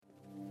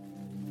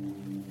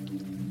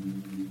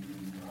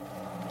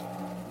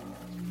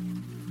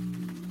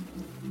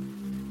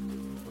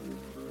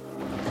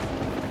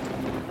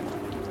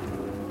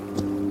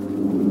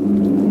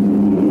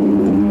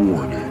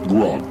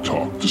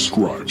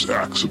describes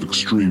acts of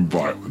extreme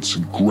violence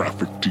in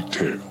graphic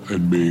detail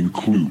and may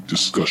include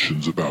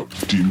discussions about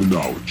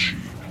demonology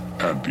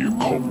and the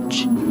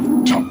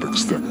occult,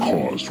 topics that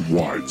caused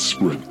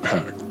widespread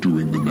panic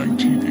during the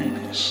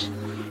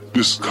 1980s.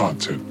 This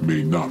content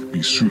may not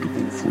be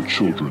suitable for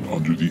children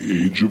under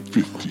the age of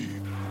 50.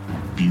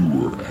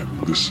 Viewer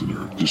and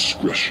listener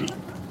discretion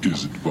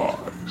is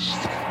advised.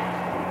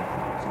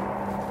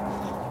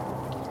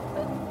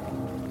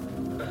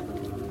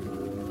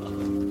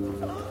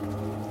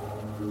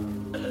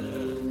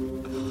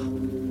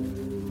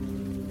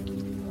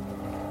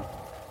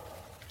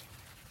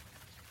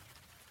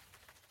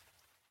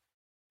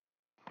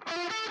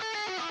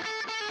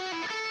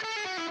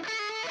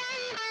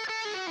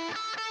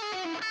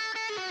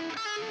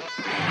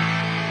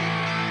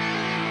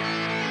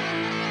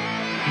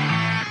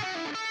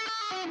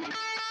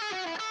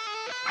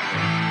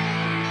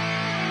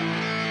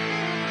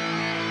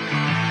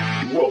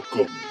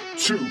 Welcome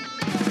to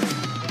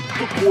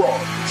The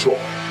Grog Talk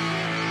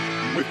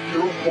with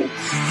your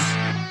hosts,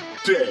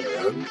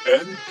 Dan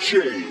and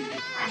James.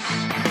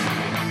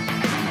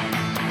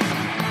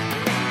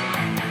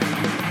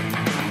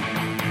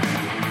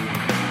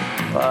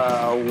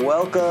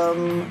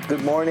 Welcome,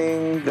 good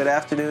morning, good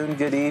afternoon,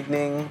 good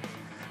evening.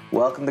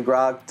 Welcome to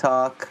Grog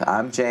Talk.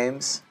 I'm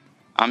James.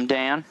 I'm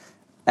Dan.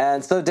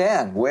 And so,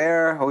 Dan, we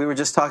were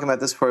just talking about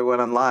this before we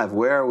went on live.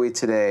 Where are we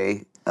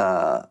today?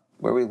 Where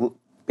are we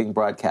being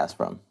broadcast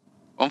from?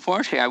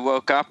 Unfortunately, I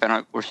woke up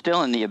and we're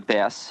still in the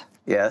abyss.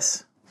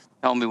 Yes.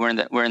 Told me we're in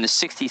the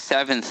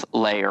 67th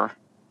layer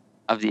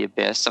of the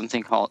abyss,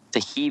 something called the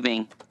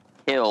Heaving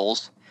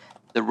Hills,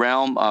 the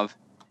realm of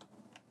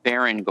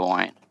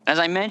Berengoin. As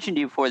I mentioned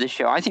to you before the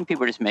show, I think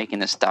people are just making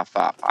this stuff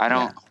up. I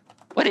don't. Yeah.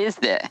 What is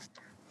this?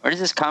 Where does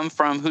this come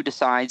from? Who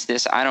decides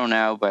this? I don't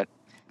know, but.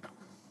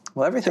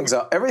 Well, everything's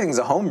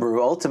a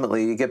homebrew.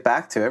 Ultimately, you get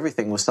back to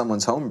everything with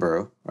someone's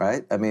homebrew,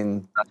 right? I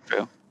mean, that's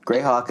true.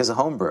 Greyhawk is a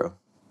homebrew.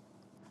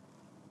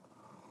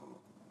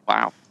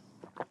 Wow.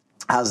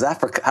 How's that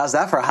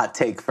for a hot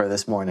take for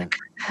this morning?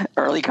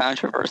 Early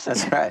controversy.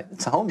 That's right.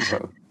 It's a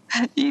homebrew.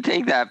 You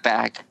take that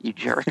back, you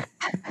jerk.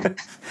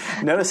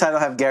 Notice I don't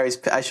have Gary's.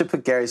 I should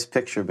put Gary's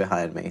picture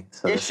behind me.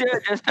 So you should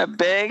just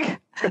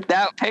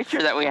that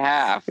picture that we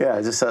have.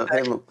 Yeah, just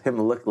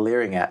him look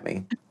leering at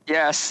me.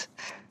 Yes.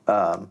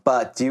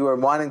 But you were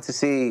wanting to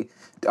see,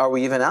 are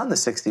we even on the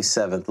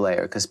 67th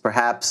layer? Because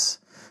perhaps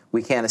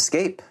we can't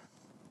escape.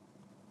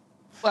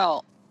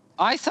 Well,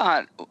 I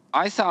thought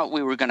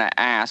we were going to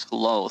ask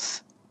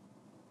Loth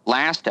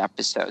last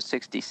episode,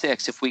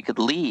 66, if we could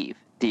leave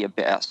the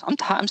abyss.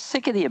 I'm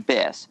sick of the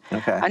abyss.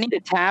 Okay. I need a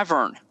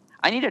tavern.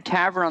 I need a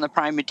tavern on the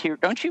prime material.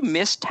 Don't you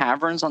miss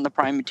taverns on the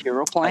prime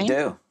material plane? I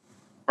do.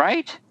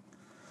 Right?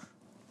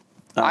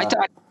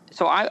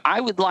 I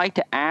would like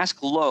to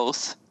ask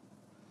Loth,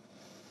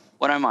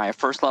 what am I, a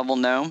first level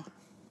gnome?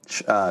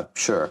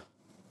 Sure.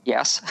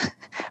 Yes.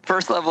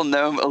 First level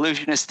gnome,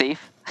 illusionist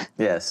thief.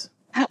 Yes.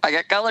 I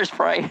got color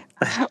spray.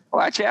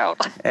 Watch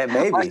out. And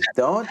maybe.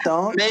 Don't.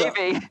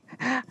 Maybe.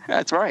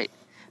 That's right.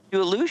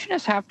 Do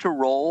illusionists have to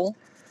roll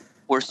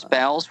for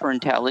spells for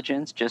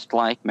intelligence just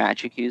like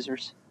magic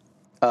users?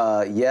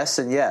 Yes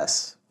and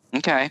yes.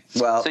 Okay.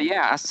 Well,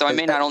 so I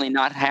may not only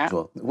not have...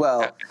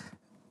 Well,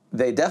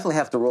 they definitely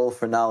have to roll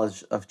for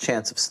knowledge of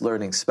chance of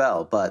learning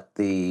spell, but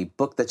the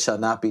book that shall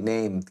not be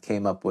named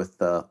came up with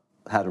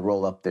how to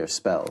roll up their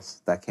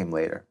spells. That came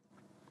later.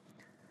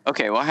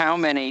 Okay, well, how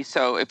many...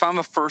 So if I'm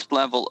a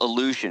first-level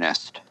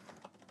illusionist,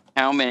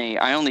 how many...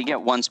 I only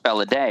get one spell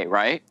a day,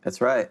 right?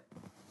 That's right.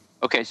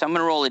 Okay, so I'm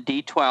going to roll a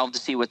D12 to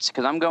see what's...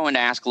 Because I'm going to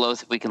ask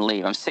Loth if we can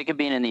leave. I'm sick of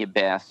being in the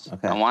abyss.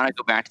 Okay. I want to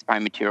go back to the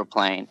prime material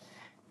plane.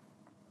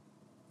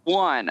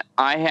 Think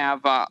I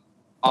have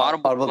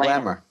Audible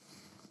Glamour.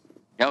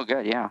 Oh,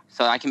 good, yeah.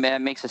 So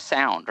that makes a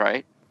sound,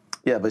 right?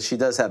 Yeah, but she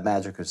does have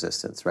magic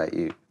resistance,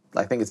 right?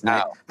 I think it's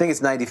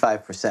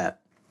 95%.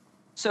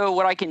 So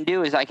what I can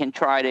do is I can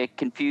try to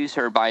confuse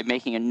her by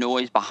making a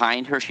noise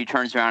behind her. She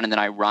turns around and then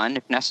I run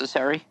if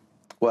necessary.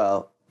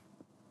 Well,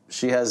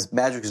 she has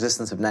magic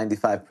resistance of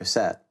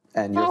 95%,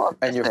 and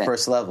you're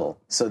first level.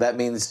 So that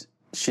means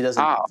she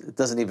doesn't. It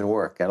doesn't even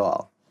work at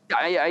all.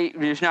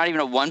 There's not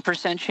even a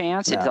 1%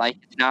 chance. No.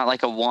 It's not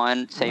like a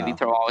one saving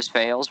throw always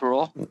fails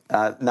rule.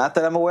 Not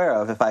that I'm aware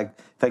of. If I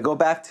go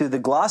back to the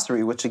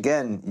glossary, which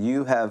again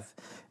you have.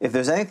 If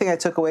there's anything I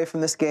took away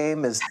from this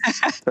game or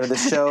the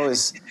show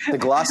is the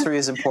glossary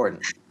is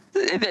important.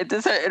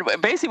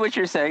 Basically, what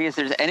you're saying is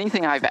there's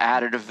anything I've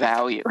added of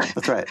value.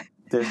 That's right.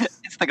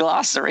 It's the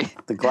glossary.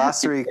 The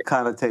glossary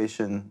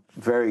connotation,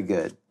 very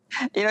good.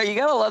 You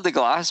gotta love the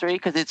glossary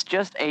because it's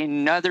just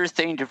another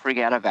thing to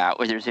forget about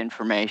where there's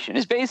information.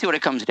 It's basically what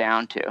it comes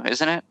down to,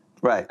 isn't it?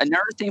 Right.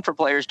 Another thing for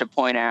players to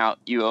point out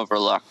you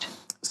overlooked.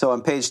 So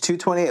on page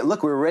 228,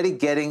 look, we're already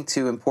getting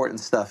to important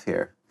stuff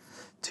here.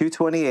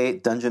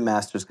 228, Dungeon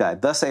Master's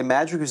Guide. Thus, a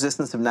magic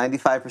resistance of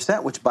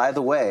 95%, which, by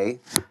the way,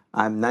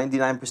 I'm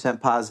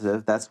 99%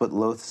 positive that's what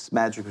Loth's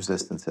magic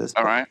resistance is.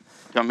 All right. Do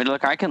you want me to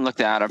look? I can look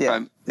that up.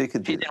 Yeah, you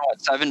could she's in,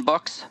 7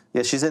 books?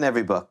 Yeah, she's in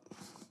every book.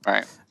 All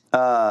right.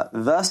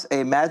 Thus,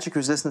 a magic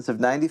resistance of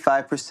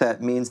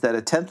 95% means that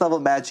a 10th level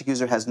magic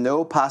user has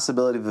no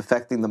possibility of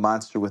affecting the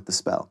monster with the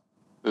spell.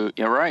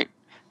 You're right.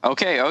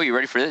 Okay. Oh, you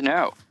ready for this?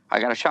 No. I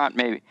got a shot,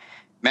 maybe.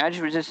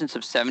 Magic resistance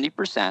of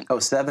 70%. Oh,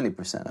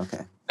 70%.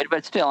 Okay.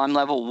 But still, I'm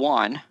level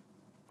 1.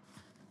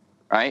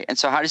 Right? And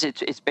so how does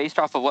it... It's based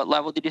off of what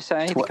level did you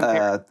say?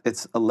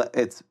 It's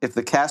if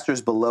the caster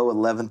is below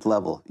 11th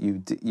level,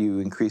 you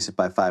increase it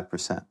by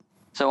 5%.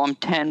 So I'm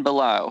 10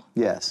 below.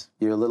 Yes.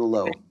 You're a little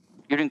low.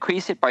 You'd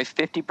increase it by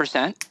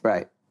 50%?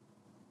 Right.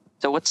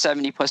 So what's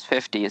 70 plus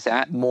 50? Is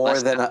that more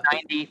than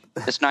 90?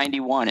 That's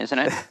 91, isn't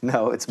it?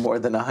 No, it's more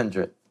than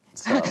 100.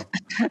 So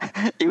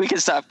we can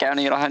stop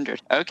counting at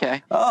 100.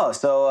 Okay. Oh,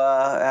 so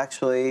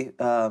actually,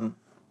 well,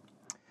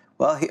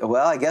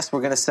 I guess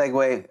we're going to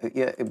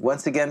segue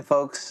once again,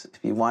 folks. If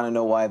you want to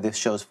know why this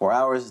show's 4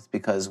 hours, it's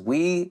because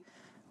we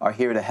are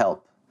here to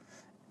help.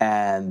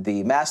 And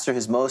the Master,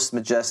 His Most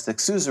Majestic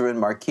Suzerain,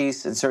 Marquis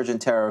and Surgeon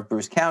Terror of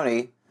Bruce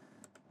County,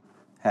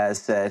 has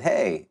said,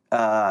 hey,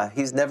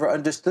 he's never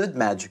understood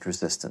magic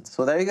resistance.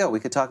 So there you go.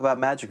 We could talk about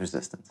magic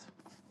resistance.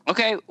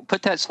 Okay,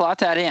 slot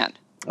that in.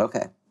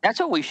 Okay. That's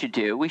what we should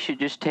do. We should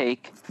just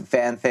take...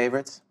 Fan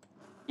favorites?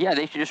 Yeah,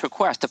 they should just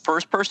request. The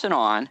first person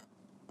on,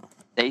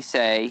 they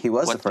say... He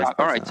was the first person.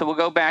 All right, so we'll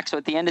go back. So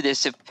at the end of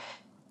this, if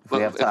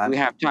we have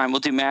time, we'll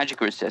do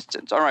magic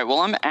resistance. All right, well,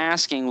 I'm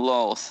asking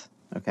Loth.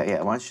 Okay,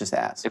 yeah, why don't you just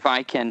ask? If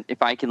I can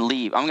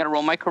leave. I'm going to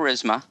roll my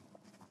charisma.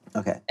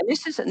 Okay. And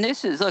this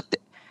is look,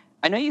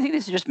 I know you think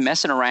this is just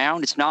messing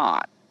around. It's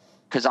not.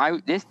 Because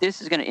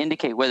this is going to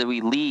indicate whether we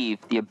leave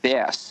the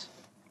abyss.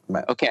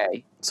 Right.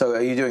 Okay. So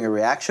are you doing a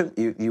reaction?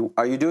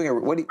 Are you doing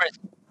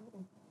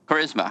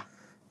Charisma.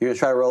 You're going to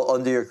try to roll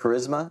under your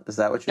charisma? Is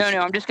that what you're saying?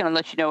 No, I'm just going to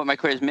let you know what my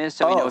charisma is.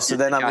 So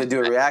then I'm going to do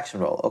a reaction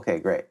roll. Okay,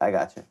 great. I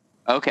got you.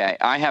 Okay.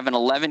 I have an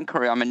 11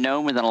 charisma. I'm a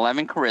gnome with an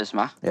 11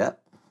 charisma. Yeah.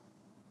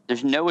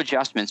 There's no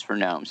adjustments for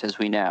gnomes, as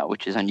we know,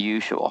 which is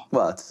unusual.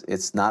 Well,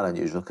 it's not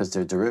unusual because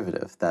they're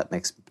derivative. That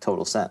makes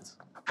total sense.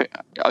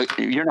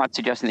 You're not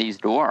suggesting that he's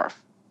a dwarf.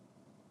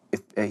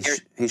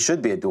 He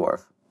should be a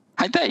dwarf.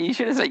 I thought you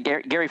should have said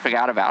Gary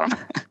forgot about him.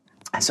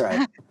 That's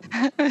right.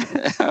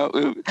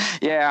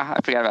 Yeah, I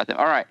forgot about them.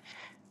 All right.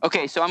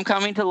 Okay, so I'm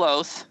coming to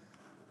Loth.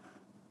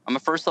 I'm a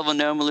first level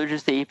gnome,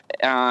 religious thief.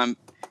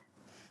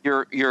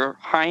 Your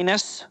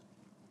Highness.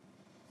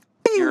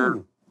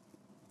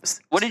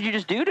 What did you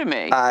just do to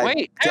me?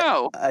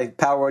 No.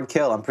 Power word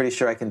kill. I'm pretty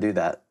sure I can do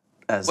that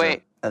as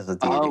a deity.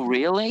 Oh,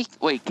 really?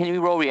 Wait, can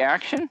you roll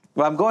reaction?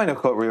 Well, I'm going to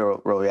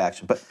roll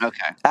reaction, but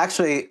okay.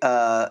 Actually,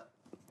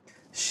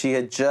 she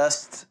had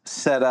just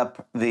set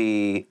up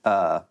the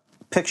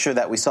picture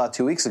that we saw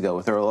 2 weeks ago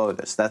with Earl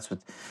Otis. That's what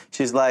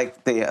she's like.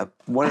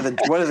 One of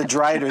the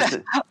Driders.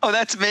 Oh,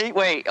 that's me.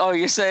 Wait. Oh,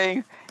 you're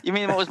saying you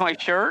mean what was my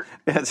shirt?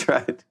 That's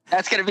right.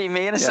 That's going to be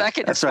me in a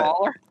second. That's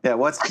smaller. Right. Yeah.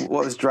 What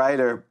was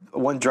Drider?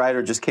 One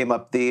Drider just came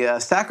up. The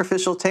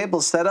sacrificial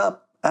table's set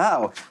up.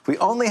 Oh, we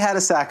only had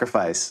a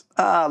sacrifice.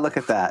 Look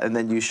at that. And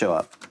then you show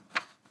up.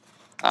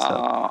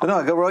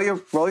 No, go roll your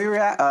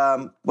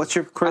what's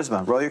your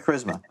charisma? Roll your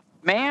charisma.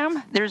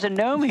 Ma'am, there's a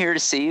gnome here to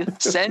see you.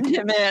 Send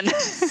him in.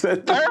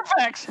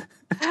 Perfect.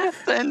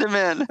 Send him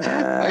in.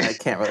 I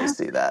can't really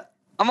see that.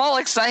 I'm all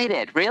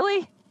excited.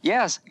 Really?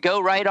 Yes.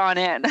 Go right on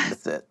in.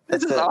 That's it.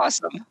 This is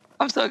awesome.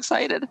 I'm so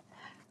excited.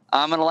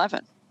 I'm an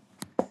 11.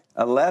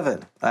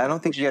 11. I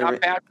don't think you get not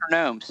bad for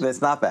gnomes.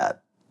 It's not bad.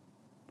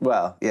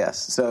 Well, yes.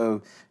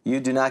 So you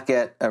do not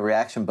get a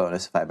reaction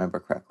bonus, if I remember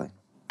correctly.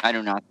 I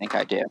do not think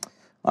I do.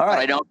 All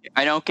right. But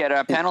I don't get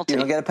a penalty. You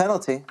don't get a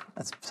penalty.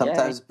 That's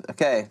sometimes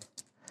okay.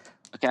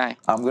 Okay.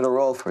 I'm going to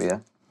roll for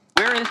you.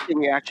 Where is the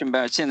reaction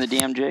bonus? It's in the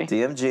DMG?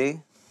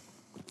 DMG.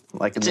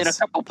 It's in a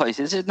couple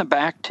places. Is it in the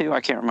back, too? I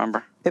can't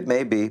remember. It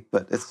may be,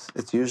 but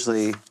it's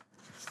usually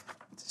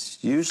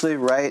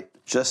right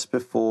just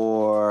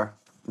before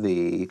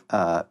the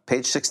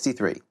page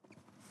 63.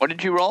 What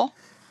did you roll?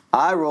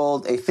 I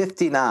rolled a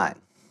 59.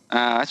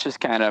 That's just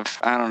kind of,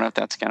 I don't know if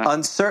that's going to...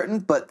 Uncertain,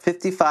 but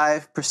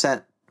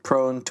 55%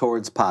 prone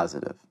towards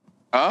positive.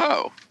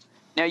 Oh.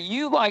 Now,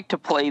 you like to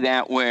play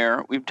that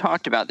where, we've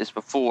talked about this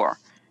before,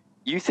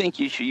 you think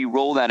you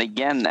roll that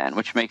again then,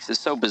 which makes this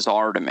so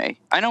bizarre to me.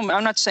 I'm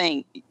not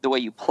saying the way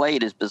you play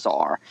it is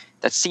bizarre.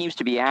 That seems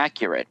to be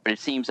accurate, but it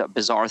seems a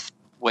bizarre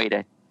way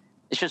to...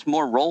 It's just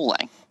more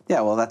rolling.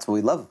 Yeah, well, that's what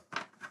we love.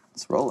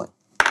 It's rolling.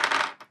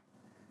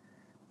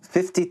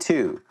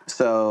 52.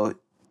 So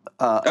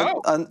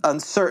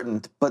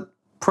uncertain, but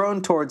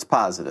prone towards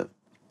positive.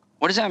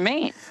 What does that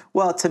mean?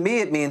 Well, to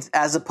me, it means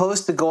as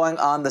opposed to going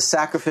on the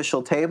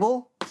sacrificial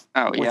table,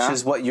 which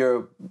is what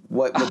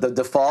the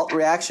default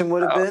reaction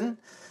would have been.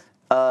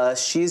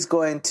 She's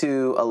going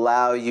to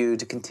allow you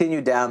to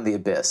continue down the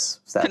abyss.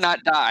 To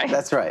not die.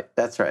 That's right.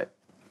 That's right.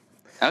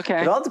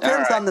 Okay. It all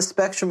depends on the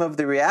spectrum of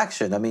the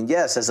reaction. I mean,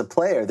 yes, as a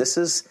player, this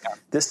is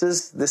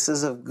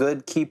a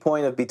good key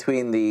point of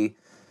between the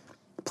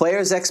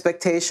player's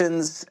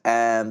expectations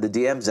and the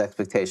DM's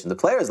expectation. The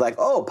player's like,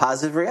 oh,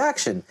 positive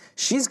reaction.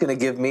 She's going to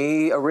give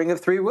me a ring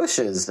of 3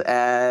 wishes,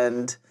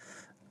 and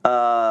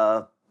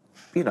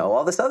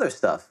all this other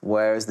stuff.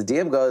 Whereas the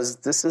DM goes,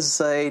 this is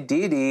a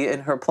deity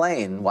in her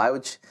plane. Why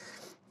would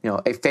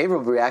a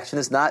favorable reaction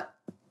is not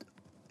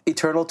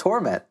eternal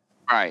torment.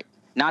 Right.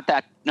 Not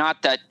that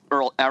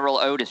Errol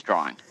Otis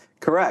drawing.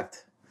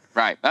 Correct.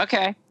 Right.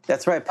 Okay.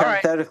 That's right.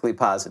 Parenthetically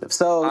positive.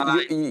 So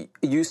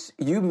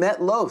you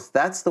met Loth.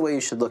 That's the way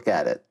you should look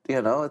at it.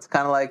 It's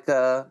kind of like.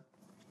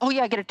 Oh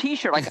yeah, get a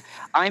T-shirt like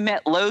I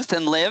met Loth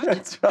and lived.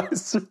 That's right.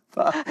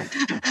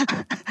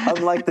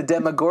 Unlike the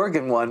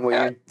Demogorgon one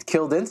where you're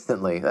killed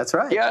instantly. That's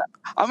right. Yeah,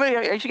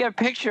 I should get a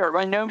picture.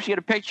 My gnome should get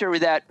a picture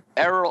with that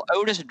Errol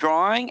Otis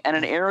drawing and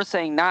an arrow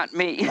saying "Not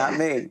me." Not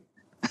me.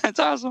 That's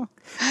awesome.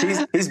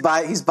 He's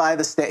by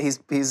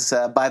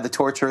the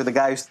torturer. The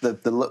guy who's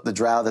the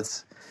drow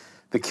that's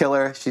the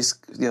killer. She's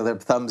their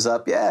thumbs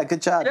up. Yeah,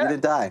 good job. You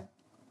didn't die.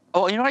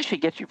 Oh, I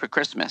should get you for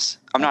Christmas.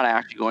 I'm not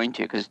actually going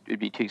to because it would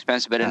be too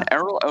expensive. But an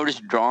Errol Otis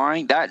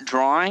drawing, but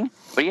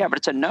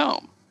it's a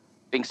gnome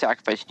being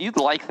sacrificed. You'd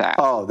like that.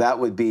 Oh, that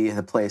would be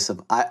the place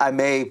of. I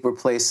may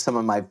replace some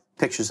of my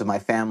pictures of my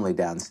family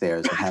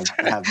downstairs and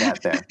have that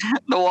there.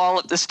 The wall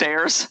up the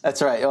stairs.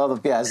 That's right. All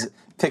the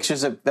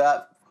pictures of.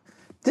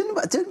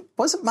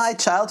 Wasn't my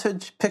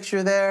childhood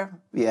picture there?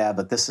 Yeah,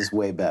 but this is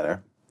way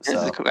better.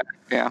 So.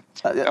 Yeah.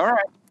 All right.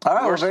 All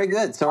right. Well, very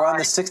good. So we're on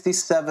the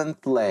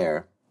 67th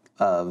layer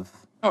of.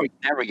 Oh, we're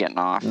never getting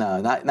off. No,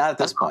 not at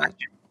this point.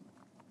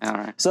 All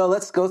right. So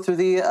let's go through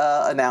the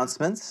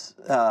announcements.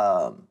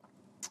 So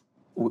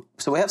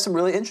we have some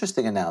really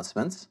interesting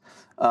announcements.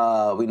 We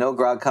know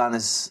GrogCon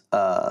is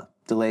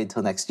delayed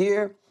till next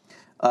year.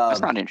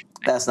 That's not interesting.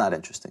 That's not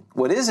interesting.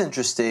 What is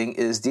interesting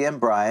is DM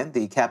Brian,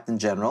 the Captain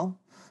General,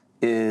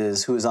 who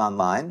is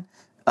online,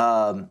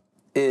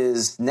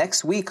 is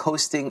next week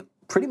hosting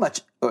pretty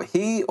much, or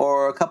he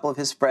or a couple of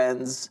his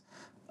friends,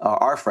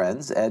 our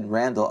friends, Ed and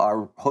Randall,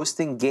 are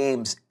hosting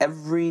games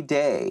every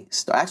day,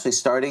 actually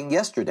starting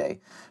yesterday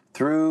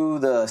through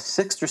the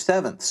 6th or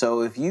 7th.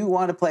 So if you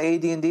want to play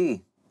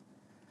AD&D,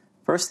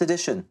 first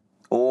edition,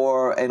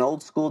 or an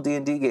old school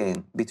D&D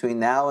game between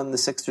now and the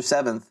 6th or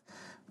 7th,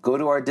 go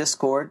to our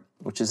Discord,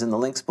 which is in the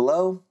links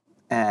below,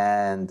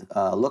 and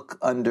look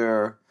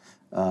under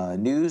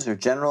news or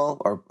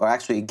general, or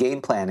actually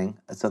game planning.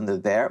 It's under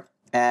there,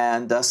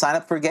 and sign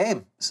up for a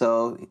game.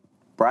 So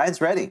Brian's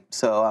ready.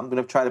 So I'm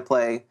going to try to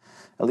play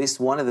at least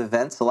one of the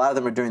events. A lot of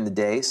them are during the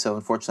day, so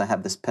unfortunately I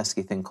have this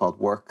pesky thing called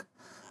work.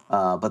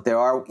 But there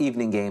are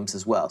evening games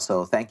as well.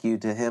 So thank you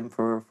to him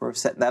for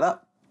setting that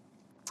up.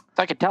 It's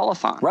like a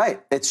telethon.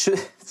 Right. It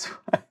should.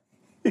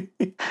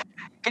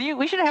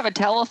 We should have a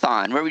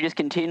telethon where we just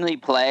continually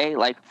play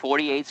like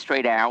 48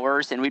 straight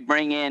hours, and we'd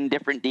bring in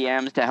different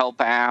DMs to help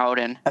out.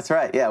 And that's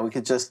right. Yeah, we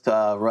could just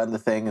run the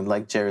thing, and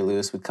like Jerry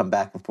Lewis would come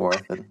back and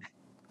forth and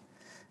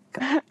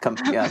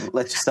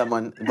let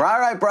someone. All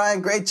right,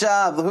 Brian, great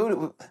job.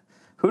 Who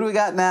do we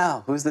got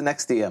now? Who's the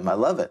next DM? I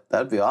love it.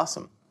 That'd be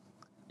awesome.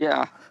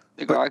 Yeah.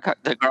 The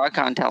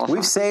GrogCon telethon.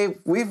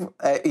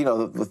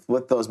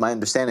 With those, my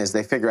understanding is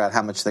they figure out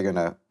how much they're going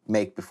to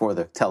make before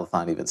the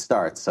telethon even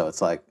starts. So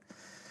it's like,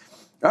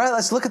 all right,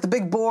 let's look at the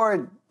big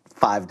board.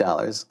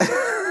 $5.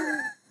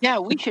 Yeah,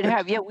 we should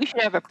have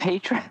a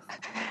patron.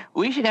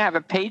 We should have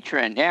a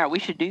patron. Yeah, we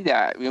should do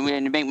that. We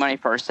need to make money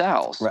for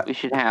ourselves. Right. We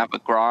should have a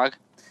GrogCon.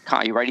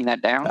 Are you writing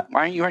that down?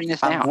 Why aren't you writing this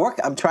down?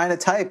 I'm trying to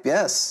type.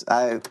 Yes,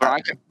 No.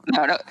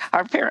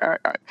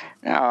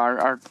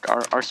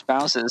 Our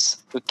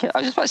spouses would kill. I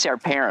was just about to say our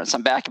parents.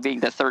 I'm back to being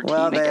the 13.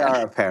 Well, they again. are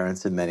our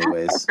parents in many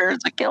ways. Our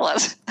parents would kill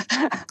us.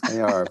 They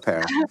are our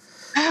parents.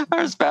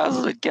 Our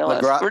spouses would kill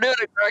us. We're doing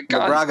a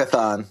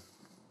GrogCon.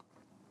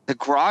 The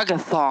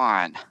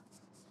GrogCon.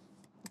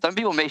 Some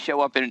people may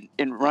show up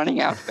in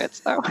running outfits,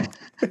 though.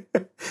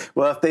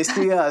 Well, if they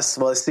see us,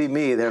 see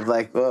me, they're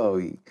like,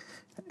 "Whoa."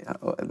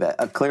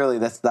 Clearly,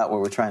 that's not what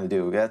we're trying to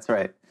do. That's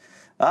right.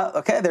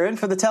 Okay, they're in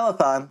for the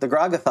telethon, the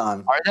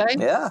GrogCon. Are they?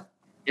 Yeah.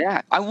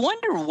 Yeah. I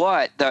wonder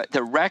what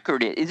the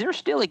record is. Is there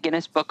still a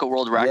Guinness Book of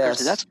World Records? Yes.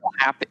 Does that still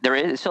happen? There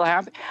is. It still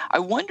happen. I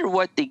wonder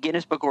what the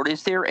Guinness Book of World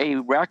is. There a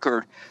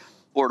record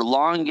for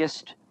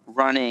longest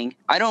running?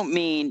 I don't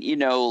mean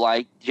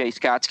like Jay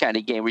Scott's kind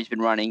of game where he's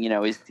been running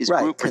his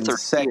group for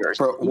 30 years.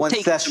 For one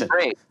session.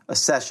 A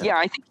session. Yeah,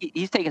 I think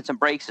he's taken some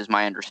breaks, is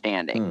my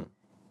understanding.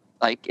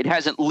 Like it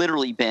hasn't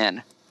literally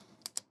been.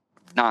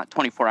 Not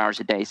 24 hours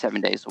a day,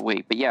 7 days a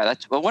week. But yeah,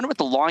 I wonder what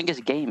the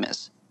longest game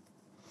is.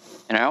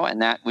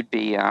 And that would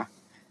be,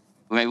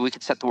 maybe we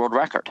could set the world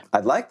record.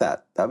 I'd like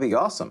that. That'd be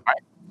awesome.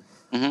 Right.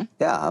 Mm-hmm.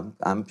 Yeah,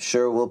 I'm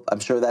sure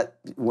that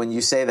when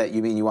you say that,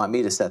 you mean you want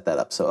me to set that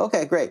up. So,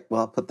 okay, great.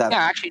 Well, I'll put that. Yeah,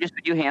 actually, just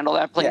would you handle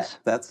that, please?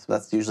 Yeah,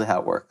 that's usually how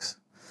it works.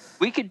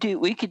 We could do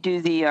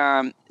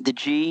the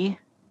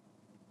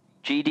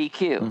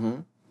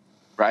GDQ,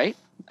 right?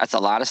 That's a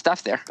lot of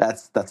stuff there.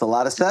 That's a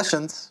lot of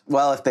sessions.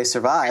 Well, if they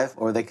survive,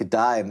 or they could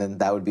die, and then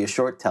that would be a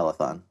short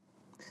telethon.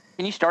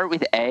 Can you start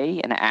with A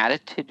and add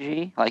it to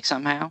G, like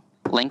somehow?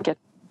 Link it?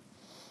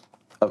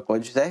 What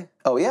did you say?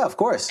 Oh, yeah, of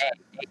course.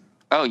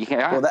 Oh, you can.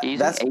 Well,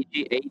 that's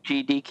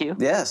AGDQ?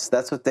 Yes,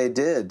 that's what they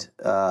did.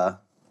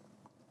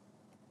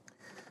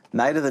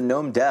 Night of the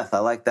Gnome Death. I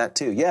like that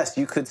too. Yes,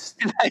 you could.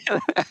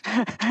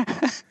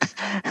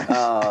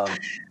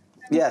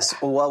 Yes.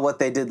 Well, what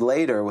they did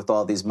later with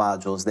all these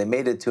modules, they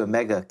made it to a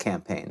mega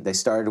campaign. They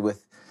started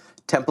with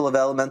Temple of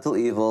Elemental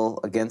Evil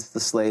against the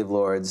Slave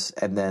Lords,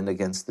 and then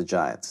against the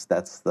Giants.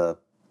 That's the.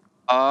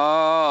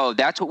 Oh,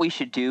 that's what we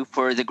should do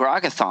for the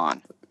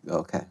Grogathon.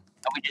 Okay.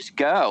 And we just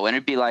go, and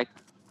it'd be like,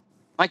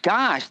 my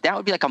gosh, that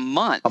would be like a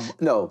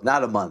month. No,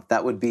 not a month.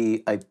 That would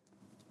be a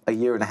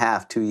year and a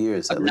half, 2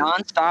 years. A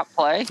nonstop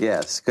play?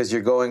 Yes, because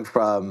you're going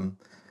from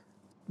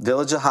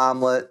Village of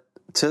Hamlet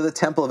to the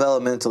Temple of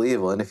Elemental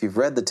Evil. And if you've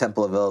read the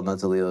Temple of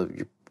Elemental Evil,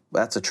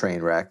 that's a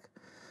train wreck.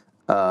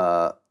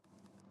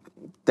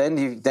 Then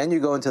you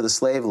go into the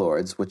Slave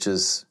Lords, which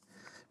is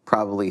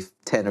probably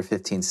 10 or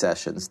 15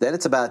 sessions. Then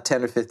it's about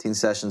 10 or 15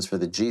 sessions for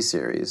the G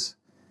series.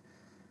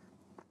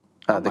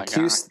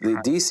 The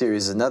D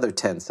series is another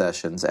 10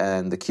 sessions,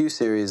 and the Q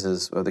series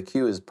is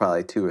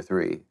probably 2 or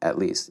 3 at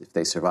least if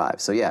they survive.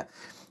 So yeah,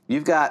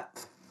 you've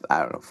got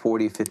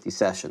 40, 50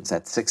 sessions.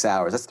 That's 6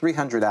 hours. That's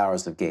 300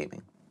 hours of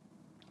gaming.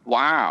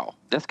 Wow,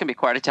 this could be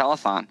quite a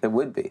telethon. It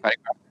would be.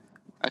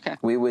 Okay.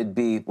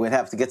 We'd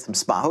have to get some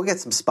We'll get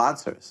some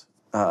sponsors.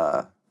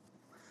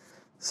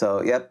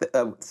 So yep,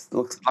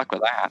 looks. Good luck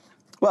with that.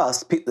 Well,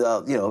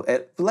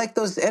 like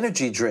those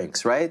energy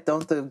drinks, right?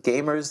 Don't the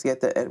gamers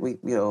get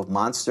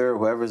Monster or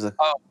whoever's the.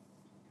 Oh,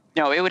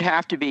 no, it would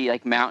have to be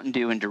like Mountain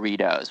Dew and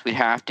Doritos. We'd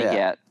have to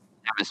have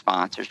the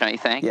sponsors, don't you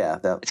think? Yeah,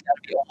 it's got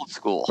to be old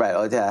school. Right.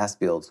 Oh, yeah, it has to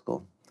be old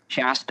school.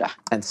 Shasta.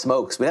 And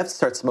smokes. We have to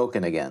start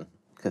smoking again.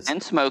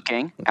 And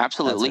smoking,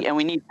 absolutely. And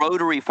we need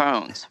rotary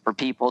phones for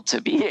people to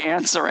be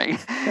answering.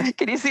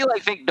 Can you see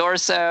like Vic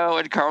Dorso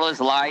and Carlos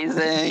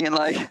Lysing and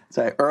like...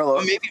 Sorry,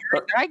 Earl. Maybe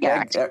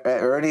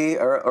Ernie,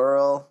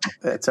 Earl.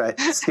 That's right.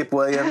 Skip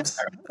Williams.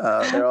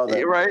 They're all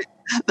there. Right.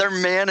 They're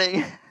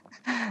manning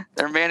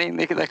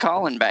the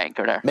Colin Bank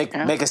or whatever.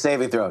 Make a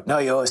saving throw. No,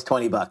 you owe us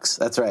 $20.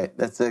 That's right.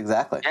 That's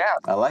exactly. Yeah.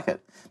 I like it.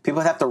 People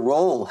would have to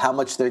roll how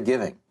much they're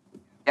giving.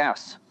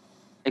 Yes.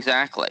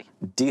 Exactly.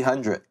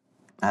 D100.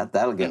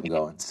 That'll get them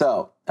going.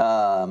 So,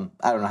 I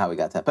don't know how we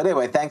got that. But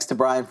anyway, thanks to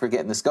Brian for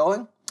getting this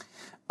going.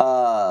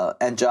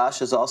 And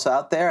Josh is also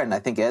out there, and I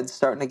think Ed's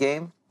starting a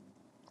game.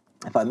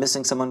 If I'm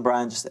missing someone,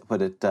 Brian, just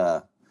put it...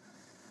 oh,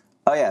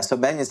 yeah, so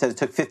Benyon said it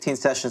took 15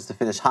 sessions to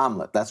finish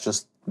Hamlet. That's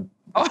just...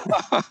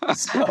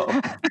 So,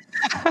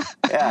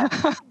 yeah.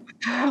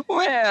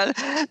 Man,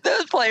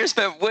 those players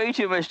spent way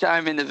too much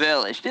time in the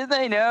village. Did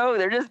they know?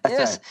 They're just...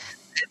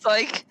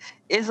 Right.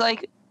 It's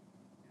like...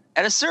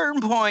 At a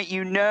certain point,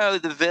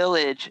 the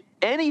village,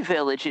 any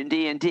village in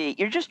D&D,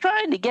 you're just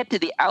trying to get to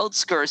the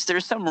outskirts.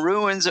 There's some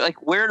ruins.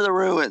 Like, where are the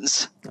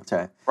ruins? That's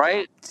right.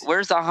 Right?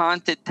 Where's the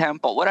haunted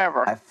temple?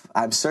 Whatever.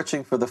 I'm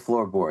searching for the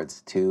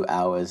floorboards 2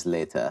 hours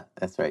later.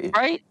 That's right.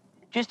 Right?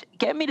 Just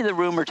get me to the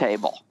rumor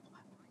table.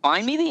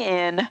 Find me the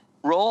inn,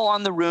 roll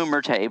on the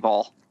rumor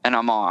table, and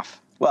I'm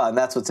off. Well, and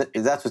that's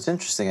what's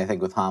interesting. I think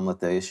with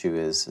Hamlet, the issue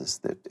is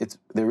that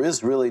there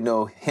is really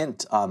no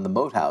hint on the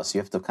moat house.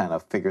 You have to kind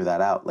of figure that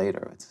out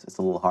later. It's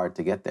a little hard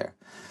to get there.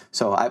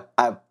 So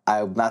I'm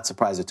not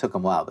surprised it took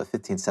them a while, but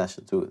 15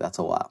 sessions, ooh, that's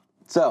a while.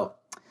 So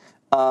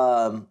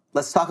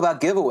let's talk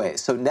about giveaways.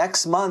 So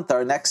next month,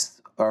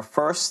 our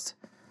first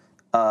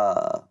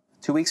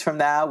 2 weeks from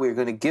now, we're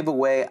going to give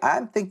away.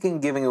 I'm thinking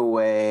giving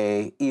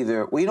away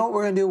either. Well, you know what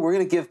we're going to do? We're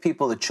going to give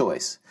people the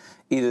choice.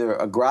 Either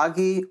a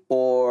Groggy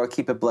or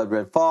Keep It Blood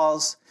Red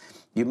Falls.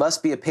 You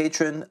must be a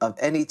patron of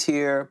any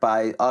tier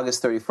by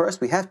August 31st.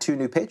 We have 2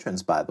 new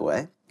patrons, by the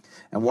way.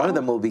 And one of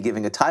them will be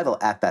giving a title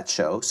at that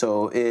show.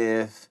 So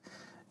if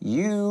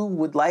you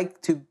would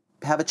like to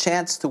have a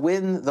chance to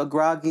win the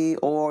Groggy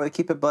or the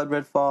Keep It Blood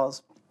Red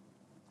Falls,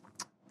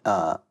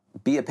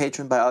 be a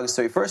patron by August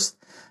 31st.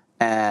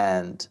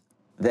 And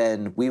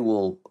then we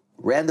will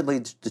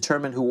randomly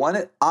determine who won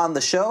it on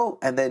the show.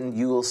 And then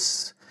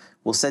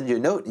we'll send you a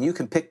note, and you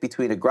can pick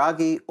between a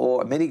Groggy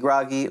or a mini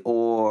Groggy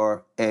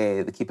or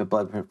the Keep It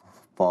Blood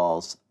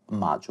Falls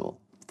module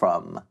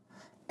from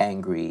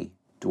Angry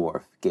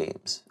Dwarf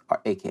Games,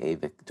 a.k.a.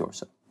 Vic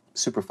Dorso.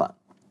 Super fun.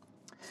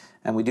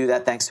 And we do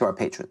that thanks to our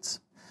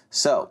patrons.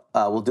 So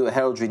we'll do a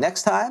heraldry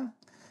next time.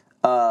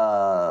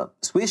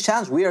 Swedish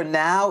Challenge, we are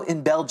now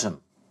in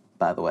Belgium,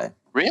 by the way.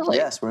 Really?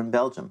 Yes, we're in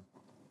Belgium.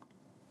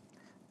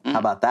 How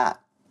about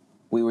that?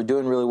 We were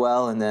doing really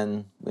well, and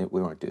then we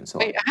weren't doing so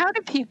well. Wait, how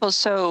do people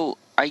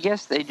I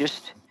guess they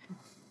just,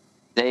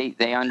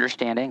 they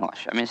understand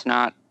English. I mean, it's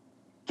not,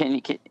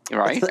 right?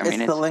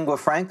 It's the lingua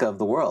franca of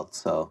the world,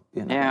 so,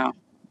 you know.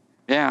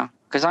 Yeah.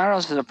 Because that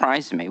also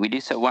surprised me. We do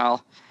so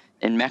well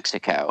in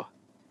Mexico,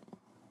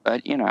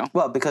 but,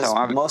 Well, because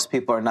most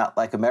people are not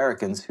like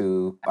Americans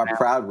who are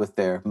proud with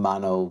their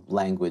mono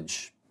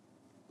language.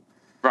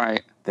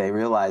 Right. They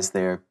realize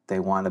they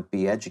want to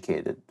be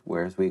educated,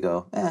 whereas we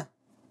go,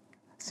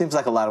 seems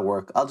like a lot of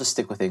work. I'll just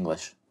stick with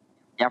English.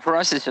 Yeah, for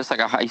us, it's just like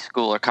a high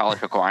school or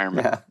college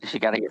requirement. You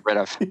got to get rid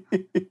of.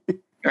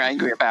 You're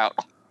angry about,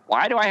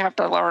 why do I have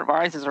to learn?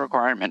 Why is this a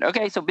requirement?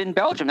 Okay, so in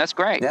Belgium, that's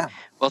great. Yeah.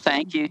 Well,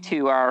 thank you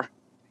to our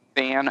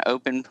fan,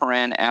 open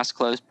paren, ask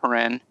close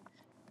paren,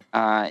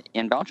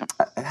 in Belgium.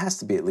 It has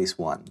to be at least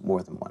one,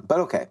 more than one. But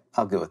okay,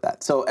 I'll go with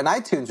that. So, an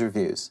iTunes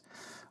reviews,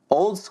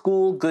 Old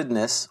School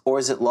Goodness, or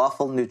is it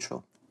Lawful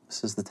Neutral?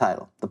 This is the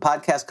title. The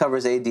podcast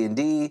covers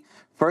AD&D,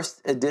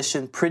 first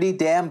edition, pretty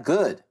damn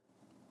good.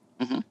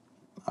 Mm-hmm.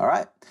 All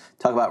right.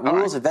 Talk about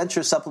rules,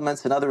 adventures,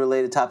 supplements, and other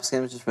related topics and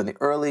images from the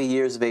early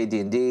years of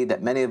AD&D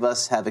that many of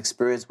us have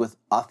experienced with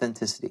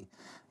authenticity.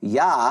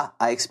 Yeah,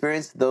 I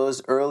experienced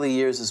those early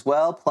years as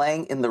well,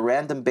 playing in the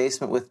random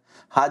basement with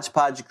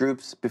hodgepodge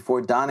groups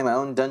before donning my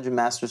own Dungeon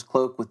Master's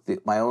cloak with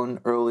my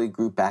own early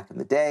group back in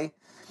the day.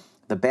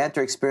 The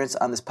banter experience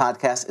on this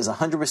podcast is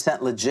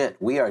 100% legit.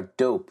 We are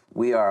dope.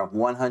 We are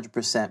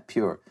 100%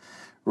 pure.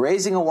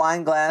 Raising a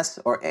wine glass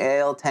or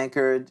ale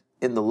tankard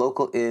in the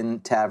local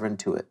inn tavern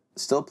to it.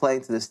 Still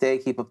playing to this day.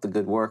 Keep up the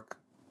good work.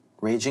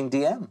 Raging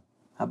DM.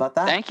 How about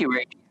that? Thank you,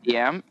 Raging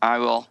DM. I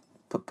will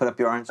put up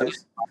your orange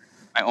juice.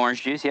 My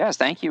orange juice, yes.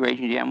 Thank you,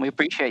 Raging DM. We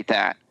appreciate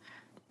that.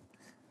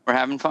 We're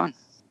having fun.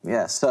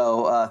 Yeah.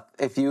 So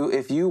if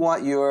you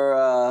want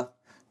your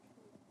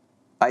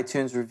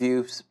iTunes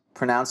reviews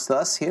pronounced to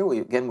us here,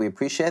 we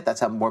appreciate it. That's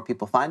how more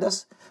people find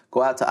us.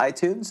 Go out to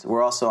iTunes.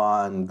 We're also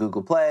on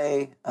Google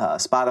Play,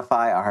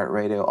 Spotify,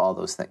 iHeartRadio, all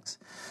those things.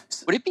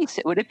 Would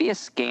it be a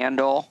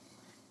scandal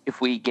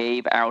if we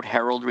gave out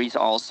heraldries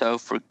also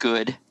for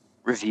good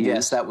reviews?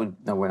 Yes, that would.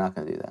 No, we're not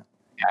going to do that.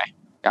 Okay,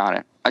 got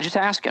it. I'm just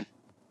asking.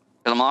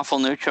 I'm lawful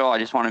neutral. I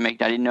just want to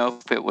make. I didn't know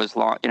if it was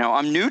law.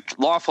 I'm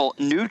lawful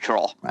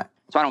neutral. Right.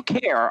 So I don't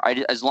care.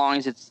 As long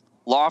as it's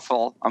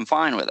lawful, I'm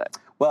fine with it.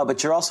 Well,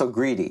 but you're also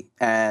greedy,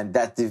 and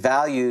that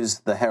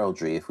devalues the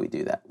heraldry if we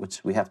do that,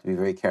 which we have to be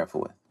very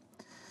careful with.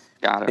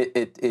 Got it.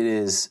 It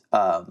is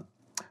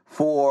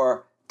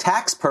for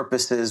tax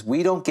purposes,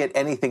 we don't get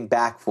anything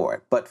back for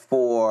it, but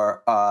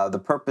for the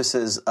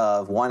purposes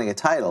of wanting a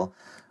title,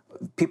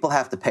 people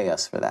have to pay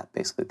us for that.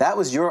 Basically, that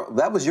was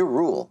your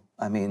rule.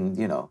 I mean,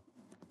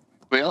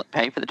 Really?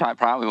 Pay for the title?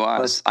 Probably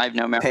was. I have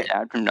no memory.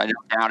 I don't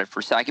doubt it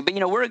for a second.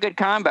 But, we're a good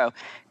combo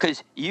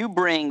because you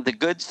bring the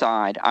good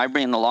side, I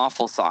bring the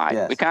lawful side.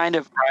 Yes. We kind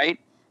of, right?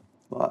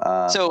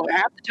 Well, so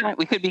half the time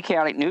we could be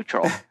chaotic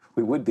neutral.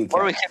 We would be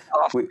chaotic.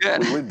 We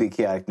would be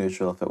chaotic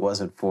neutral if it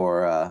wasn't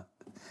for...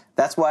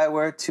 that's why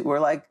we're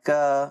like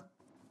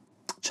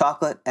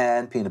chocolate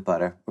and peanut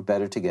butter. We're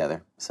better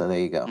together. So there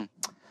you go.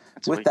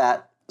 With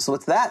that,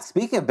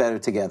 speaking of better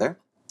together...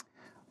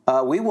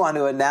 we want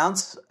to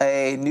announce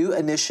a new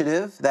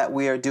initiative that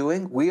we are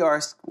doing. We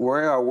are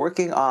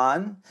working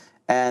on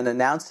and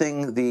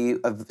announcing the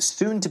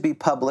soon-to-be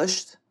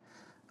published,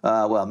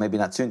 well, maybe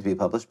not soon-to-be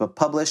published, but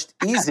published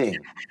e-zine.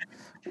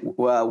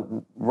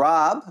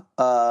 Rob,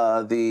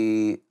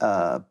 the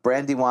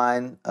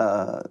Brandywine,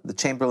 the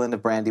Chamberlain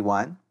of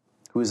Brandywine,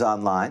 who's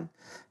online,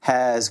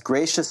 has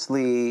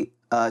graciously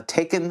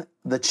taken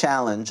the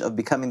challenge of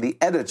becoming the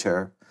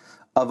editor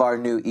of our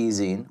new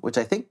e-zine, which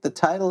I think the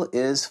title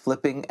is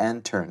Flipping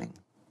and Turning.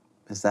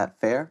 Is that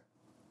fair?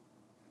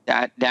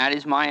 That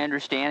is my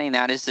understanding.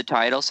 That is the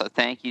title. So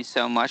thank you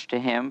so much to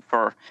him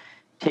for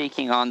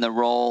taking on the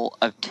role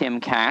of Tim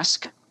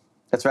Kask.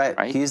 That's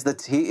right. He is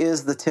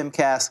the Tim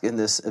Kask in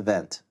this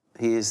event.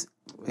 He's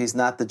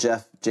not the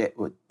Jeff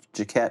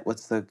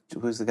Jaquette.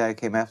 Who's the guy who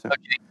came after him?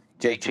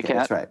 Jake Jaquette.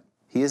 That's right.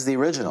 He is the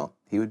original.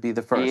 He would be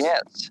the first. He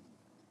is.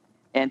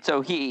 And so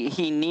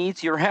he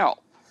needs your help.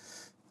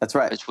 That's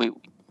right. Because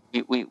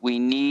we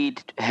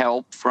need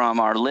help from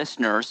our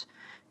listeners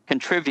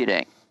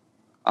contributing.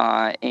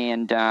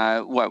 And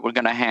what we're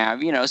going to have,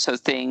 so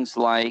things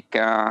like,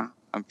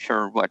 I'm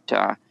sure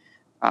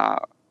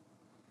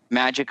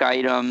magic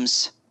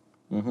items,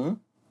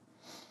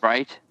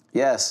 right?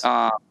 Yes.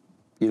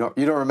 You don't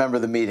remember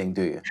the meeting,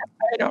 do you?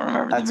 I don't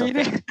remember the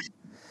meeting.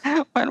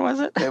 Okay. When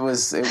was it?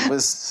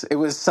 It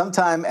was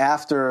sometime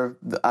after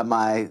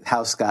my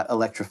house got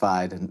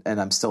electrified, and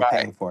I'm still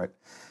paying for it.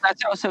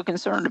 That's why I was so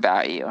concerned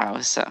about you.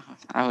 I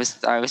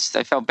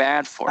felt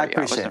bad for you. I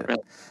appreciate it.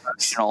 Really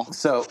emotional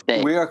so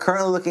state. We are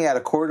currently looking at a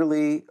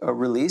quarterly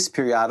release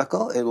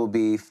periodical. It will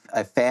be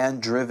a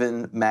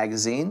fan-driven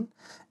magazine,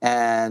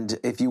 and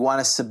if you want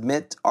to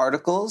submit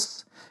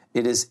articles,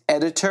 it is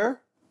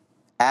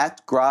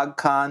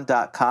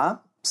editor@grogcon.com.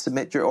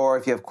 or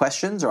if you have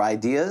questions or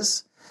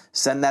ideas,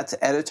 send that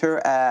to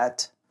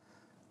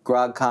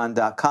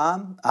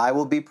editor@grogcon.com. I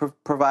will be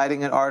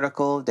providing an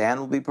article. Dan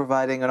will be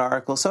providing an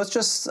article. So it's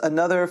just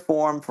another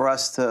form for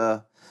us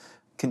to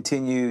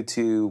continue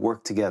to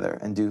work together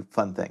and do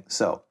fun things.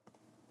 So,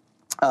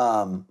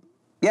 of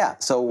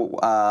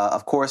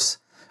course,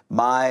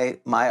 my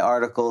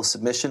article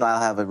submission,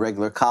 I'll have a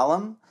regular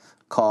column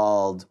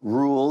called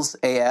Rules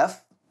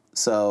AF.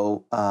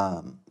 So,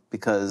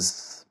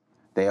 because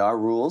they are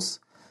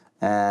rules.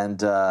 And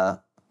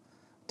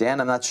Dan,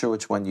 I'm not sure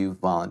which one you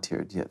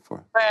volunteered yet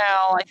for.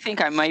 Well, I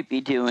think I might be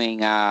doing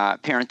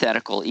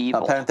Parenthetical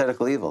Evil. Oh,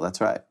 Parenthetical Evil,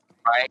 that's right.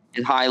 Right?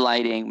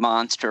 Highlighting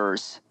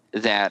monsters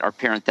that are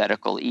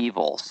parenthetical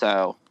evil.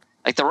 So,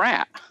 like the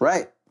rat.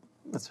 Right.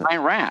 That's right.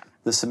 Rat.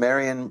 The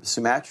Sumerian,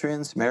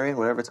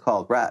 whatever it's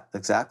called, rat,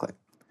 exactly.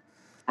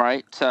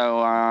 right? So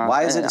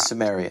Why is it a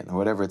Sumerian or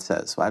whatever it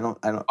says? So I don't.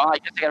 Well, I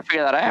guess I got to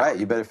figure that out. Right,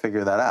 you better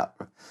figure that out.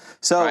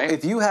 So Right.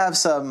 if you have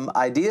some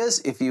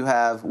ideas,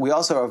 we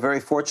also are very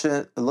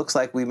fortunate. It looks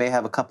like we may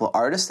have a couple of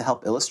artists to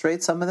help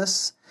illustrate some of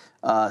this.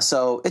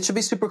 So it should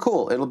be super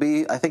cool. It'll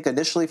be, I think,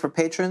 initially for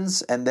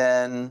patrons, and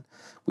then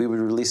we would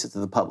release it to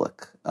the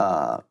public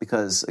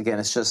because, again,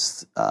 it's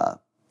just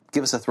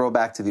give us a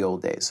throwback to the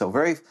old days. So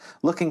very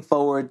looking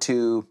forward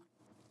to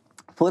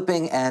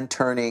flipping and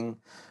turning.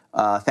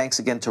 Thanks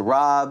again to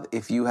Rob.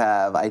 If you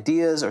have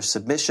ideas or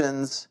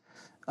submissions,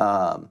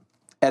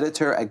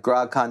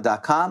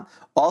 editor@grogcon.com.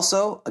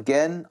 Also,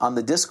 again, on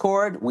the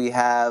Discord, we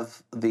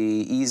have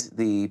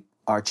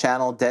our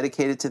channel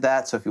dedicated to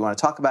that. So if you want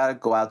to talk about it,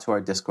 go out to our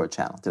Discord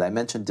channel. Did I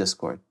mention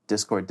Discord?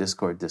 Discord.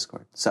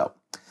 So,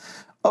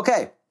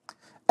 okay.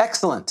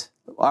 Excellent.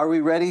 Are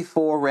we ready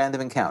for Random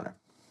Encounter?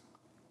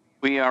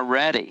 We are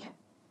ready.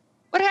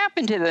 What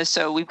happened to this?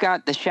 So we've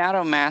got the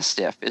Shadow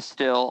Mastiff is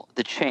still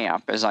the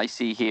champ, as I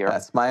see here.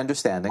 That's my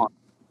understanding.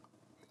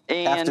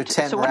 And after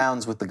 10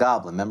 rounds with the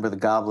Goblin. Remember, the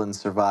Goblin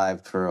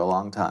survived for a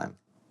long time.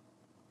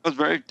 I was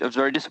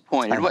very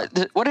disappointed.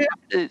 What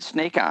happened to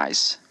Snake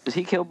Eyes? Was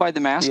he killed by the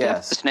Mastiff?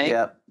 Yes. The snake?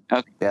 Yep.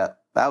 Okay. Yeah.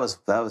 That was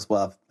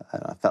well, I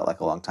don't know, it felt like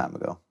a long time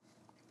ago.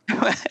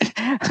 I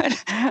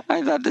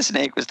thought the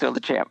snake was still the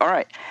champ. All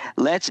right,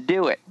 let's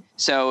do it.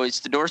 So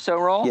it's the Dorso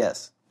roll?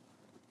 Yes.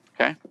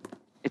 Okay.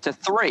 It's a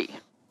 3.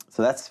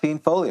 So that's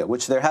Fiend Folio,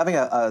 which they're having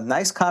a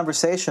nice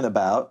conversation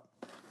about.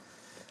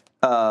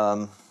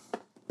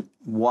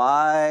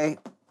 Why?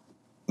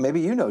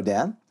 Maybe you know,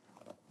 Dan.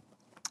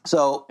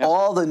 So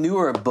all the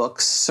newer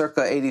books,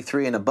 circa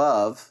 83 and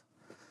above,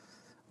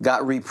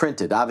 got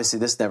reprinted. Obviously,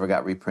 this never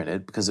got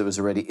reprinted because it was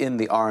already in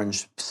the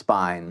orange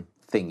spine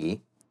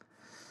thingy.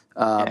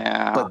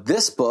 But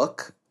this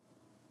book,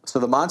 so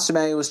the Monster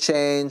Manual was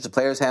changed, the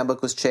Player's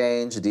Handbook was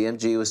changed, the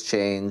DMG was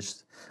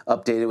changed,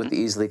 updated with the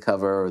easily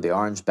cover or the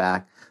orange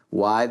back.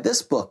 Why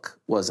this book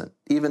wasn't?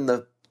 Even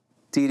the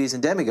Deities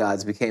and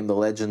Demigods became the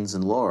Legends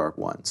and Lore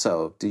one.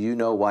 So do you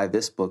know why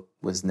this book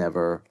was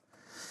never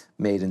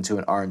made into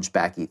an orange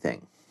backy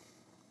thing?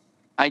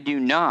 I do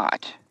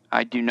not.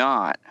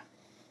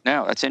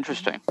 No, that's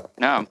interesting.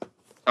 No,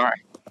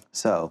 sorry.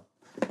 So,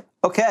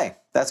 okay,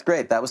 that's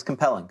great. That was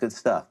compelling. Good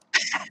stuff.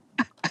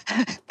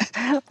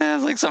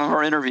 That's like some of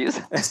our interviews.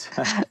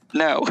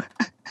 No.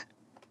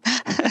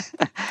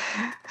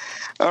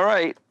 All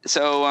right.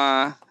 So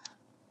I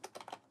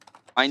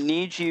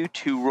need you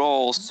to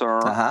roll, sir,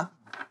 a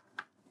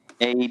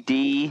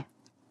D10.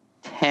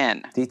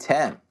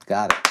 D10.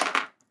 Got it.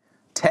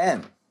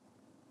 10.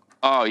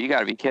 Oh, you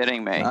got to be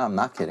kidding me. No, I'm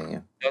not kidding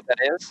you. You know what that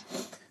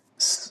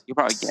is? You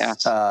probably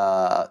guessed.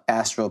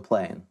 Astral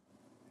Plane.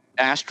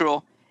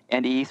 Astral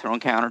and ethereal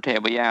encounter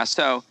table. Yeah.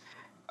 So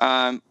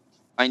I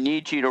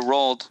need you to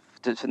roll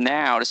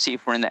now to see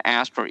if we're in the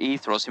astral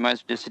ethereal. So you might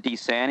as well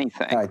just say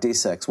anything. All right,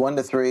 D6. 1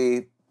 to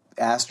 3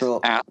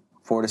 astral,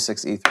 4 to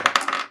 6 ethereal.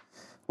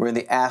 We're in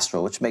the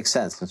astral, which makes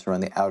sense since we're on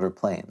the outer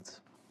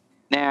planes.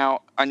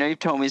 Now, I know you've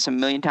told me this a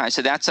million times.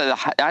 So that's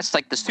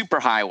like the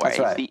superhighway. That's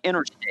right. It's the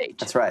interstate.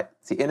 That's right.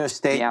 It's the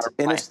interstate.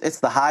 It's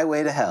the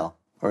highway to hell,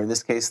 or in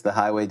this case, the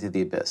highway to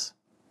the abyss.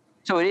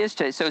 So it is.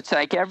 So it's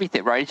like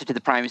everything, right? It's to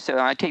the prime. So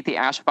I take the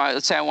astral.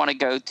 Let's say I want to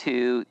go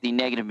to the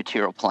negative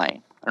material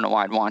plane. I don't know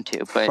why I'd want to,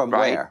 but from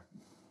where?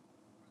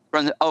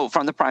 From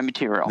the prime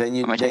material. Then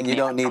you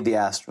don't need the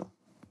astral.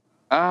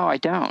 Oh, I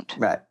don't.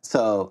 Right.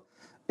 So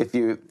if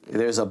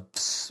there's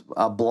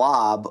a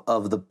blob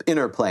of the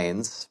inner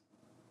planes,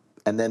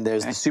 and then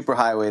there's the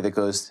superhighway that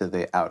goes to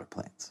the outer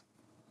planes.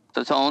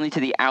 So it's only to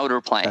the outer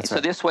planes. That's right.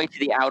 So this way to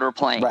the outer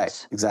planes.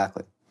 Right.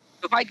 Exactly.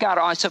 So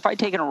if I'd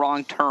taken a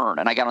wrong turn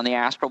and I got on the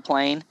astral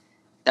plane,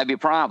 that'd be a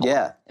problem.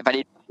 Yeah. If I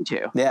didn't need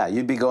to. Yeah,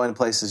 you'd be going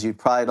places you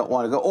probably don't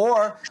want to go.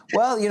 Or,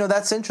 well,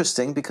 that's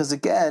interesting because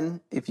again,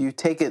 if you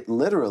take it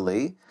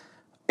literally,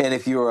 and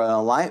if you're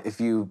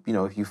if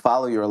you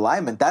follow your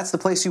alignment, that's the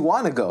place you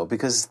want to go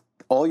because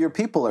all your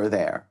people are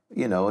there.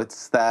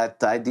 It's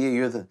that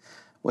idea.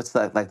 What's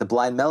that? Like the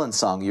Blind Melon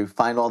song. You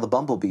find all the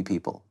bumblebee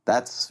people.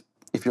 That's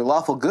if you're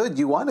lawful good,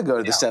 you want to go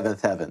to the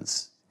seventh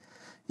heavens.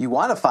 You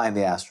want to find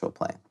the astral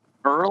plane.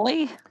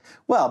 Early?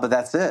 Well, but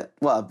that's it.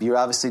 Well, you're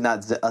obviously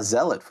not a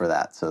zealot for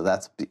that, so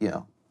that's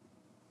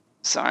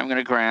So I'm going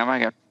to grab. I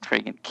got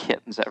freaking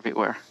kittens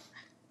everywhere.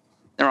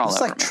 They're all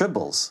it's over like me.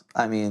 tribbles.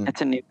 I mean,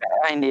 it's a new.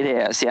 It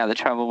is. Yeah, the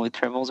trouble with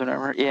tribbles or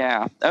whatever.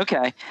 Yeah.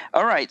 Okay.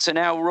 All right. So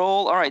now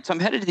roll. All right. So I'm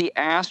headed to the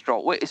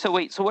astral. Wait. So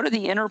what are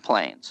the inner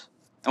planes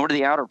and what are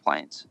the outer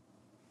planes?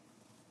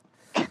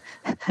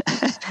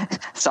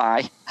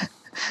 Sigh.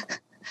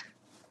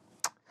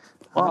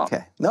 Well,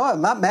 okay. No,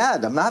 I'm not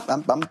mad.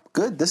 I'm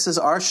good. This is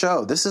our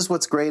show. This is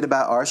what's great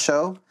about our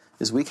show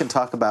is we can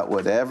talk about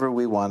whatever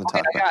we want to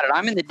talk about. I got it.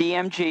 I'm in the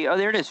DMG. Oh,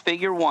 there it is.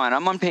 Figure 1.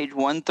 I'm on page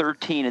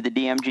 113 of the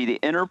DMG. The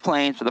inner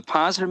planes for the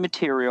positive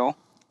material,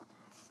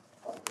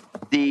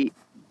 the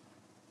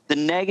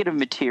negative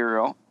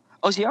material.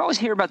 Oh, so you always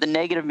hear about the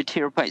negative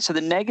material plane. So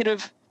the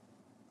negative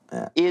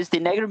is the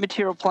negative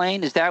material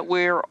plane? Was that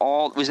where the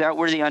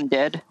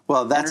undead?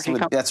 Well, energy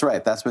comes? that's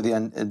right. That's where the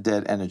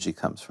undead energy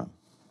comes from.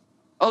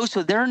 Oh,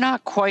 so they're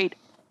not quite.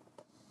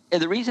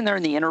 The reason they're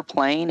in the inner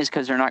plane is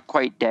because they're not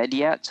quite dead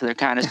yet, so they're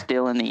kind of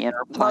still in the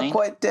inner plane. Not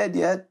quite dead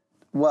yet.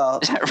 Well,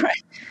 is that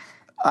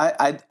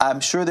right? I'm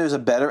sure there's a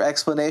better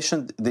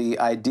explanation. The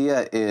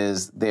idea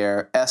is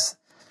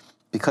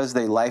because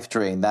they life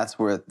drain. That's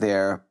where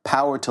their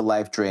power to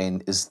life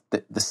drain is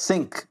the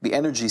sink. The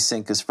energy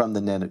sink is from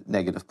the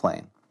negative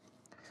plane.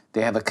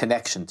 They have a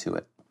connection to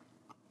it.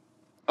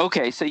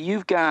 Okay, so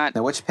you've got.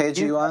 Now, which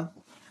page are you on?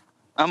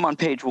 I'm on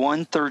page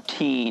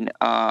 113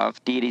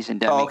 of Deities and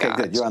Demigods. Oh,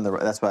 okay, good. You're on the.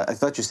 That's why I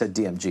thought you said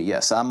DMG.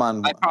 Yes, I'm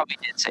on. I probably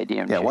did say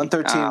DMG. Yeah,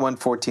 113,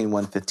 114,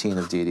 115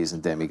 of Deities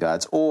and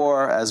Demigods,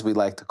 or as we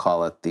like to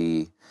call it,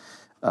 the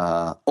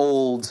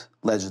old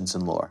Legends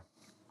and Lore.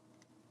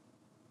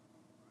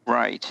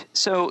 Right.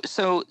 So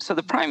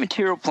the prime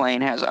material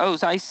plane has. Oh,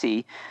 I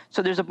see.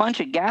 So there's a bunch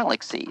of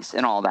galaxies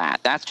and all that.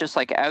 That's just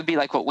like that would be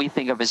like what we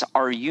think of as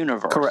our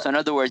universe. Correct. So in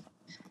other words,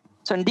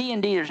 so in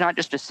D&D, there's not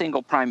just a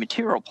single prime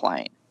material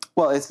plane.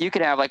 Well, you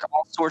could have like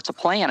all sorts of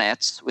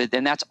planets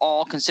and that's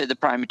all considered the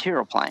prime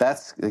material plane.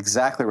 That's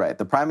exactly right.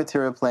 The prime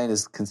material plane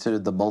is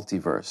considered the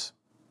multiverse.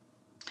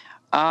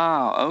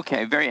 Oh,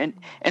 okay.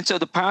 And so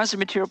the positive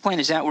material plane,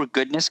 is that where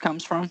goodness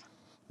comes from?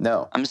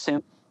 No. I'm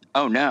assuming.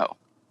 Oh no.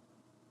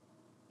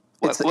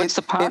 What's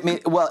the positive?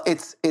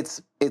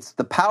 It's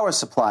the power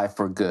supply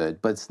for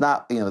good, but it's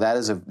not. That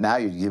is now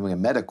you're giving a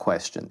meta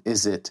question.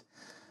 Is it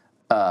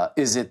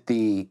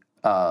the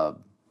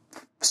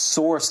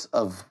source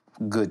of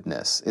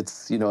goodness?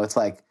 It's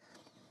like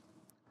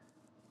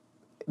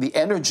the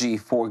energy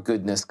for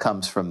goodness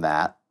comes from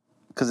that,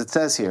 because it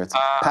says here it's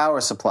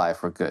power supply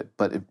for good,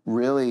 but it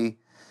really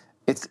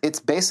it's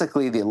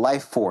basically the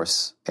life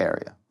force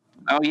area.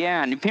 Oh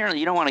yeah, and apparently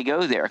you don't want to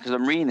go there, because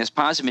I'm reading this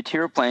positive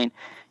material plane.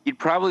 You'd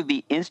probably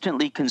be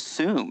instantly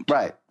consumed.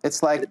 Right.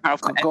 It's like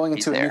going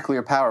into a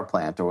nuclear power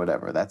plant or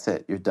whatever. That's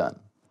it. You're done.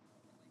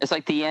 It's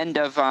like the end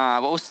of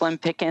what was Slim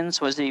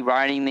Pickens? Was he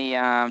riding the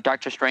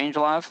Dr.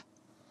 Strangelove?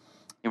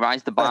 He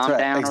rides the bomb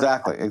down.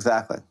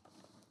 Exactly.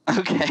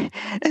 Okay,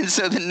 and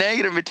so the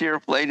negative material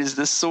plane is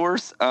the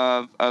source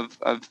of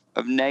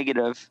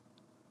negative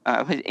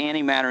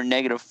antimatter,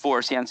 negative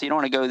force. Yeah, and so you don't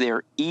want to go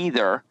there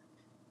either.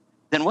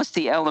 Then what's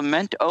the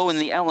element? Oh,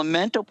 and the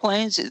elemental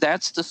planes,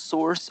 that's the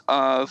source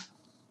of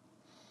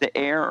the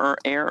air or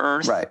air,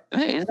 earth. Right.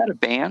 Hey, is that a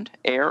band?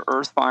 Air,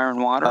 earth, fire,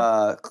 and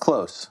water?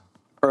 Close.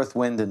 Earth,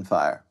 wind, and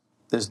fire.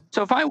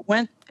 So if I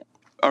went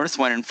earth,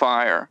 wind, and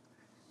fire.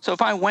 So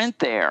if I went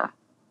there,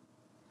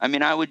 I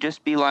mean, I would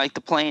just be like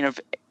the plane of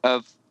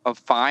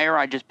fire.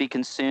 I'd just be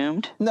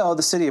consumed. No,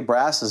 the City of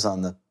Brass is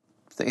on the.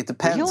 It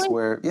depends really?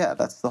 where. Yeah,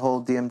 that's the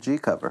whole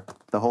DMG cover.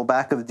 The whole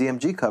back of the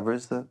DMG cover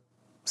is the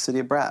City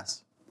of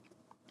Brass.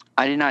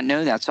 I did not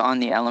know that's on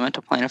the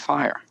elemental plane of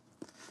fire.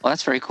 Well,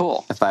 that's very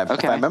cool. If I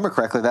remember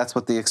correctly, that's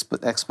what the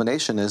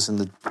explanation is in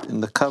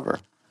the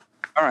cover.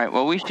 All right.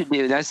 Well, we should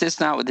do that's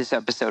just not what this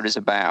episode is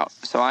about.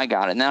 So I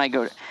got it. And then I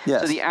go to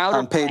yes. So the outer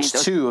on page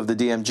 2 of the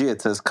DMG,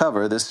 it says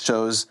cover. This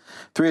shows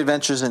 3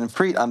 adventures in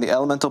Freet on the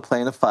elemental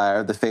plane of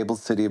fire, the fabled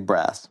City of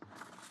Brass.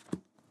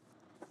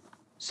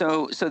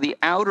 So the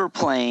outer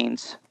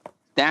planes,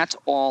 that's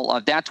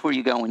where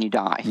you go when you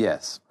die.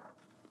 Yes.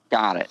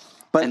 Got it.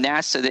 But, and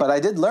but I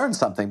did learn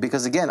something,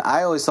 because, again,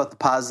 I always thought the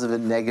positive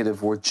and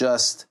negative were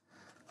just,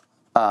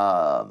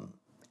 like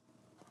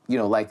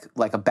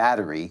a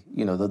battery,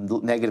 the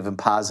negative and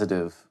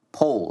positive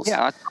poles.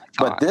 Yeah, that's what I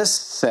thought. But this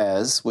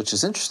says, which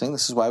is interesting,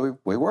 this is why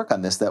we work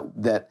on this,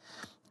 that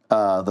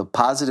the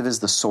positive is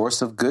the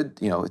source of good,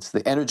 it's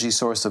the energy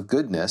source of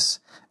goodness,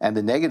 and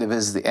the negative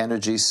is the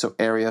energy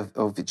area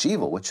of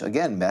evil, which,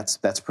 again,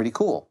 that's pretty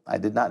cool. I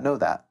did not know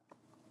that.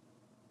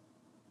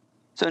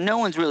 So no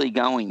one's really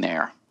going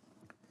there.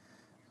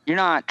 You're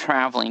not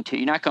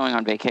you're not going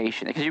on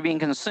vacation, because you're being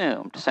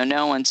consumed. So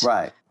no one's...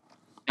 Right.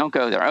 Don't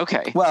go there.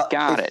 Okay. Well,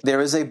 got it.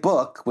 There is a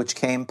book which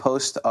came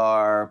post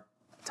our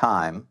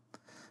time,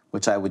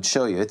 which I would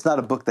show you. It's not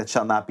a book that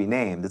shall not be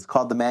named. It's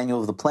called The Manual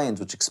of the Planes,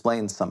 which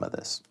explains some of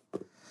this.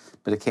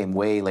 But it came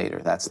way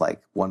later. That's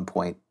like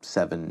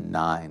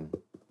 1.79,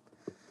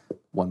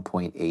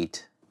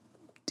 1.8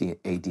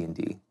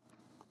 AD&D.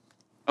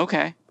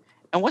 Okay.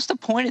 And what's the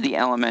point of the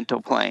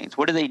elemental planes?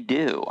 What do they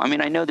do? I mean,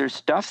 I know there's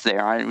stuff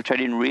there, which I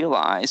didn't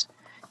realize.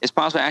 It's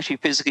possible to actually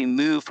physically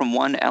move from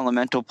one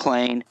elemental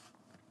plane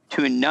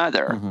to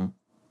another. Mm-hmm.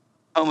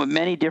 Home of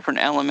many different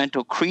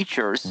elemental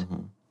creatures.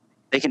 Mm-hmm.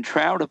 They can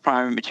travel to the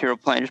primary material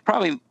plane. There's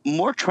probably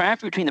more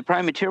traffic between the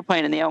primary material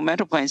plane and the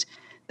elemental planes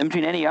than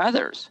between any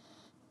others.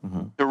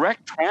 Mm-hmm.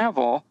 Direct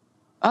travel.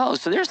 Oh,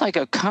 so there's like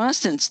a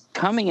constant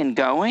coming and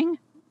going?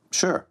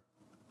 Sure.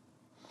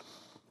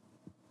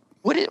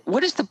 What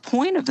is the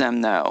point of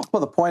them, though? Well,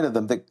 the point of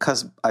them,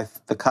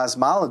 the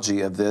cosmology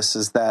of this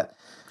is that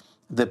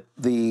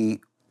the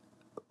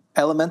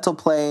elemental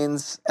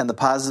planes and the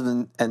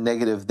positive and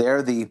negative,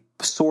 they're the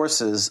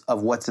sources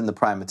of what's in the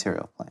prime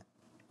material plane.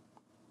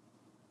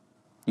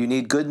 You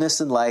need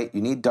goodness and light.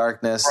 You need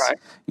darkness. Right.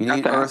 You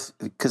need Okay. earth.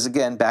 Because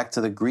again, back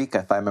to the Greek,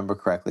 if I remember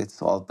correctly,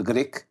 it's all the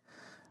Greek.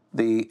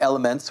 The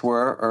elements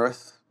were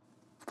earth,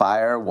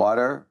 fire,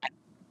 water.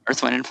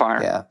 Earth, Wind, and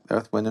Fire. Yeah,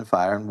 earth, wind, and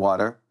fire, and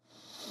water.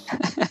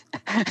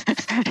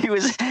 he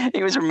was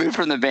removed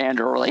from the band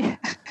early.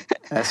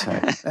 That's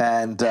right.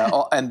 And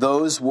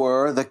those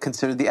were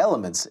considered the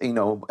elements. You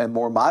know, a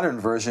more modern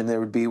version, there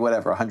would be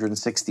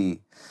 160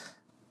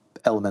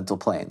 elemental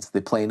planes.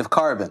 The plane of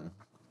carbon,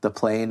 the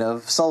plane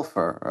of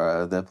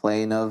sulfur, the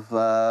plane of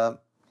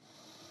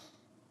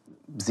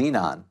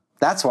xenon.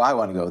 That's where I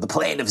want to go. The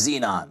plane of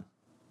xenon,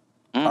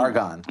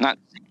 argon.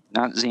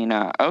 Not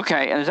Xena.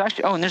 Okay, and there's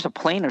actually and there's a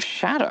plane of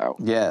shadow.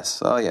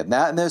 Yes. Oh yeah.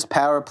 Now and there's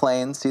power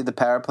planes. See the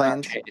power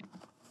planes? Okay.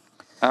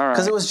 All right.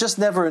 Because it was just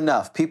never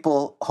enough.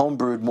 People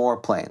homebrewed more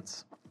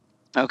planes.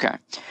 Okay,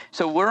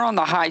 so we're on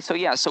the high. So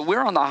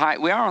we're on the high.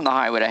 We are on the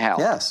highway to hell.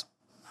 Yes.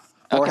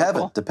 Or Okay,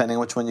 heaven, cool. depending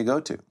on which one you go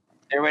to.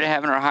 Stairway to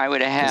heaven or highway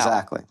to hell.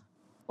 Exactly.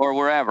 Or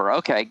wherever.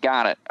 Okay,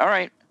 got it. All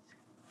right.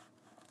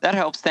 That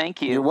helps.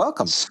 Thank you. You're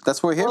welcome.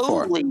 That's what we're here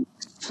for.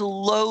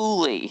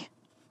 Slowly,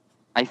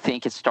 I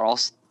think it's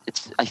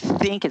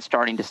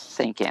starting to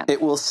sink in. It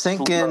will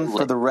sink in Slowly.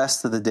 for the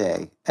rest of the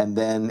day, and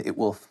then it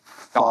will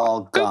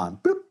fall gone.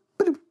 Boop,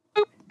 boop,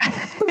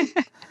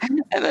 boop.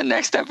 And the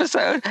next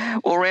episode,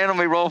 we'll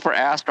randomly roll for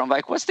astral. I'm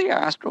like, what's the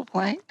astral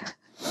plane?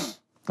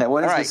 Now,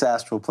 what is All right. this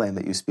astral plane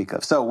that you speak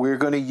of? So we're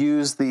going to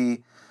use the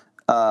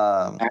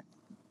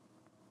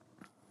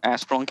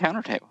Astral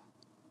encounter table.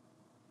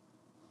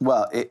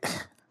 well,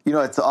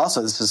 it's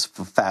also, this is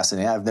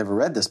fascinating. I've never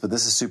read this, but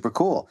this is super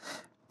cool.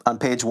 On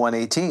page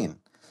 118.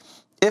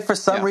 If for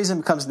some reason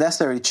it becomes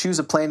necessary to choose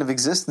a plane of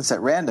existence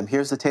at random,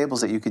 here's the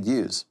tables that you could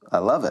use. I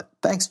love it.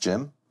 Thanks,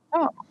 Jim.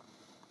 Oh.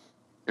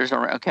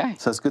 Okay.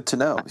 So it's good to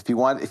know. If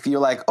you're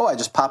like, I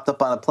just popped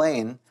up on a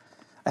plane,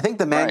 I think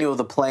the manual of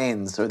the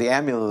planes or the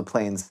amulet of the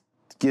planes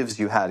gives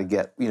you how to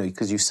get,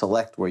 because you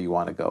select where you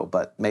want to go,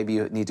 but maybe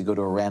you need to go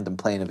to a random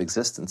plane of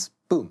existence.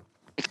 Boom.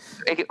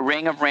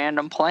 Ring of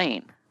random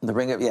plane. The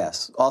ring of,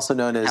 yes, also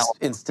known as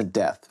instant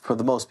death for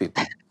the most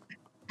people.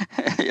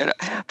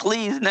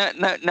 Please, not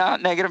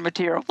negative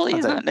material.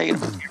 Please, not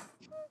negative material.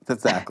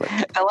 Exactly.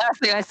 The last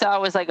thing I saw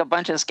was like a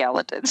bunch of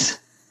skeletons.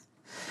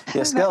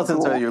 Yeah,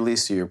 skeletons cool? are your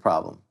least of your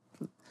problem.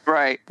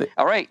 Right.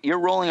 All right. You're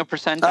rolling a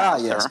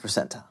percentile, Yes, sir.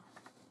 percentile.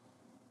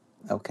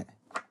 Okay.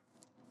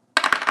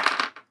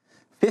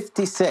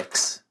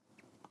 56.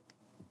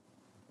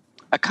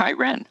 A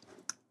Chiron.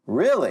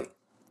 Really?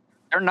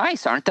 They're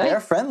nice, aren't they? They're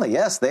friendly.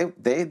 Yes, they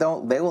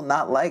will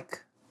not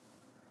like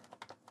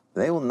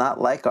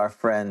our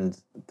friend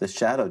the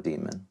Shadow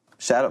Demon,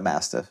 Shadow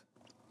Mastiff.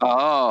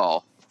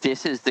 Oh,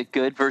 this is the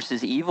good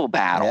versus evil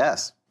battle.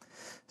 Yes.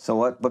 So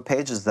what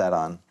page is that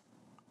on?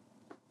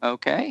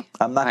 Okay.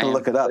 I'm not going to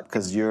look it up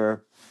because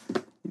you're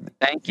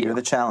Thank you.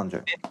 the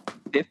challenger.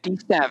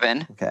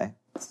 57. Okay.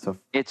 So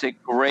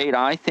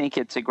I think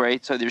it's a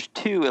great, so there's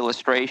two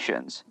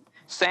illustrations.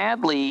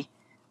 Sadly,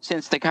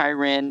 since the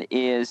Chiron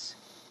is,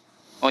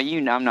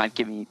 I'm not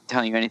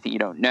telling you anything you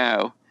don't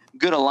know,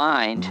 good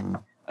aligned,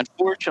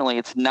 unfortunately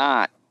it's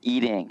not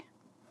eating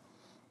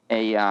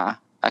a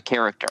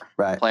character,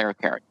 Right. player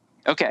character.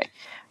 Okay.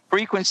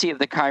 Frequency of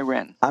the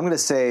Chiron. I'm going to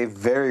say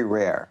very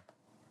rare.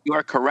 You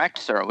are correct,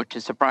 sir, which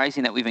is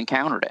surprising that we've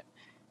encountered it.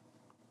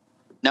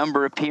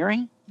 Number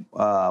appearing?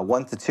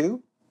 1 to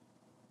 2.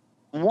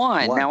 1.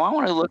 One. Now, I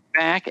want to look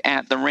back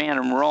at the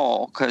random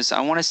roll because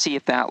I want to see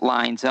if that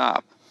lines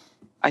up.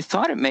 I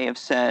thought it may have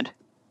said,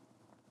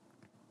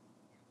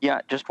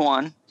 just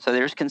 1. So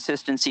there's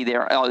consistency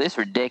there. Oh, this is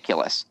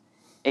ridiculous.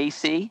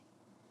 AC?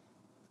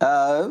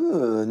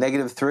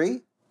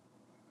 -3.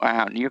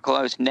 Wow, you're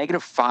close.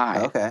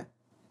 -5. Okay.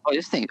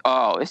 This thing's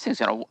going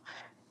to,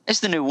 it's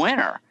the new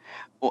winner.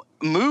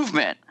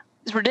 Movement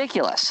is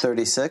ridiculous.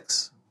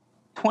 36.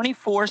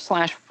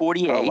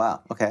 24/48. Oh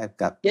wow. Okay, I've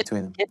got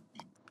between them.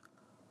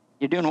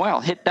 You're doing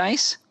well. Hit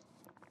dice?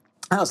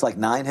 Oh, it's like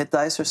 9 hit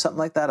dice or something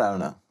like that. I don't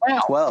know.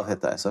 Wow. 12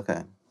 hit dice.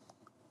 Okay.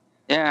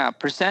 Yeah,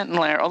 percent and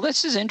layer. Oh,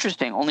 this is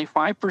interesting. Only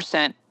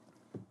 5%.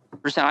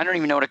 I don't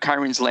even know what a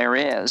Chiron's lair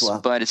is, Well,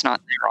 but it's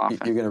not there often.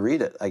 You're going to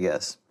read it, I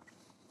guess.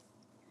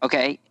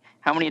 Okay,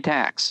 how many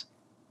attacks?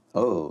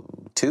 Oh,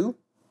 2?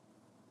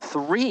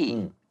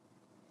 3.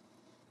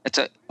 It's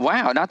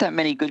not that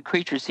many good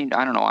creatures seem to,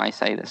 I don't know why I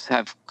say this,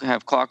 have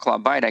claw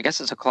bite. I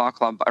guess it's a claw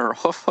or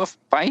hoof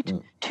bite.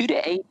 2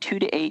 to 8, 2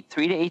 to 8,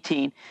 3 to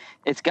 18.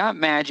 It's got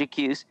magic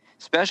use.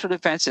 Special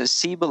defense says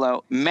see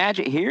below.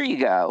 Magic, here you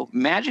go.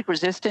 Magic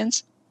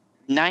resistance,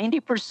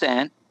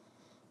 90%.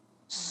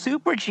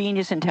 Super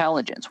genius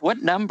intelligence.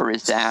 What number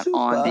is that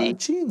on the?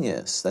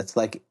 Genius. That's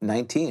like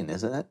 19,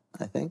 isn't it?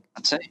 I think.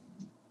 Let's see.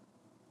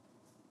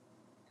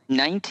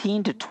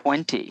 19 to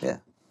 20. Yeah.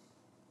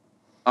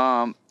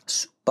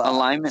 Super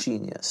Alignment.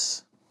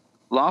 genius.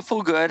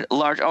 Lawful good,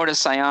 large. Oh, it's a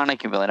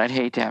psionic ability. I'd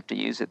hate to have to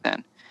use it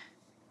then.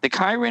 The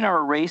Chiron are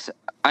a race.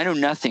 I know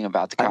nothing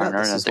about the I Chiron. know,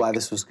 this is why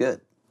this was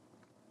good.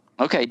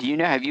 Okay. Do you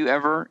know? Have you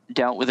ever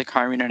dealt with a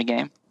Chiron in a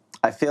game?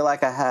 I feel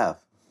like I have.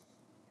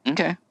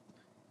 Okay.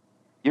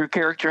 Your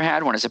character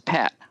had one as a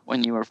pet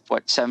when you were,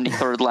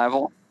 73rd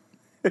level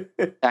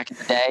back in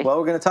the day? Well,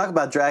 we're going to talk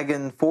about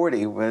Dragon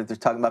 40, where they're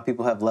talking about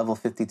people who have level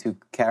 52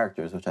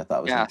 characters, which I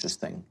thought was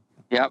interesting.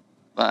 Yep.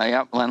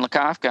 Len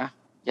Lakofka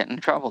getting in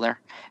trouble there.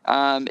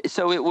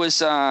 So it was.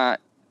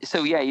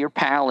 So yeah, you're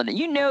paladin.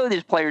 You know,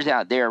 there's players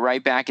out there,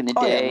 right? Back in the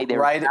day, yeah. they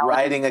were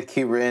riding a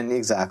Kirin,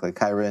 exactly,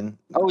 Kirin.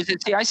 Oh, is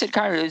it? See, I said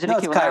Kirin. Is it no,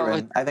 it's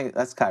Kirin. I think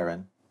that's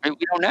Kirin. We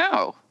don't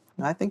know.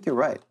 I think you're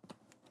right.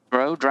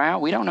 Bro, Drow,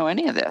 we don't know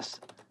any of this.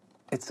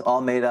 It's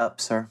all made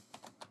up, sir.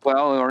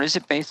 Well, or is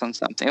it based on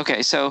something?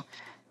 Okay, so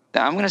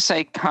I'm going to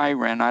say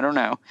Kirin. I don't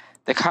know.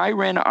 The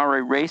Kirin are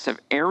a race of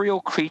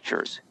aerial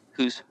creatures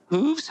whose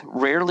hooves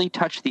rarely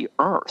touch the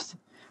earth,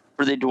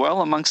 for they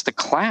dwell amongst the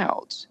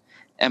clouds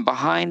and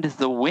behind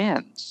the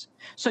winds.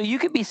 So you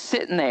could be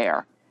sitting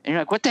there, and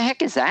you're like, what the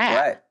heck is that?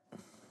 Right.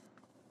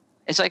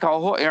 It's like,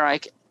 you're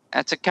like,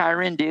 that's a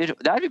Kirin, dude.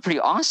 That'd be pretty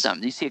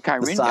awesome. You see a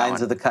Kirin The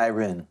signs of the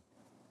Kirin.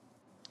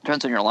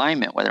 Depends on your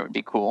alignment, whether it would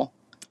be cool.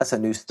 That's a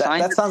new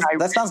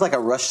that sounds like a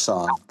Rush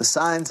song. The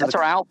signs. That's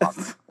our album.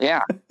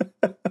 Yeah.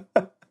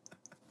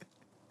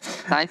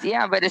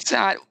 Yeah, but it's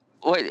not.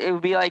 It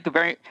would be like a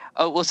very.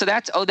 Oh well, so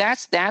that's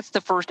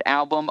the first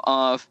album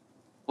of,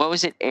 what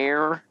was it?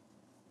 Air,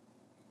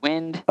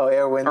 Wind. Oh,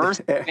 Air, Wind,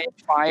 Earth, Air, Wind,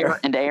 Fire,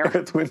 and Air.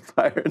 Earth, Wind,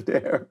 Fire, and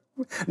Air.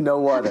 No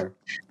water.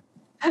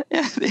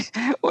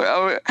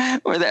 or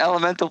the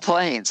Elemental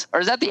Planes, or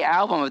is that the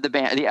album of the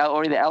band? The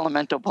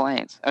Elemental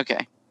Planes.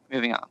 Okay,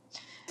 moving on.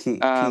 Key.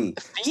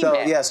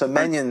 So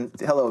Menyon,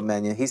 hello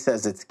Menyon. He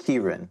says it's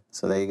Kirin.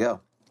 So there you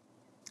go.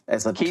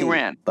 It's a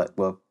Kirin. But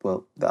well,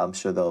 I'm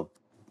sure they'll.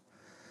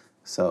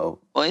 So.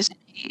 Well,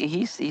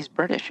 he's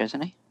British,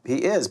 isn't he? He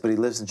is, but he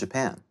lives in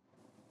Japan.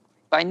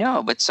 I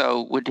know, but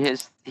so would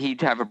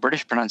he'd have a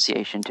British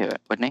pronunciation to it,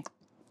 wouldn't he?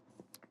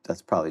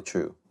 That's probably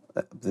true.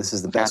 This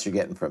is the best you're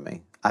getting from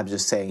me. I'm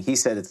just saying. He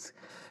said it's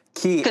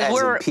key as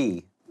in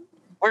P.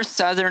 We're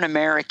Southern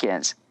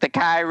Americans. The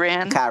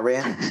Kirin.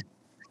 Kirin.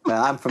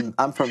 Well,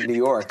 I'm from New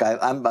York.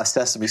 I'm a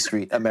Sesame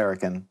Street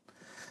American.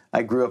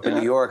 I grew up in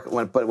New York,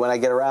 but when I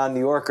get around New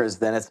Yorkers,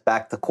 then it's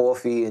back to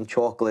coffee and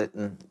chocolate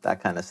and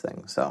that kind of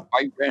thing. So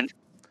Kirin.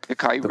 The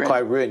Kirin. The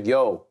Kirin.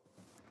 Yo,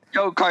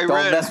 Kirin.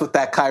 Don't mess with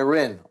that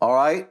Kirin, all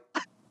right?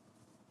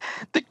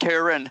 The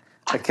Karen.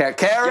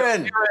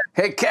 Karen.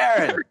 Hey,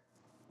 Karen.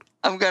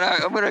 I'm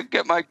gonna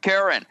get my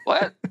Karen.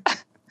 What?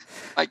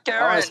 My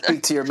Karen. I want to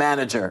speak to your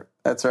manager.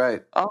 That's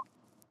right. Oh,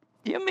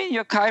 you mean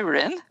you're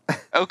Kirin?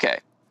 Okay.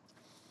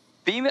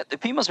 The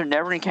females are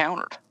never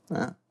encountered.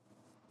 Yeah.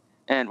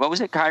 And what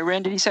was it?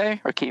 Kirin, did he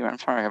say? Or Kirin? I'm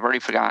sorry, I've already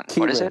forgotten. Kirin.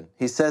 What is it?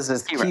 He says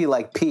it's Kirin. key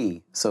like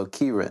P, so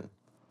Kirin.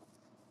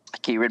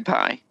 Kirin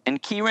pie.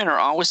 And Kirin are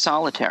always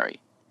solitary.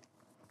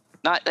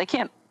 They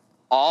can't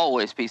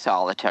always be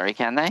solitary,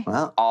 can they?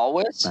 Well,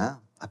 always?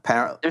 Well,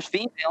 apparently. There's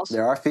females.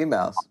 There are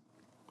females.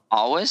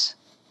 Always?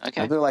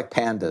 Okay. They're like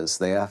pandas.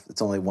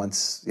 It's only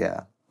once,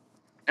 yeah.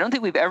 I don't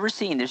think we've ever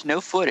seen, there's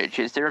no footage,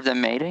 is there, of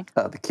them mating?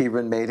 The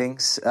Kirin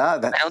matings. I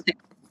don't think.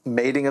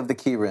 Mating of the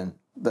Kirin.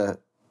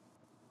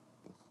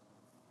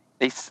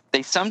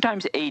 They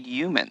sometimes aid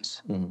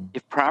humans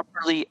if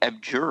properly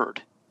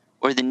abjured,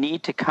 or the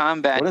need to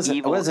combat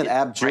evil. What is an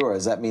abjure?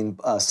 Does that mean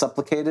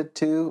supplicated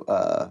to?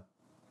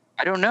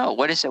 I don't know.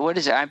 What is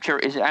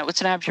abjure?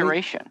 What's an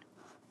abjuration?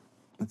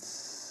 I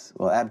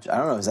don't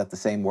know. Is that the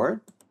same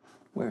word?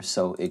 We're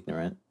so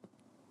ignorant.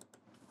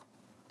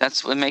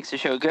 That's what makes the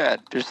show good.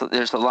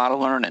 There's a lot of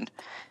learning.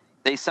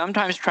 They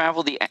sometimes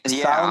travel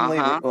solemnly.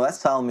 Well,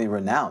 that's solemnly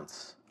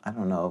renounce. I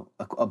don't know,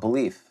 a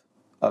belief,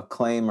 a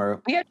claim,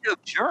 or we have to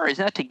abjure.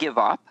 Isn't that to give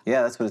up?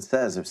 Yeah, that's what it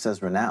says. It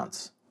says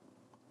renounce.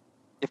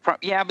 But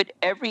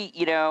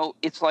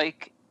it's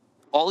like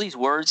all these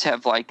words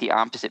have like the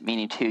opposite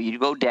meaning too. You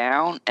go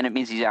down, and it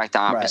means the exact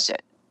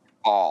opposite.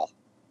 Right. All,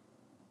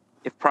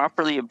 if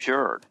properly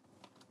abjured.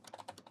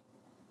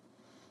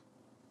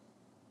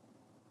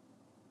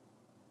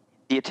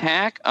 The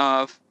attack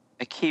of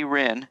a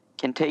Kirin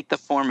can take the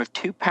form of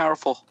two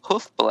powerful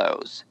hoof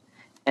blows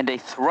and a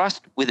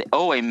thrust with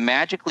a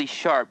magically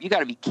sharp. You got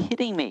to be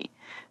kidding me.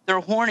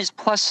 Their horn is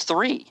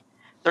 +3.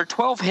 They're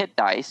 12 hit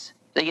dice.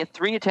 They get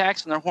 3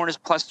 attacks and their horn is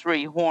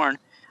 +3 horn,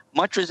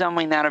 much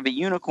resembling that of a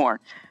unicorn.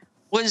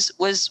 Was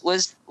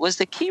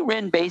the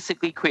Kirin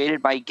basically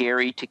created by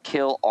Gary to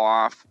kill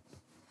off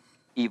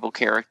evil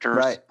characters,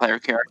 right. Player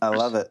characters? I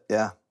love it.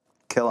 Yeah.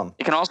 Kill them.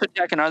 It can also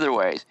attack in other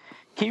ways.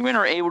 Kirin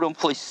are able to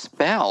employ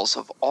spells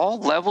of all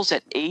levels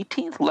at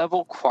 18th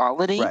level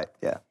quality. Right,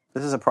 yeah.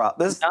 This is a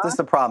problem. This is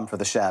a problem for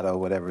the Shadow,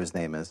 whatever his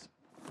name is.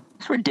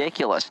 It's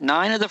ridiculous.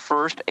 9 of the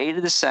first, 8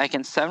 of the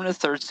second, 7 of the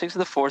third, 6 of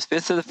the fourth,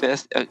 5th of the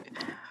fifth, 4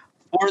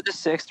 of the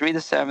sixth, 3 of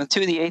the seventh,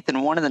 2 of the eighth,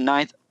 and 1 of the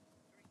ninth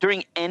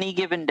during any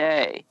given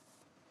day.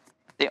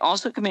 They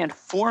also command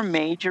 4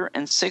 major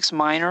and 6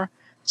 minor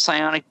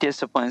psionic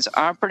disciplines,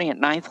 operating at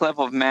 9th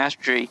level of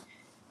mastery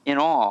in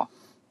all.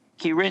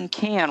 Kirin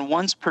can,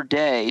 once per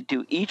day,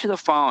 do each of the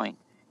following: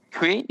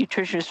 create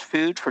nutritious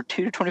food for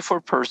 2 to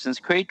 24 persons,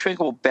 create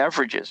drinkable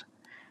beverages,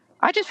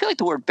 I just feel like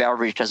the word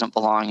beverage doesn't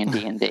belong in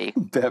D&D.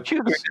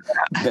 Beverage.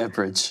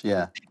 Beverage,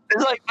 yeah.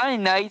 It's like my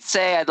knights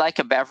say I'd like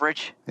a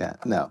beverage. Yeah,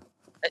 no.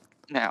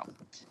 No.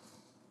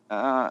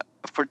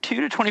 For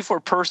 2 to 24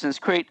 persons,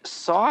 create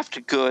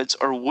soft goods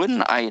or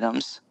wooden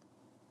items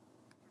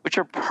which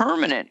are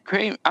permanent.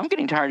 I'm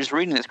getting tired just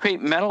reading this.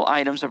 Create metal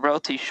items of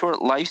relatively short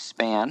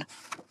lifespan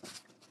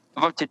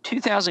of up to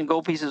 2,000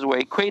 gold pieces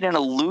away. Create an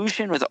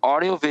illusion with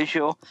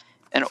audio-visual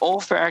and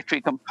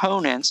olfactory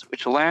components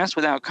which last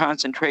without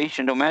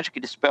concentration, don't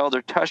magically dispelled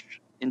or touched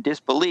in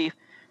disbelief.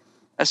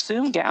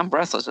 I'm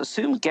breathless.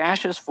 Assume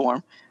gaseous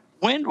form,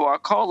 wind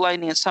walk, call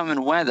lightning, and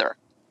summon weather.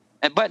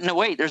 But no,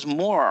 wait, there's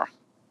more.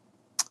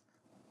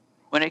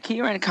 When a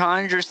Kieran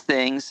conjures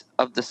things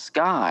of the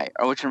sky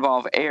or which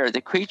involve air,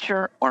 the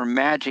creature or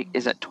magic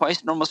is at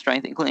twice normal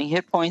strength, including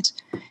hit points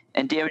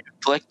and damage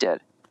inflicted.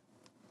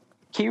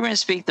 Kieran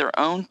speak their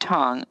own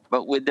tongue,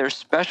 but with their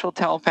special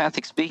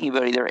telepathic speaking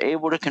ability, they're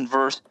able to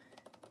converse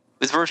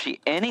with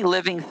virtually any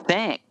living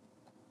thing.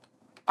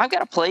 I've got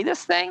to play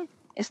this thing?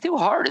 It's too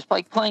hard. It's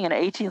like playing an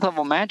 18th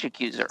level magic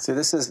user. So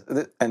this is,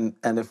 and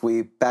if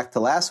we back to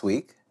last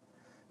week,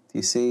 do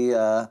you see,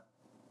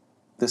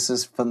 this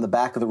is from the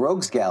back of the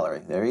Rogues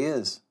Gallery. There he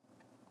is.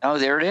 Oh,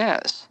 there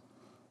it is.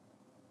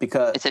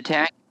 Because it's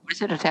attack. What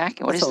is it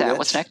attacking? What is that? Lich.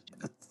 What's next?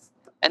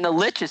 And the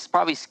Lich is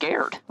probably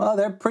scared. Well,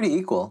 they're pretty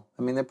equal.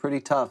 I mean, they're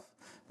pretty tough.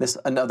 This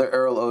another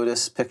Earl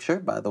Otis picture,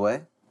 by the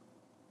way.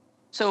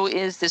 So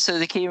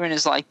the Kieran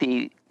is like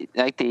the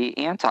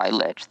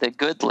anti-Lich, the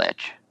good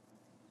Lich.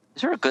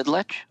 Is there a good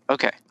Lich?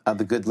 Okay.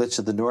 The good Lich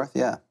of the North,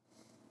 yeah.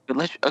 Good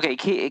Lich. Okay,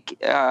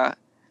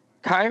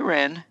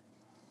 Kieran.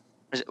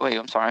 Wait,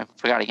 I'm sorry, I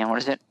forgot again. What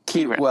is it?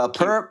 Kieran. Well,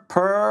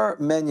 per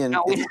minion,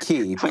 it's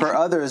key. Per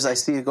others, I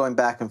see it going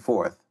back and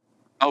forth.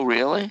 Oh,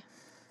 really?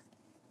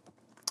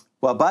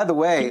 Well, by the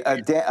way,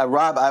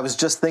 Rob, I was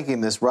just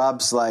thinking this.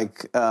 Rob's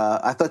like,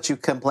 I thought you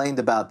complained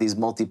about these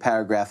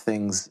multi-paragraph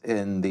things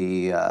in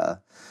the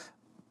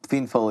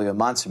Fiendfolio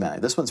Monster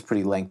Manual. This one's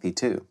pretty lengthy,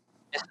 too.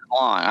 It's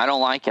long. I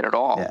don't like it at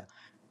all. Yeah.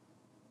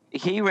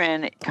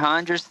 Kieran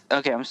conjures...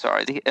 Okay, I'm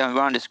sorry. We're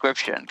on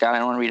description. God, I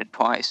don't want to read it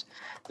twice.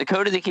 The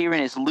code of the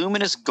Kieran is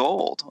luminous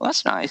gold. Well,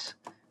 that's nice.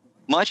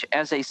 Much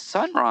as a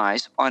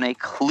sunrise on a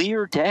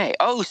clear day.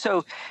 Oh,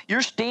 so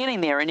you're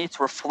standing there and it's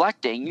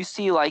reflecting. You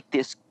see like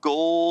this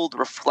gold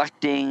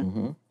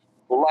reflecting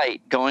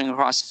light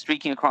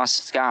streaking across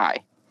the sky.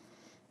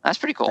 That's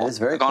pretty cool. That is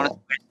very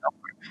cool.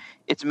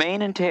 Its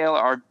mane and tail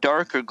are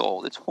darker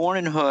gold. Its horn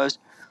and hooves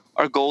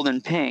are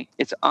golden pink.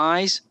 Its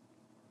eyes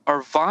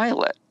are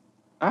violet.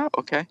 Oh,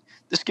 okay.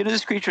 The skin of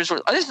this creature is...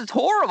 this is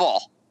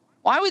horrible.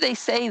 Why would they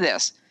say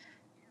this?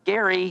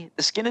 Gary,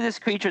 the skin of this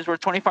creature is worth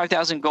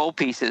 25,000 gold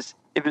pieces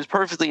if it's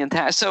perfectly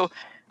intact. So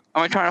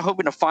am I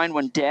hoping to find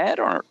one dead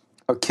or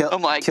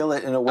kill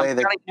it in a way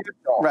that...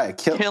 Right.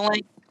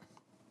 Killing.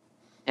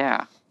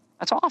 Yeah.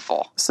 That's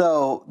awful.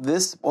 So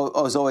this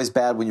is always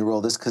bad when you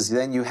roll this because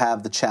then you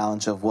have the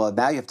challenge of, well,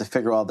 now you have to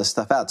figure all this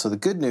stuff out. So the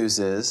good news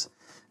is,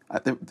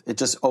 it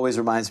just always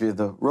reminds me of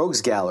the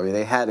Rogues Gallery.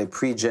 They had a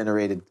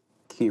pre-generated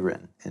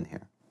Kieran in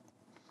here.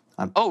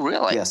 Oh,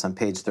 really? Yes, on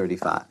page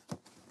 35.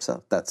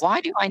 So that's...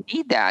 Why do I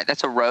need that?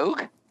 That's a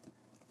rogue?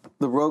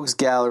 The Rogues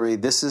Gallery,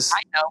 this is...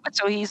 I know, but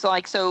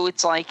so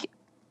it's like,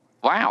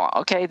 wow,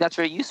 okay, that's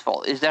very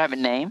useful. Does that have a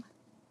name?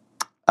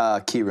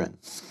 Kieran.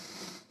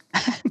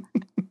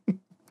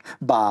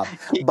 Bob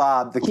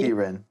the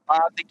Kieran.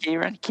 Bob the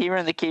Kieran.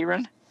 Kieran the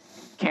Kieran.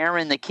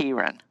 Karen the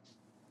Kieran.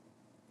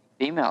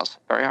 Females,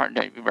 very hard,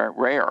 very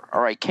rare.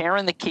 All right,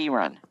 Karen the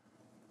Kieran.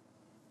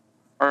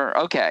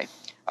 Okay.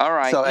 All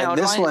right. So in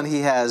this one,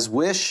 he has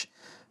Wish,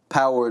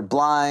 Powered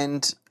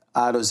Blind,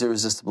 Otto's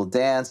Irresistible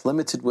Dance,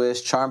 Limited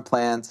Wish, Charm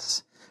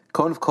Plants,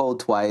 Cone of Cold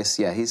twice.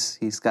 Yeah,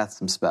 he's got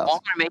some spells. Well,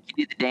 I'm going to make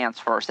you do the dance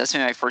first. That's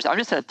my first. I'm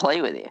just going to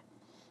play with you.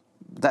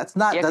 That's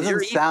not. Yeah,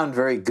 doesn't sound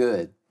very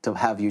good to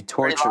have you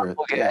torture.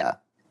 Yeah.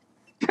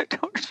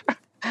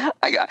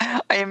 I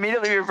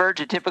immediately revert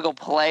to typical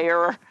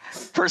player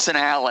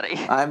personality.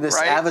 I'm this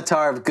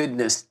avatar of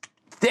goodness.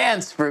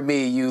 Dance for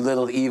me, you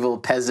little evil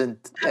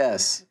peasant.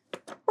 Yes.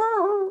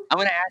 I'm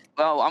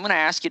gonna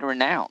ask you to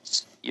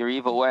renounce your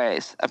evil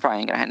ways. I probably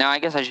ain't gonna. Now I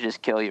guess I should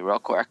just kill you real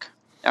quick.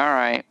 All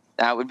right,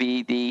 that would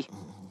be the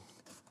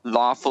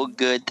lawful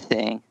good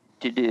thing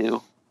to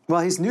do.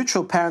 Well, he's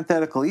neutral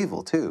parenthetical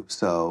evil too.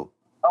 So.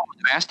 Oh,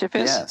 the Mastiff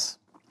is? Yes.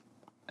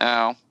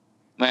 Oh,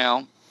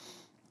 well.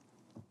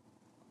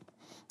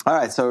 All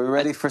right, so are we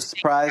ready for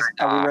surprise?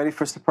 Are we ready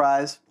for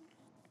surprise?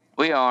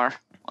 We are.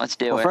 Let's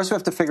do it. First we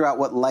have to figure out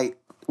what light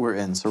we're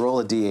in. So roll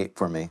a d8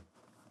 for me.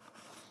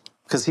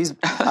 Because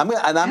I'm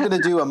going to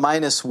do a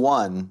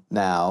 -1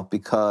 now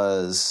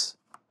because...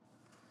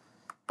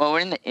 Well, we're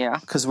in the... Yeah.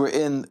 Because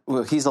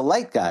he's a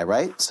light guy,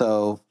 right?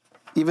 So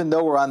even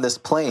though we're on this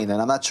plane,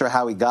 and I'm not sure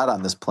how he got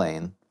on this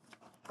plane.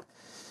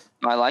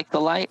 I like the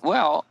light.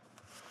 Well,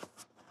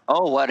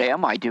 what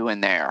am I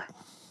doing there?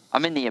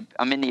 I'm in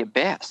the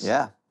abyss.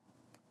 Yeah.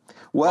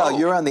 Well,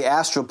 you're on the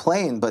astral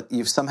plane, but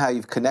you've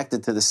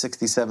connected to the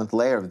 67th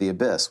layer of the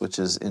abyss, which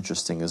is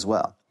interesting as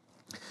well.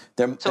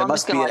 There So I'm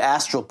must just be gonna, an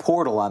astral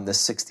portal on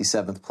this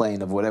 67th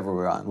plane of whatever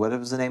we're on. What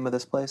was the name of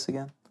this place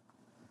again?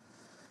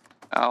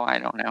 Oh, I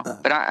don't know.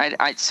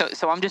 But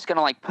so I'm just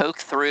gonna like poke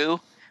through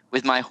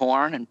with my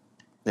horn and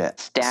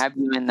stab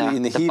you in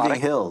the heaving buttock?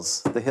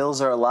 hills. The hills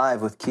are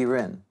alive with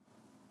Kirin.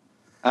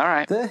 All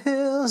right. The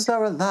hills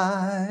are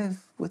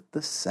alive with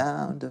the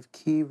sound of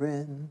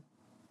Kirin.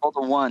 Roll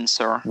the 1,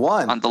 sir.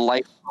 1 on the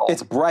light roll.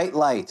 It's bright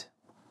light.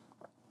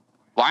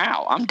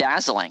 Wow, I'm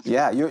dazzling.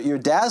 Yeah, you're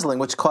dazzling,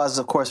 which causes,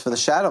 of course, for the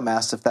Shadow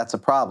Mastiff, that's a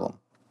problem.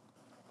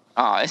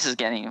 Oh, this is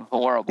getting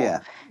horrible.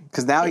 Yeah,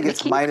 because now he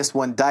gets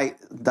 -1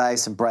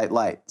 dice and bright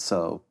light.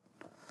 So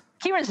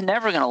Kirin's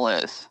never going to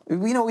lose.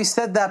 we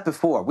said that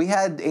before. We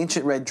had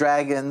Ancient Red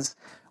Dragons.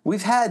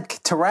 We've had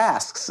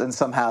Tarrasques, and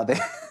somehow they.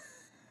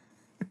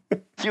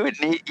 We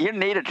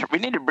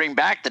need to bring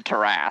back the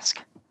Tarrasque.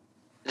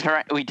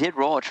 We did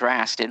roll a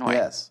Tarrasque, didn't we?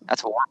 Yes.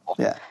 That's horrible.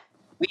 Yeah.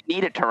 We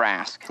need a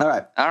Tarrasque. All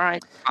right.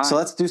 Fine. So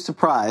let's do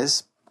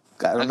surprise.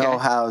 I don't know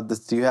how.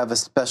 Do you have a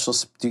special?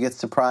 Do you get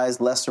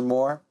surprise less or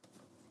more?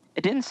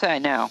 It didn't say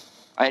no.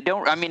 I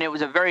don't. I mean, it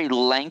was a very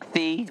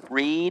lengthy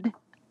read,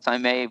 so I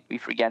may be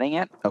forgetting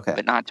it. Okay.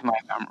 But not to my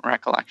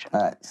recollection.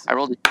 All right. I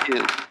rolled a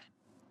 2.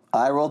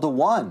 I rolled a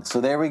 1.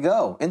 So there we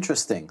go.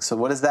 Interesting. So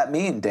what does that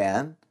mean,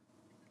 Dan?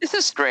 This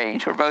is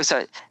strange. We're both.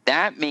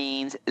 That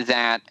means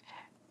that.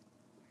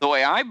 The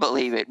way I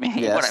believe it means,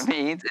 Yes. what it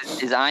means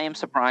is I am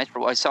surprised for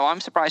 1. So I'm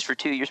surprised for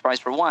 2, you're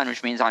surprised for 1,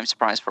 which means I'm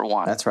surprised for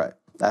 1. That's right.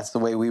 That's the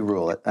way we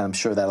rule it. And I'm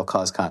sure that'll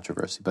cause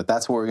controversy, but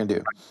that's what we're going to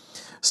do.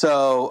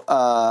 So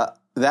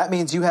that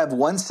means you have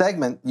 1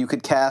 segment you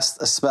could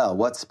cast a spell.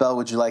 What spell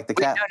would you like to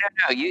cast?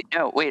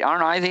 No. Wait,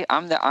 aren't I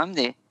I'm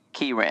the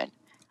Kirin.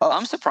 Oh.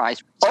 I'm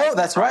surprised. Oh,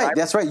 that's right.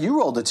 That's right. You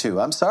rolled a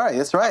 2. I'm sorry.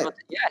 That's right.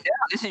 Yeah,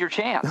 this is your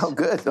chance. Oh,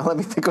 good. Let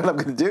me think what I'm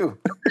going to do.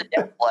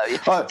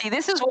 Oh. See,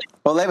 this is what.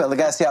 Well, wait a minute. We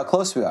got to see how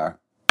close we are.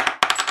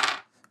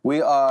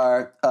 We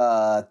are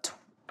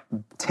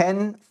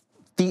 10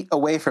 feet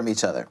away from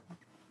each other.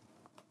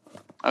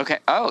 Okay.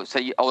 Oh, so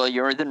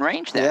you're in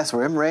range then. Yes,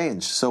 we're in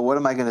range. So what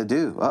am I going to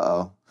do?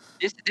 Uh-oh.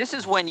 This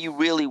is when you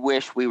really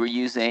wish we were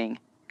using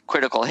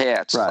critical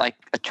hits, right. Like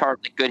a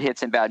chart like good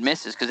hits and bad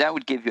misses, because that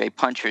would give you a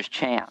puncher's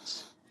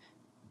chance.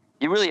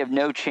 You really have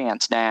no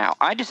chance now.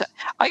 I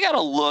got to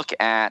look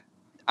at.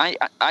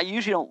 I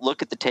usually don't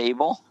look at the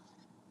table,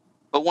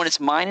 but when it's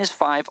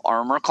 -5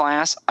 armor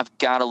class, I've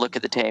got to look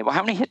at the table.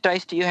 How many hit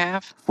dice do you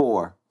have?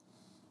 4.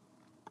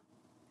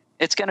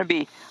 It's going to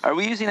be. Are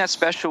we using that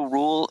special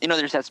rule?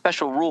 There's that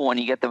special rule when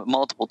you get the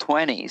multiple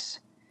 20s.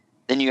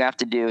 Then you have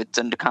to do it's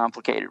a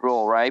complicated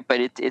rule, right?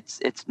 But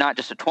it's not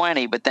just a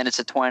 20, but then it's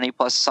a 20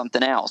 plus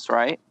something else,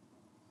 right?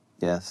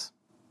 Yes.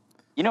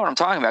 You know what I'm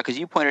talking about because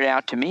you pointed it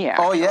out to me.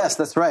 Actually. Oh yes,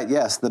 that's right.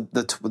 Yes, the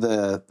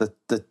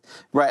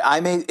right.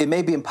 It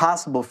may be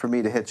impossible for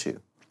me to hit you.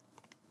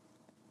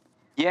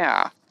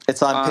 Yeah,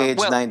 it's on page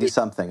 90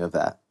 something of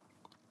that.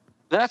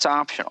 That's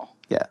optional.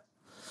 Yeah.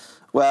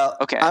 Well,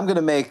 okay. I'm going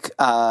to make.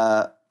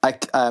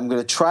 I'm going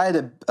to try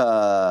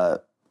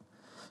to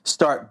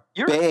start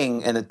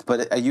baying,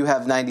 but you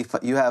have 90.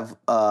 You have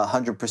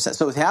 100%.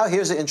 So now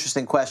here's an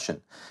interesting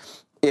question: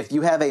 if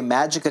you have a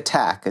magic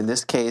attack, in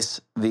this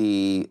case,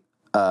 the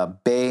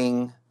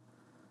baying,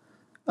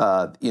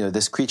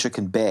 this creature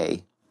can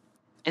bay.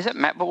 Is it?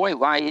 But wait,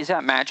 why is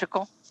that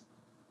magical?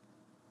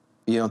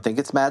 You don't think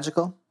it's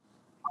magical?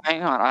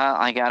 Hang on,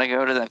 I gotta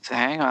go to the.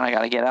 Hang on, I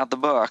gotta get out the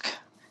book.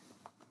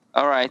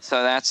 All right,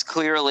 so that's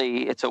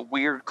clearly it's a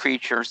weird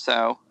creature.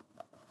 So,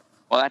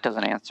 well, that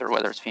doesn't answer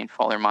whether it's Fiend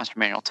Folly or Monster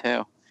Manual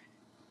 2.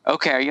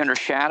 Okay, are you under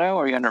Shadow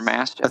or are you under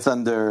Mastiff? That's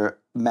under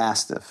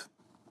Mastiff.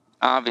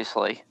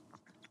 Obviously.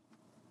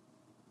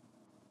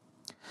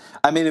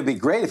 I mean, it'd be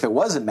great if it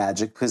wasn't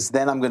magic, because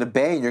then I'm going to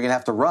bay and you're going to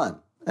have to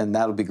run, and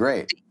that'll be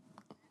great.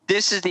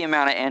 This is the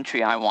amount of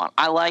entry I want.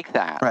 I like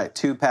that. Right,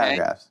 2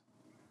 paragraphs.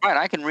 Okay. Right,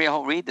 I can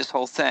read this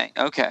whole thing.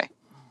 Okay.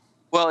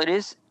 Well,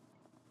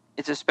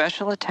 it's a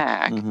special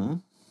attack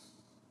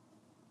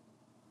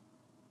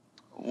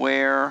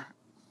where,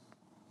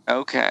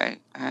 okay,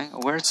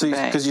 where's the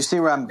bay? Because you see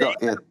where I'm going.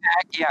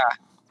 Yeah.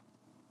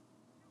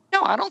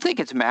 No, I don't think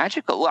it's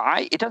magical. Well,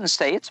 it doesn't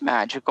say it's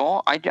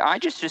magical. I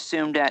just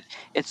assumed that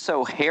it's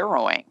so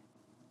harrowing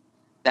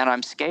that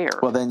I'm scared.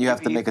 Well, then you have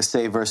to make a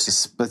save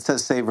versus. But it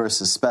says save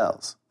versus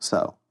spells.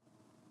 So.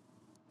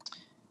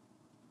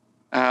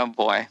 Oh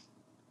boy.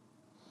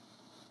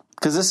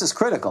 Because this is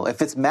critical.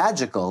 If it's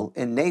magical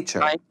in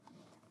nature,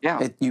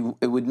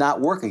 it would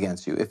not work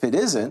against you. If it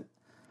isn't,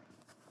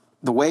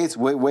 the way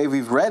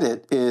we've read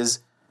it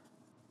is.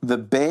 The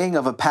baying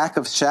of a pack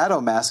of Shadow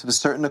Mastiff is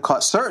certain to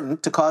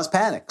cause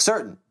panic.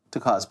 Certain to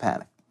cause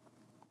panic.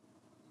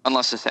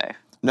 Unless it's save.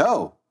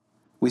 No.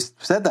 We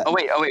said that. Oh,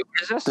 wait. What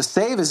is this? The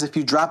save is if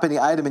you drop any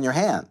item in your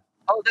hand.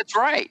 Oh, that's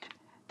right.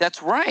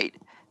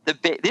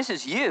 This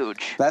is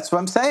huge. That's what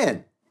I'm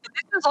saying.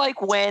 This is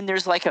like when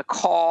there's like a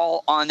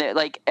call on it,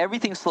 like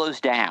everything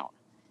slows down.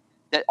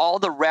 That all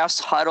the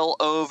refs huddle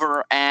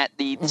over at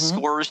the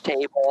scorer's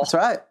table. That's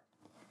right.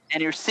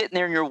 and you're sitting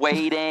there and you're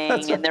waiting,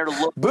 and they're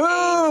looking. Boo!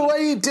 What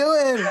are you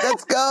doing?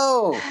 Let's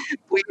go.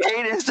 We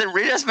hate instant.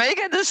 We just make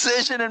a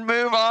decision and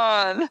move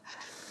on.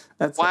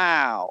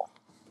 Wow.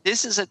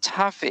 This is a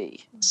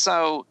toughie.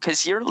 So,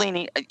 because you're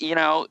leaning,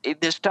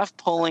 there's stuff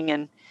pulling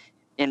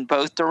in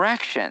both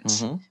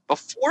directions. Mm-hmm.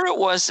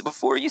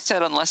 Before you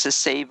said unless it's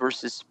save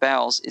versus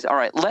spells is all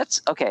right. All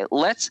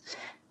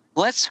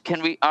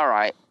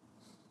right.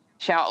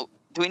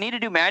 Do we need to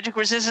do magic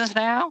resistance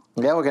now?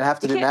 Yeah, we're going to have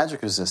to do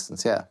magic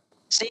resistance, yeah.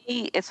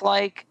 See, it's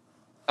like,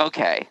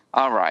 okay,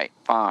 all right,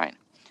 fine.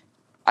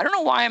 I don't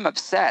know why I'm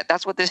upset.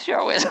 That's what this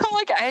show is. I'm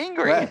like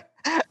angry. Right.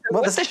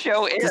 Well, the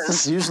show is. This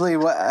is usually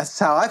that's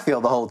how I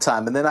feel the whole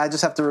time. And then I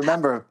just have to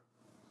remember.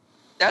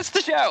 That's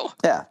the show.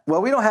 Yeah.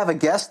 Well, we don't have a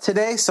guest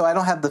today, so I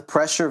don't have the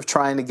pressure of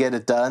trying to get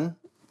it done.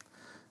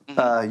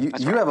 You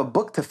have a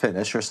book to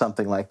finish or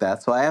something like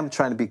that, so I am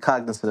trying to be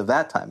cognizant of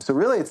that time. So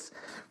really, it's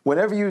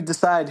whenever you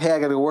decide, hey, I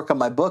got to go work on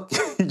my book,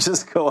 you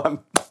just go, I'm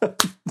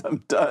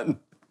done.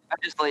 I'm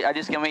just going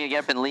to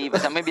get up and leave.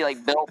 I'm going to be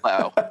like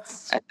Bilbo.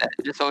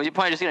 So you're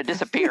probably just going to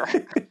disappear.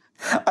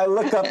 I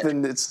look up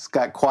and it's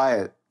got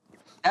quiet.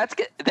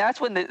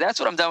 That's when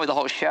I'm done with the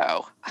whole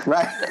show.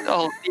 Right. The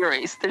whole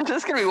series. There's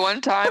just going to be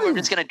one time I'm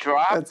just going to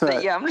drop. That's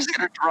right. I'm just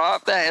going to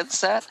drop the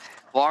headset,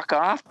 walk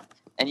off,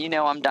 and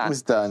I'm done.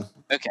 It's done.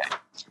 Okay.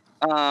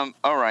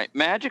 All right.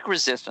 Magic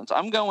resistance.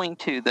 I'm going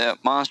to the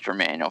monster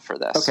manual for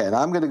this. Okay, and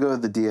I'm going to go to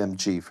the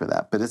DMG for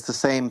that, but it's the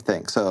same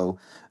thing. So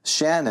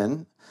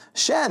Shannon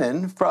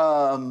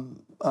from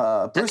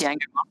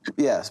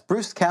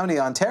Bruce County,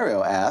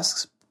 Ontario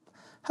asks,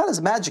 how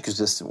does magic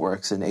resistance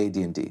works in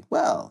AD&D?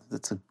 Well,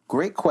 that's a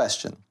great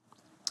question.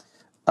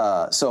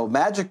 So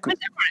magic...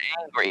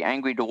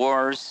 Angry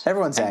dwarves.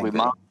 Everyone's angry.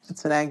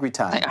 It's an angry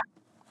time.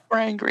 We're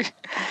angry.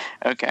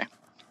 Okay.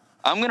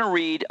 I'm going to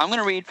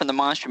read from the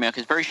monster manual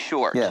because it's very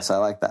short. Yes, I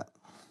like that.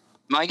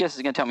 My guess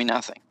is going to tell me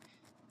nothing.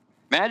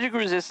 Magic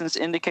resistance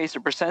indicates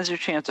the percentage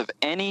chance of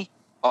any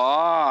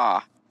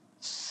spell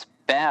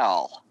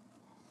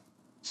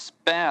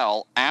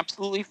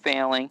absolutely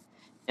failing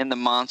in the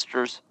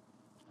monster's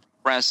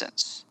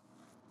presence.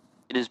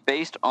 It is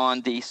based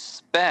on the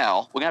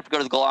spell. We're going to have to go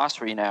to the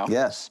glossary now.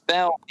 Yes.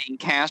 Spell being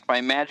cast by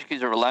a magic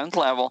user of 11th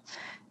level,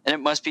 and it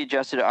must be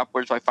adjusted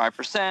upwards by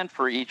 5%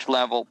 for each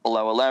level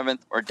below 11th,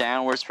 or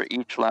downwards for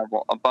each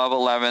level above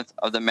 11th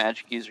of the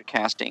magic user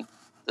casting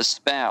the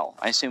spell.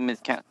 I assume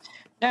it can.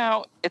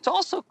 Now, it's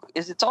also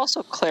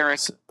cleric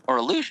or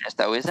illusionist,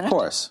 though, isn't it? Of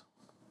course.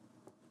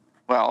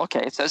 Well,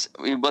 okay. It says.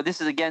 Well,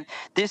 this is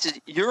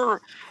you're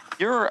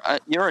a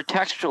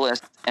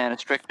textualist and a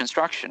strict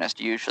constructionist.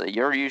 Usually,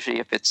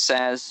 if it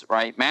says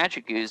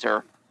magic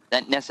user,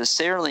 that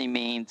necessarily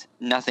means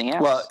nothing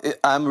else. Well,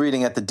 I'm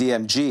reading at the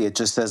DMG. It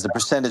just says the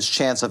percentage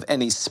chance of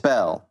any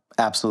spell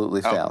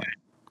absolutely failing. Okay.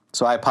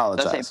 So I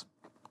apologize.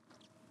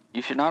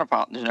 You should not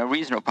apologize. There's no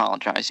reason to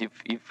apologize.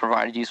 You've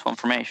provided useful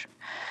information.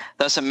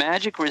 Thus, a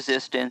magic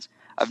resistance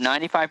of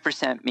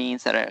 95%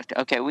 means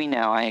that, we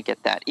know, I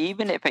get that.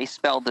 Even if a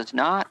spell does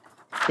not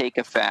take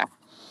effect,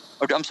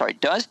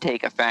 does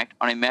take effect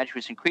on a magic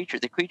resistant creature,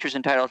 the creature is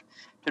entitled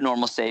to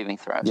normal saving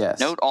throws. Yes.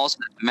 Note also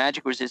that the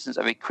magic resistance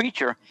of a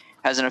creature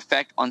has an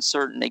effect on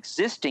certain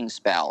existing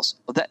spells.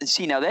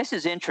 Now this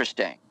is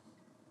interesting.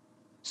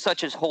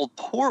 Such as Hold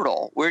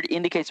Portal, where it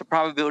indicates the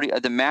probability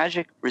of the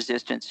magic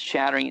resistance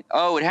shattering.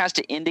 Oh, it has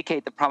to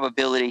indicate the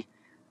probability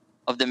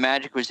of the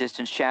magic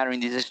resistance shattering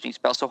the existing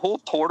spell. So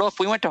Hold Portal, if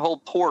we went to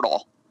Hold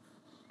Portal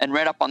and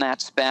read up on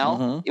that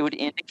spell, it would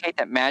indicate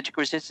that magic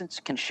resistance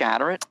can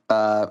shatter it?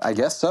 I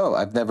guess so.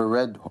 I've never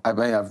read...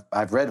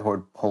 I've read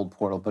Hold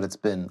Portal, but it's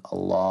been a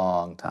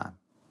long time.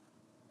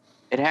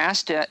 It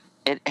has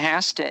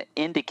to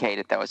indicate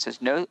it, though. It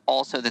says, note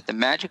also that the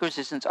magic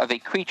resistance of a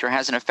creature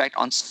has an effect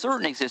on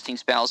certain existing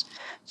spells,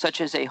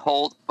 such as a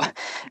hold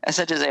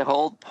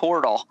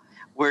portal,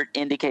 where it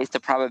indicates the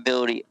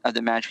probability of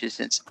the magic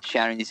resistance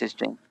shattering the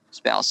existing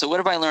spells. So what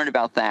have I learned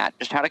about that?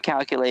 Just how to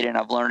calculate it, and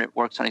I've learned it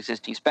works on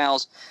existing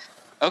spells.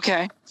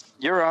 Okay,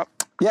 you're up.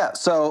 Yeah,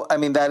 so,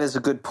 that is a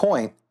good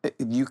point.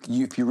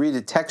 If you read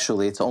it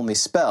textually, it's only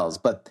spells,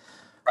 but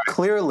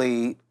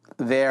clearly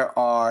there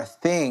are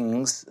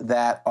things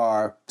that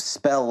are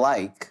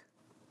spell-like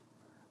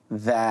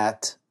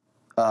that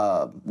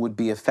would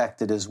be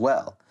affected as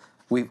well.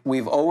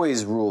 We've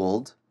always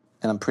ruled,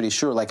 and I'm pretty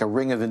sure, like a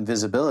ring of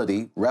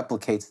invisibility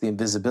replicates the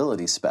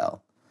invisibility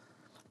spell.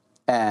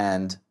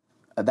 And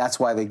that's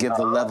why they give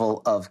the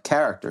level of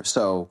character.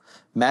 So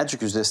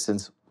magic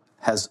resistance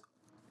has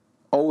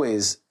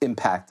always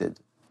impacted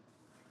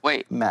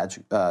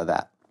magic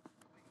that.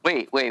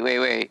 Wait.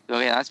 Okay,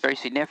 that's very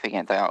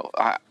significant, though.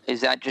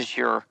 Is that just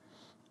your...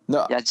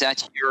 No.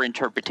 That's your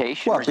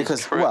interpretation? Well,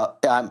 because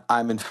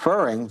I'm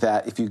inferring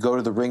that if you go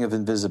to the Ring of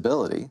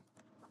Invisibility,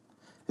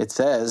 it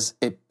says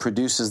it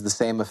produces the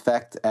same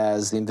effect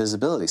as the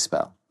invisibility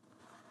spell.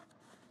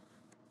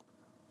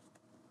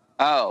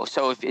 Oh,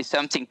 so if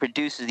something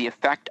produces the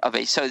effect of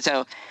a... So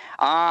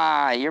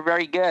you're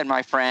very good,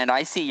 my friend.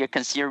 I see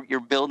you're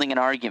building an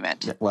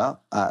argument.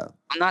 Well... I'm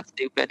not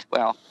stupid.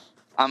 Well...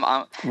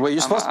 Well,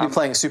 you're supposed to be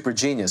playing Super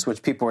Genius,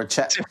 which people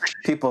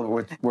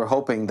were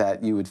hoping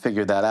that you would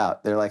figure that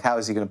out. They're like, how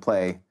is he going to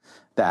play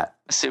that?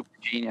 Super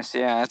Genius,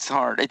 yeah, it's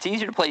hard. It's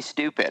easier to play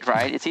stupid,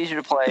 right? It's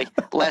easier to play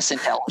less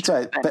intelligent. That's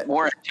right, but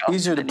more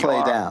easier to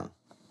play down.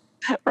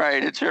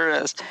 Right, it sure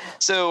is.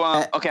 So,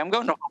 okay, I'm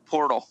going to a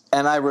portal.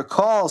 And I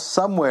recall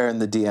somewhere in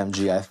the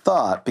DMG, I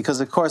thought, because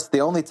of course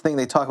the only thing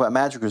they talk about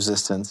magic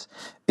resistance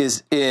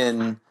is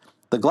in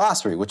the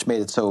glossary, which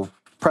made it so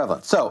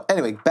prevalent. So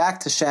anyway,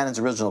 back to Shannon's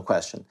original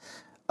question.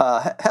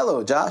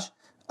 Hello, Josh.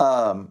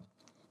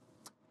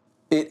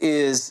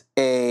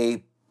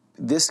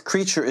 This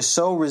creature is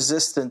so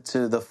resistant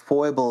to the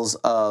foibles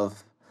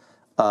of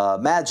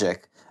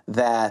magic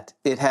that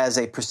it has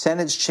a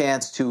percentage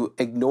chance to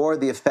ignore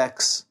the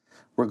effects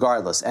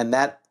regardless, and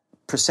that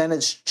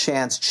percentage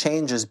chance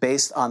changes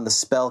based on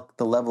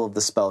the level of the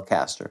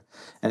spellcaster,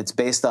 and it's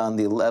based on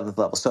the 11th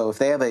level. So if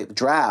they have a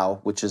drow,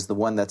 which is the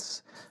one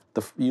that's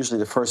usually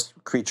the first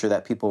creature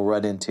that people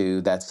run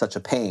into that's such a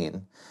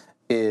pain,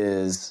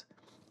 is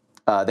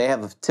they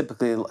have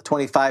typically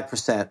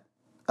 25%,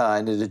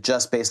 and it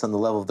adjusts based on the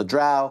level of the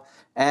drow.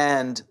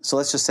 And so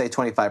let's just say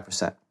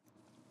 25%.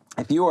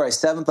 If you are a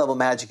 7th level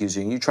magic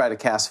user and you try to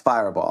cast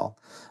Fireball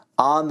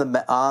on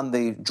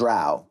the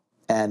drow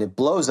and it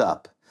blows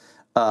up,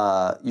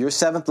 your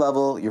 7th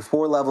level, you're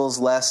 4 levels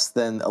less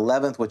than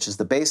 11th, which is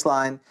the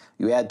baseline.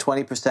 You add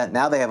 20%.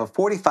 Now they have a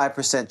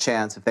 45%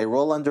 chance. If they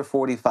roll under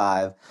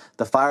 45,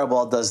 the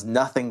Fireball does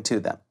nothing to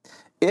them.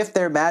 If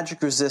their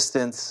magic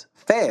resistance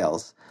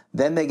fails,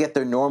 then they get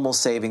their normal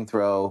saving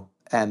throw,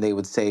 and they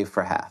would save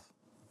for half.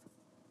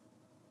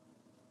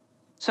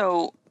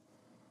 So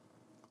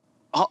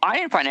I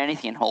didn't find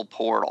anything in Whole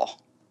Portal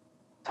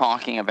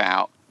talking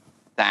about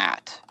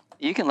that.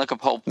 You can look up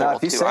Whole Portal,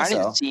 too. I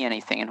didn't see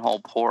anything in Whole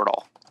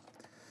Portal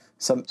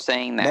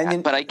saying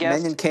that. But I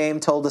guess Menyon came,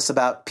 told us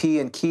about P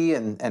and Key,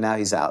 and now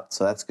he's out.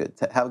 So that's good.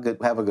 Have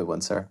a good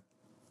one, sir.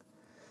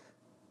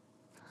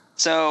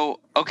 So,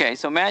 okay,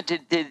 so Matt,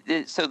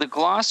 so the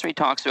glossary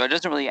talks about, it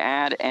doesn't really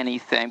add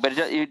anything, but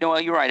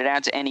you're right, it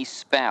adds any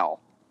spell.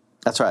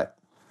 That's right.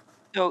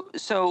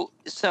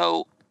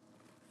 So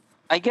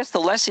I guess the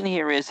lesson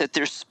here is that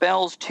there's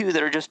spells, too,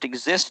 that are just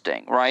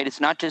existing, right?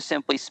 It's not just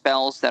simply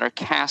spells that are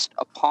cast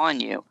upon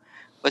you,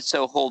 but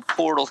so Whole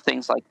Portal,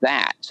 things like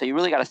that. So you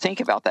really got to think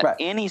about that. Right.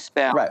 Any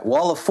spell. Right.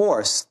 Wall of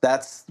Force,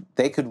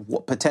 they could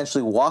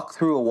potentially walk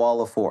through a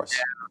wall of force.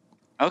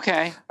 Yeah.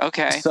 Okay.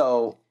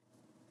 So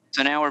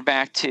now we're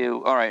back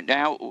to, all right,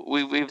 now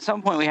we at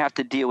some point we have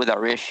to deal with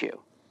our issue.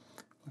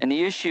 And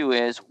the issue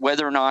is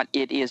whether or not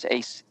it is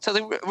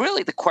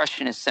really the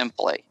question is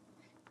simply,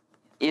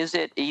 is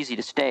it easy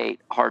to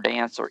state, hard to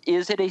answer?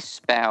 Is it a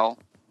spell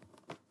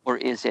or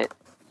is it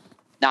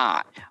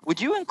not? Would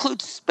you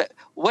include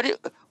what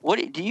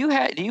do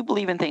you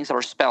believe in things that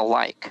are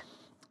spell-like?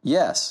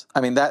 Yes. I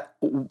mean,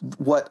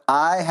 what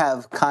I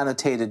have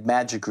connotated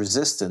magic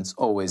resistance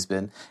always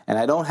been, and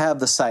I don't have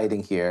the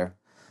citing here.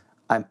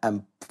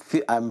 I'm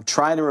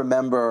trying to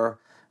remember,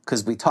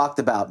 because we talked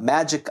about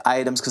magic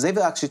items, because they've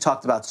actually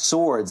talked about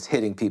swords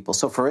hitting people.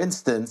 So, for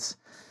instance,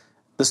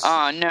 the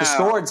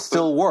sword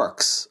still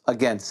works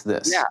against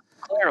this. Yeah,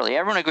 clearly.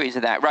 Everyone agrees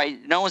with that, right?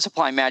 No one's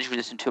applying magic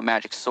resistance to a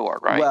magic sword,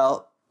 right?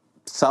 Well,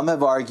 some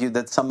have argued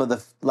that some of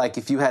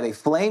if you had a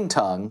flame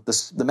tongue,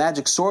 the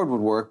magic sword would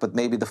work, but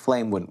maybe the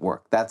flame wouldn't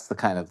work. That's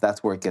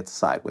where it gets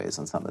sideways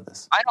on some of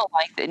this. I don't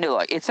like that. No,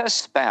 it says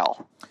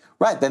spell.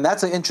 Right, then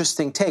that's an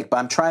interesting take, but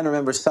I'm trying to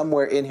remember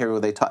somewhere in here where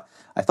they talk.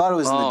 I thought it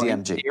was in the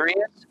DMG. Serious?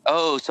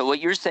 Oh, so what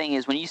you're saying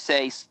is when you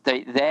say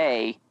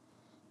they,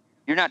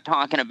 you're not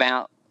talking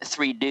about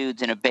 3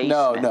 dudes in a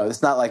basement. No,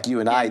 it's not like you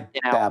and I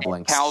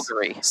babbling. In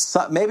Calgary.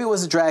 Maybe it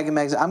was a Dragon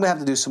magazine. I'm going to have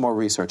to do some more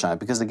research on it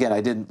because, again,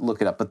 I didn't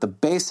look it up. But the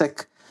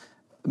basic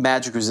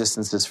magic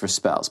resistance is for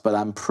spells. But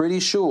I'm pretty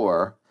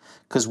sure,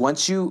 because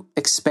once you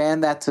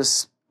expand that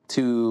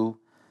to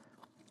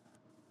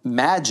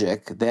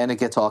magic, then it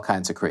gets all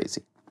kinds of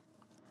crazy.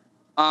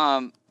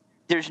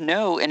 There's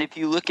no, and if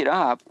you look it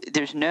up,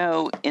 there's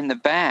no in the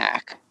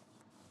back.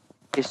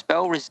 Is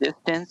spell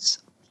resistance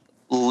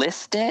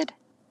listed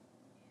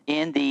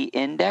in the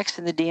index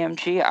in the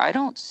DMG? I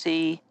don't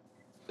see,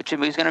 which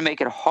is going to make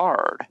it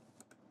hard,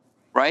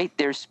 right?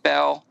 There's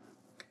spell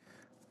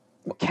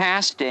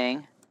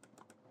casting,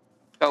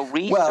 spell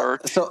research. Well,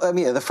 so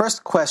the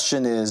first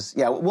question is,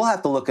 we'll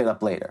have to look it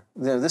up later.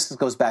 This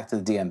goes back to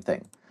the DM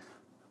thing.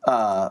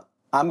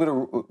 I'm going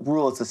to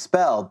rule it's a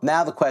spell.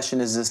 Now the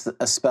question is this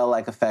a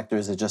spell-like effect or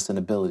is it just an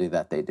ability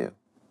that they do?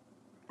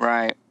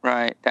 Right.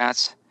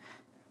 That's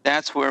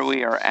where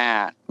we are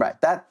at. Right.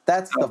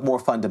 That's the more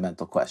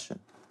fundamental question.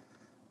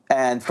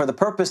 And for the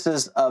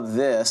purposes of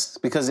this,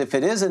 because if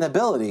it is an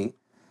ability,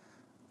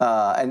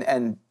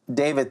 and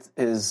David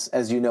is,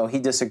 as you know, he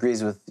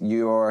disagrees with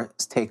your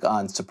take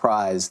on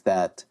surprise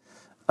that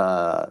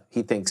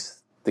he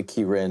thinks the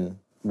Kirin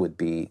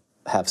would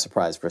have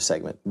surprise for a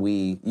segment.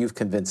 You've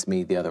convinced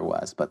me the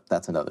otherwise, but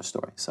that's another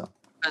story. So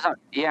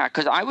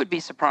because I would be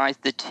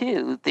surprised the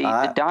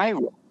die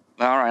roll.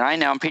 All right, I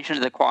know I'm preaching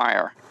to the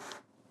choir.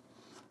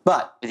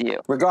 But with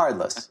you,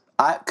 regardless,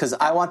 because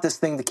I want this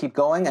thing to keep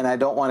going, and I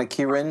don't want a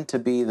Kirin to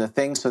be the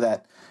thing so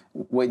that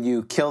when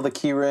you kill the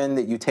Kirin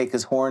that you take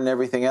his horn and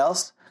everything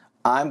else.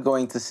 I'm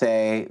going to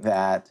say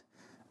that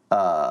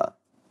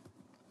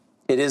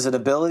it is an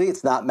ability.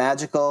 It's not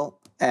magical,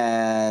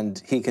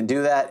 and he can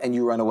do that, and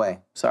you run away.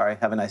 Sorry,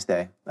 have a nice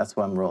day. That's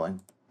what I'm ruling.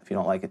 If you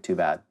don't like it, too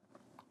bad.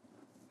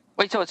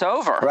 Wait, so it's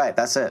over? Right,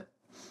 that's it.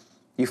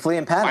 You flee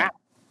in panic. Wow.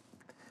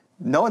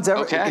 No one's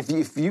ever... Okay.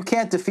 If you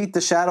can't defeat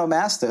the Shadow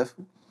Mastiff,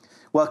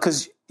 well,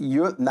 because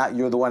you're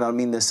the one, I don't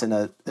mean this in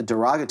a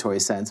derogatory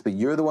sense, but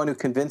you're the one who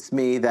convinced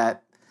me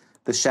that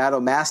the Shadow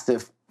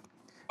Mastiff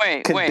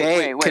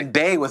can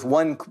bay with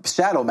one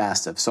Shadow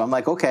Mastiff. So I'm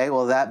like, okay,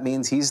 well, that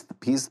means he's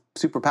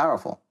super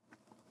powerful.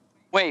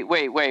 Wait.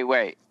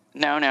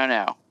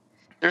 No.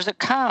 There's a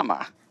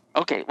comma.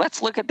 Okay,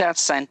 let's look at that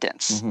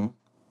sentence. Mm-hmm.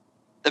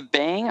 The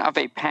baying of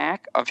a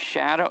pack of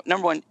shadow...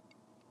 Number one...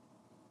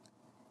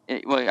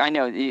 Well, I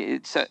know.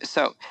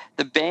 So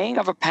the baying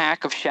of a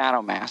pack of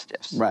Shadow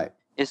Mastiffs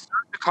is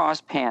certain to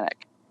cause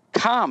panic,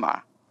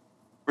 comma,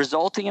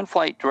 resulting in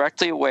flight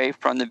directly away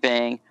from the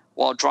baying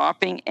while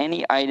dropping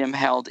any item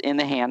held in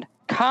the hand,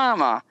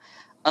 comma,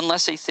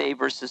 unless a save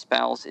versus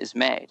spells is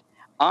made.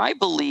 I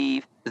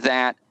believe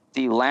that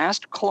the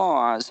last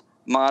clause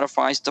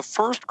modifies the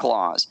first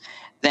clause,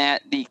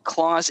 that the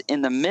clause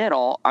in the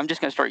middle, I'm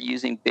just going to start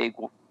using big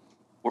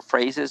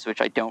phrases,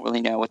 which I don't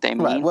really know what they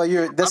mean. Right.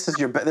 Well, this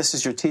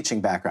is your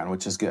teaching background,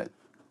 which is good.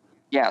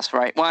 Yes,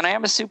 right. Well, and I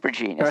am a super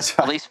genius,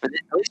 right. at least for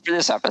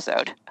this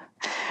episode.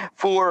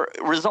 For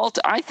result,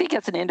 I think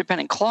it's an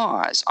independent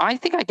clause. I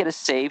think I get a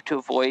save to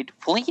avoid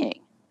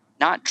fleeing,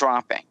 not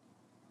dropping.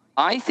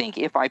 I think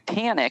if I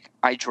panic,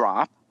 I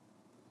drop,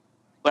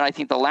 but I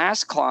think the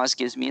last clause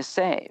gives me a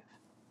save.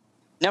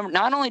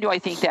 Not only do I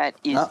think that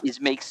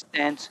makes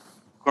sense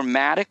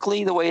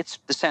grammatically, the way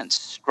the sentence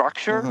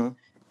structure, mm-hmm.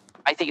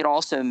 I think it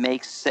also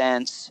makes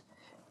sense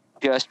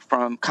just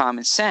from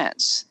common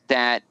sense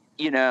that,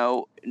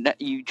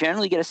 you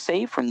generally get a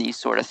save from these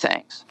sort of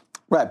things.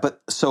 Right,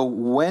 but so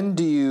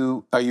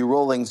are you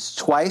rolling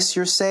twice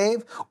your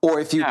save, or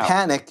if you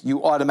panic,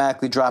 you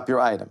automatically drop your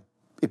item?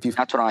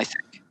 That's what I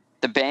think.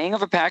 The baying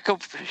of a pack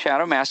of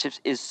Shadow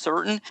Mastiffs is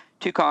certain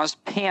to cause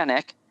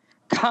panic,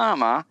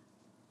 comma,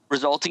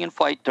 resulting in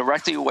flight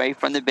directly away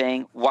from the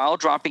baying while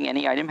dropping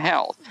any item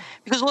held.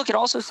 Because look, it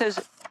also says,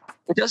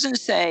 it doesn't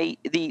say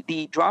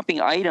the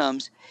dropping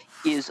items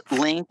is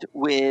linked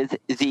with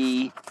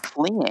the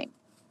fleeing.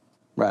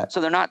 Right.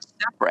 So they're not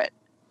separate.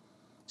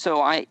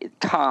 So I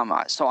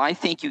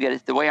think you get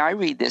it. The way I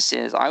read this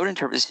is, I would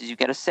interpret this as you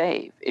get a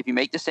save. If you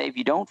make the save,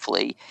 you don't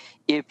flee.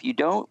 If you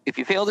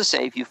fail to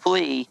save, you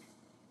flee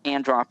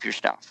and drop your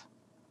stuff.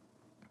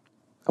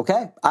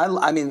 Okay.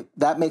 I mean,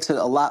 that makes it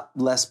a lot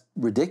less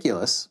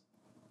ridiculous.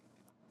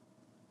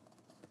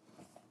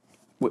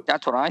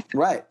 That's what I think.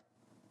 Right.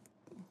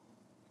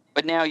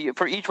 But now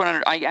for each one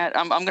under,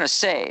 I'm going to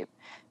save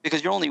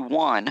because you're only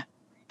one.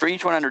 For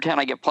each one under 10,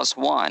 I get plus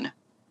 1.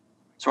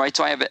 So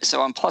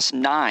I'm plus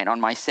 9 on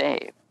my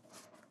save.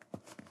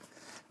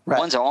 Right.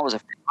 One's always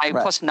I have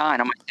plus 9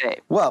 on my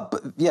save. Well,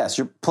 but yes,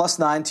 you're plus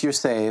 9 to your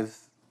save,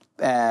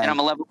 and I'm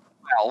a level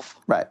 12.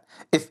 Right.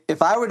 If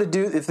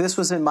this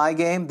was in my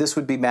game, this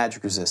would be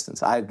magic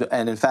resistance.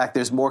 And in fact,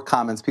 there's more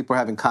comments. People are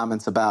having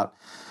comments about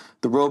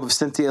the Robe of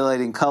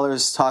Scintillating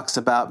Colors talks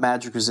about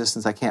magic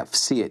resistance. I can't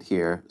see it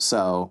here,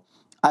 so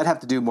I'd have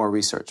to do more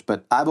research.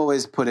 But I've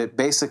always put it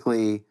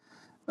basically,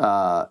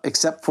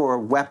 except for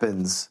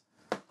weapons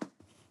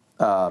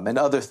and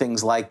other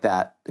things like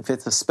that. If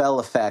it's a spell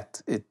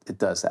effect, it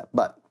does that.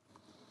 But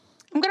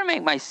I'm going to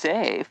make my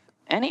save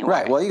anyway.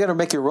 Right. Well, you got to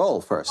make your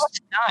roll first. Plus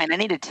 9. I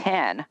need a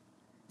 10.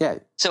 Yeah.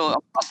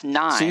 So plus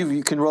 9. So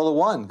you can roll a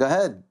 1. Go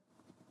ahead.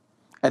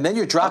 And then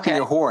you're dropping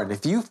your horn.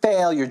 If you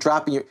fail, you're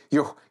dropping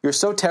you're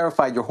so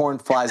terrified your horn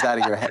flies out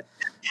of your head.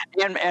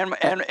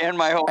 and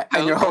my whole coat.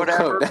 And your whole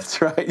coat.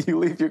 That's right. You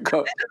leave your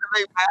coat.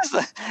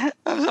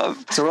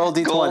 So roll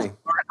D20.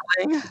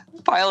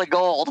 Pile of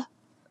gold.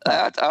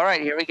 All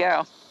right, here we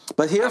go.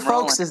 But here,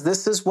 folks,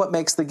 this is what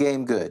makes the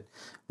game good.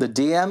 The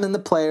DM and the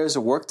players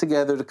work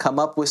together to come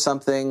up with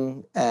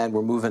something, and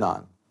we're moving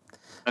on.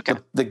 Okay.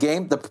 The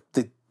game,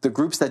 the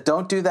groups that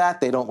don't do that,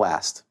 they don't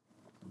last.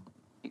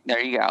 There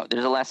you go.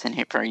 There's a lesson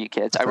here for you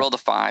kids. I rolled a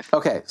 5.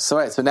 Okay,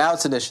 so now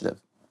it's initiative.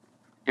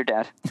 You're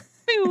dead.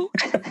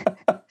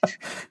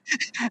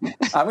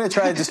 I'm going to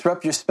try to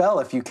disrupt your spell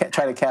if you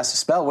try to cast a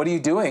spell. What are you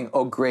doing,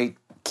 oh great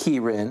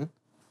Kirin?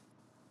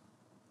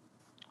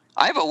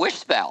 I have a wish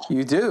spell.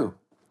 You do.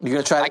 You're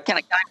going to try. Can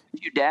I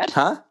wish you dead?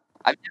 Huh?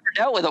 I've never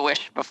dealt with a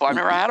wish before. I've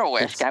never had a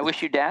wish. Can I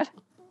wish you dead?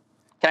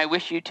 Can I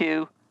wish you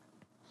to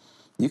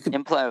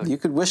implode? You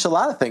could wish a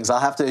lot of things. I'll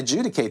have to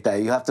adjudicate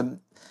that. You have to.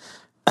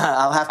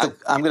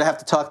 I'm going to have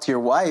to talk to your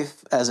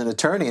wife as an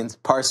attorney and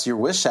parse your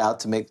wish out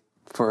to make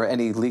for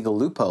any legal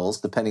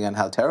loopholes, depending on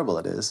how terrible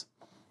it is.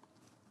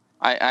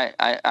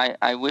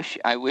 I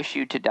wish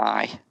you to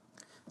die.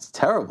 It's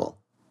terrible.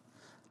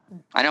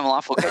 I know I'm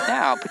lawful good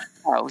now, but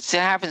it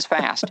happens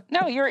fast.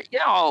 No, you're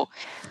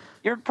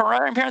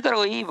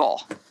parenthetical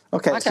evil.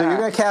 Okay, so you're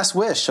going to cast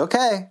wish.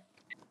 Okay.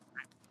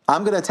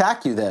 I'm going to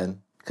attack you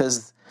then,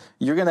 because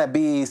you're going to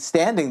be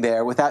standing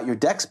there without your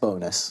dex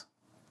bonus.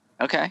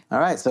 Okay. All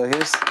right, so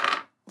here's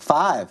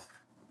 5.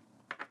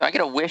 Do I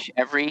get a wish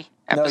every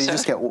episode? No, you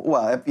just get,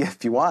 well,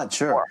 if you want,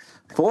 sure.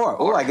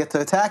 4. Oh, I get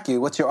to attack you.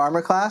 What's your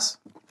armor class?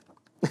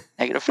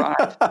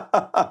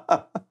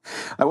 -5.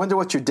 I wonder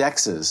what your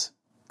dex is.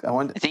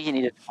 I think you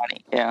need a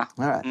 20. Yeah.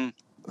 All right.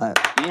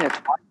 You need a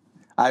 20.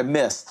 I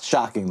missed,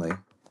 shockingly.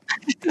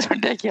 It's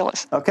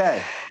ridiculous.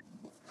 Okay.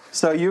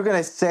 So you're going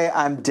to say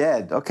I'm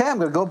dead. Okay, I'm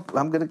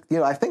going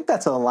to, I think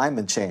that's an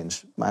alignment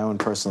change, my own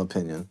personal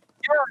opinion.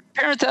 You're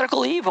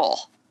parenthetical evil.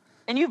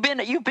 And you've been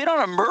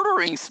on a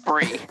murdering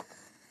spree.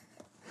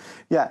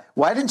 Yeah.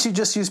 Why didn't you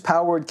just use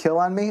power word kill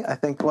on me? I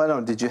think,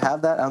 did you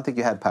have that? I don't think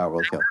you had power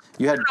word kill.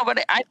 You had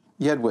wish. I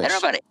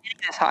don't know about any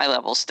of this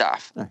high-level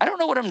stuff. I don't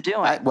know what I'm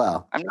doing. I'm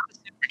not a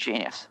super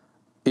genius.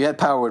 You had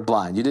power word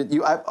blind. You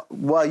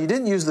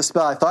didn't use the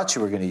spell I thought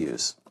you were going to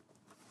use.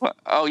 Well,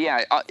 oh,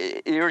 yeah.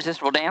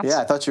 Irresistible Dance?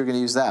 Yeah, I thought you were going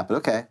to use that, but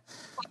okay.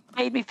 It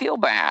made me feel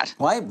bad.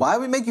 Why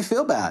would it make you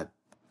feel bad?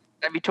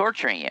 I'd be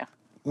torturing you.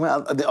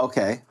 Well,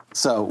 okay.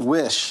 So,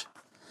 wish.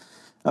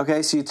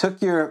 Okay, so you took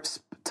your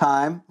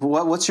time.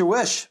 What's your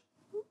wish?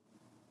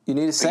 You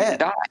need to say it.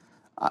 Die.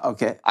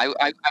 Okay.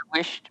 I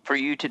wished for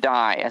you to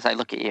die as I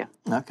look at you.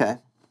 Okay.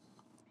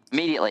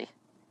 Immediately.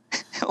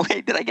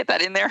 Wait, did I get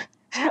that in there?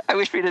 I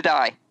wish for you to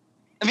die.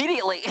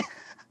 Immediately.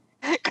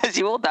 Because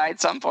you will die at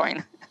some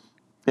point.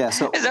 Yeah,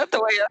 so... Is that the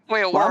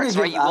way it works?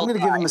 I'm going to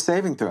give him a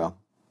saving throw.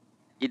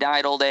 You die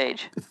at old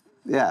age.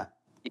 Yeah.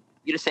 You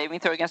get a saving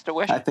throw against a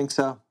wish? I think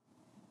so.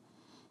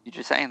 You're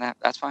just saying that.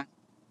 That's fine.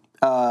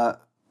 You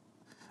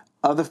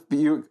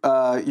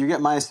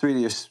get -3 to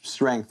your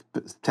strength,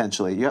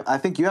 potentially. I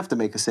think you have to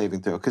make a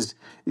saving throw, because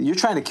you're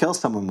trying to kill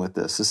someone with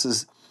this.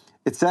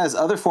 It says,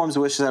 other forms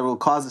of wishes that will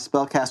cause the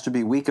spellcaster to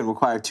be weak and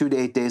require 2 to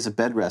 8 days of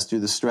bed rest due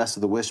to the stress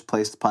of the wish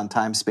placed upon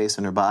time, space,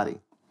 and her body.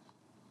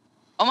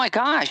 Oh my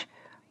gosh.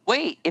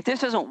 Wait, if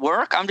this doesn't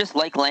work, I'm just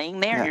laying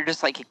there and you're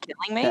just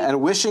killing me? Yeah,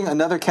 and wishing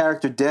another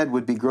character dead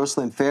would be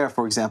grossly unfair.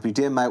 For example, your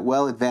DM might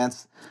well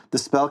advance the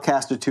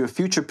spellcaster to a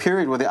future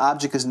period where the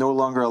object is no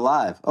longer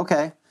alive.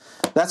 Okay,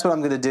 that's what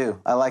I'm going to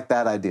do. I like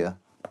that idea.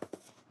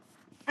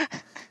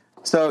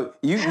 So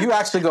you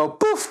actually go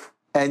poof,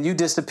 and you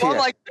disappear.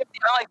 Well, I'm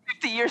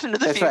 50 years into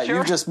the future. That's right.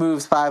 You just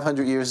moved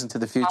 500 years into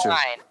the future.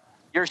 Fine.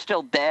 You're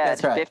still dead.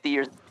 That's right. 50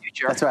 years in the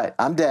future. That's right.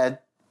 I'm dead,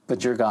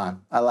 but you're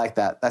gone. I like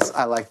that.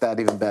 I like that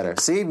even better.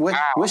 See,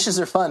 wishes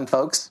are fun,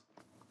 folks.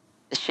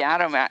 The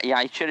Shadow yeah,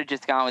 I should have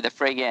just gone with a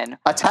friggin'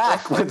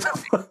 attack with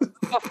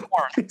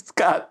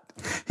the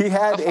He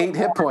had 8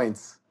 hit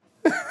points.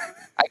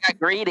 I got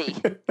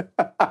greedy.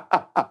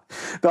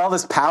 All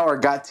this power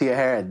got to your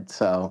head,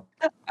 so.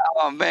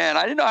 Oh man,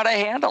 I didn't know how to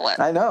handle it.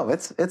 I know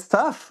it's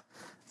tough.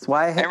 That's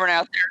why everyone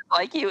out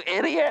there is you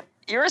idiot.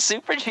 You're a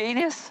super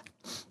genius.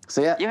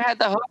 So yeah, you had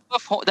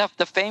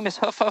the famous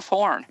hoof of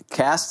horn.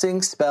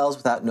 Casting spells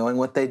without knowing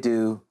what they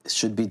do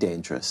should be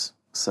dangerous.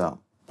 So,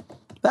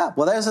 yeah,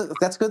 well,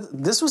 that's good.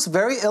 This was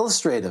very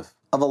illustrative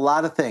of a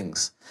lot of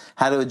things: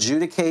 how to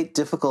adjudicate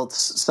difficult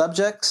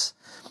subjects,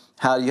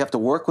 how you have to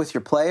work with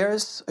your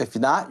players. If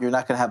not, you're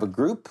not going to have a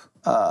group.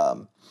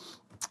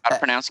 How to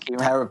pronounce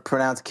Kieran. How to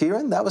pronounce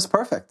Kieran. That was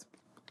perfect.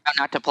 How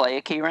not to play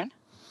a Kieran.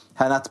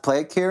 How not to play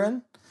a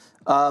Kieran.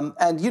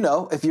 And,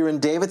 if you're in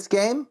David's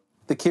game,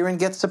 the Kieran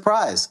gets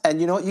surprised. And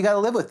you know what? You got to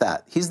live with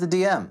that. He's the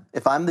DM.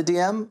 If I'm the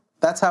DM,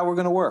 that's how we're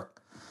going to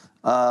work.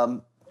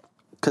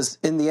 Because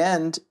in the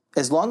end,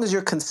 as long as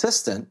you're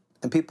consistent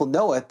and people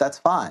know it, that's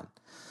fine.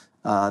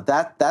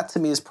 That to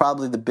me is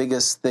probably the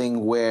biggest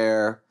thing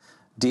where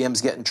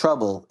DMs get in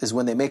trouble, is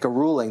when they make a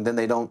ruling, then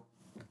they don't.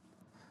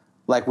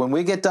 Like when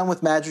we get done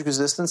with Magic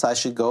Resistance, I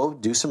should go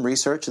do some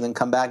research and then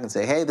come back and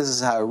say, hey, this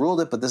is how I ruled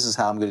it, but this is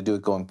how I'm going to do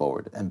it going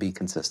forward, and be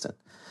consistent.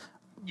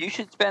 You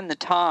should spend the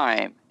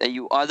time that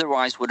you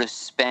otherwise would have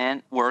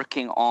spent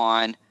working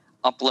on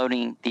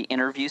uploading the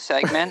interview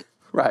segment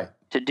right.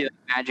 to do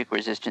Magic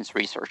Resistance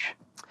research.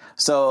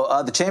 So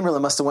the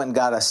Chamberlain must have went and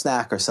got a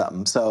snack or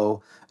something.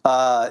 So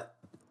the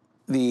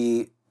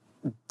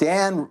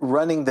Dan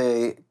running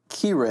the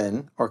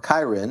Chiron,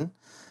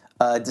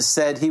 just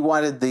said he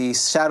wanted the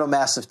Shadow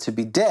Massive to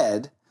be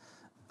dead,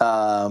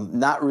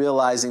 not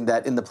realizing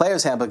that in the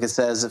Player's Handbook it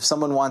says if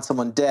someone wants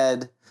someone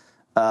dead...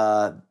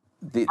 I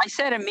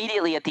said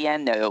immediately at the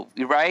end, though,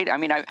 right? I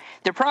mean,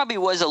 there probably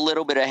was a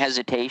little bit of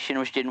hesitation,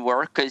 which didn't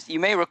work, because you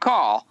may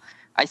recall,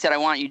 I said, I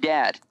want you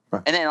dead.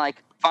 Right. And then,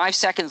 5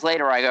 seconds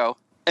later, I go,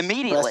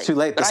 immediately. Well, that's too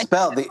late. The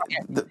spell, the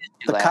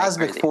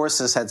cosmic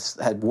forces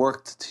had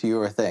worked to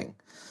your thing.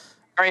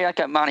 Very like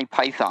a Monty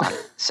Python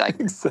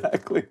segment.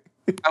 Exactly.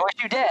 I want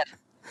you dead.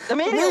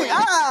 Immediately.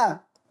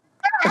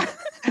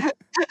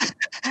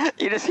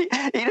 You just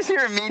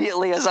hear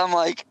immediately as I'm,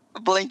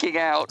 blinking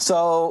out.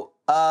 So...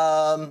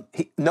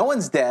 no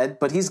one's dead,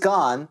 but he's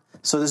gone,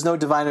 so there's no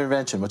divine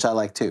intervention, which I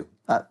like too.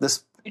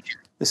 This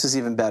is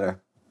even better.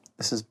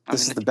 This is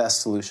the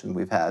best solution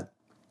we've had.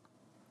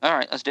 All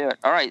right, let's do it.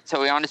 All right, so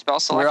we're on to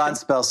spell selection? We're on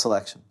spell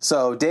selection.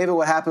 So, David,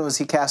 what happened was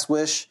he cast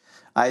Wish.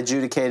 I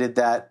adjudicated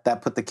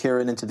that put the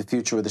Kieran into the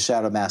future where the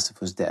Shadow Mastiff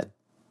was dead.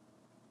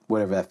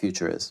 Whatever that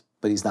future is.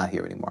 But he's not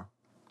here anymore.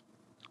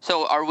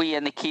 So are we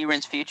in the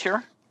Kieran's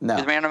future? No.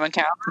 With Random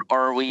Encounter? Or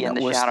are we in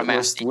the Shadow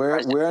Mastiff?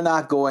 We're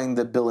not going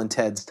the Bill and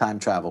Ted's time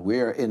travel.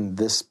 We're in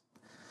this.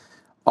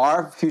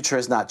 Our future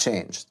has not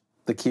changed.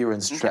 The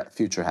Kieran's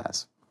future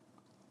has.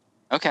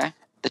 Okay.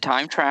 The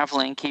time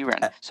traveling Kieran.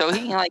 So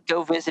he can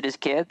go visit his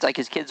kids.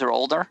 His kids are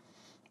older.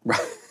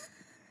 Right.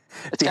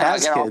 He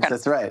has kids.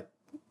 That's right.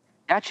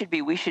 That should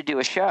be. We should do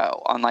a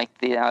show on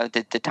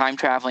the time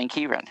traveling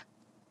Kieran.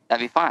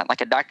 That'd be fun.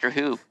 Like a Doctor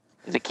Who,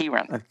 the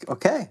Kieran.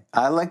 Okay,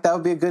 I like that.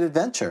 Would be a good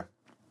adventure.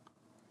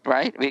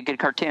 Right, it'd be a good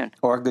cartoon.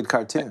 Or a good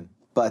cartoon,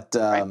 but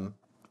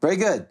very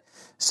good.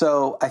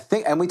 So I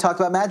think, and we talked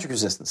about magic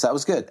resistance. That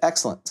was good.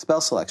 Excellent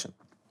spell selection.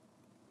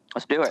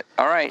 Let's do it.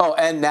 All right. Oh,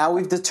 and now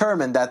we've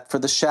determined that for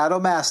the Shadow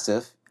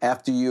Mastiff,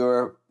 after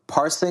your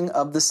parsing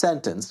of the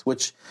sentence,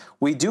 which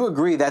we do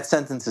agree that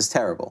sentence is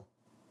terrible.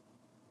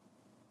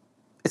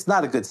 It's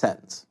not a good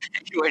sentence.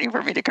 You waiting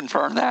for me to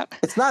confirm that?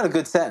 It's not a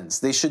good sentence.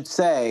 They should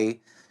say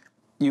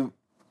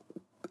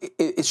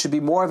it should be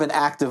more of an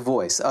active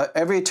voice.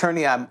 Every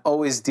attorney I'm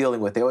always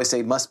dealing with, they always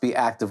say must be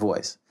active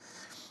voice.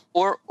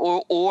 Or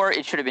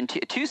it should have been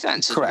two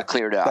sentences. Correct.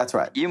 Cleared up. That's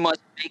right. You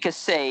must make a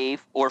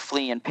save or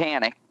flee in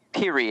panic,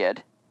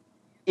 period.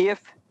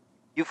 If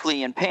you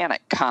flee in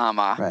panic,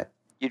 comma, right.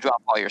 You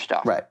drop all your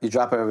stuff. Right. You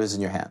drop whatever's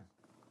in your hand.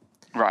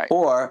 Right.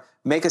 Or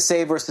make a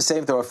save versus a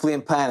save throw or flee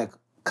in panic,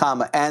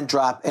 comma, and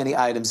drop any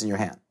items in your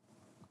hand.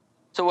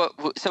 So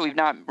we've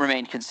not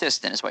remained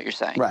consistent, is what you're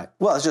saying. Right.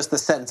 Well, it's just the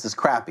sentence is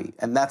crappy,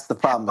 and that's the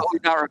problem.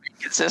 We've not remained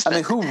consistent. I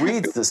mean, who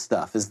reads this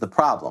stuff is the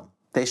problem.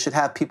 They should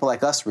have people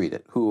like us read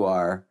it, who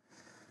are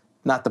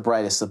not the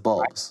brightest of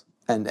bulbs,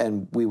 right.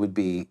 and we would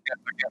be.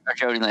 Or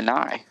Jody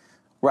Lanai.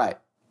 Right.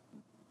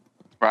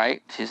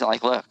 Right. She's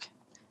like, look,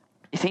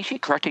 you think she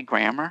corrected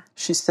grammar?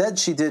 She said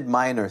she did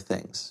minor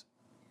things.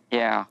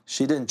 Yeah.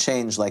 She didn't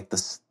change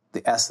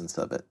the essence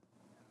of it.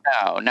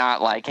 No,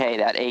 not like, hey,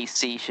 that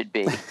AC should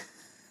be.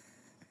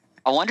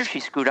 I wonder if she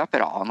screwed up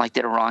at all and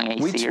did a wrong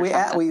AC or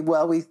something.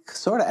 We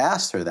sort of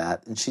asked her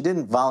that, and she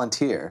didn't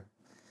volunteer.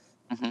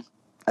 Mm-hmm.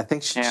 I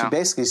think she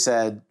basically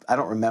said, "I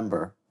don't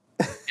remember."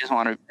 She just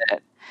wanted to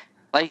admit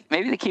it.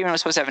 Maybe the Kieran was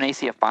supposed to have an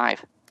AC of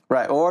 5.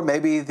 Right, or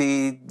maybe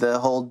the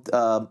whole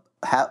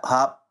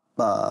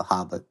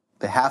Hobbit,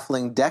 the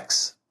Halfling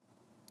Dex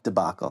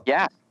debacle.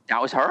 Yeah,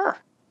 that was her.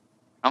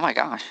 Oh my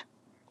gosh!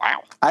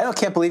 Wow. I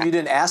can't believe you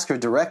didn't ask her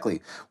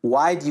directly.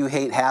 Why do you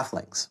hate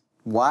halflings?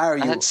 Why are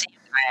you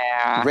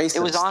racist?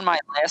 It was on my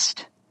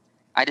list.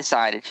 I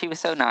decided. She was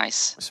so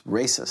nice. It's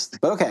racist.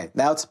 But okay,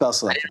 now it's spell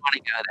selection. I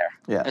didn't want to go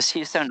there. Yeah. But she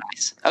was so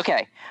nice.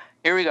 Okay,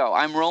 here we go.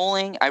 I'm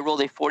rolling. I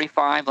rolled a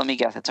 45. Let me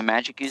guess. It's a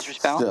magic user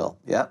spell? Still,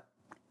 yep.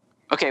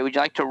 Okay, would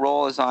you like to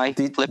roll as I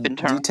flip in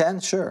turn?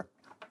 D10? Sure.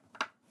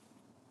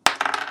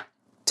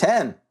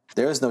 10.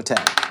 There is no 10.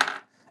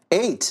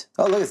 8.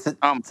 Oh, look, it's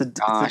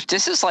gosh.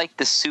 This is like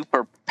the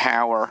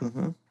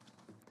superpower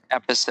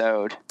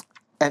episode.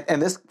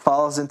 And this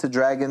falls into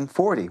Dragon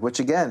 40,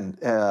 which again,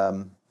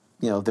 there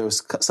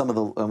was some of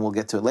the, and we'll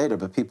get to it later,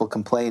 but people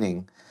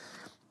complaining.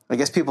 I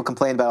guess people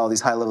complain about all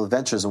these high-level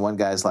adventures, and one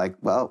guy's like,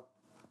 well,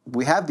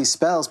 we have these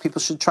spells.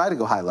 People should try to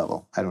go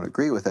high-level. I don't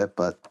agree with it,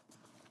 but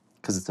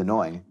because it's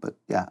annoying. But,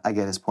 yeah, I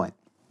get his point.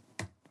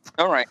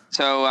 All right.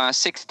 So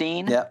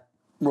 16? Yep.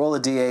 Roll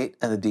a D8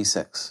 and a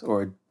D6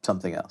 or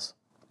something else.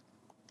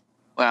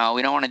 Well,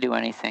 we don't want to do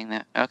anything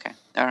that. Okay.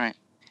 All right.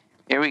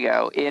 Here we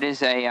go. It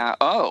is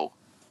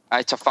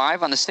it's a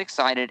 5 on the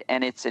 6-sided,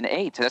 and it's an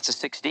 8, so that's a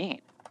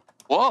 16.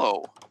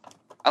 Whoa!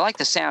 I like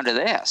the sound of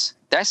this.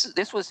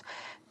 This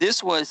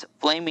was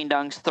Flaming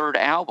Dung's third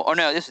album. Oh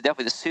no, this is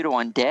definitely the Pseudo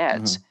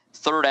Undead's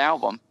third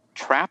album.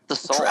 Trap the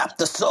Soul. Trap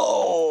the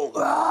soul.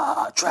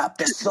 Trap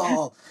the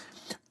soul.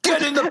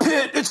 Get in the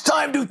pit. It's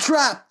time to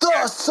trap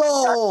the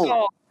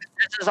soul.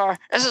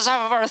 This is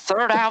our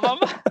third album.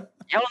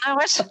 You'll know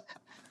it.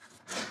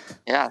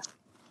 Yeah.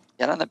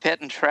 Get in the pit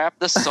and trap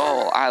the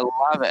soul. I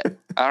love it.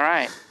 All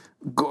right.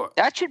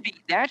 That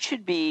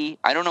should be.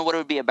 I don't know what it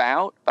would be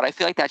about, but I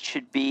feel like that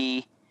should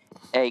be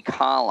a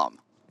column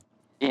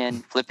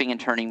in Flipping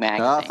and Turning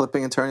magazine.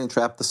 Flipping and Turning,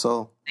 Trap the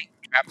Soul.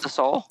 Trap the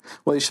Soul?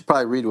 Well, you should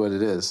probably read what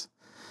it is.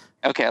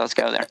 Okay, let's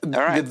go there.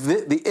 All right.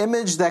 The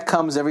image that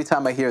comes every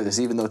time I hear this,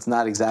 even though it's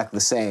not exactly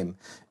the same,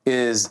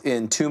 is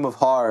in Tomb of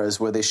Horrors,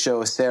 where they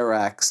show a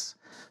Seracs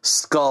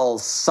skull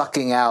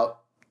sucking out,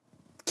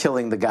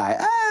 killing the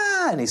guy.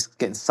 And he's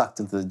getting sucked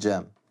into the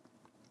gem.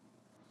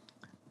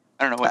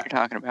 I don't know what you're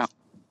talking about.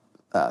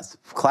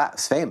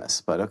 It's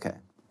famous, but okay.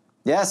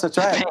 Yes, that's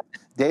right.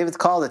 David's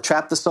called it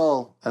Trap the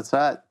Soul. That's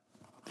right.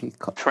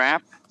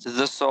 Trap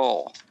the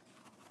Soul.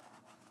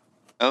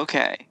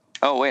 Okay.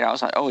 Oh, wait. I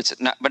was like, it's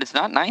not, but it's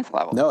not 9th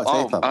level. No, it's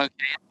 8th level. Okay,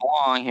 it's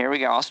long. Here we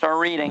go. I'll start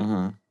reading.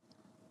 Mm-hmm.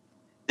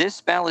 This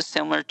spell is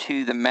similar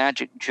to the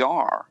Magic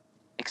Jar,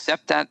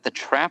 except that the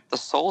Trap the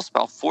Soul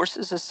spell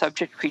forces a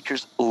subject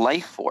creature's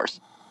life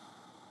force.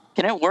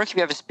 Can it work if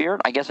you have a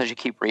spirit? I guess I should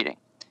keep reading.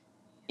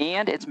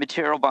 And its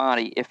material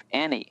body, if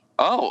any.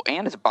 Oh,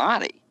 and its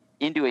body.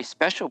 into a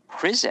special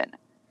prison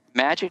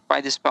magicked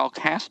by the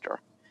spellcaster.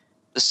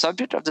 The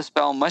subject of the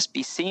spell must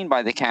be seen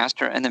by the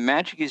caster, and the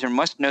magic user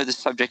must know the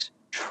subject's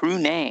true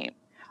name.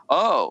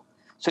 Oh,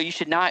 so you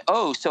should not.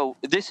 Oh, so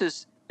this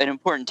is an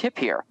important tip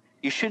here.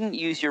 You shouldn't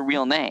use your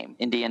real name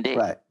in D&D.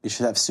 Right. You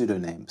should have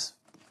pseudonyms.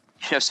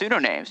 You should have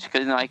pseudonyms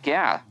because, like,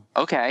 yeah,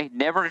 okay,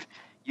 never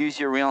use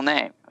your real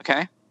name,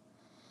 okay?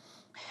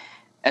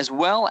 As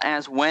well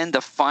as when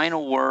the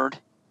final word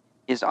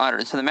is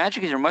uttered. So the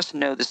magic user must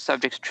know the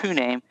subject's true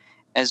name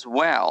as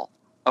well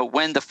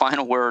when the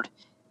final word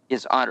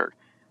is uttered.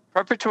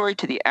 Preparatory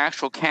to the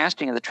actual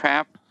casting of the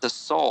trap, the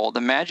soul,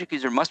 the magic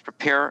user must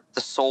prepare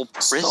the soul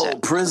prison. Soul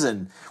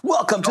prison.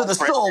 Welcome to the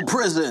soul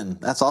prison.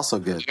 That's also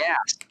good.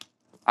 Yes.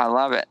 I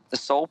love it. The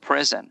soul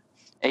prison.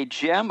 A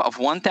gem of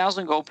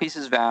 1,000 gold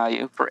pieces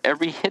value for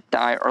every hit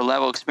die or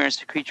level experienced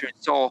the creature's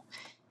soul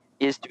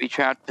is to be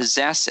trapped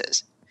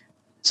possesses.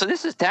 So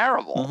this is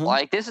terrible. Mm-hmm.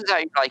 Like, this is how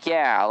you're like,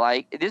 yeah,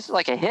 like, this is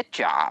like a hit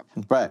job.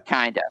 Right.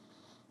 Kind of.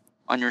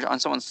 On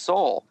someone's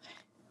soul.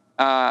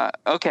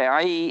 Okay,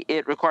 i.e.,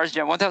 it requires a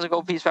gem 1,000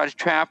 gold piece value to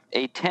trap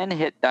a 10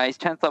 hit dice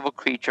 10th level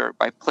creature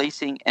by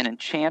placing an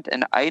enchant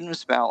and item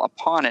spell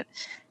upon it,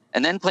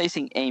 and then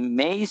placing a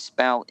maze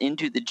spell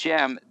into the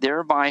gem,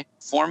 thereby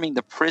forming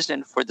the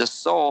prison for the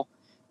soul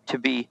to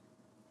be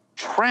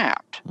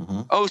trapped.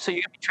 Mm-hmm. Oh, so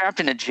you're going to be trapped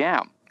in a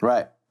gem.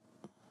 Right.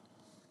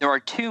 There are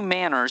two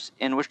manners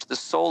in which the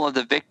soul of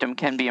the victim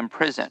can be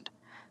imprisoned.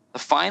 The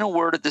final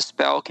word of the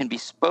spell can be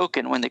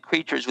spoken when the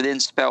creature is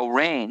within spell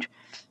range,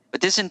 but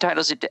this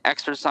entitles it to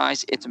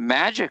exercise its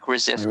magic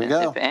resistance,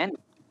 if any.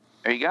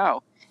 There you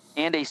go.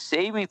 And a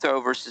saving throw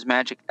versus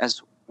magic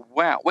as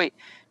well. Wait,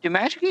 do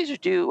magic users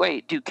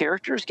do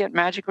characters get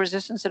magic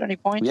resistance at any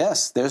point?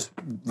 Yes, there's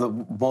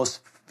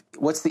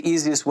what's the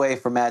easiest way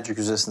for magic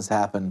resistance to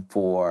happen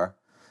for?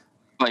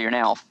 Well, you're an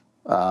elf.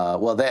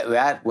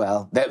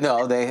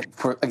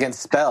 Against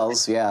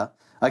spells, yeah.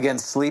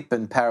 Against sleep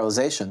and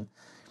paralyzation.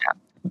 Yeah,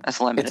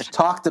 that's limited. It's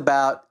talked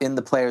about in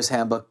the Player's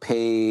Handbook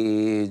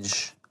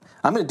page.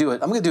 I'm going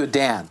to do a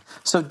Dan.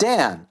 So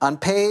Dan, on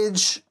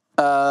page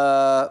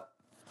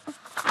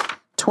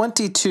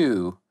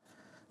 22,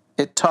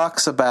 it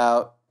talks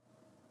about.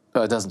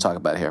 Oh, it doesn't talk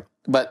about it here,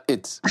 but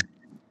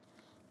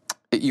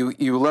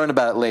you learn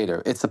about it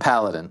later. It's the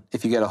paladin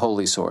if you get a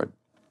holy sword.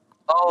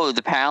 Oh,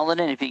 the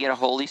paladin. If you get a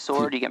holy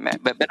sword, you get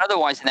but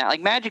otherwise than that,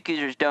 like magic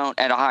users don't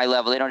at a high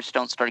level. They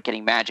don't start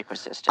getting magic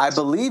resistance. I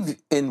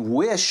believe in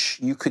Wish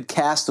you could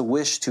cast a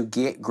wish to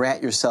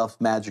grant yourself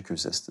magic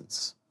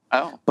resistance.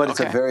 Oh, but it's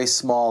a very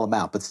small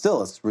amount. But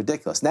still, it's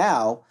ridiculous.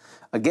 Now,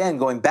 again,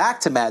 going back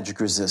to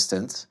magic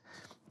resistance,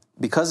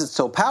 because it's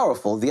so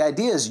powerful, the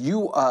idea is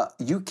you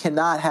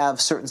cannot have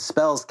certain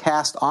spells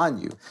cast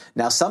on you.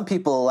 Now, some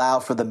people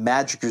allow for the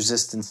magic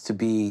resistance to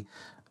be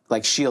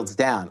like shields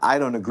down. I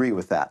don't agree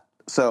with that.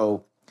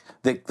 So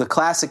the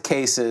classic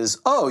case is,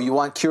 you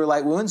want Cure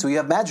Light Wounds? Well, you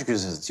have magic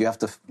resistance. You have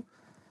to...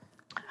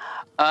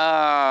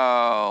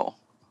 Oh,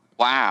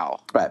 wow.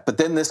 Right, but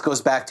then this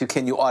goes back to,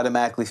 can you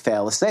automatically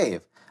fail a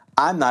save?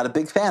 I'm not a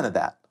big fan of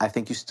that. I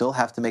think you still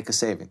have to make a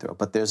saving throw.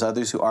 But there's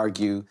others who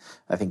argue,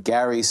 I think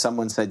Gary,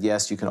 someone said,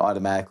 yes, you can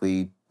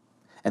automatically,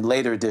 and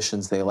later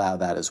editions, they allow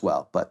that as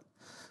well. But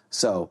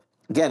so,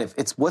 again, if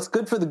it's what's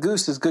good for the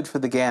goose is good for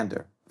the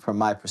gander, from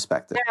my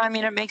perspective. Yeah, I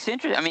mean, it makes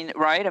interest. I mean,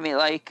 right? I mean,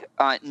 like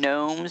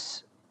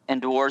gnomes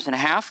and dwarves and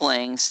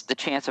halflings, the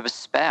chance of a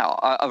spell,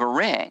 of a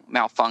ring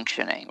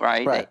malfunctioning,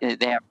 right?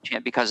 They have a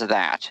chance because of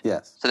that.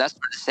 Yes. So that's the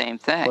same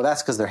thing. Well,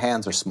 that's because their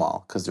hands are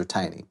small, because they're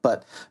tiny.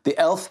 But the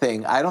elf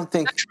thing, I don't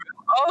think...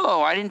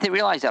 Oh, I didn't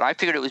realize that. I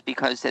figured it was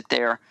because that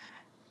they're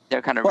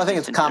kind of... Well, I think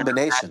it's a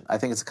combination. I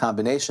think it's a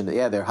combination.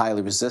 Yeah, they're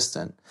highly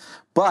resistant.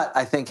 But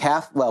I think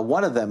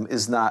one of them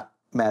is not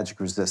magic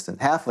resistant.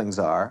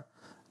 Halflings are.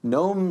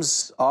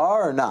 Gnomes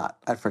are or not?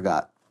 I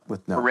forgot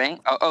with gnomes. For ring?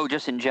 Oh,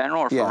 just in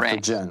general or for ring? Yeah,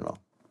 for general.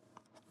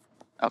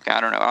 Okay,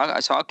 I don't know.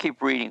 So I'll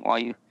keep reading while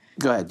you...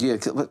 Go ahead. Yeah,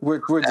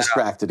 we're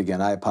distracted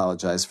again. I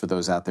apologize for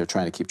those out there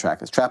trying to keep track of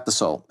this. Trap the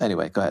soul.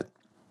 Anyway, go ahead.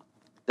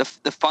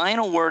 The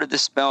final word of the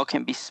spell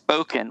can be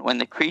spoken when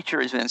the creature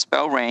is within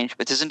spell range,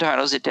 but this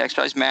entitles it to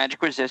exercise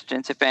magic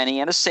resistance, if any,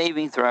 and a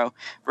saving throw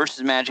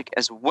versus magic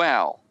as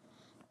well.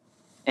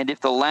 And if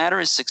the latter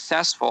is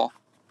successful,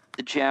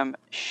 the gem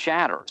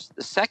shatters.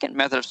 The second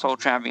method of soul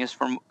trapping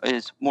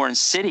is more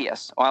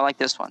insidious. Oh, I like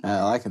this one.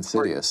 I like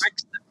insidious.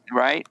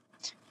 Right?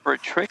 For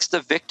it tricks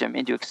the victim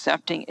into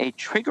accepting a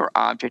trigger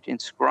object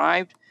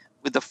inscribed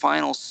with the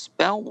final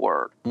spell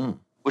word,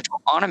 which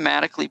will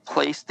automatically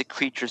place the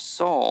creature's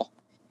soul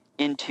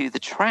into the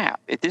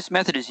trap. If this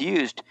method is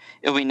used,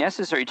 it will be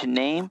necessary to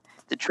name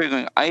the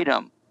triggering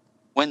item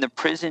when the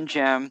prison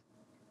gem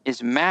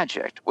is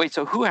magicked. Wait,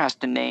 so who has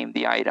to name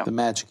the item? The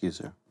magic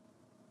user.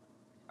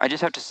 I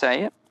just have to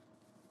say it?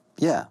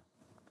 Yeah.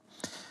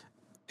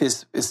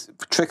 Is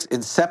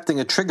incepting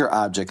a trigger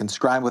object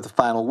inscribed with the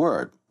final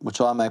word, which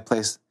will automatically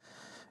place.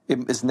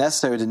 It is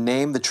necessary to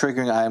name the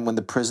triggering item when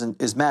the prison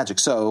is magic.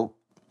 So,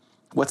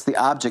 what's the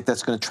object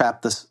that's going to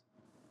trap this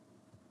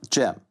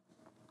gem?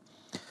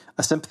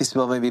 A sympathy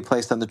spell may be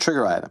placed on the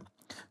trigger item.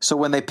 So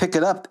when they pick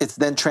it up, it's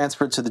then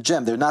transferred to the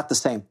gem. They're not the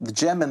same. The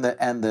gem and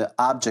the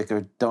object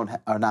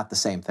are not the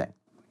same thing.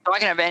 So I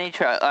can have any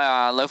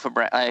loaf of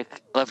bread.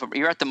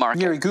 You're at the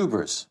market. You're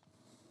Goobers.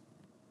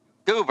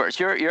 Goobers.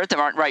 You're at the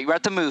market. Right. You're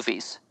at the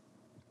movies.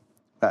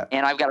 Right.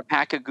 And I've got a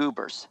pack of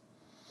Goobers.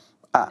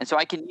 And so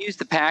I can use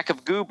the pack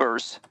of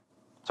Goobers.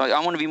 So I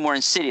want to be more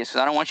insidious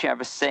because I don't want you to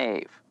have a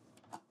save.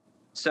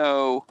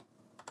 So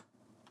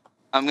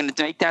I'm going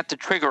to make that the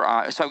trigger.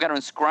 So I've got to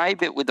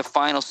inscribe it with the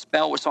final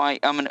spell. So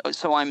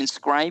I'm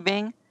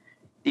inscribing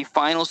the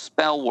final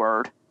spell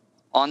word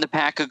on the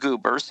pack of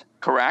Goobers.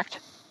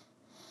 Correct?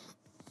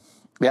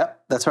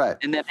 Yep, that's right.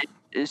 And then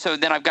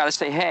I've got to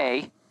say,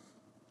 hey,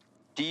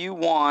 do you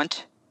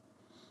want?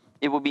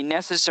 It will be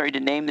necessary to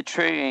name the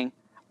triggering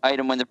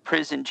item when the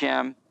prison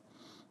gem.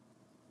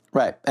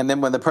 Right, and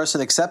then when the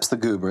person accepts the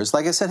Goobers,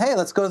 like I said, hey,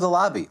 let's go to the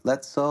lobby.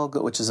 Let's all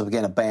go, which is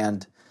again a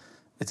band.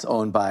 It's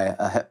owned by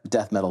a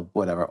death metal,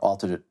 whatever,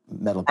 alternate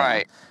metal band.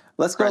 Right.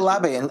 Let's go to the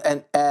lobby,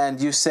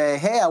 and you say,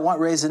 hey, I want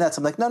Raisinets.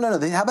 I'm like, no.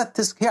 How about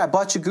this? Here, I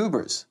bought you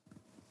Goobers.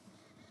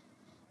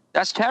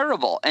 That's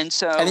terrible. And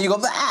so, and then you go,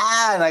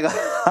 and I go,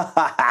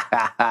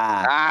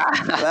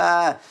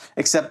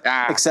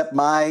 except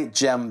my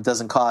gem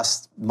doesn't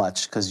cost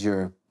much because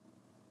you're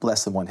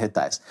less than one hit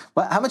dice.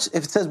 Well, how much?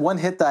 If it says 1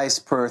 hit dice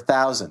per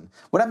 1,000,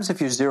 what happens if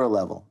you're 0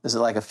 level? Is it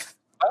like a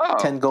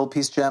 10 gold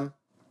piece gem?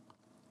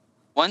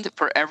 One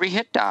for every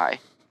hit die.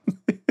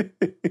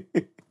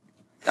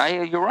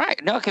 You're right.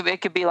 No,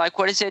 it could be like,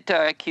 what is it?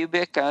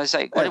 Cubic. It's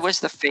like, what's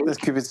the fake? It's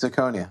cubic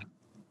zirconia.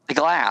 The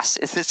glass.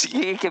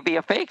 It could be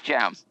a fake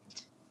gem.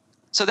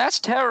 So that's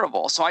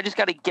terrible. So I just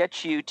got to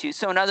get you to.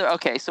 So what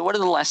are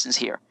the lessons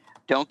here?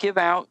 Don't give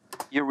out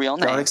your real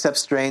name. Don't accept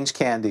strange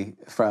candy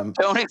from.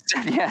 Don't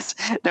accept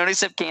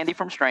candy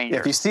from strangers.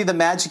 If you see the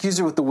magic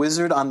user with the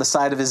wizard on the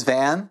side of his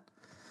van,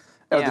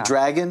 or the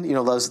dragon,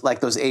 those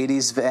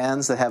 80s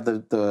vans that have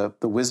the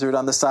wizard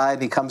on the side,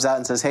 and he comes out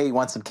and says, "Hey, you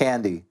want some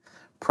candy?"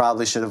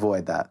 Probably should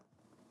avoid that.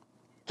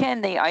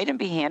 Can the item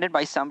be handed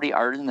by somebody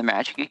other than the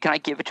magic? Can I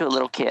give it to a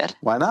little kid?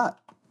 Why not?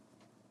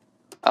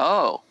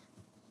 Oh.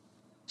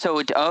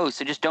 So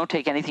just don't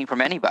take anything from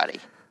anybody.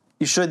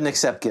 You shouldn't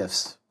accept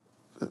gifts.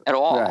 At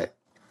all. Right.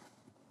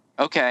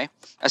 Okay.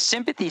 A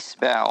sympathy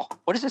spell.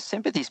 What is a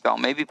sympathy spell?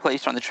 Maybe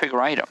placed on the trigger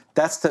item.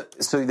 That's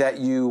so that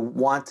you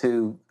want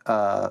to.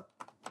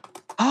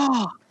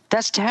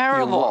 That's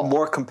terrible. You're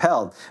more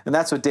compelled. And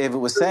that's what David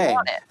was saying.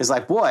 Is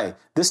like, boy,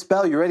 this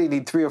spell, you already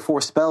need 3 or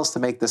 4 spells to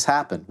make this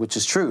happen, which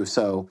is true.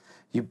 So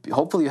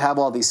hopefully you have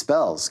all these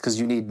spells because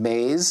you need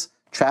Maze,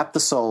 Trap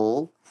the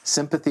Soul,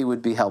 Sympathy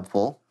would be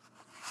helpful.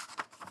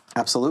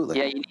 Absolutely.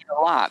 Yeah, you need a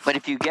lot. But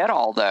if you get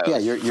all those. Yeah,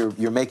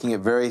 you're making it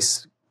very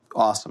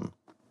awesome.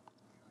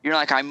 You're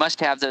like, I must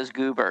have those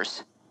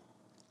Goobers.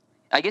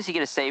 I guess you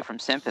get a save from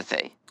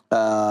Sympathy.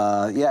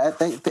 I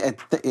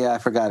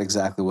forgot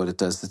exactly what it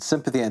does. It's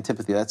Sympathy,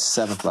 Antipathy. That's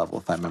 7th level,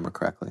 if I remember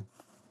correctly.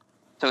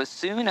 So as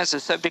soon as the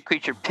subject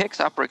creature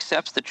picks up or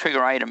accepts the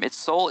trigger item, its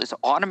soul is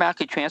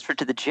automatically transferred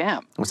to the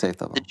gem. What's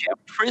 8th level? The gem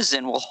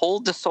prison will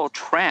hold the soul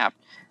trapped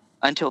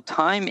until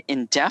time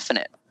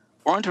indefinite,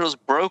 or until it's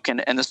broken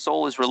and the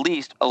soul is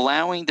released,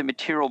 allowing the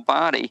material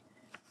body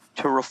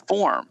to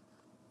reform.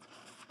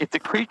 If the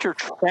creature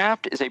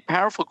trapped is a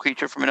powerful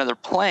creature from another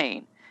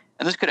plane,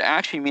 and this could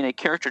actually mean a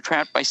character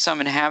trapped by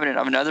some inhabitant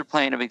of another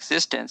plane of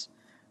existence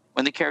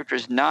when the character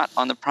is not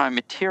on the prime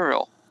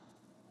material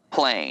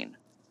plane,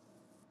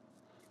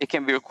 it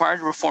can be required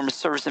to perform a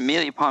service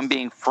immediately upon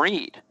being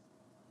freed.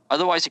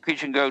 Otherwise, the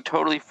creature can go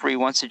totally free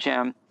once the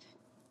gem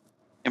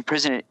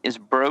imprisonment is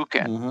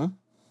broken. Mm-hmm.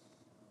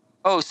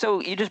 Oh,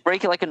 so you just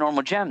break it like a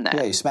normal gem then?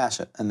 Yeah, you smash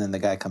it, and then the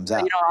guy comes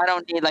out. I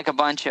don't need like a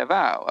bunch of,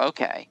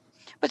 okay.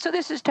 But so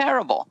this is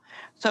terrible.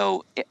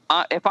 So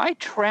if I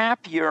trap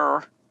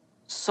your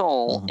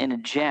soul in a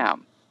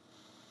gem,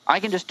 I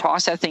can just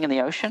toss that thing in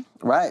the ocean?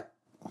 Right.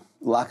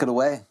 Lock it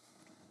away.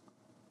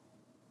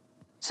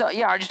 So,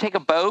 I just take a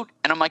boat,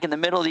 and I'm like in the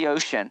middle of the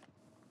ocean.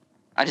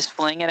 I just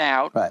fling it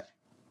out. Right.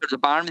 Go to the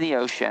bottom of the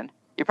ocean.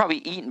 You're probably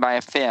eaten by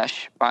a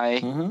fish,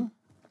 by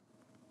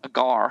a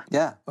gar.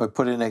 Yeah, or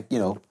put it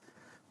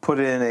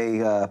in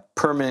a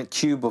permanent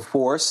cube of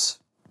force.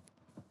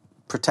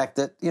 Protect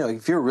it.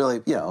 If you're really,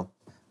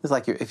 it's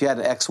like if you had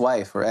an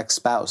ex-wife or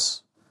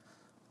ex-spouse.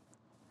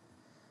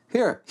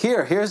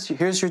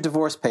 Here's your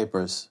divorce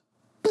papers.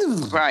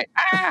 Right.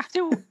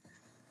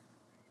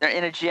 They're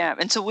in a gem.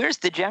 And so where's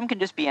the gem can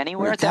just be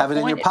anywhere at that point? Have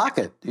it in your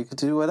pocket. You can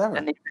do whatever.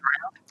 And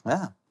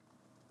yeah.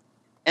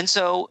 And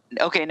so,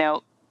 okay,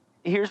 now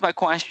here's my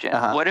question.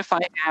 What if I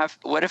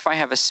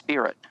have a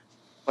spirit?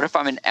 What if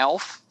I'm an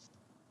elf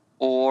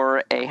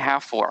or a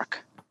half-orc?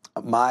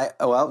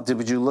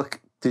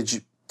 Did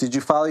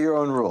you follow your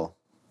own rule?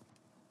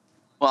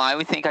 Well, I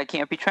would think I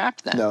can't be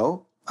trapped then.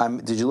 No.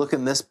 Did you look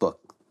in this book?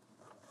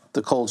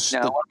 The cold.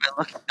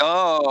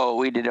 Oh,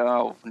 we did.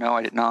 Oh, no,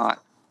 I did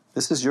not.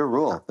 This is your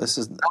rule. This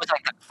is.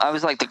 I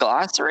was like the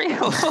glossary.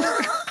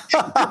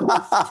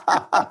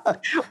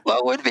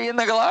 What would be in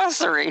the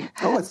glossary?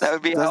 Oh, that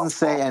would be. Doesn't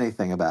say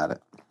anything about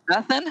it.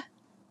 Nothing.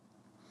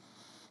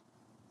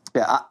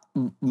 Yeah,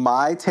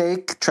 My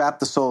take, trap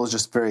the soul, is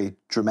just very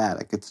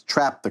dramatic. It's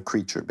trap the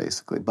creature,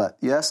 basically. But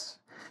yes,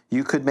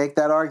 you could make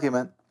that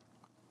argument.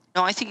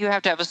 No, I think you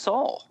have to have a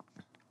soul.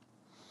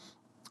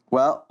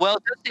 Well,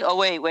 it does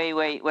say,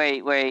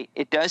 wait.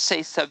 It does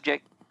say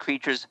subject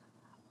creature's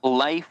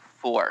life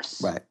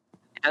force. right.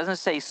 It doesn't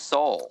say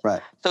soul.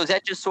 Right. So is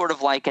that just sort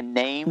of like a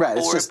name Right, for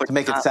it's just it? to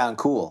make it sound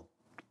cool.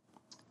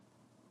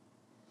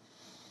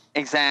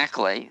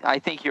 Exactly. I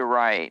think you're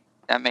right.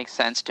 That makes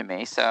sense to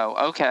me. So,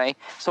 okay.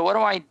 So what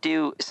do I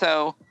do?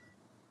 So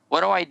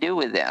what do I do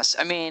with this?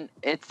 I mean,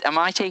 am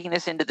I taking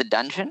this into the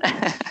dungeon?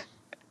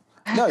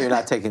 No, you're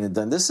not taking it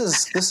done. This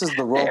is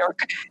the role.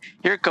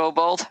 Here,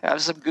 Kobold,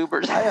 have some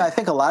goobers. I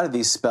think a lot of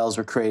these spells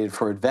were created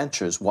for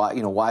adventures.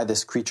 Why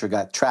this creature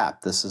got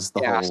trapped. This is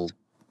the whole.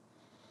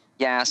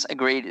 Yes,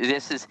 agreed.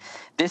 This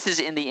is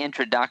in the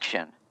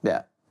introduction.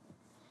 Yeah.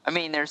 I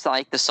mean, there's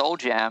like the soul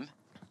gem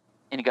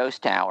in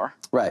Ghost Tower.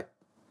 Right.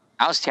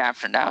 I was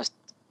trapped.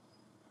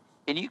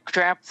 Can you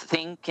trap the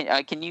thing?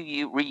 Can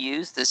you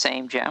reuse the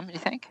same gem? Do you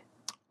think?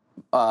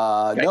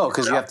 No,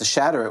 because you have to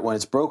shatter it when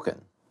it's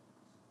broken.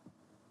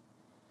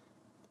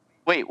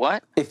 Wait,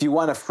 what? If you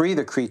want to free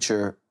the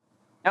creature.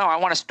 No, I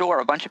want to store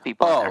a bunch of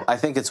people. Oh, I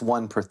think it's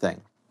one per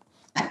thing.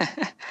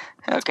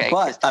 Okay.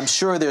 But I'm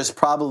sure there's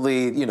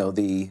probably,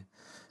 the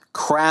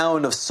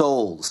crown of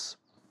souls.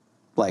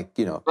 Like,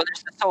 Well,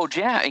 there's the soul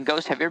gem in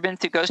Ghost. Have you ever been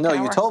through Ghost Tower?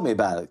 No, you told me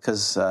about it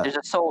because there's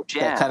a soul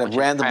gem. kind of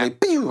randomly,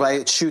 pew,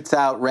 right? It shoots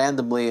out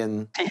randomly,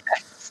 and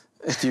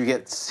if you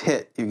get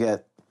hit, you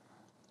get.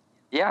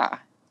 Yeah,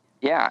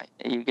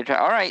 you get.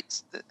 All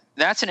right,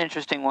 that's an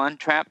interesting one.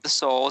 Trap the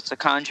soul. It's a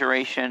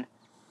conjuration,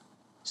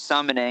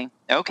 summoning.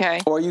 Okay.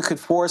 Or you could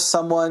force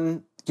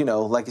someone.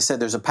 Like you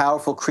said, there's a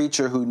powerful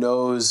creature who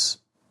knows.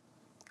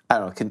 I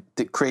don't know.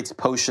 That creates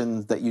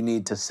potions that you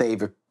need to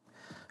save your.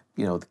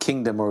 The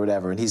kingdom or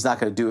whatever, and he's not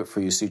going to do it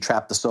for you. So you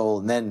trap the soul,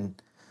 and then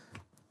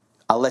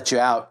I'll let you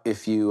out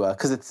if you,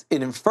 because it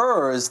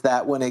infers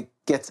that when it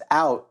gets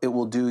out, it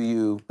will do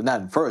you.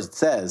 Not infers. It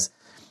says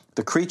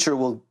the creature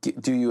will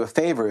do you a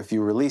favor if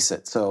you release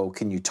it. So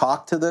can you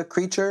talk to the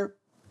creature?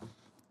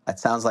 That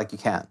sounds like you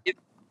can.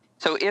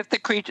 If the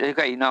creature,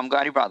 okay, I'm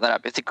glad you brought that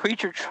up. If the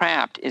creature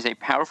trapped is a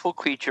powerful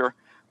creature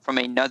from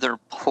another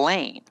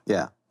plane,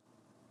 yeah,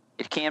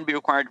 it can be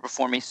required to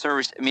perform a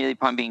service immediately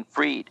upon being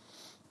freed.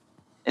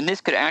 And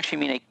this could actually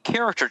mean a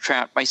character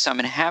trapped by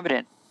some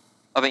inhabitant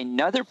of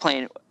another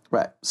plane.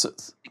 Right. So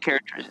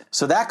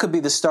that could be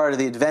the start of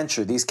the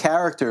adventure. These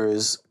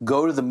characters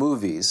go to the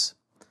movies,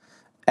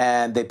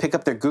 and they pick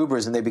up their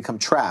goobers, and they become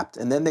trapped.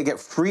 And then they get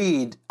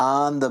freed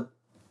on the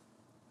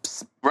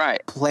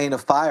plane of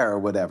fire or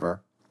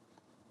whatever.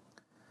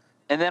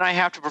 And then I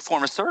have to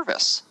perform a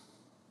service.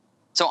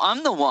 So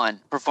I'm the one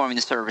performing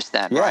the service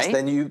then, yes, right?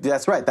 Then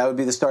that's right. That would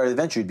be the start of the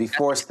adventure. You'd be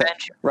forced to.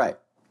 Right.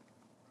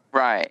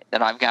 Right,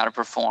 that I've got to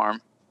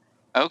perform.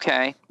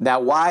 Okay.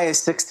 Now, why a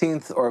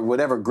 16th or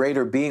whatever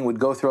greater being would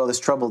go through all this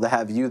trouble to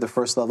have you, the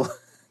first level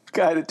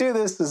guy, to do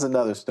this is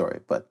another story.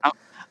 But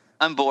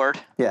I'm bored.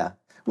 Yeah.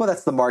 Well,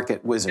 that's the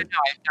market wizard. No,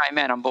 I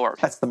meant I'm bored.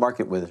 That's the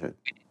market wizard.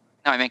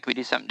 No, I meant, can we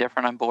do something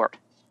different? I'm bored.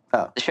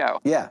 Oh. The show.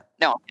 Yeah.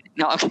 No,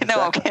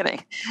 I'm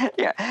kidding.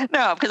 Yeah,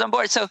 no, because I'm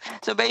bored. So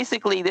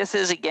basically, this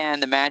is, again,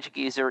 the magic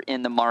user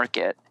in the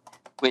market,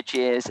 which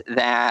is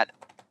that,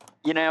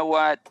 you know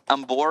what,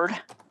 I'm bored.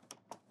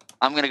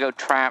 I'm going to go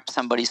trap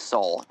somebody's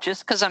soul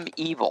just because I'm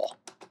evil,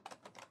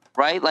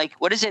 right? Like,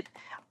 what is it?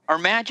 Our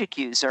magic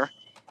user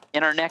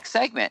in our next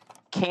segment,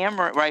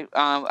 Cameron, right?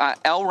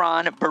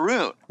 Elron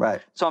Baroon.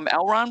 Right. So I'm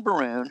Elron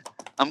Baroon.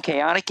 I'm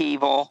chaotic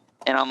evil.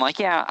 And I'm like,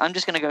 yeah, I'm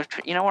just going to go,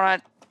 you know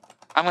what?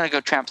 I'm going to go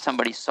trap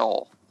somebody's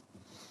soul.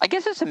 I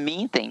guess it's a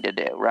mean thing to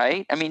do,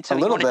 right? I mean, so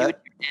you want to do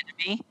it to your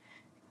enemy?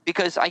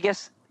 Because I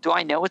guess, do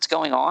I know what's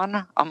going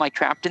on? I'm like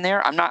trapped in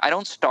there. I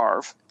don't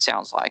starve, it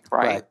sounds like,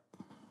 right?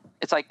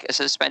 It's like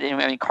suspended.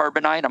 I mean,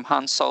 carbonite. I'm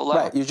Han Solo.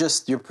 Right.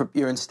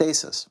 You're in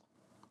stasis.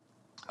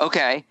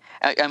 Okay.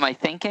 Am I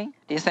thinking?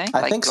 Do you think?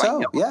 I think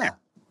so. Yeah.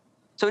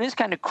 So it is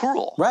kind of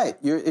cruel. Right.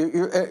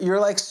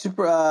 You're like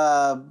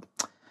the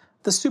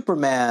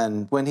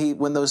Superman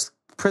when those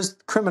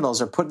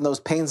criminals are put in those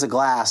panes of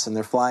glass and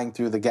they're flying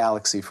through the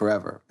galaxy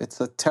forever.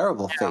 It's a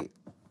terrible fate.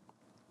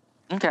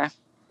 Okay.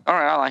 All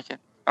right. I like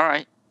it. All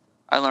right.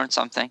 I learned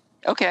something.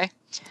 Okay.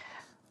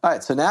 All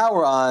right. So now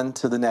we're on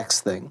to the next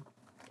thing.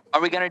 Are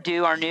we going to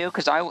do our new?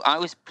 Because I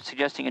was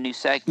suggesting a new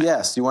segment.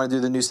 Yes. You want to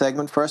do the new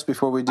segment first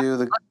before we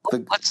do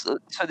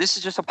So this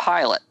is just a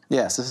pilot.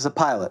 Yes, this is a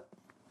pilot.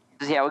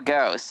 To see how it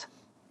goes.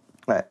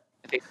 Right.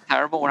 If it's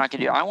terrible, we're not going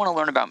to do it. I want to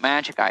learn about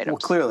magic items. Well,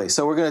 clearly.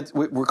 So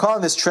we're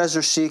calling this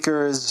Treasure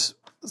Seekers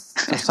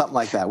or something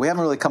like that. We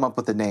haven't really come up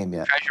with a name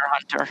yet.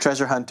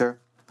 Treasure Hunter.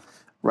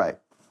 Right.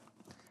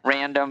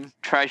 Random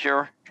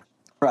treasure.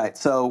 Right.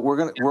 So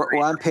we're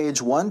on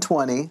page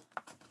 120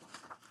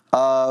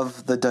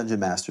 of the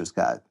Dungeon Master's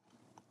Guide.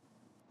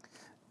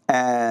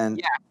 And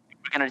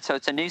so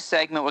it's a new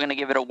segment. We're going to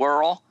give it a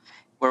whirl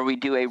where we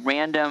do a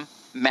random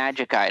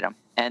magic item,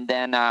 and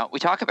then we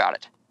talk about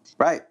it.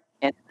 Right.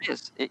 And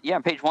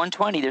page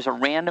 120, there's a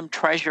random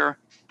treasure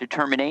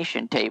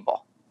determination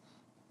table.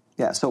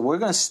 Yeah, so we're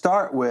going to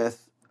start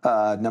with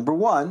number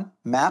 1,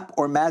 map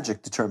or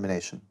magic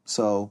determination.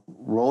 So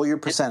roll your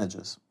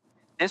percentages.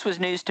 This was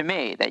news to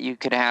me that you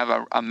could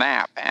have a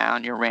map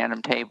on your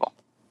random table.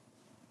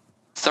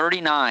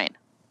 39,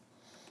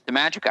 the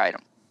magic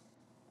item.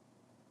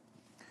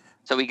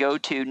 So we go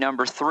to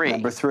number 3.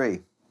 Number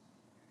 3.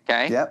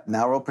 Okay. Yep,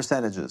 now roll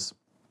percentages.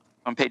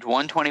 On page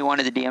 121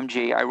 of the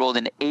DMG, I rolled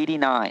an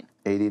 89.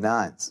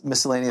 89.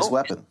 Miscellaneous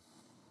weapon.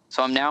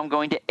 So I'm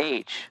going to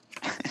H.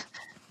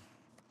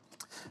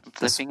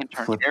 Flipping and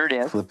turning. There it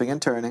is. Flipping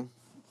and turning.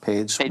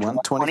 Page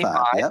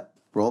 125. Yep.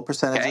 Roll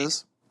percentages.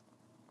 Okay.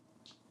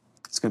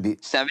 It's going to be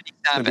 77.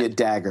 It's going to be a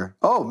dagger.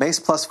 Oh, mace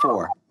plus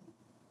 4.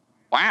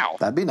 Wow.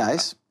 That'd be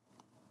nice.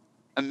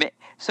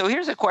 So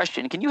here's a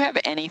question. Can you have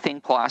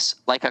anything plus,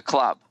 like a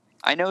club?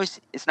 I know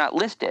it's not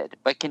listed,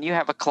 but can you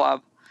have a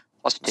club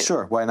plus 2?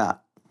 Sure, why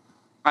not?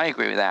 I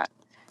agree with that.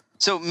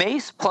 So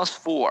mace plus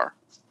 4.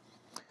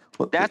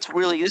 Well, this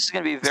is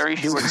going to be a very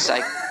short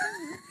cycle.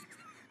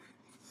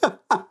 Hey,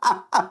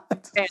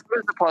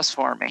 where's the plus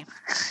 4 mean?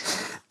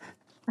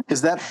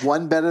 Is that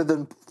 1 better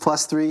than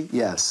plus 3?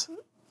 Yes.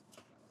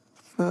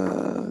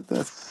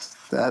 That's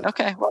that.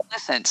 Okay. Well,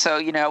 listen. So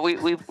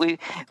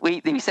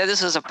we said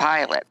this was a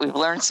pilot. We've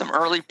learned some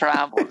early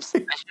problems. I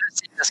should have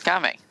seen this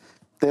coming.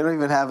 They don't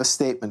even have a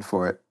statement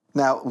for it.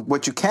 Now,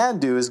 what you can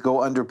do is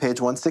go under page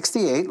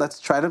 168. Let's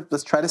try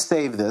to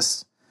save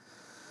this.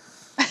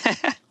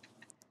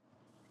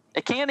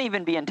 It can't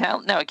even be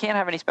intelligent. No, it can't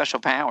have any special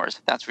powers.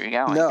 If that's where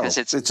you're going. No, it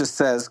just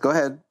says, go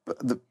ahead.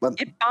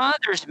 It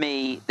bothers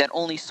me that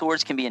only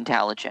swords can be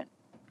intelligent.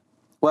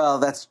 Well,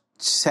 that's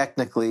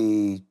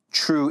technically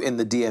true in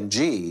the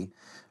DMG,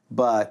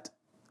 but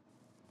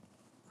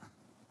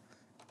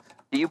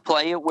do you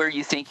play it where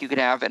you think you could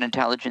have an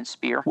intelligent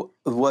spear?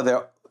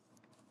 Well,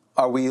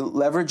 are we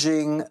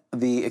leveraging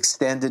the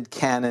extended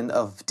canon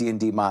of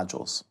D&D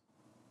modules?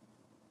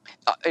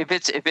 If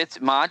it's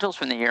modules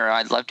from the era,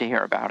 I'd love to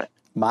hear about it.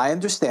 My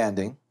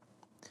understanding.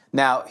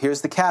 Now,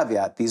 here's the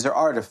caveat. These are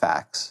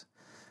artifacts.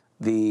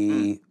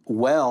 The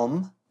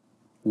Whelm,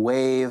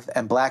 Wave,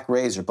 and Black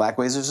Razor. Black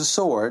Razor's a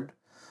sword.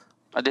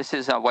 This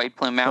is White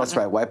Plume Mountain? That's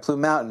right, White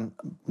Plume Mountain.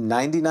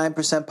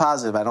 99%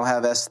 positive. I don't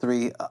have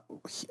S3,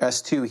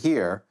 S2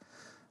 here.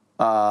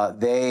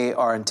 They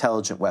are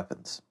intelligent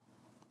weapons.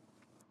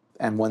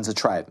 And one's a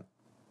trident.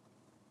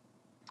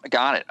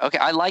 Got it. Okay,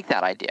 I like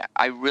that idea.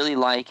 I really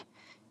like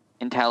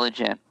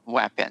intelligent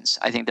weapons.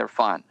 I think they're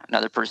fun.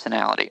 Another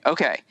personality.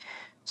 Okay,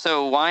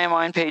 so why am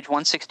I on page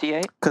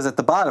 168? Because at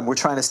the bottom, we're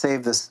trying to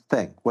save this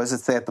thing. What does it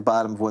say at the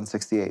bottom of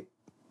 168?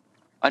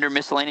 Under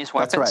miscellaneous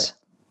weapons? That's right.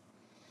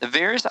 The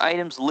various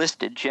items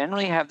listed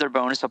generally have their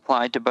bonus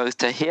applied to both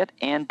the hit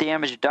and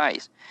damage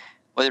dice,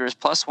 whether it's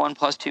 +1,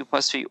 +2,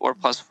 +3, or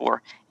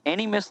 +4.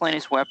 Any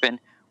miscellaneous weapon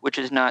which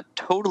is not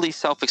totally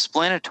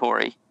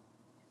self-explanatory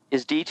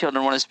is detailed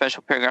in one of the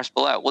special paragraphs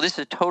below. Well, this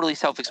is totally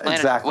self-explanatory.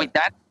 Exactly. Wait,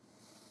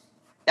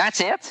 that's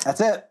it?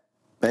 That's it.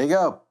 There you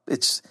go.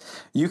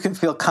 You can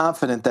feel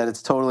confident that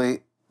it's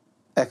totally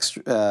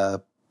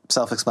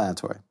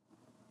self-explanatory.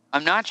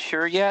 I'm not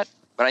sure yet,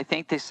 but I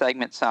think this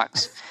segment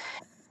sucks.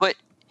 But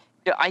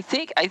I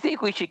think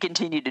we should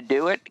continue to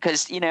do it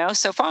because,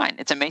 so fine.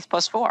 It's a mace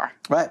 +4.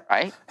 Right.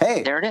 Right?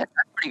 Hey. There it is.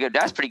 That's pretty good.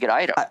 That's a pretty good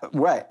item.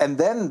 Right. And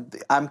then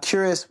I'm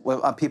curious,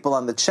 people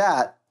on the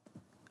chat,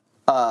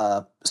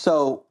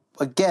 so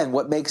again,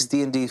 what makes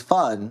D&D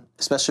fun,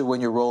 especially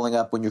when you're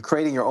when you're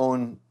creating your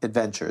own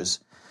adventures,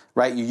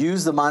 right? You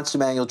use the Monster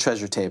Manual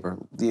treasure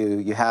table.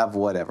 You have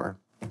whatever.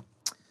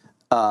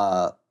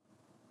 An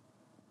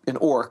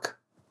orc.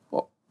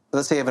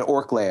 Let's say you have an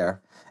orc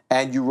lair,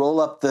 and you roll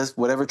up this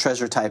whatever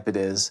treasure type it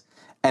is,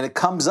 and it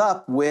comes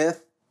up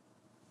with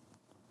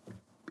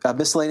a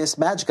miscellaneous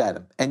magic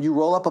item, and you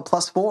roll up a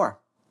 +4.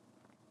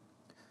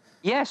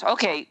 Yes,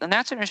 okay, and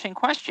that's an interesting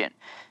question.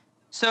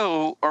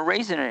 So, or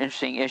raising an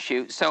interesting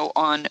issue. So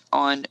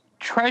on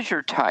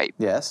treasure type.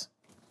 Yes.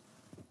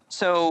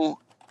 So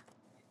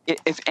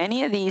if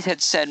any of these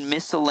had said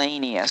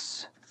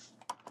miscellaneous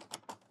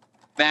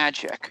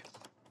magic,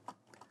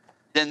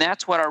 then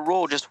that's what our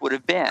roll just would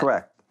have been.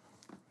 Correct.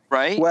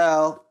 Right?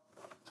 Well,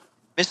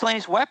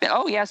 miscellaneous weapon.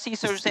 Oh, yeah, see,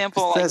 so for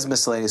example... It says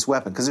miscellaneous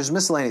weapon, because there's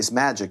miscellaneous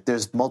magic.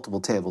 There's multiple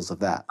tables of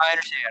that. I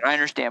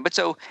understand. But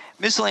so,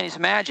 miscellaneous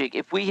magic,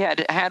 if we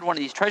had one of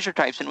these treasure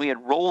types and we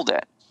had rolled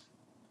it,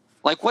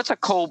 like, what's a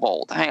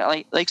kobold?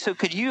 So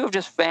could you have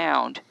just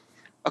found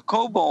a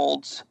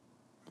kobold's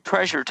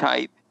treasure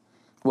type?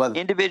 Well,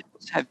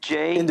 individuals have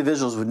J...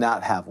 Individuals would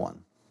not have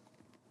one.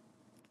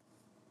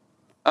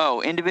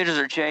 Oh, individuals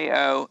are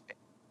J-O...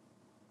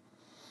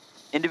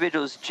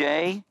 Individuals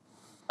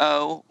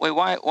J-O... Wait,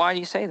 why do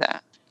you say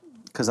that?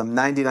 Because I'm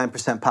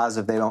 99%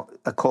 positive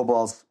a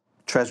kobold's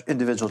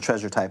individual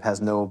treasure type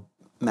has no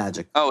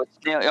magic. Oh, it's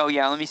nil. Oh,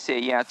 yeah, let me see.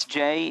 Yeah, it's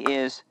J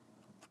is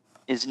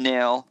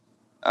nil.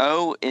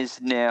 O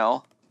is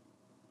nil.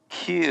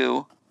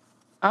 Q.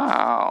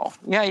 Oh,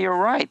 yeah, you're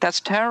right. That's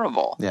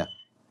terrible. Yeah.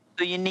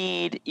 So you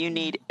need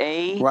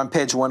A. We're on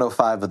page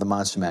 105 of the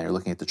Monster Manual. You're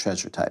looking at the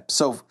treasure type.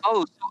 So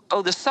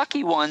The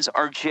sucky ones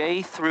are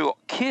J through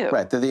Q.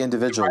 right, they're the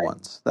individual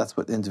ones. That's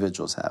what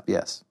individuals have.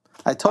 Yes,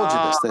 I told you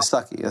this. They're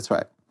sucky. That's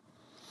right.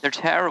 They're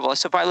terrible.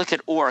 So if I look at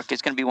Orc,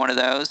 it's going to be one of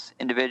those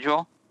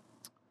individual.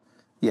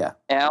 Yeah.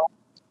 L.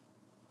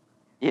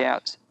 Yeah.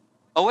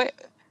 Oh wait.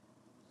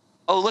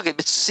 Oh look,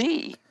 it's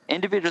C.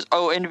 Individuals.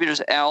 Oh,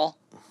 individuals L.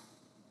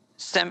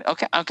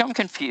 Okay, I'm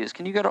confused.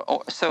 Can you go to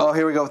Oh,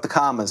 here we go with the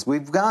commas.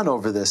 We've gone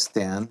over this,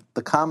 Dan.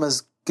 The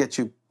commas get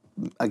you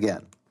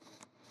again.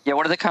 Yeah,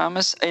 what are the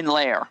commas? In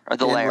layer or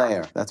the In layer?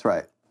 layer. That's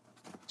right.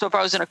 So if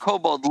I was in a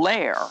kobold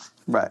layer,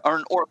 Right. or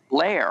an orc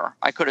layer,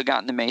 I could have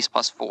gotten the mace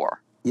 +4.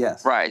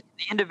 Yes. Right.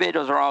 The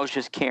individuals are always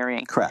just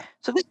carrying. Correct.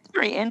 So this is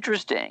very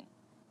interesting.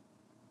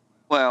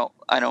 Well,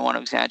 I don't want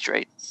to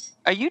exaggerate.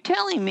 Are you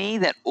telling me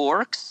that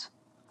orcs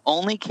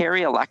only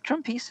carry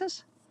electrum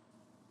pieces?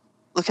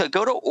 Look, I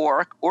go to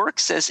orc. Orc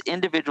says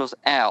individuals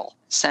L,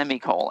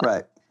 semicolon.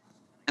 Right.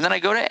 And then I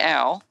go to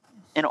L,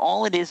 and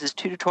all it is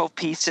 2 to 12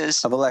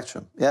 pieces. Of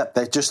electrum. Yep,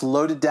 they just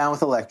loaded down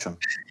with electrum.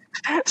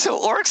 So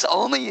orcs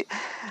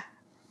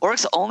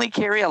only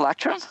carry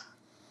electrum?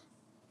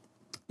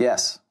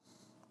 Yes.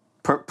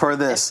 Per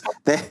this,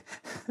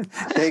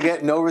 they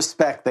get no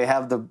respect. They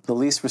have the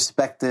least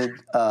respected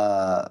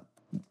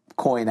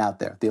coin out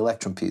there, the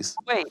electrum piece.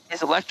 Wait,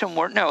 is electrum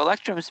worth? No,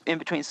 electrum's in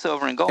between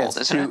silver and gold,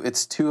 isn't it?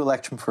 It's 2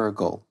 electrum for a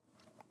gold.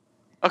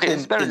 Okay,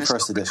 it's better than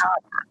first silver. edition.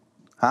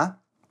 Huh?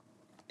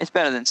 It's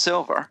better than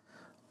silver.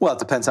 Well, it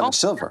depends how much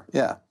silver.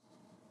 Yeah.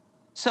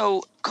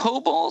 So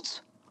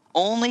kobolds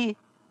only.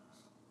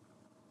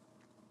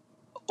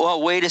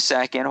 Well, wait a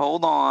second.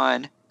 Hold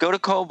on. Go to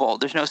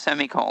kobold. There's no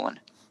semicolon.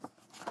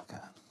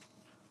 Okay.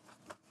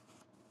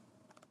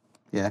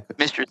 Yeah.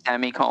 Mr.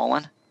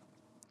 Semicolon.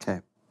 Okay.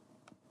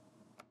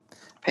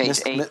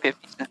 Page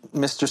 850.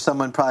 Mr.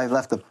 Someone probably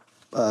left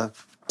a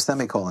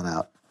semicolon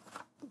out.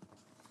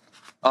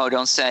 Oh,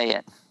 don't say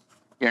it.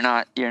 You're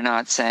not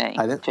saying.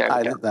 I didn't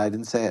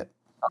say it.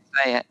 Don't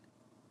say it.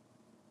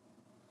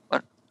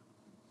 What?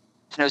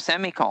 There's no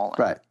semicolon.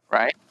 Right.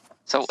 Right.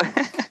 So,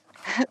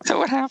 so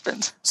what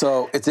happens?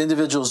 So it's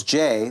individuals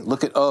J.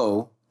 Look at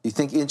O. You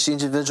think each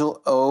individual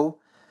O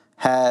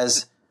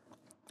has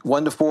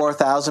 1 to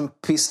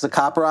 4,000 pieces of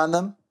copper on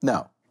them?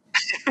 No.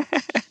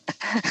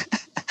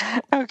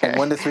 Okay. And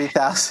 1 to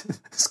 3,000.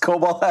 This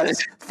kobold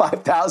has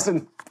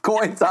 5,000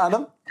 coins on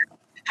them.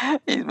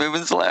 He's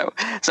moving slow.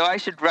 So I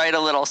should write a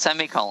little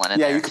semicolon in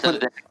there. Yeah, you can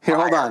put it. Here,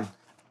 hold on.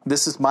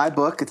 This is my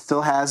book. It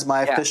still has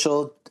my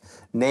official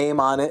name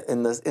on it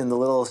in the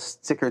little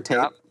sticker tape.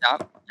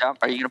 Yep.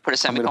 Are you going to put a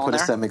semicolon I'm going to put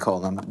there? a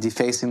semicolon. I'm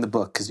defacing the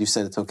book because you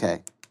said it's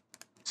okay.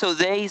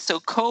 So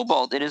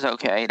kobold, it is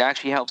okay. It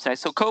actually helps.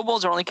 So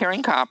kobolds are only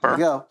carrying copper. There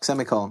you go.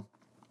 Semicolon.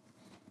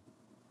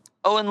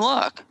 Oh, and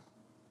look.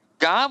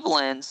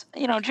 Goblins,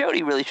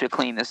 Jody really should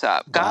clean this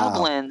up. Wow.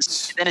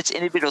 Goblins, then it's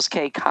individuals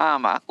K,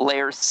 comma,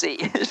 layer C.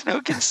 There's no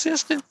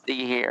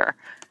consistency here.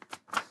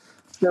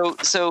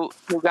 So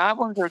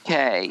goblins are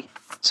K.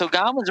 So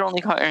goblins are only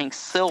carrying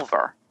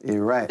silver.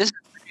 You're right. This is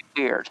pretty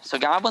weird. So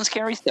goblins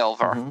carry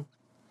silver.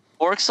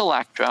 Mm-hmm. Orcs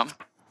electrum.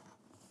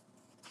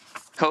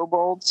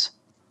 Kobolds,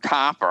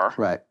 copper.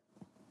 Right.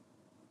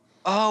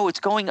 Oh, it's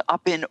going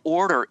up in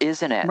order,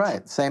 isn't it?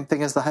 Right. Same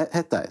thing as the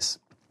hit dice.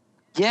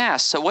 Yeah,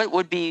 so what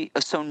would be –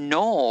 so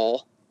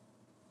Knoll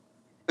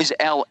is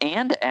L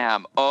and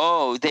M.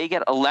 Oh, they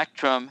get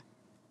electrum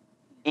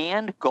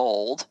and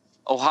gold.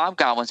 Oh,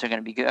 hobgoblins are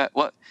going to be good.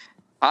 What?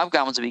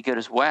 Hobgoblins would be good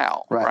as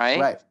well, right?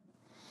 Right.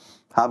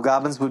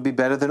 Hobgoblins would be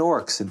better than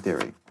orcs in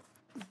theory.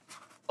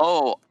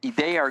 Oh,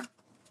 they are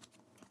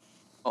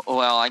 –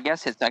 well, I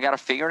guess I got to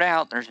figure it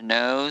out. There's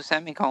no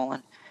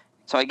semicolon.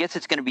 So I guess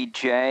it's going to be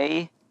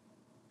J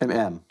and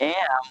M,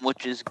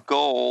 which is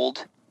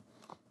gold.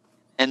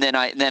 And then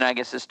I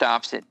guess it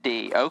stops at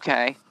D.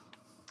 Okay.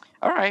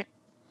 All right.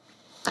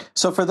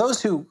 So for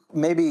those who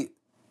maybe,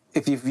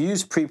 if you've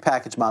used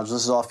prepackaged modules,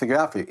 this is all figured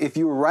out for you. If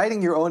you were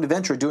writing your own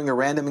adventure, doing a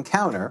random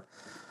encounter,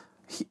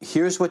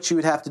 here's what you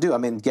would have to do. I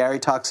mean, Gary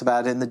talks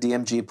about it in the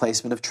DMG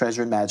placement of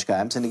treasure and magic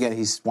items. And again,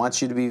 he wants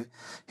you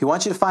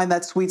to find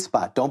that sweet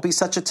spot. Don't be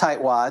such a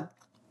tightwad,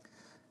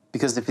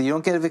 because if you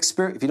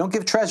don't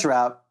give treasure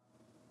out,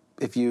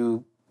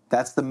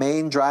 that's the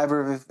main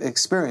driver of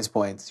experience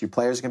points. Your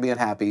players are going to be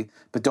unhappy,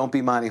 but don't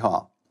be Monty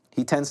Hall.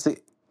 He tends to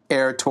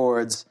err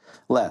towards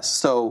less.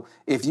 So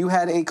if you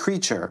had a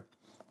creature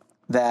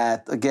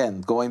that,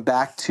 again, going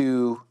back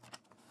to...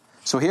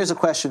 So here's a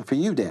question for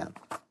you, Dan.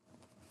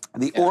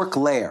 The orc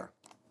lair,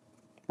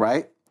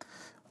 right?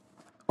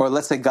 Or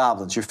let's say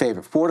goblins, your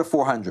favorite, 4 to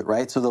 400,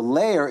 right? So the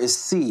lair is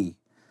C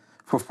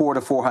for 4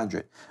 to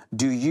 400.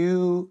 Do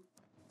you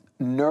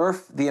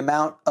nerf the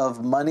amount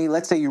of money?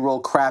 Let's say you roll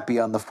crappy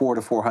on the 4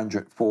 to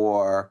 400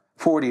 for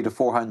 40 to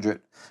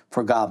 400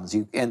 for goblins.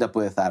 You end up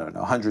with,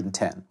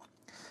 110.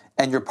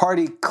 And your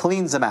party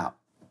cleans them out.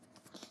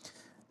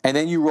 And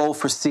then you roll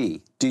for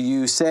C. Do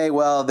you say,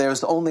 well,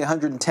 there's only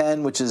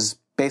 110, which is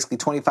basically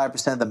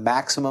 25% of the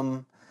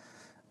maximum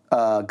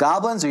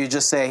goblins, or you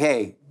just say,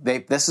 hey,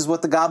 this is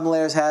what the goblin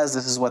layers has,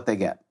 this is what they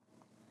get?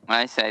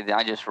 I say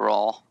I just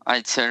roll.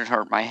 I'd sort of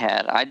hurt my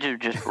head. I do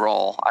just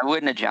roll. I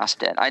wouldn't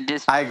adjust it. I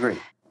agree.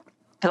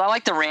 Because I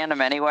like the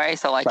random anyway.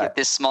 So Right. if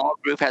this small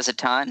group has a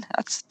ton,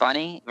 that's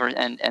funny,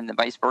 and the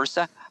vice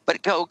versa.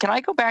 But can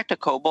I go back to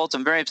kobolds?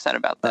 I'm very upset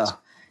about this.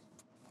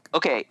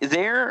 Okay,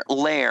 their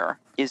lair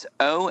is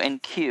O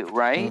and Q,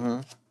 right?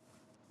 Mm-hmm.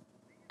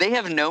 They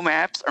have no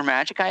maps or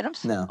magic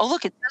items? No. Oh,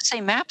 look, it does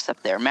say maps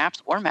up there.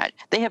 Maps or magic.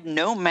 They have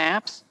no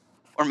maps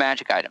or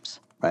magic items.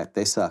 Right,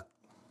 they suck.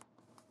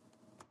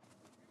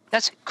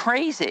 That's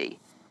crazy.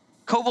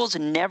 Kobolds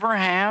never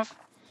have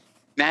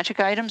magic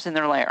items in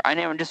their lair. I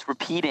know I'm just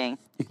repeating.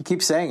 You can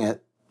keep saying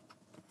it.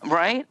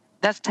 Right?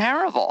 That's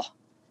terrible.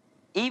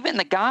 Even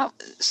the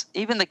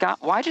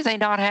why do they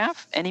not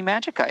have any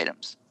magic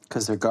items?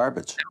 Because they're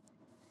garbage.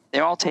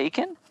 They're all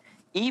taken?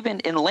 Even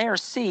in lair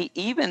C,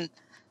 even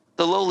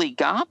the lowly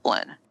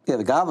goblin. Yeah,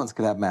 the goblins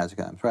could have magic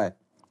items, right.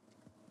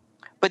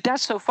 But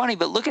that's so funny.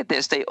 But look at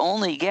this. They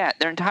only get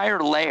their entire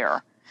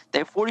lair. They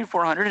have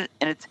 4,400,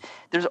 and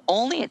there's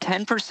only a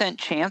 10%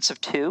 chance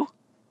of 2.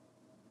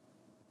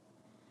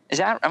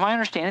 Am I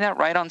understanding that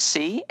right on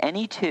C?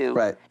 Any 2,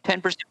 right.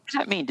 10%. What does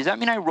that mean? Does that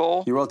mean I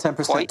roll? You roll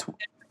 10%.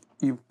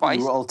 You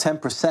roll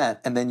 10%,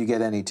 and then you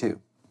get any 2.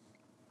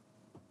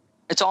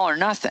 It's all or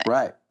nothing.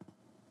 Right.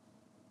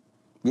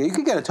 Yeah, you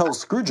could get a total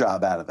screw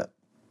job out of it.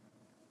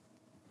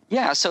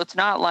 Yeah, so it's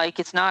not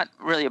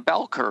really a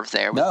bell curve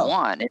there with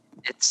 1.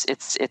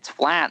 It's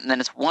flat, and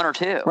then it's 1 or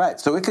 2. Right.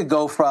 So it could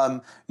go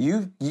from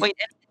you Wait,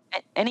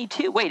 any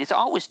 2. Wait, it's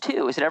always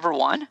 2. Is it ever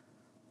 1?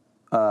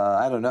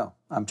 I don't know.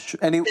 I'm sure.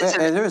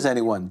 There is any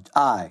 1.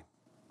 I.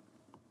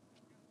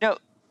 No.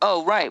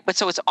 Oh, right. But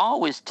so it's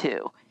always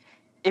 2.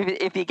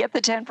 If you get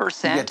the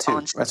 10%, you get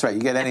 2. That's right.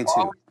 You get any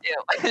 2.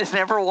 It's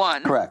never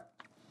 1. Correct.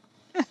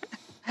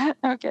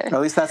 Okay. Or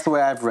at least that's the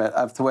way I've read.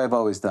 That's the way I've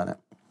always done it.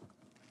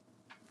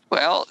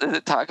 Well, does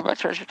it talk about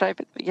treasure type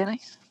at the beginning?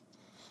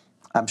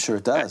 I'm sure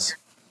it does.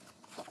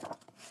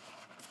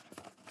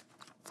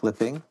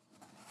 Flipping.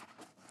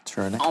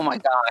 Turning. Oh my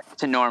God,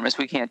 it's enormous.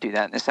 We can't do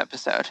that in this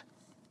episode.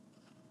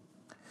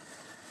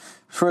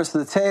 First to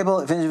the table,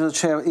 if individual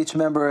chair, each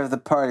member of the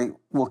party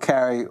will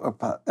carry,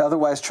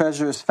 otherwise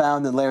treasure is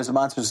found in layers of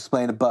monsters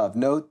explained above.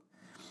 Note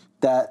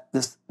that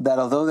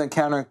although the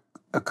encounter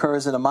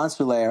occurs in a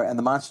monster layer and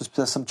the monsters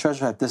possess some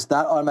treasure type, this does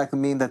not automatically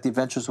mean that the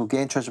adventurers will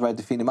gain treasure by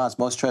defeating monsters.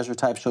 Most treasure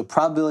types show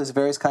probabilities of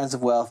various kinds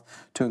of wealth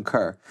to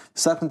incur.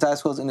 Subsequent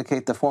dice rolls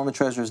indicate the form of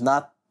treasure is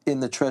not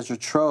in the treasure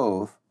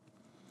trove,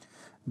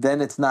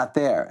 then it's not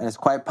there, and it's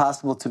quite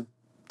possible to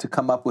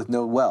come up with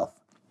no wealth.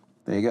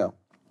 There you go.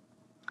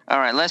 All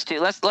right, let's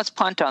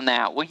punt on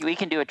that. We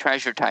can do a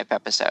treasure type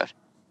episode.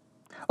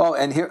 Oh,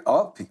 and here,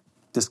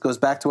 this goes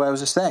back to what I was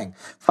just saying.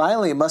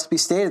 Finally, it must be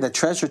stated that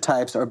treasure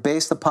types are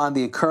based upon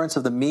the occurrence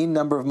of the mean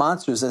number of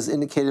monsters as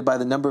indicated by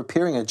the number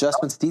appearing and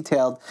adjustments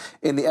detailed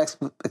in the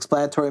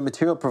explanatory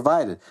material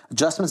provided.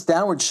 Adjustments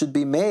downward should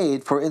be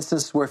made for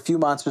instances where few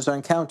monsters are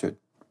encountered.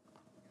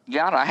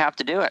 Yeah, I have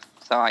to do it.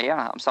 So,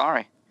 yeah, I'm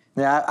sorry.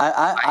 Yeah,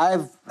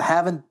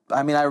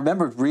 I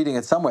remember reading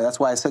it somewhere. That's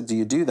why I said, do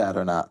you do that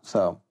or not?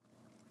 So...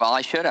 Well,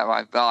 I should have.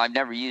 I've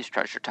never used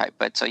treasure type,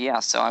 but so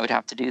I would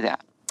have to do that.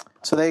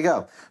 So there you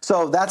go.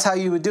 So that's how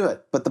you would do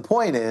it. But the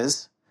point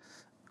is,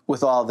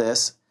 with all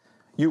this,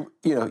 you're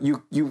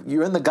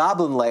in the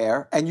goblin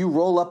lair and you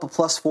roll up a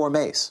 +4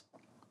 mace.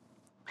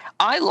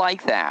 I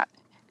like that.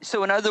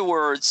 So in other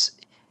words,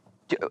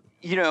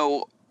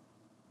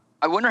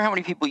 I wonder how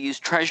many people use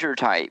treasure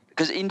type,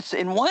 because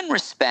in one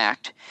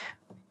respect,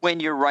 when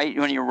you're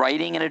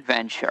writing an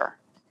adventure.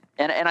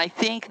 And I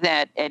think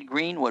that Ed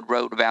Greenwood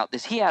wrote about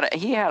this. He had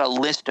a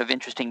list of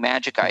interesting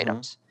magic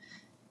items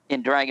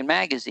in Dragon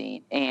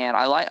Magazine, and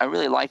I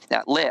really liked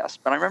that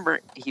list. But I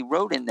remember he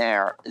wrote in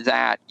there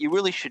that you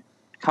really should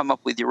come up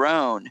with your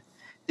own.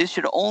 This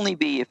should only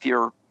be if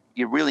you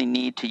really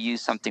need to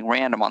use something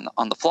random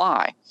on the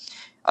fly.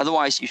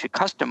 Otherwise, you should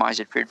customize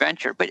it for your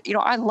adventure. But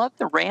I love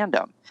the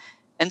random,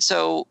 and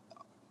so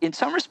in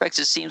some respects,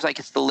 it seems like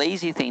it's the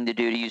lazy thing to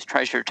do to use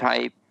treasure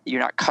type.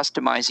 You're not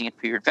customizing it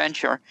for your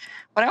adventure.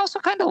 But I also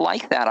kind of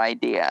like that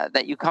idea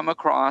that you come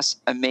across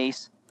a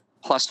mace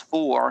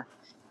 +4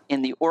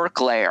 in the orc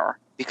lair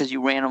because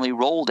you randomly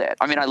rolled it.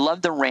 I mean, I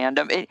love the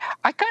random.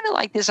 I kind of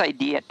like this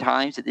idea at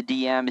times that the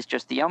DM is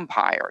just the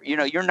umpire.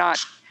 You're not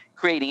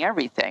creating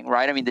everything,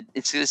 right? I mean,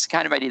 it's this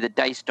kind of idea that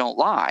dice don't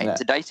lie. Yeah. If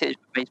the dice says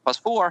mace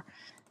 +4,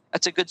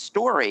 that's a good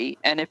story.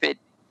 And if it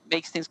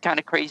makes things kind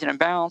of crazy and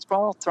unbalanced,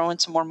 well, I'll throw in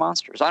some more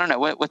monsters. I don't know.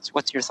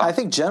 What's your thought? I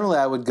think generally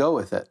I would go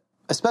with it,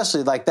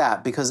 especially like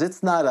that, because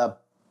it's not a...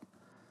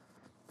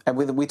 And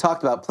we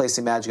talked about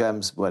placing magic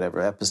items,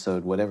 whatever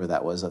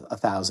that was,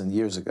 1,000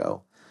 years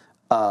ago.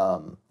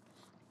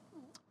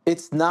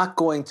 It's not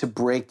going to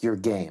break your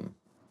game.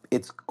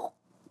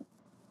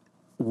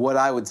 What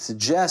I would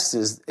suggest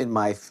is, in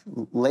my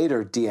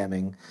later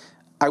DMing,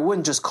 I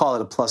wouldn't just call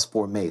it a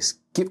 +4 mace.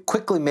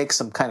 Quickly make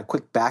some kind of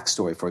quick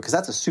backstory for it, because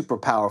that's a super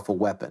powerful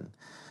weapon.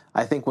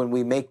 I think when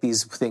we make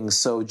these things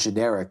so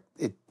generic,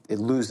 it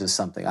loses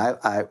something.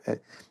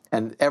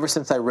 And ever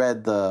since I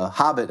read The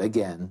Hobbit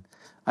again,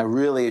 I'm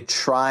really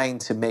trying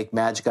to make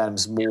magic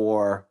items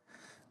more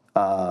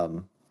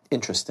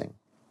interesting.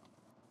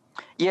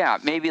 Yeah,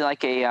 maybe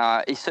like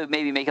so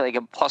maybe make it like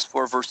a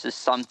 +4 versus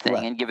something,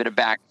 Right. and give it a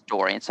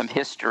backstory and some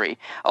history.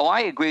 Oh,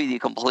 I agree with you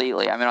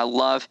completely. I mean, I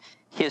love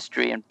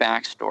history and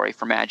backstory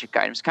for magic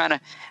items.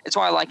 It's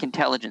why I like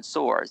intelligent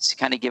swords, to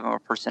kind of give them a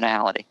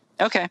personality.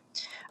 Okay,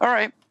 all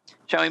right.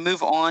 Shall we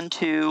move on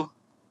to?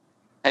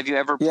 Have you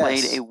ever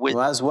played a wizard?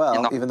 Might as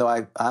well, even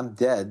though I'm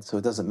dead, so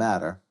it doesn't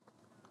matter.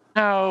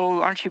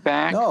 No, aren't you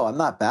back? No, I'm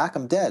not back.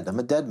 I'm dead. I'm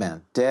a dead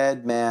man.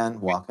 Dead man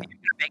walking. You're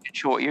going to make a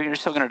choice. You're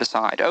still going to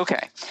decide.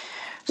 Okay.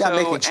 Yeah, I'm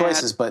making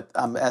choices, but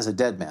I'm as a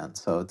dead man,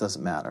 so it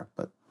doesn't matter.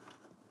 But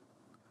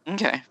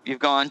okay, you've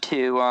gone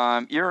to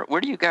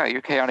where do you go? You're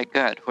chaotic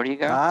good. Where do you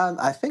go?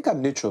 I think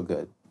I'm neutral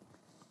good.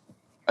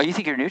 Oh, you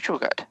think you're neutral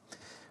good?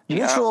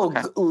 Neutral,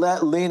 okay.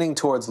 Leaning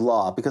towards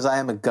law, because I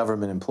am a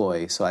government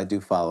employee, so I do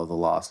follow the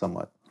law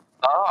somewhat.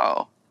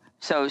 Oh,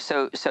 so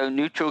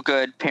neutral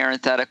good,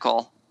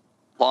 parenthetical,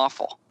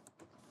 lawful.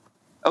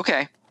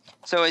 Okay,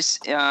 so as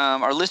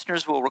our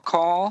listeners will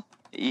recall,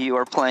 you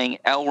are playing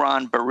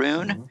Elrond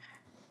Baroon,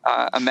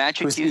 a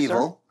magic who's user.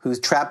 Evil, who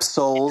traps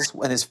souls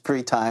in his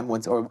free time,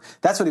 or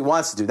that's what he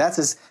wants to do. That's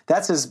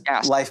his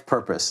yes. life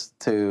purpose,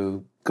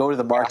 to go to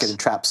the market and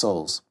trap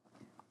souls.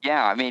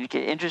 Yeah, I mean,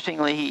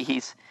 interestingly,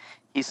 he's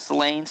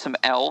slain some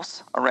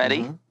elves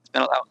already. It's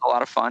been a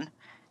lot of fun.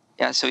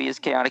 Yeah, so he is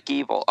chaotic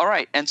evil. All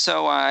right, and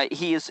so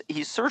he's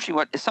searching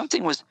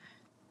something was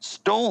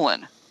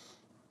stolen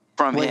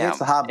from him. He hates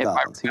the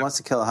hobgoblins. He wants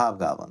to kill the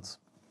hobgoblins.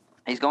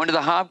 He's going to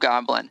the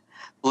hobgoblin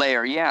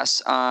lair.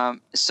 Yes.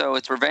 So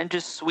it's Revenge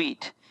is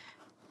Sweet,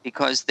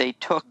 because they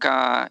took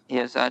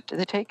his. Did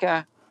they take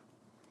a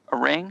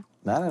ring?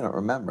 That I don't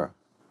remember.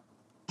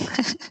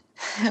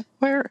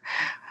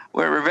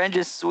 Where Revenge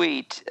is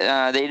Sweet, they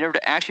ended up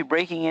actually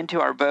breaking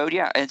into our abode.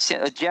 Yeah, it's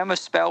a gem of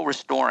spell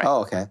restoring.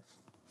 Oh, okay.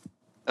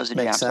 Those are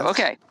Makes gems. sense.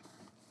 Okay.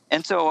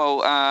 And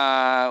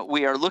so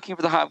we are looking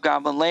for the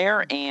hobgoblin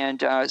lair,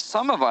 and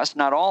some of us,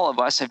 not all of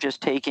us, have just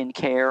taken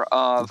care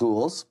of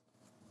ghouls.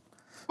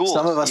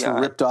 Some of us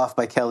were ripped off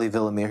by Kelly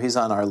Villamere. He's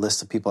on our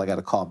list of people I got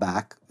to call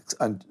back.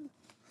 I'm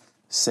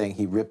saying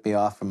he ripped me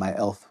off from my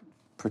elf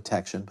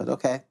protection, but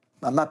okay,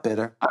 I'm not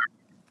bitter. All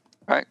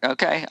right.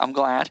 Okay, I'm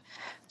glad.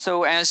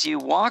 So as you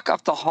walk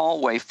up the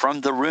hallway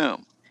from the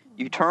room,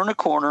 you turn a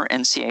corner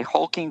and see a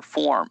hulking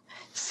form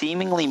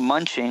seemingly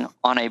munching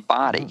on a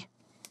body.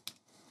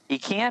 He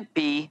can't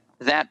be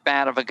that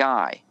bad of a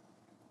guy.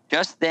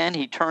 Just then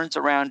he turns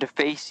around to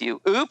face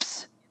you.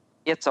 Oops,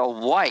 it's a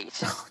wight.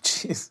 Oh,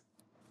 jeez.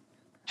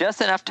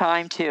 Just enough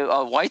time to...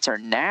 Oh, wights are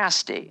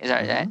nasty. Is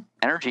that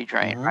energy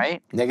drain,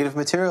 right? Negative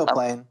material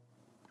plane.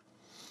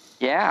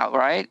 Yeah,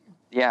 right?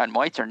 Yeah, and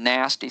wights are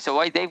nasty.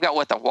 So they've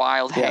got the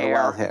wild hair. Yeah, the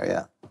wild hair,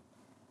 yeah.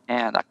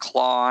 And the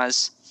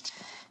claws.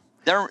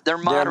 They're moderate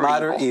evil. They're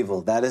moderate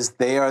evil. That is,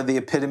 they are the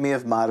epitome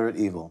of moderate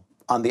evil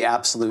on the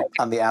absolute table.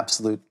 On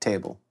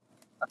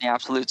the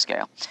absolute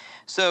scale.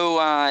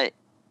 So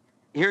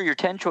here are your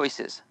 10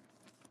 choices.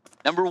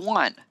 Number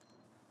 1,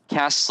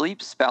 cast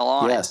sleep spell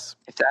on it. Yes.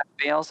 If that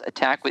fails,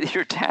 attack with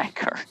your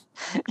dagger.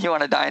 You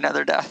want to die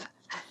another death.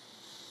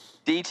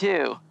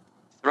 D2,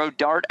 throw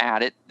dart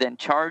at it, then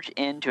charge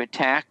in to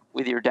attack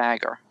with your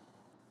dagger.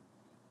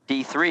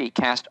 D3,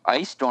 cast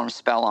ice storm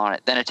spell on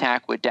it, then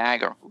attack with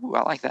dagger. Ooh,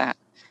 I like that.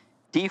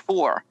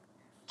 D4,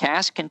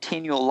 cast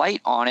continual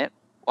light on it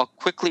while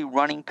quickly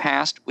running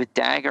past with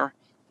dagger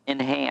in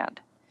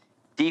hand.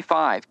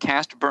 D5,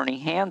 cast burning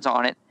hands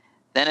on it,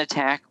 then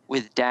attack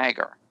with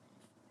dagger.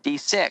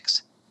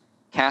 D6,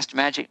 cast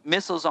magic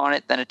missiles on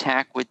it, then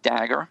attack with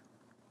dagger.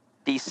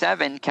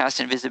 D7, cast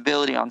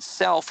invisibility on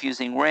self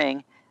using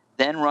ring,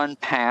 then run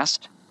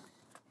past.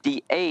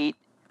 D8,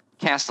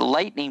 cast a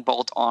lightning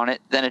bolt on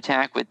it, then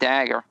attack with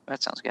dagger.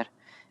 That sounds good.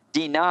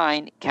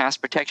 D9,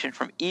 cast protection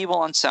from evil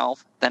on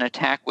self, then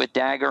attack with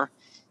dagger.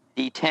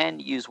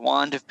 D10, use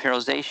wand of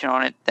paralyzation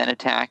on it, then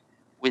attack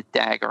with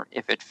dagger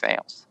if it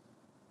fails.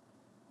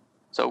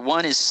 So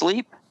 1 is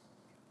sleep,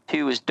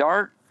 2 is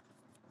dart,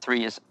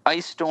 3 is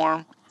ice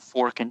storm,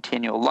 4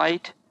 continual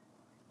light,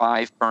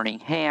 5 burning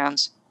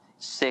hands,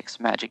 6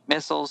 magic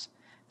missiles,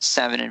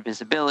 7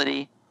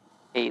 invisibility,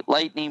 8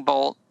 lightning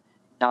bolt,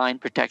 9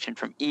 protection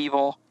from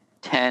evil,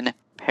 10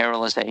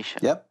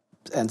 paralyzation. Yep.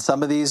 And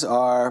some of these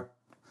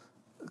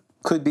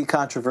could be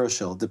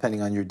controversial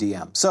depending on your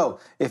DM. So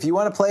if you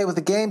want to play with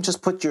the game,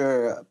 just put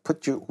your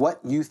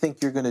what you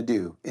think you're going to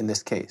do in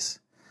this case.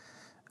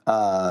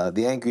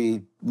 The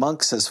Angry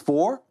Monk says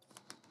 4.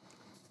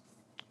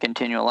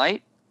 Continual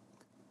light.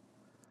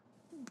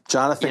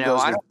 Jonathan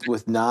goes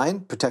with 9,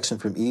 protection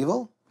from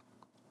evil.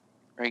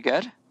 Very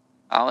good.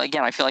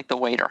 Again, I feel like the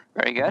waiter.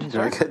 Very good.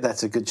 Very good.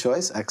 That's a good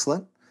choice.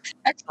 Excellent.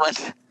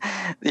 Excellent.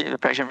 The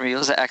protection from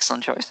evil is an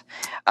excellent choice.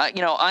 I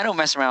don't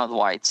mess around with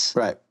whites.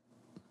 Right.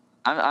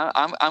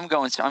 I'm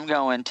going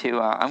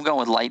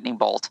with lightning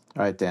bolt.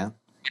 All right, Dan.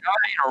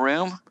 In a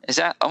room, is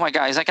that? Oh my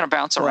God, is that going to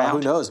bounce around?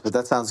 Who knows? But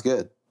that sounds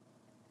good.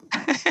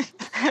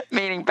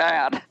 Meaning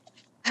bad.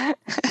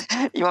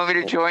 You want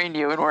me to join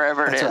you in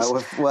wherever it That's is?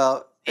 right.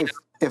 Well, if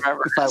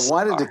I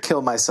wanted to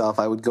kill myself,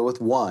 I would go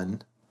with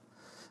 1.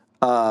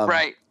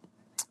 Right.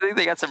 I think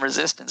they got some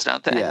resistance,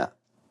 don't they? Yeah.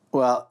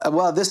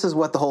 Well, this is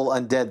what the whole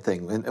undead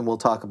thing, and we'll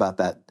talk about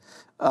that.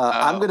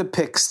 I'm going to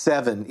pick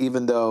 7,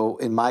 even though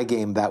in my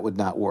game that would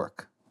not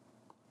work.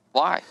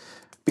 Why?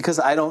 Because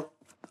I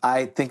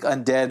think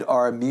undead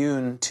are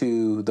immune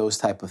to those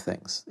type of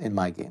things in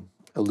my game,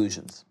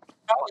 illusions.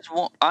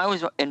 I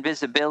was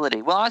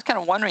invisibility. Well, I was kind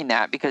of wondering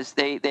that because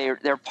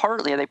they're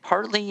partly. Are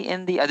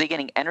they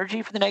getting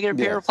energy for the negative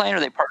material plane, or are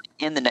they partly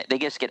in the? They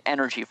just get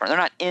energy from. They're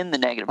not in the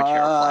negative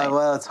material plane.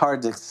 Well, it's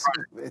hard to.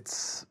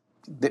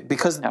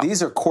 Because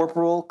these are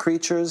corporal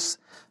creatures.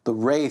 The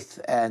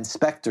wraith and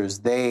specters,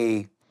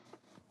 they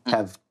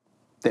have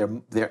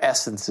their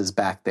essences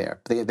back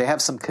there. They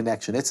have some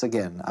connection. It's,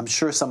 again, I'm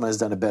sure someone has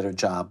done a better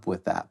job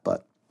with that,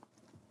 but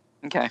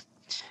okay.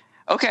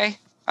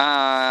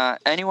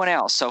 Anyone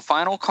else? So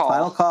final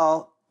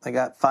call. I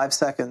got 5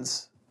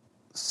 seconds.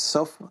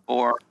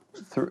 Or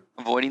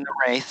avoiding the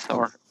wraith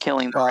or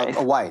killing the wraith.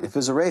 A white. If it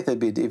was a wraith, it'd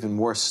be an even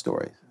worse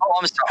story. Oh,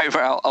 I'm sorry,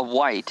 bro. A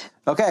white.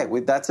 Okay,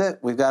 that's it.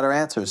 We've got our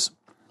answers.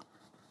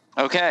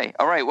 Okay.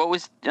 All right. What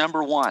was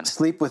number 1?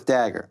 Sleep with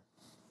dagger.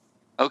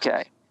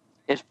 Okay.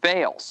 It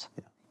fails.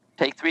 Yeah.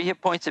 Take 3 hit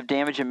points of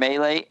damage in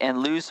melee and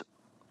lose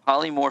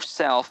polymorph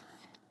self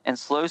and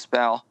slow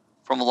spell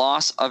from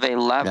loss of a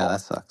level. Yeah,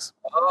 that sucks.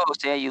 Oh,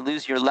 so yeah, you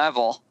lose your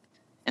level,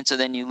 and so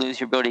then you lose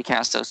your ability to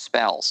cast those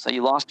spells. So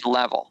you lost a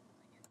level.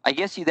 I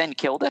guess you then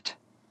killed it?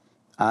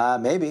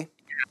 Maybe.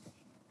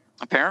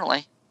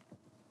 Apparently.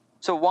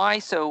 So why?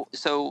 So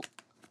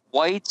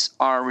whites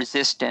are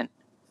resistant.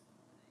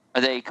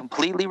 Are they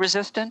completely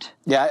resistant?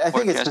 Yeah, I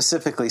think it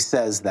specifically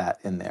says that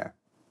in there.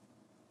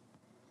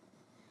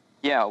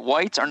 Yeah,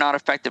 whites are not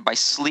affected by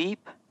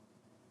sleep,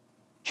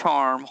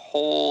 charm,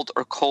 hold,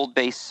 or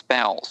cold-based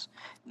spells.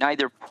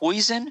 Neither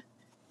poison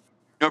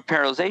nor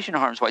paralyzation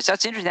harms whites.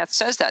 That's interesting. That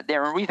says that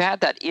there, and we've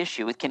had that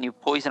issue with can you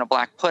poison a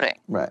black pudding?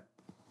 Right.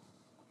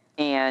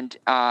 And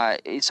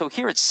so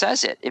here it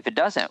says it, if it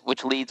doesn't,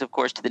 which leads, of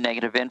course, to the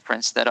negative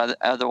inference that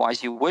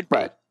otherwise you would be.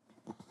 Right.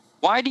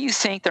 Why do you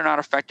think they're not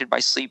affected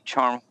by sleep,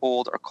 charm,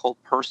 hold, or cold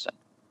person?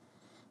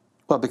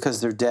 Well, because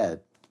they're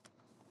dead,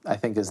 I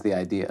think is the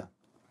idea.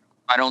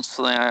 I kind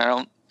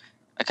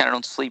of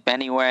don't sleep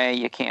anyway.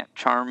 You can't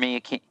charm me.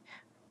 You can't.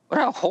 What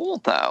about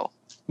hold, though?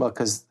 Well,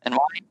 because... And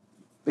why?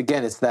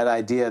 Again, it's that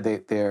idea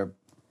that their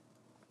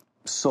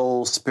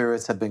soul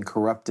spirits have been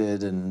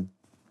corrupted and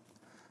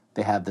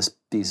they have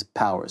these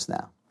powers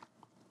now.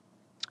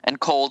 And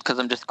cold, because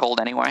I'm just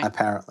cold anyway?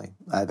 Apparently.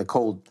 The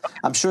cold...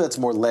 I'm sure that's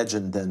more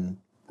legend than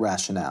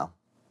rationale.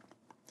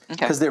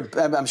 Okay. Because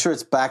I'm sure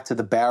it's back to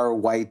the Barrow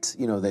White,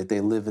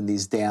 they live in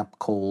these damp,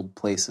 cold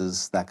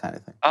places, that kind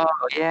of thing. Oh,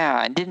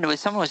 yeah. And did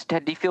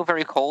he feel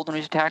very cold when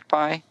he was attacked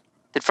by...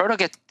 Didn't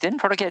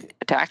Frodo get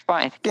attacked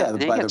by... by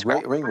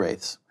the ring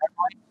wraiths.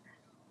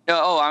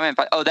 No,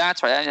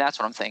 that's right. That's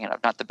what I'm thinking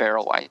of, not the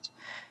Barrow Whites.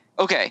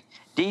 Okay,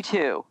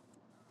 D2.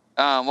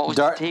 What was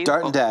D2?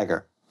 Dart and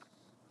dagger.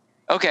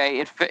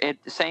 Okay, it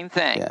same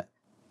thing. Yeah.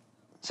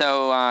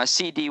 So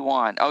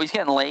CD1. Oh, he's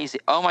getting lazy.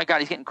 Oh my God,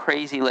 he's getting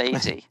crazy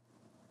lazy.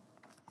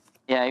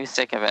 Yeah, he was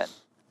sick of it.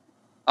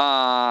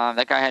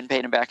 That guy hadn't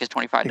paid him back his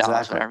 $25.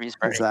 Exactly.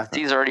 Whatever.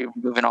 He's already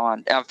moving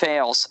on.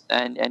 Fails,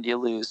 and you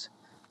lose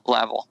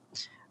level.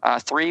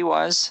 3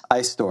 was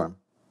Ice Storm.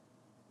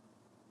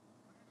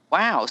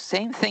 Wow,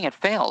 same thing. It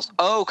fails.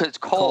 Oh, because it's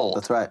cold.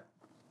 That's right.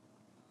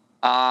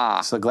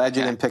 So glad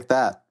you didn't pick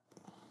that.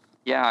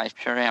 Yeah, I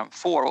sure am.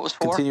 4. What was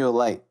 4? Continual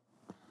light.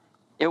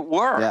 It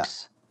works.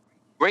 Yeah.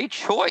 Great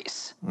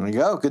choice. There you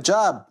go. Good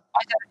job.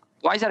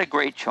 Why is that a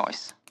great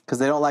choice? Because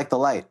they don't like the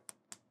light.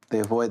 They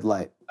avoid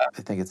light,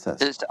 I think it says.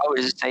 Does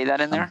it say that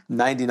in there?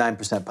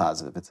 99%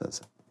 positive it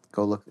says it.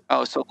 Go look.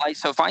 Oh, so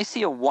if I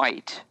see a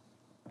white,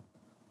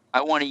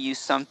 I want to use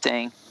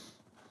something.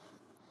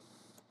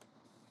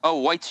 Oh,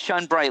 whites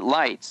shun bright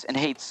lights and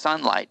hate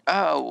sunlight.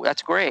 Oh,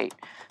 that's great.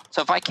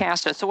 So if I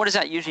cast so what does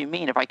that usually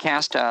mean? If I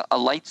cast a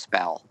light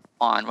spell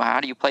on, how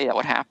do you play that?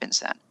 What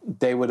happens then?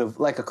 They would have,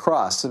 like a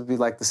cross. It would be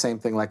like the same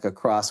thing like a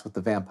cross with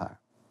the vampire.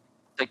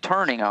 Like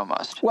turning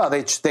almost. Well,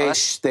 they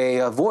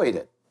avoid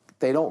it.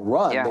 They don't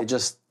run. Yeah. They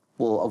just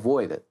will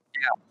avoid it.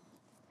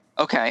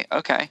 Yeah. Okay.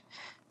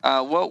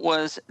 What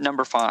was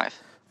number 5?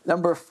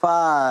 Number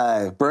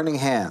 5, Burning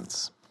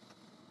Hands.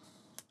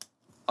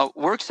 Oh,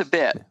 works a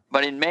bit,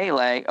 but in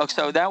melee,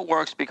 so that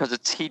works because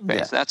it's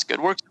heat-based. Yeah. That's good.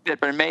 Works a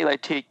bit, but in melee,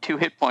 take 2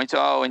 hit points.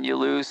 Oh, and you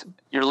lose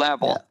your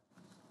level. Yeah.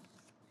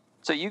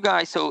 So you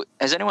guys, did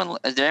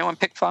anyone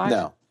pick 5?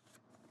 No.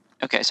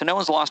 Okay, so no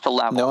one's lost a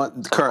level. No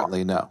one,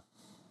 currently, no.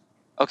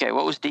 Okay,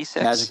 what was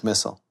D6? Magic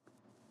Missile.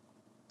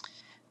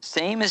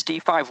 Same as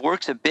D5,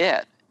 works a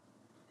bit.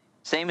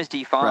 Same as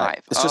D5.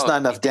 Right. It's just not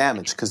enough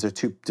damage because they're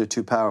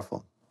too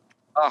powerful.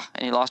 Oh,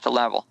 and you lost a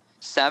level.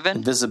 7.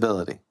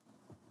 Invisibility.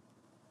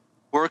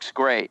 Works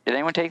great. Did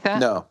anyone take that?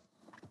 No.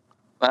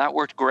 Well, that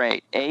worked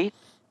great. 8.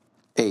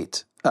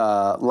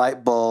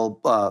 Light bulb.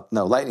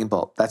 No, lightning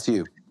bolt. That's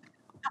you.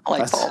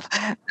 Light bulb.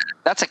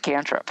 That's a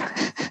cantrip.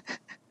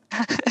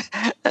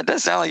 That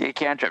does sound like a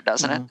cantrip,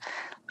 doesn't it?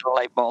 A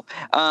light bulb.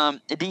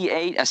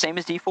 D8, same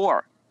as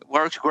D4.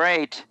 Works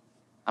great.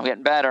 I'm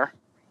getting better.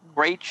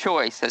 Great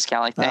choice, says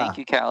Callie. Thank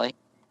you, Callie.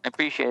 I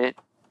appreciate it.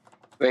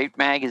 Great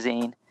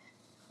magazine.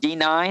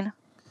 D9.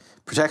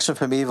 Protection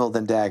from evil,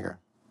 then dagger.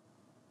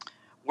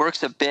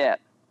 Works a bit.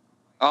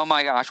 Oh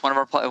my gosh!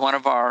 One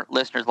of our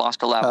listeners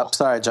lost a level. Oh,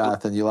 sorry,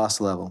 Jonathan, you lost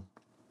a level.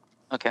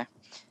 Okay.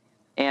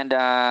 And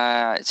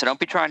so don't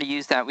be trying to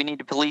use that. We need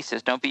to police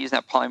this. Don't be using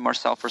that polymorph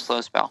cell for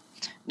slow spell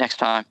next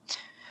time.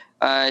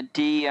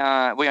 We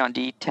on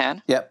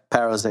D10? Yep,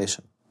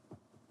 paralyzation.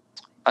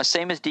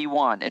 Same as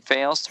D1. It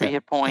fails 3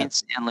 hit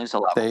points and lose a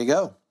level. There you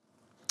go.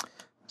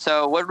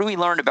 So what do we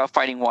learn about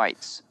fighting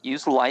whites?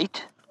 Use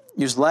light.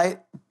 Use light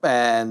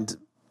and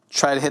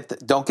try to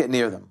hit. Don't get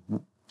near them.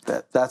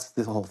 That's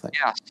the whole thing.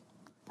 Yeah.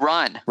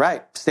 Run.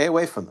 Right. Stay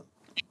away from them.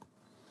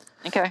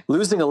 Okay.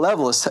 Losing a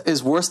level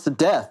is worse than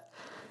death.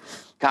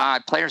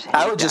 God, players hate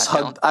I would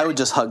that,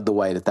 just hug the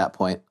white at that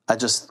point.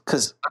 Just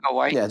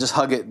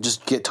hug it.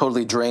 Just get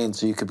totally drained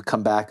so you could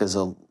come back as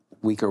a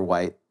weaker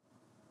white.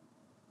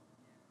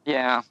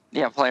 Yeah,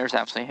 players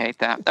absolutely hate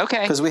that.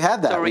 Okay. Because we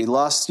had that. So we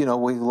lost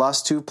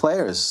 2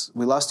 players.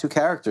 We lost 2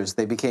 characters.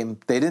 They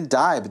didn't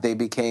die, but they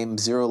became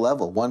 0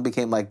 level. One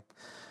became like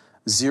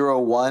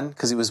 0-1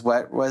 because he was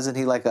wet. Wasn't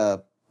he like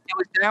a...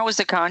 That was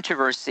the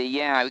controversy,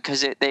 yeah,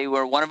 because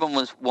one of them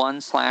was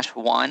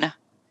 1/1.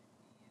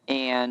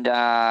 And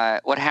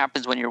what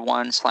happens when you're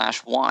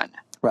 1/1?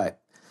 Right.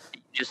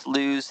 You just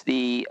lose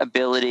the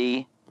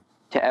ability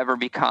to ever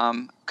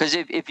become, because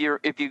if you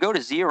go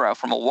to 0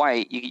 from a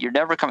white, you're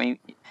never coming.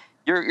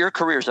 Your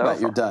career's over. Right,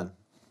 you're done.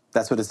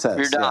 That's what it says.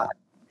 You're done. Yeah.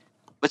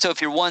 But so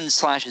if you're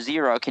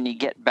 1/0, can you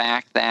get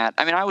back that?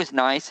 I mean, I was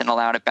nice and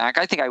allowed it back.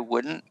 I think I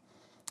wouldn't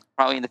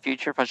probably in the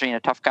future if I was being a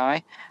tough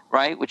guy,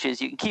 right? Which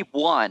is you can keep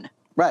 1.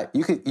 Right.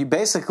 You've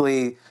maxed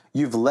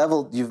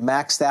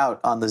out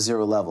on the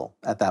 0 level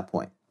at that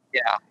point.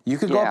 Yeah. You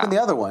could go up in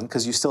the other one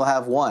because you still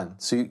have 1.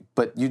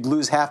 But you'd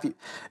lose half.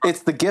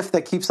 It's the gift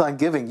that keeps on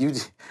giving. You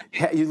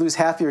lose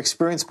half your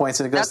experience points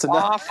and it goes to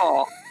nothing. That's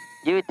awful.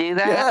 You would do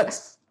that?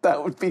 Yes,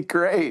 that would be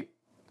great.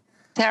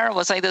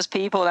 Terrible. It's like those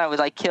people that would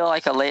kill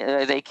what are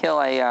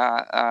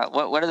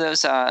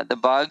those the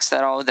bugs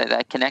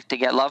that connect to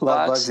get love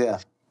bugs? Yeah.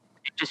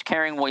 You're just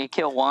carrying you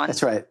kill one.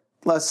 That's right.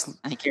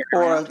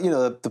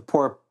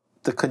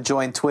 The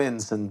conjoined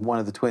twins and one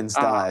of the twins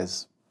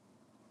dies.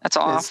 That's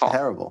awful. It's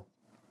terrible.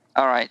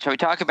 All right, shall we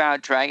talk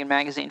about Dragon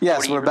Magazine?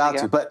 Yes, we're about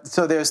to. But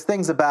so there's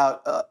things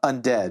about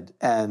undead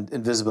and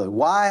invisibility.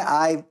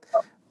 Why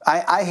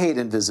I hate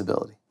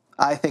invisibility.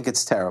 I think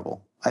it's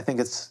terrible. I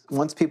think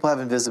once people have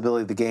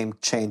invisibility, the game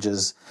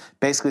changes.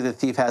 Basically, the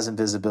thief has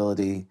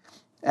invisibility,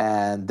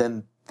 and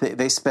then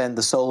they spend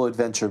the solo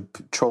adventure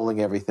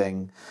patrolling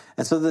everything,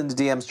 and so then the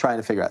DM's trying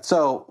to figure out.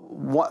 So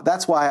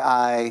that's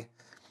why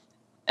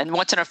And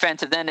what's an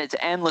offensive? Then it's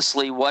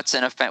endlessly what's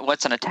an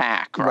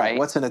attack, right?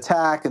 What's an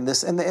attack, and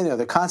this, and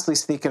they're constantly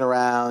sneaking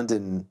around,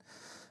 and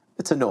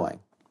it's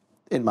annoying,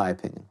 in my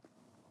opinion.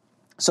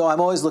 So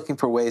I'm always looking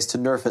for ways to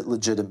nerf it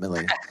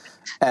legitimately.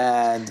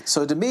 And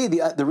so to me,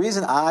 the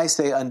reason I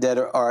say undead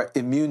are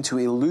immune to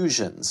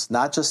illusions,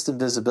 not just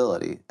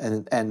invisibility,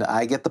 and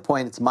I get the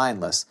point, it's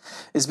mindless,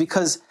 is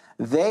because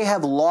they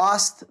have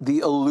lost the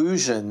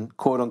illusion,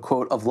 quote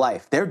unquote, of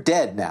life. They're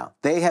dead now.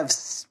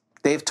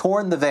 They've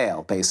torn the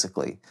veil,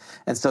 basically.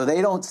 And so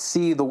they don't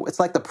see it's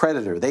like the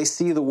Predator. They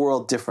see the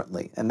world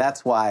differently. And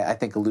that's why I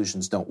think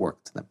illusions don't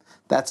work to them.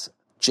 That's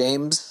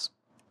James.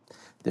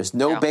 There's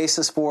no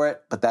basis for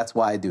it, but that's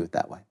why I do it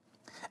that way.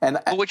 And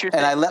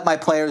I let my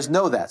players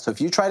know that. So if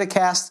you try to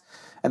cast,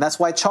 and that's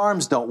why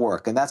charms don't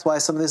work, and that's why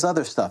some of this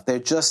other stuff,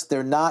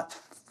 they're not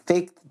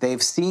fake.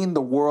 They've seen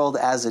the world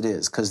as it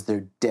is because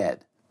they're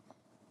dead.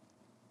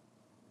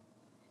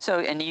 So,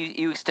 and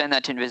you extend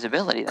that to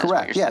invisibility. That's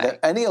correct. What you're saying.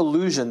 Any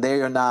illusion,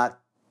 they're not.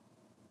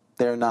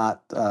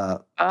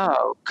 Because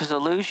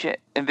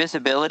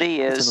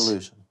invisibility is it's an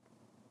illusion.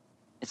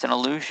 It's an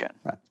illusion.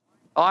 Right.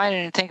 Oh, I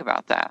didn't think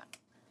about that.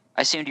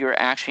 I assumed you were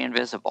actually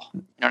invisible.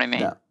 You know what I mean?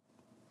 No.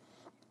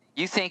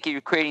 You think you're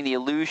creating the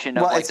illusion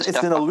of it's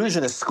an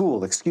illusion at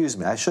school. Excuse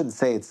me. I shouldn't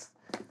say it's.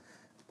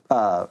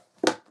 I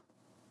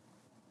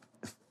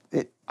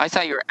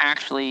thought you were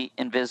actually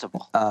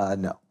invisible.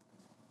 No.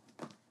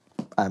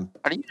 How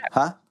do you know?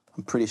 Huh?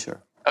 I'm pretty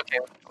sure. Okay.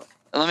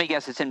 Let me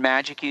guess. It's in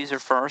Magic User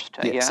first,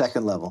 I guess?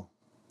 Second level.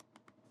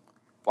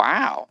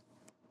 Wow.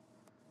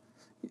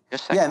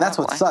 Yeah, and that's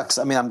what sucks.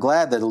 I mean, I'm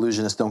glad that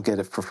illusionists don't get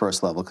it for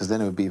first level because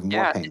then it would be even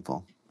more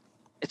painful.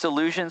 It's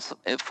illusions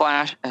 /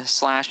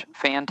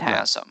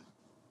 phantasm. Right.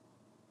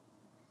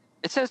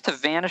 It says to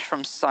vanish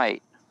from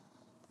sight.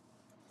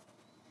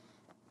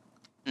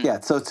 Yeah,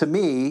 so to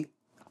me,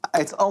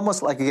 it's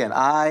almost like,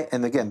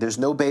 again, there's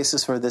no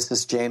basis for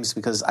this, James,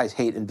 because I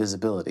hate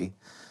invisibility.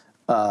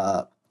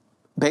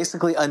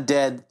 Basically,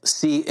 undead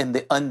see in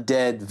the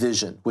undead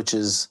vision, which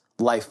is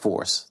life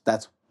force.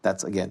 That's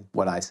again,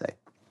 what I say.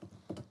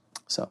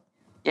 So.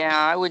 Yeah,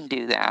 I wouldn't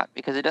do that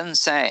because it doesn't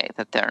say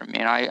that they're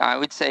immune. I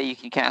would say you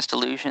can cast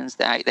illusions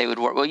that they would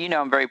work. Well,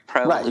 I'm very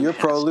pro. Right, you're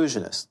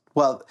pro-illusionist.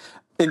 Well,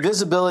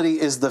 invisibility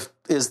is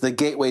the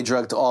gateway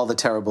drug to all the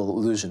terrible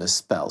illusionist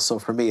spells. So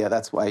for me,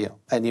 that's why,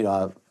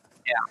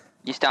 Yeah,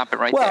 you stop it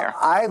right well, there.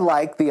 I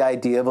like the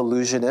idea of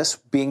illusionists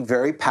being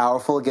very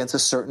powerful against a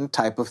certain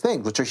type of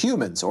thing, which are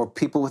humans or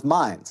people with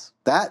minds.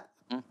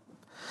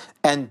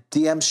 And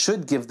DMs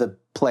should give the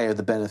player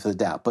the benefit of the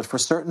doubt. But for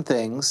certain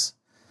things,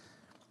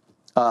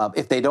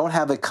 if they don't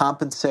have a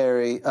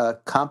compensating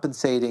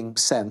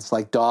sense,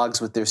 like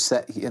dogs with their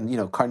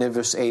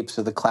carnivorous apes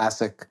are the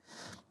classic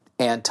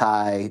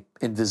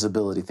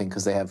anti-invisibility thing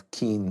because they have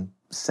keen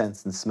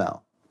sense and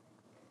smell.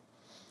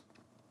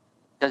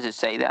 Does it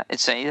say that? It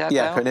say that?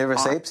 Yeah, though?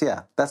 carnivorous apes.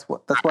 Yeah, that's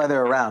why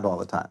they're around all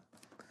the time.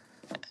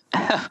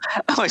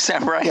 Oh, is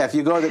that right? Yeah, if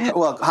you go to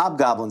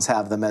hobgoblins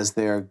have them as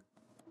their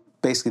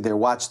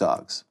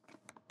watchdogs.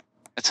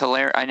 It's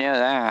hilarious. I know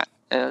that.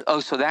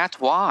 So that's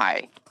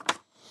why.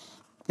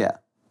 Yeah.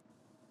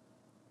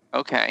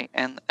 Okay,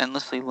 and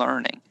endlessly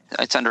learning.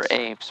 It's under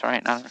apes,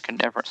 right? Not under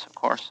carnivorous, of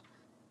course.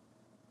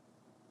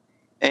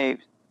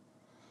 Apes.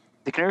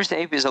 The carnivorous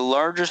ape is a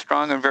larger,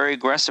 stronger, and very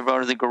aggressive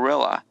out of the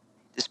gorilla.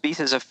 The species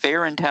has a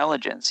fair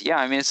intelligence. Yeah,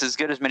 I mean, it's as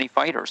good as many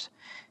fighters.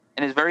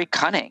 And is very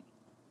cunning.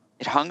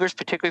 It hungers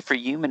particularly for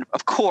human...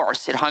 Of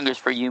course, it hungers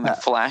for human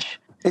flesh.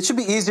 It should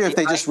be easier if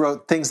they just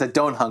wrote things that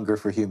don't hunger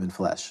for human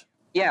flesh.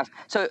 Yeah,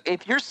 so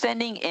if you're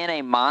sending in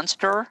a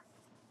monster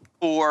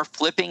for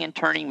flipping and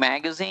turning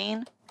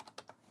magazine,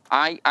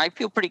 I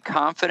feel pretty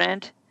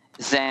confident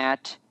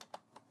that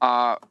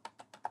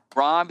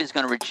Rob is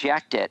going to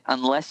reject it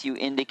unless you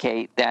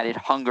indicate that it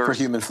hungers for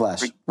human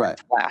flesh. Right.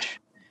 Flesh.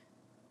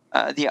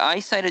 The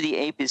eyesight of the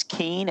ape is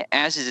keen,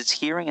 as is its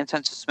hearing and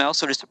sense of smell,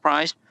 so it is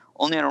surprised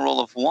only on a roll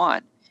of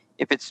 1.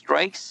 If it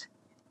strikes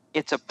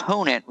its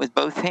opponent with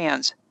both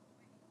hands...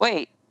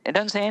 Wait, it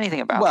doesn't say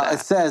anything about that. Well, it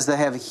says they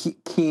have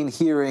keen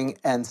hearing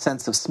and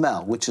sense of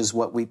smell, which is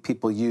what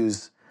people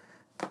use...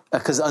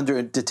 Because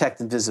under detect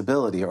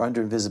invisibility, or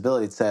under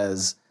invisibility, it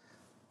says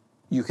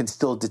you can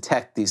still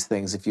detect these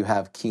things if you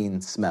have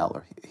keen smell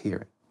or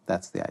hearing.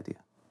 That's the idea.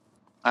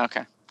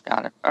 Okay,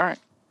 got it. All right.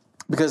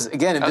 Because,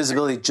 again,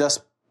 invisibility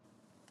just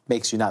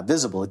makes you not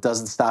visible. It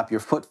doesn't stop your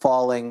foot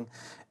falling.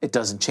 It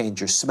doesn't change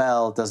your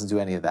smell. It doesn't do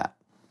any of that.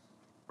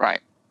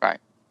 Right.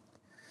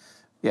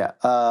 Yeah.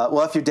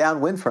 Well, if you're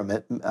downwind from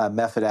it,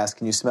 Method asks,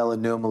 can you smell a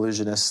Noom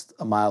illusionist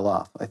a mile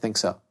off? I think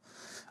so.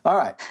 All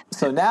right.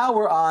 So now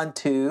we're on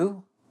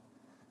to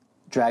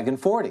Dragon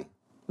 40.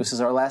 This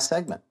is our last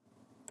segment.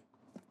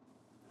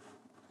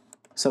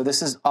 So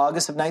this is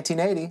August of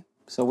 1980.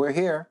 So we're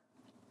here.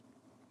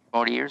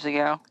 40 years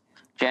ago.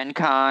 Gen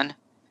Con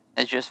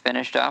has just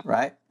finished up.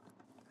 Right.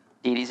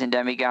 Deities and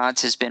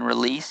Demigods has been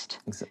released.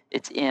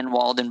 It's in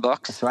Walden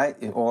Books. That's right.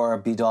 Or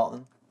B.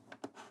 Dalton.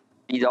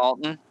 B.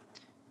 Dalton.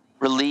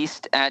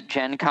 Released at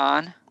Gen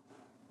Con.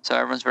 So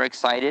everyone's very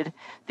excited.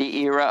 The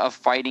era of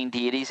fighting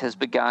deities has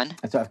begun.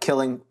 That's right.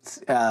 Killing,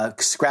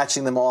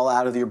 scratching them all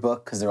out of your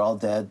book because they're all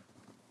dead.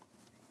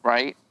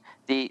 Right.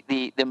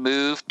 The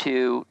move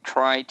to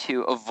try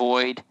to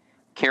avoid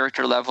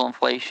character level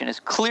inflation is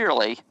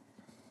clearly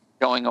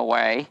going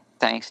away,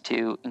 thanks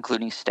to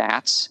including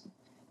stats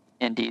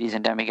in Deities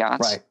and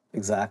Demigods. Right,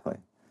 exactly.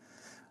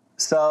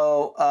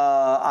 So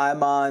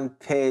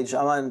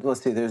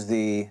let's see, there's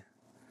the,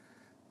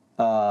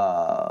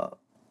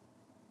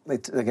 they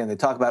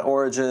talk about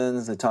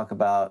origins, they talk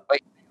about...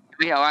 Wait,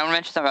 I want to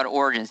mention something about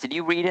origins. Did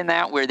you read in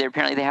that where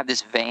apparently they have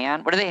this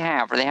van? What do they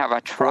have? Or they have a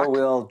truck?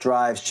 Four-wheel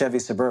drive Chevy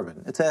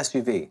Suburban. It's an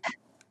SUV.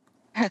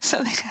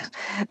 So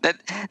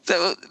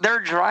they're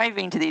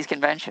driving to these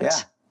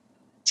conventions.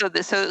 Yeah.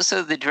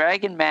 So the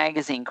Dragon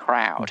Magazine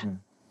crowd,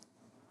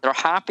 they're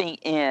hopping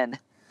in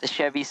the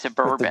Chevy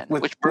Suburban,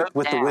 with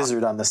the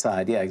wizard on the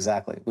side. Yeah,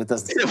 exactly.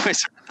 The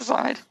wizard on the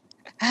side,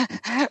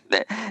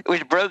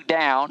 which broke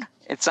down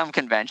at some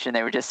convention.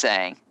 They were just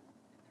saying,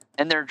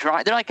 and they're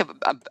like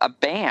a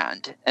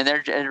band, and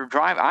they're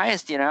driving.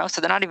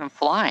 So they're not even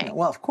flying. Yeah,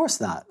 well, of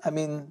course not. I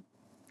mean,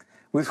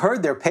 we've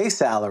heard their pay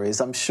salaries.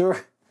 I'm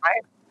sure.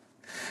 Right.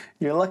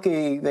 You're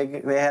lucky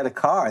they had a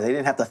car. They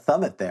didn't have to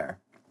thumb it there.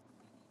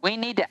 We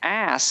need to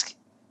ask.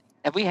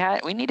 We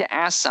need to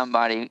ask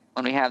somebody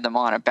when we have them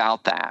on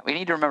about that. We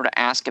need to remember to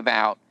ask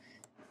about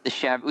the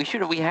Chevy. Have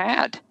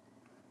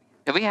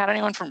we had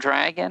anyone from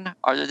Dragon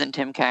other than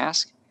Tim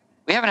Kask?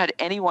 We haven't had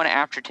anyone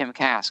after Tim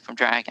Kask from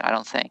Dragon, I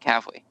don't think,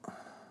 have we?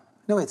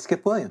 No, it's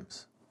Skip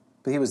Williams.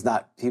 But he was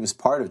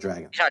part of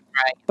Dragon. He's not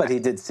Dragon. But he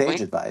did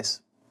Sage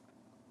Advice.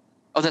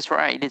 Oh, that's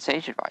right. He did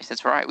Sage Advice.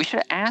 That's right. We should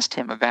have asked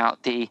him about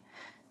about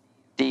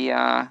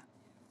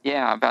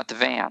the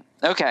van.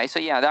 Okay, so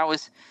yeah, I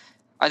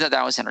thought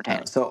that was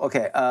entertaining. So,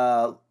 okay,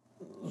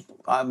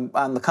 I'm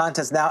on the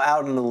contents now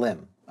out on the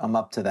limb. I'm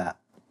up to that.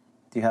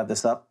 Do you have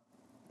this up?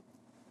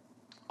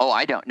 Oh,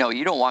 I don't. No,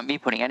 you don't want me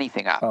putting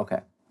anything up. Okay.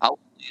 I'll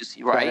use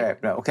you,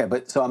 right? Right. Okay,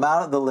 but so I'm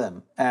out of the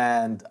limb,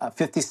 and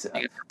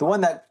the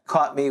one that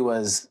caught me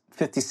was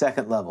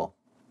 52nd level.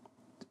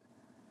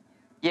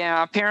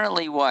 Yeah,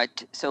 apparently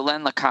so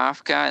Len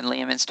Lakofka and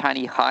Lehman's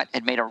Tiny Hut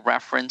had made a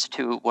reference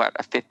to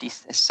a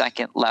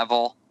 52nd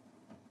level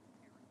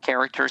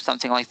character,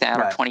 something like that,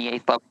 Right. or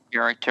 28th level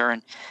character.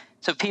 And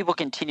so people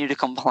continue to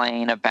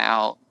complain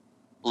about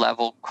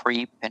level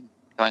creep and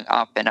going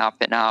up and up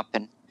and up.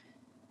 And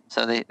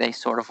so they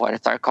sort of, what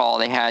if I recall,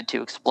 they had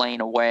to explain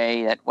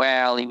away that,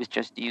 well, he was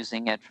just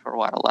using it for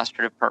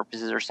illustrative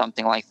purposes or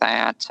something like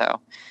that. So.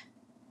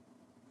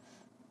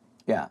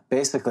 Yeah,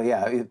 basically,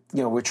 yeah.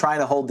 We're trying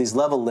to hold these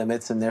level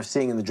limits, and they're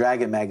seeing in the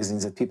Dragon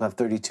magazines that people have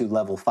 32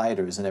 level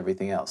fighters and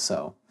everything else.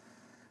 So,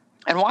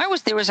 and why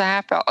was a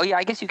half elf? Oh yeah,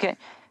 I guess you can.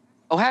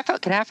 Oh,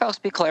 can half elves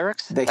be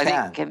clerics? They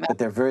can, but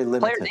they're very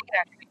limited. They can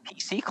actually be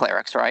PC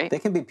clerics, right? They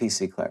can be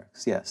PC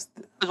clerics, yes.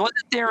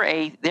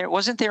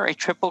 Wasn't there a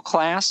triple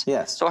class?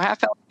 Yes. So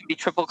half elf can be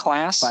triple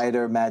class.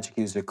 Fighter, magic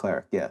user,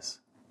 cleric. Yes.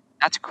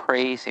 That's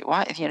crazy.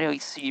 Why?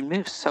 You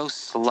move so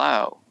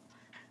slow.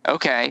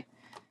 Okay.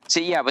 So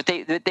yeah, but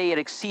they had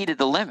exceeded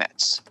the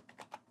limits.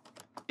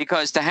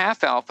 Because the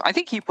half elf, I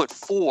think he put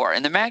 4.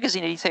 In the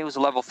magazine, he said it was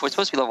level 4. It's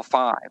supposed to be level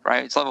 5,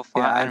 right? It's level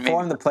 5. Yeah, I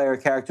informed the player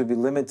character would be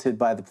limited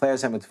by the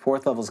player's hand with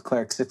 4th level as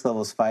cleric, 6th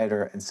level as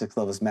fighter, and 6th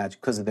level as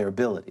magic because of their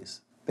abilities,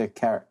 their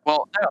character.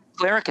 Well, no,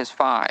 cleric is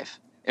 5.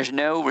 There's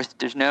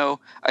no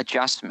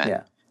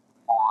adjustment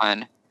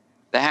on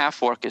the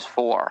half orc is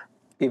 4.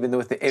 Even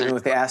with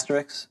the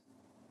asterisks?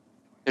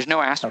 There's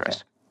no asterisk.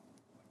 Okay.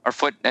 Or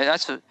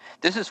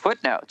this is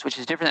footnotes, which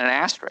is different than an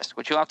asterisk,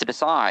 which you'll have to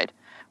decide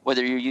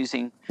whether you're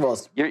using. Well,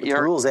 it's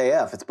rules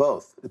AF. It's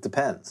both. It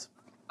depends.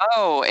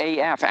 Oh,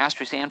 AF,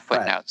 asterisk and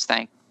footnotes.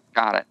 Right.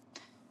 Got it.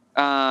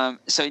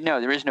 So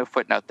no, there is no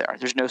footnote there.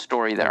 There's no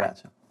story there.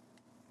 Gotcha.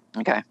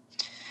 Okay.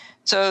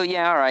 So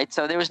yeah, all right.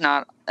 So there was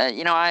not,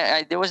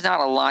 there was not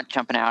a lot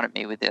jumping out at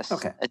me with this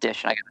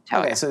edition. I got to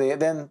tell you. Okay.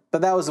 So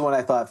but that was the one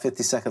I thought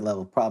 52nd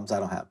level problems I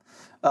don't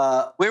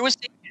have. Where was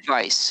Sage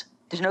Advice?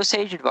 There's no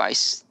Sage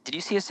Advice. Did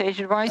you see a Sage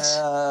Advice?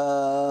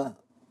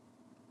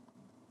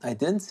 I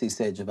didn't see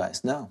Sage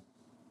Advice, no.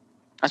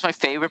 That's my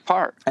favorite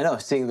part. I know,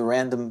 seeing the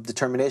random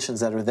determinations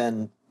that are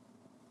then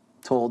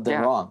told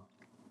they're wrong.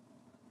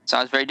 So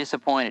I was very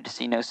disappointed to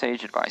see no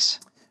Sage Advice.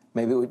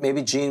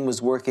 Maybe Jean was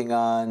working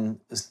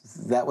on, is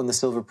that when the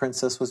Silver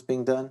Princess was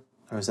being done?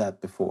 Or is that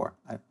before?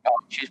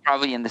 She was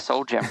probably in the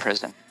Soul Gem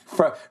prison.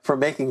 for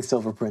making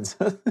Silver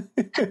Princess.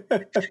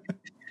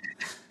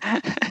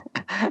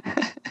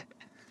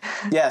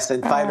 Yes,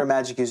 and Fighter,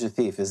 Magic User,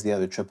 Thief is the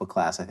other triple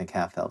class I think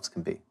half-elves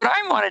can be. But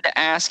I wanted to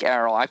ask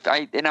Errol, I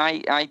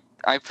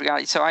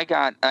forgot, so I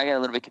got a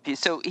little bit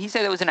confused. So he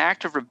said it was an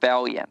act of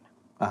rebellion.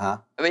 Uh-huh.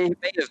 I mean, it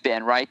may have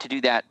been, right, to do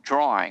that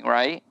drawing,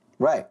 right?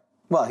 Right.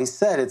 Well, he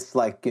said it's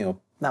like,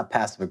 not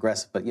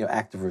passive-aggressive, but,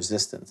 active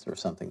resistance or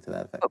something to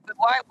that effect. But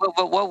why?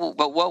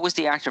 But what was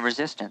the act of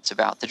resistance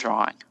about the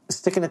drawing?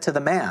 Sticking it to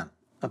the man.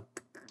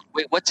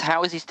 Wait,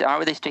 how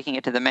are they sticking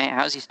it to the man?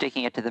 How is he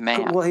sticking it to the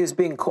man? Well,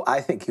 I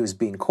think he was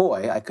being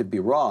coy. I could be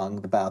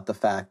wrong about the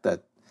fact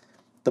that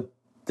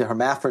the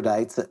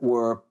hermaphrodites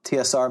were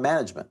TSR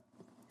management.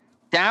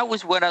 That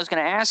was what I was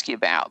going to ask you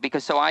about,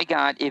 because so I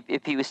got,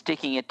 if he was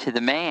sticking it to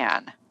the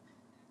man,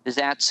 does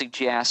that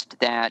suggest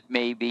that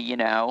maybe,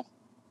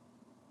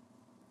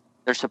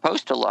 they're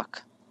supposed to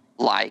look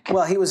like?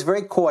 Well, he was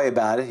very coy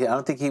about it. I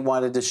don't think he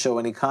wanted to show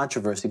any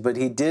controversy, but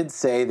he did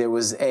say there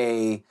was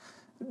a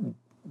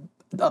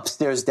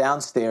upstairs,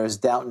 downstairs,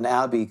 Downton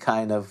Abbey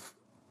kind of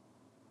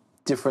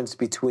difference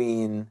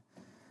between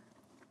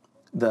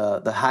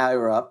the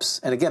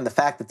higher-ups. And again, the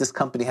fact that this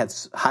company had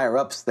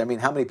higher-ups, I mean,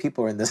 how many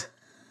people are in this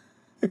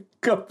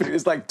company?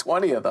 There's like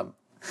 20 of them.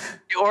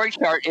 The org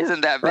chart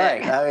isn't that big.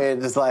 Right. I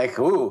mean, it's like,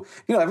 ooh.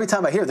 Every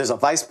time I hear there's a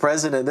vice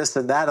president, this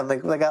and that, I'm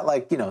like, they got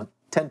like,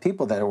 10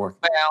 people that are working.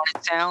 Well,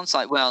 it sounds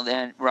like,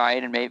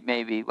 and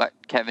maybe what,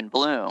 Kevin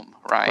Bloom,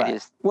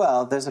 right?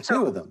 Well, there's a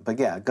few of them, but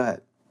yeah, go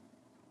ahead.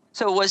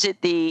 So was it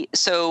the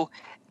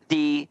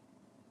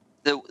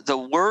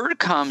word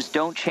comes,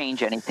 don't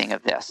change anything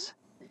of this.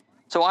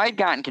 So I'd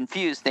gotten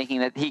confused thinking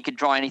that he could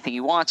draw anything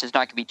he wants, it's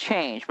not going to be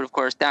changed. But of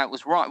course that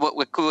was wrong. What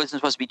wasn't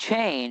supposed to be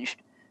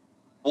changed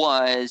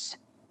was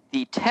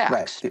the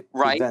text,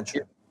 right?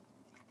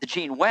 The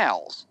Gene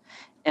Wells.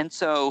 And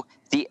so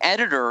the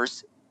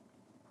editors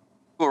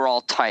who are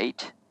all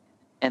tight,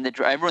 and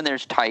everyone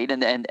there's tight,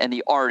 and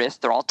the artists,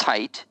 they're all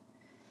tight.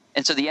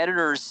 And so the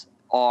editors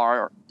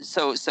are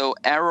so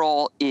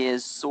Errol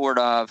is sort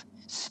of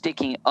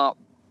sticking up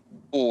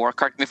for,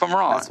 correct me if I'm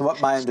wrong. That's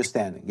what my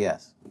understanding,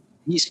 yes.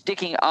 He's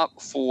sticking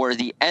up for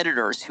the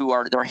editors who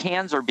are, their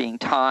hands are being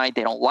tied,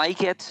 they don't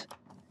like it.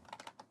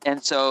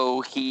 And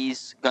so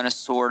he's going to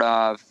sort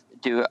of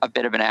do a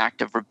bit of an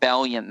act of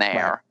rebellion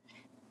there. Right.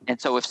 And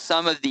so if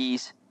some of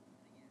these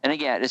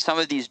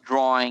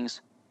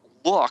drawings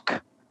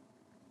look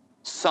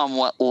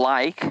somewhat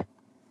like,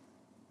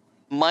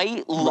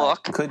 might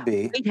look, could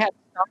be, might have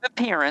some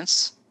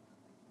appearance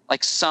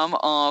like some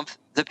of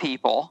the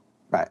people,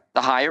 right,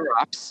 the higher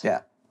ups,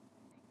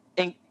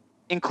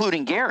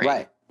 including Gary,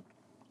 right.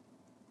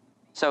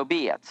 So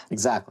be it.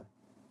 Exactly.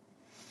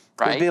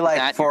 Right. It'd be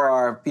like for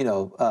our,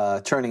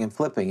 turning and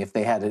flipping, if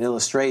they had an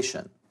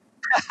illustration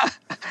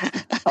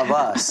of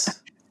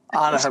us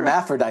on a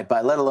hermaphrodite,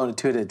 let alone a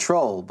two-headed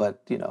troll,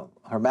 but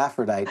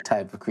hermaphrodite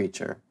type of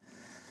creature.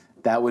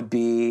 That would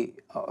be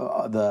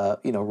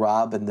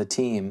Rob and the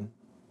team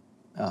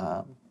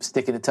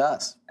sticking it to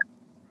us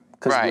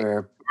because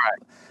we're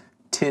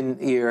tin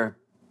ear,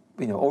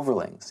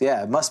 overlings.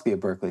 Yeah, it must be a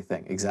Berkeley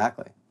thing,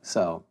 exactly.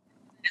 So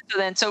it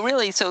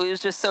was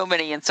just so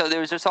many, and so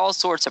there was just all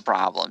sorts of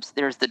problems.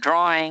 There's the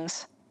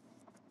drawings.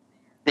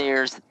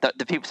 There's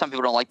the people. Some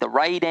people don't like the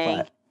writing.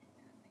 Right.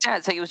 Yeah,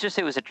 it sounded like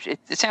it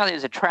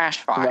was a trash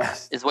fire.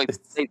 Right. Is what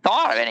they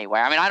thought of anyway.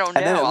 I mean, I don't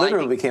know. And then it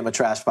literally became a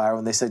trash fire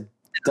when they said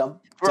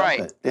dump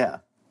it. Yeah.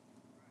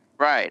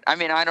 Right. I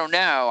mean, I don't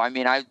know. I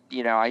mean, I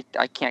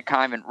can't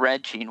comment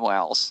read Gene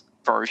Wells'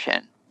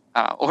 version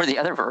or the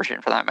other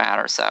version for that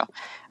matter. So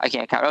I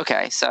can't comment.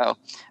 Okay. So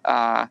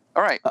all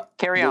right,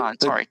 carry on.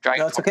 Sorry.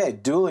 No, it's okay.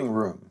 Dueling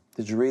Room.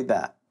 Did you read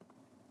that?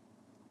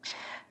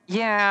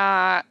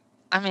 Yeah.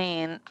 I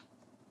mean,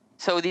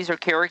 so these are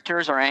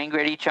characters are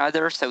angry at each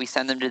other, so we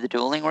send them to the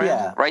dueling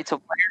room, right? So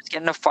players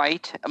get in a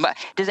fight. But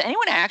does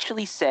anyone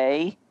actually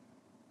say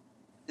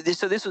this?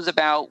 So this was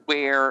about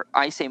where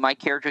I say my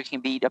character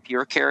can beat up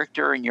your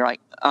character, and you're like,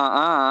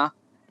 Does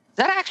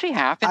that actually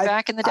happen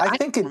back in the day? I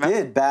think it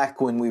did back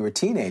when we were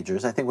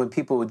teenagers. I think when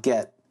people would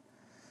get.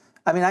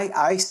 I mean,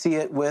 I see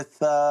it with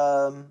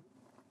my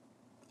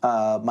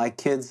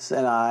kids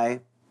and I.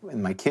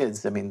 And my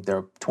kids, I mean,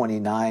 they're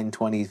 29,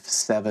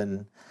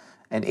 27,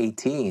 and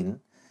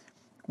 18.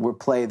 We'll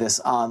play this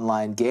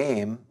online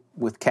game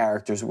with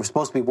characters. We're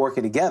supposed to be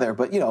working together,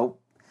 but,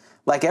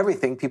 like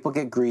everything, people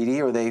get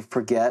greedy or they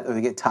forget or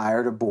they get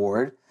tired or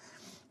bored.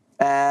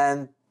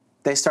 And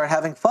they start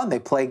having fun. They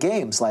play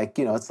games like,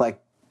 it's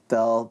like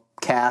they'll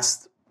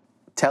cast,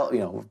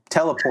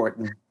 teleport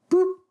and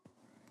boop.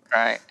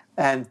 Right.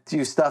 And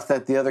do stuff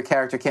that the other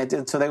character can't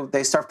do. So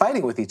they start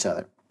fighting with each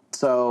other.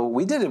 So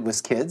we did it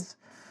with kids.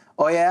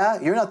 Oh, yeah?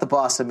 You're not the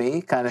boss of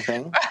me kind of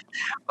thing.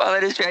 Well,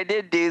 it is true. I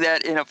did do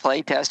that in a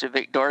playtest of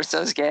Vic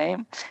Dorso's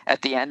game.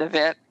 At the end of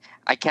it,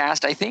 I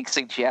cast,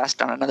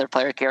 suggest on another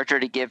player character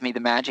to give me the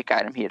magic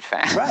item he had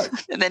found. Right.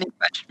 And then he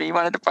punched me. He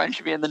wanted to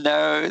punch me in the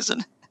nose.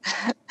 And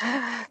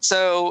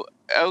so,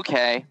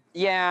 okay.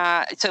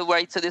 Yeah. So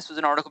this was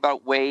an article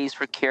about ways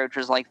for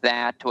characters like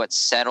that to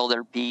settle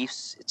their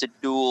beefs. It's a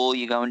duel.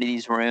 You go into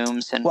these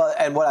rooms. And what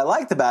I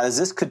liked about it is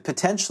this could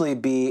potentially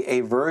be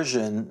a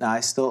version. Now, I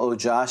still owe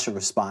Josh a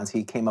response.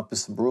 He came up with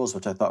some rules,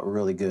 which I thought were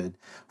really good,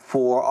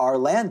 for our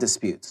land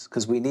disputes,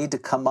 because we need to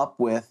come up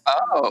with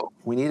how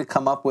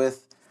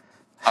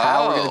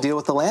we're going to deal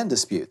with the land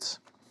disputes.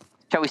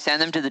 Shall we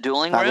send them to the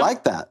dueling room? I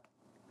like that.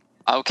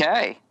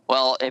 Okay.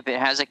 Well, if it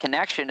has a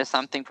connection to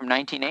something from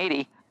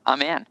 1980,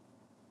 I'm in.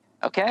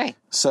 Okay.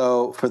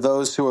 So for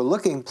those who are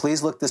looking,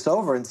 please look this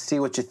over and see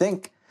what you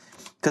think.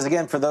 Because,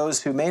 again, for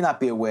those who may not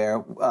be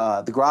aware,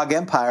 the Grog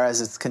Empire, as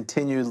it's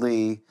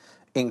continually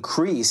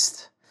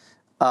increased,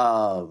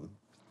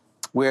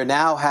 we're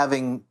now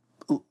having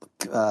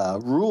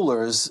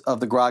rulers of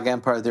the Grog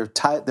Empire,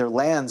 their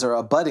lands are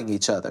abutting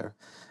each other.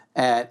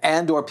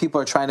 And or people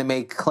are trying to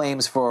make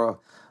claims for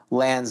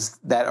lands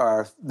that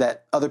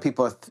other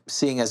people are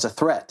seeing as a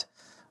threat.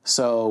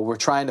 So we're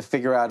trying to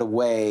figure out a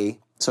way.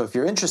 So if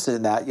you're interested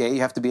in that, you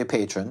have to be a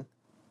patron.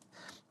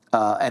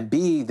 And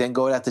B, then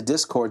go out to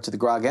Discord to the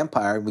Grog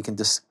Empire, and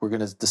we're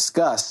going to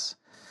discuss.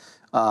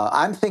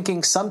 I'm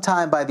thinking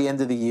sometime by the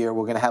end of the year,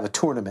 we're going to have a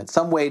tournament,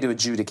 some way to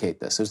adjudicate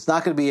this. So it's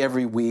not going to be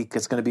every week.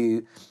 It's going to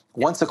be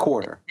once a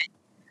quarter.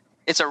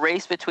 It's a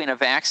race between a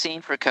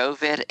vaccine for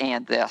COVID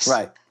and this.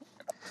 Right.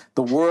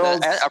 The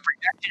world's... A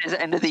projection is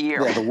the end of the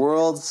year. Yeah, the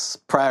world's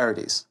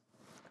priorities.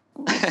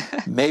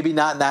 Maybe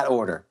not in that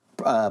order.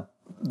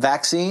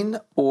 Vaccine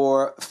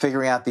or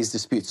figuring out these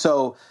disputes.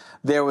 So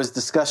there was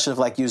discussion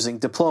of using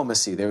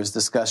diplomacy. There was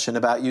discussion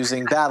about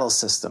using battle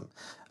system.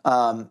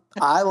 I'm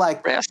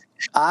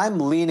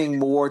leaning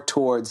more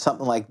towards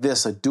something like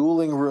this, a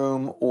dueling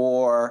room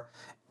or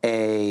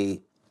a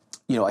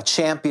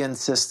champion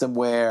system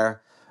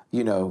where,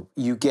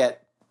 you get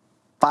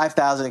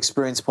 5,000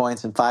 experience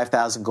points and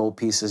 5,000 gold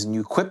pieces, and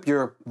you equip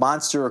your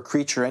monster or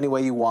creature any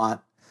way you want,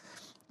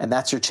 and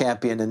that's your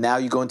champion, and now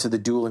you go into the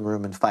dueling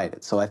room and fight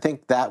it. So I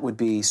think that would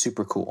be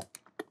super cool.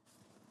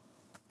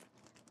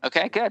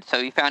 Okay, good. So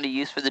you found a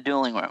use for the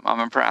dueling room. I'm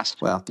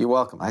impressed. Well, you're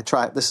welcome.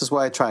 This is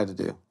what I try to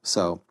do.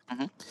 So,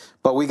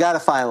 But we got to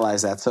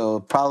finalize that.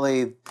 So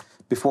probably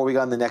before we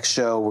go on the next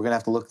show, we're going to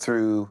have to look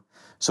through.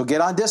 So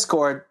get on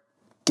Discord,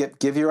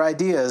 give your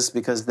ideas,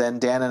 because then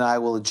Dan and I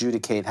will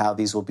adjudicate how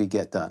these will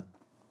get done.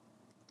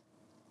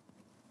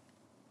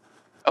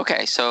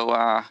 Okay,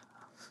 so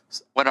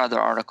what other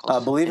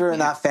articles? Believe it or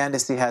not,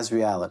 fantasy has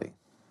reality.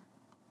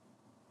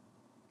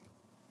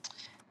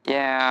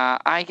 Yeah,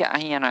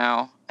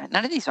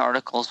 none of these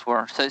articles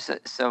were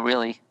so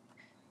really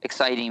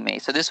exciting me.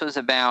 So this was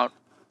about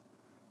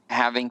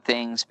having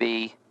things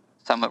be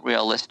somewhat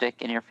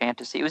realistic in your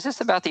fantasy. Was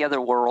this about the other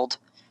world?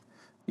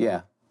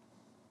 Yeah.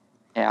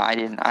 Yeah, I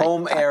didn't.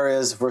 Home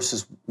areas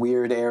versus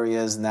weird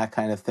areas and that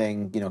kind of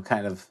thing.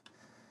 Kind of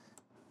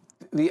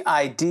the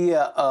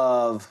idea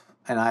of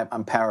and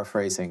I'm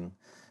paraphrasing,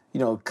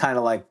 kind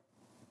of like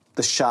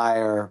the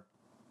Shire,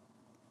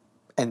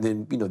 and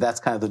then, that's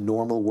kind of the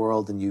normal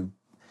world, and you,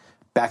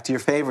 back to your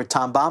favorite,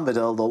 Tom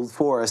Bombadil, the Old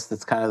Forest,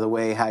 that's kind of the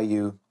way how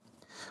you,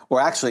 or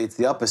actually it's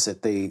the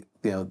opposite, the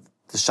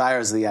Shire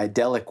is the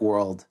idyllic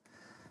world,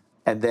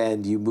 and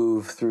then you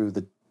move through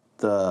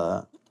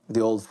the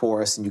Old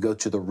Forest and you go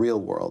to the real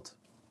world.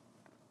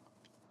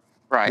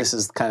 Right. This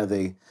is kind of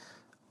the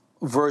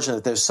version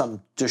that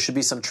there should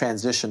be some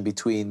transition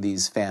between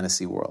these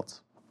fantasy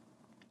worlds.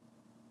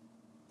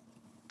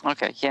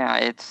 Okay,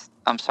 yeah,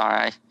 I'm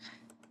sorry.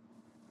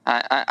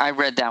 I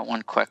read that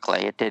one quickly.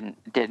 It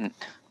didn't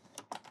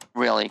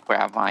really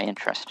grab my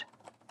interest.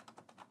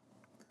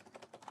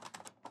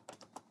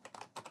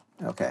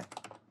 Okay.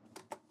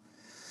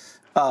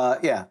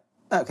 Yeah.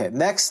 Okay.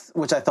 Next,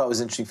 which I thought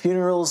was interesting,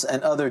 funerals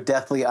and other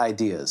deathly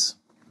ideas.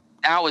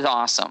 That was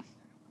awesome.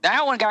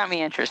 That one got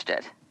me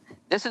interested.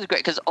 This is great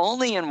because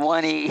only in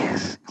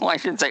 1E, well, I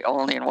shouldn't say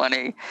only in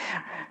 1E,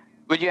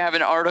 would you have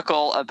an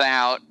article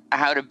about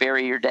how to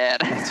bury your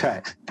dead. That's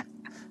right.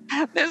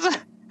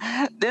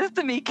 This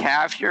to me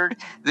captured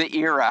the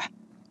era.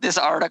 This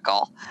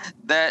article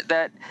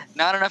that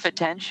not enough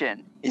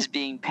attention is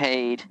being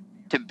paid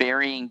to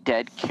burying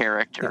dead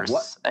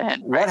characters. Yeah,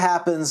 what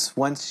happens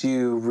once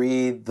you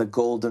read the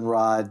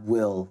Goldenrod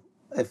will,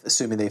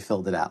 assuming they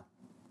filled it out?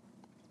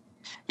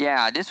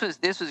 Yeah, this was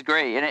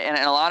great, and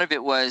a lot of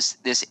it was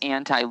this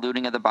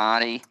anti-looting of the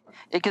body,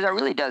 because that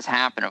really does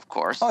happen, of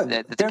course. Oh,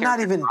 they're not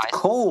even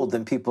cold,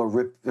 and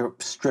people are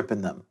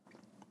stripping them.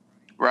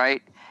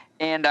 Right.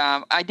 And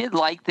I did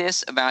like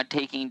this about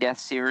taking death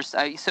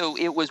seriously. So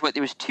it was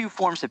there was two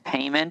forms of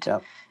payment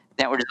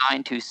that were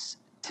designed to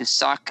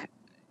suck.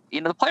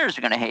 The players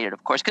are going to hate it,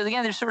 of course, because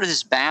again, there's sort of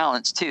this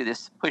balance too,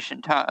 this push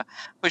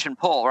and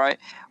pull, right?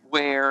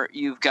 Where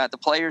you've got the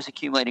players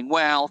accumulating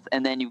wealth,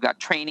 and then you've got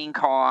training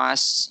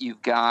costs,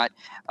 you've got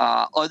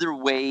other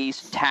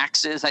ways,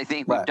 taxes. I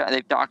think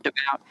they've talked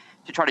about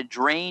to try to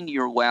drain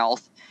your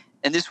wealth.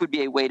 And this would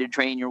be a way to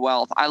drain your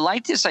wealth. I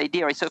like this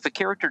idea, right? So if a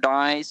character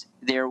dies,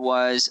 the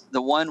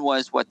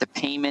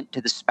payment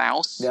to the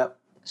spouse,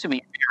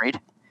 assuming you're married.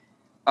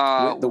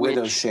 The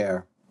widow's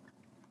share.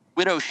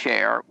 Widow's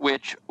share,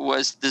 which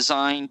was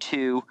designed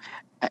to,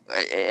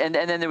 and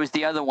then there was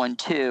the other one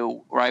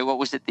too, right? What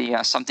was it?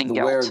 The something the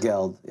geld.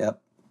 Weregeld,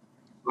 yep.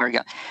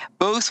 Weregeld.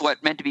 Both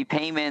what meant to be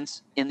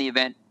payments in the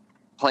event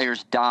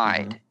players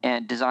died,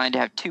 and designed to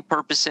have two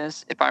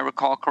purposes, if I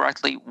recall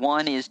correctly.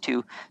 One is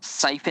to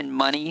siphon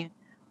money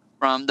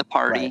from the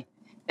party,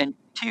 and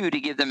two, to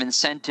give them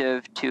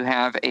incentive to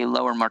have a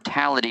lower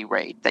mortality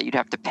rate that you'd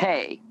have to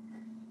pay,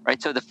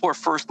 right? So the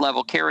first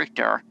level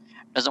character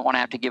doesn't want to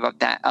have to give up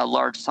a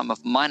large sum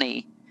of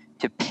money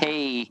to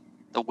pay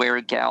the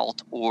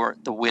Weregeld or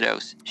the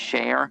widow's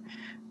share.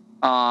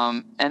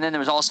 And then there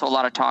was also a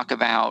lot of talk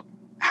about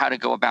how to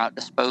go about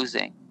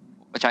disposing,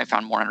 which I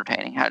found more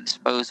entertaining, how to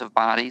dispose of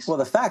bodies. Well,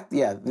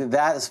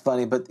 that is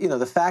funny. But,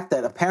 the fact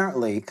that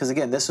apparently, because,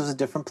 again, this was a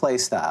different play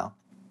style,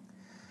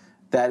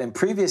 that in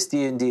previous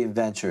D&D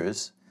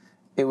adventures,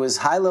 it was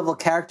high-level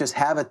characters'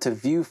 habit to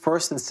view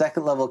first- and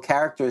second-level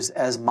characters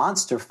as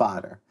monster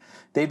fodder.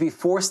 They'd be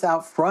forced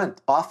out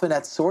front, often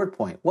at sword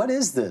point. What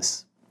is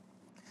this?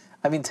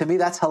 I mean, to me,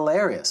 that's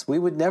hilarious. We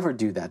would never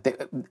do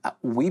that.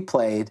 We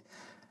played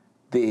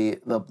the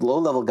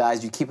low-level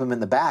guys, you keep them in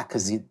the back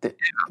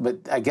but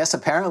I guess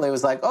apparently it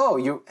was like,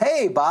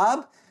 hey,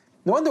 Bob,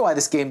 no wonder why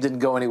this game didn't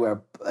go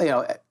anywhere.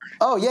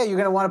 Oh, yeah, you're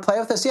going to want to play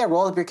with us? Yeah,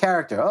 roll up your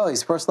character. Oh,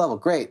 he's first level.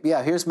 Great.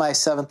 Yeah, here's my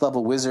 7th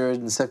level wizard.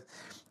 And so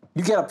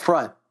you get up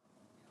front.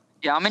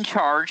 Yeah, I'm in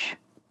charge,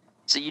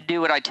 so you do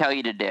what I tell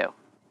you to do.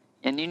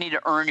 And you need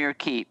to earn your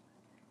keep.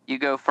 You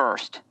go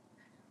first.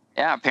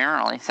 Yeah,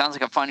 apparently. Sounds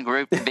like a fun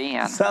group to be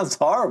in. Sounds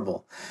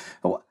horrible.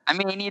 I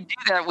mean, you do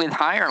that with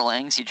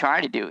hirelings. You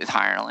try to do it with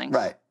hirelings.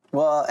 Right.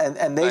 Well,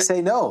 and they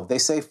say no. They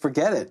say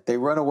forget it. They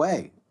run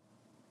away.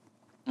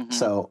 Mm-hmm.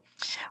 So,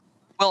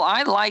 well,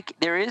 I like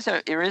there is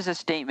a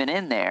statement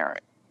in there.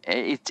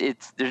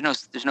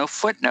 There's no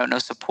footnote, no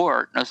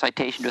support, no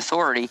citation to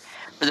authority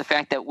for the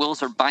fact that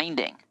wills are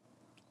binding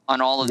on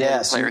all of the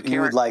other player characters.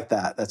 You would like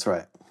that. That's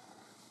right.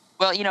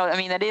 Well,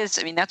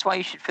 that's why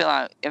you should fill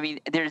out. I mean,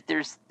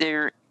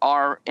 there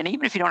are, and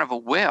even if you don't have a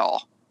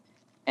will,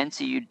 and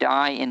so you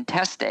die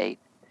intestate,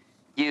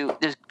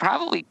 there's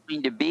probably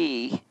going to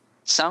be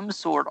some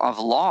sort of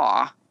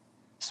law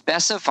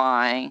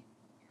specifying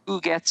who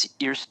gets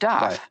your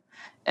stuff. Right.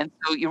 And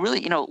so you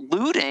really,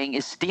 looting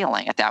is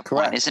stealing at that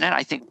point, isn't it?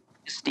 I think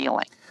it's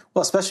stealing.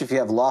 Well, especially if you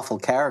have lawful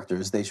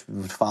characters, they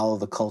should follow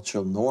the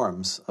cultural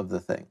norms of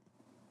the thing.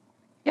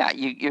 Yeah,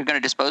 you're going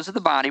to dispose of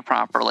the body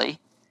properly.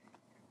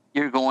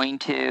 You're going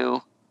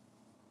to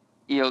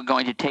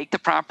take the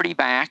property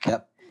back,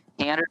 hand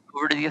it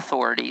over to the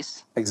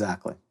authorities.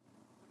 Exactly.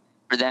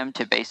 for them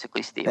to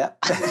basically steal. Yeah,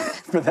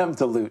 for them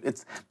to loot.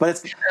 It's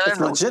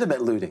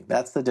legitimate looting.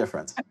 That's the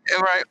difference.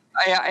 Right.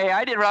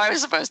 I did what I was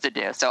supposed to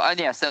do. So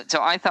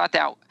so I thought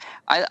that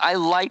I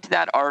liked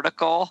that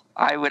article.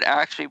 I would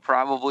actually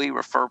probably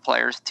refer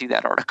players to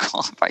that article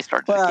if I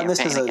started the campaign this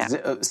is again.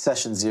 a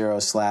session 0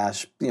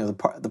 /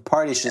 the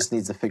party just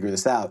needs to figure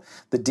this out.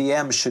 The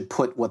DM should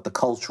put what the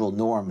cultural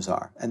norms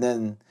are, and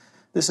then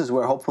this is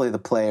where hopefully the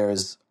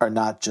players are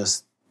not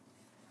just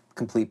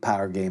complete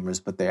power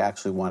gamers, but they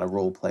actually want to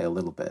role play a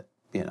little bit.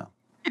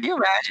 Can you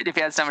imagine if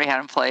you had somebody who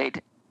hadn't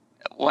played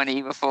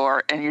 1E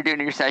before, and you're doing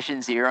your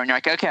session 0, and you're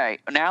like, okay,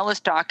 now let's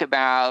talk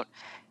about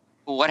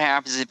what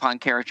happens upon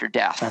character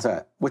death. That's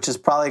right, which is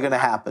probably going to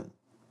happen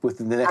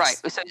within the next.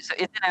 Right, so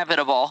it's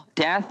inevitable.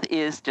 Death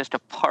is just a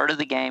part of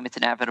the game. It's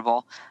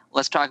inevitable.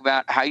 Let's talk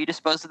about how you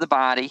dispose of the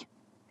body.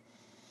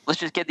 Let's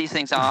just get these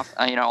things off,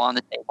 on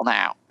the table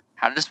now.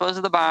 How to dispose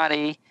of the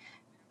body,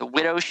 the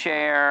widow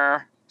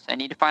share. So I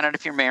need to find out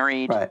if you're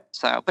married. Right.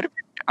 So,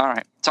 all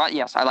right. So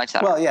yes, I liked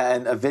that. Well, yeah,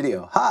 and a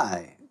video.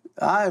 Hi,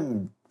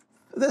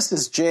 this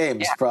is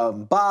James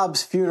from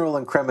Bob's Funeral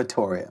and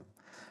Crematorium.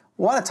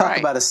 I want to talk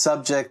about a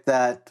subject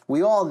that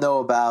we all know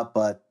about,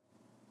 but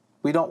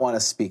we don't want to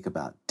speak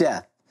about.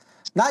 Death.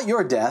 Not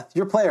your death,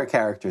 your player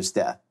character's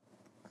death.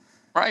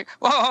 Right.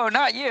 Whoa,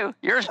 not you.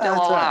 You're still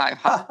alive.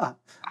 Right.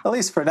 At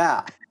least for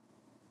now.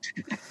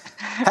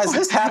 Has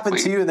this happened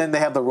to you? And then they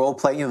have the role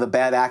play, the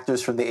bad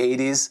actors from the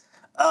 80s.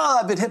 Oh,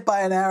 I've been hit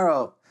by an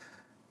arrow.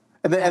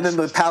 And then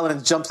the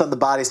paladin jumps on the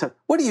body. So,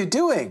 what are you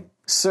doing,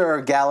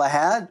 Sir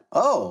Galahad?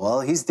 Oh,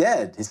 well, he's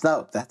dead.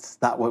 That's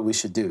not what we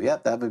should do.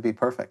 Yep, that would be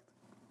perfect.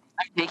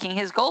 I'm taking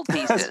his gold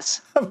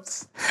pieces. No.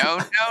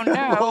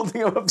 I'm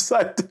holding him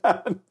upside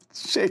down,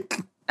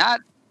 shaking.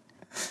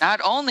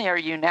 Not only are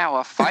you now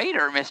a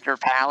fighter, Mr.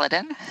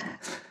 Paladin,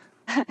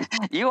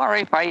 you are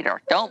a fighter.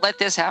 Don't let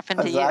this happen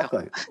to you.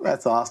 Exactly.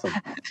 That's awesome.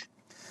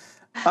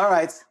 All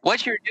right.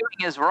 What you're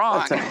doing is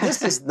wrong.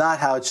 This is not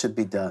how it should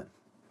be done.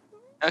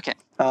 Okay.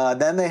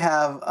 Then they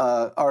have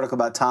an article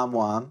about Tom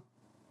Wham.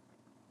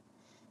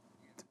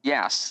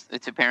 Yes,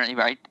 it's apparently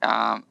right.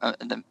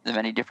 The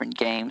many different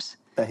games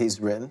that he's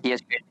written.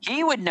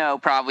 He would know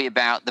probably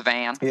about the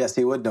van. Yes,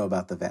 he would know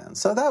about the van.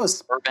 So that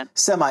was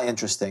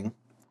semi-interesting,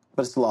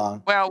 but it's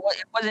long. Well,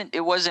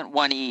 it wasn't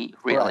 1E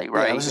really,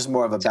 right? Yeah, it was just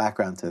more of a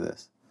background to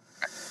this.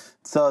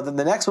 So then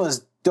the next one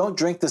is Don't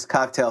Drink This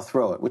Cocktail,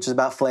 Throw It, which is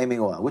about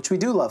flaming oil, which we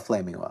do love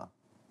flaming oil.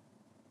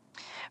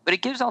 But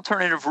it gives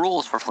alternative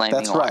rules for flaming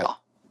oil. That's right.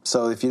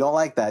 So if you don't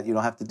like that, you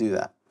don't have to do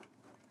that.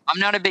 I'm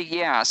not a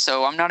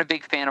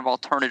big fan of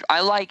alternative.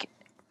 I like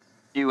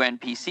new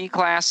NPC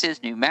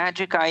classes, new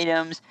magic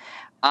items.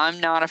 I'm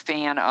not a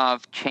fan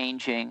of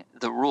changing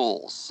the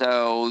rules.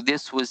 So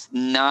this was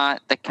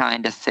not the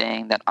kind of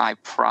thing that I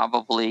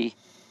probably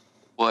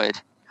would.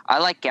 I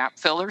like gap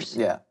fillers.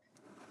 Yeah.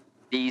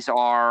 These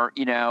are,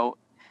 now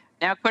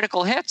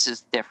critical hits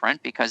is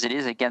different because it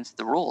is against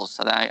the rules.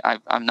 So that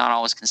I'm not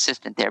always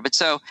consistent there. But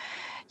so,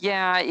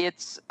 yeah,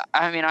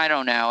 I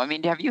don't know.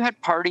 Have you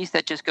had parties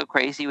that just go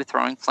crazy with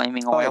throwing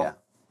flaming oil? Oh, yeah.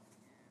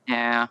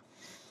 Yeah.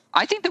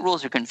 I think the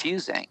rules are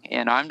confusing,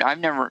 and I've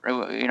never,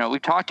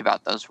 we've talked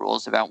about those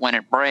rules about when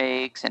it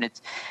breaks, and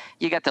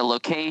you got the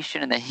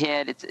location and the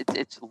hit.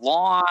 It's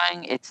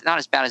long. It's not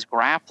as bad as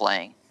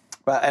grappling.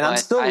 Right, and I'm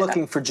still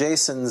looking for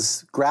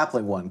Jason's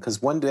grappling one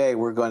because one day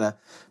we're going to,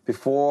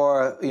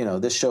 before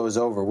this show is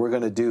over, we're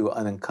going to do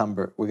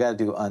unencumbered. We got to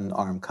do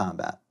unarmed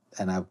combat,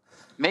 and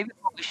maybe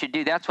what we should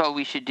do. That's why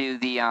we should do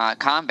the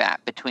combat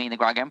between the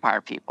Grog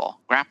Empire people,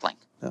 grappling.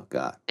 Oh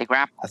God, they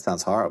grapple. That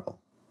sounds horrible,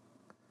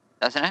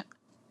 doesn't it?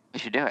 We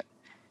should do it.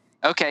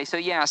 Okay, so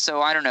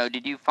I don't know.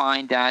 Did you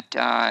find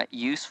that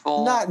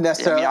useful? Not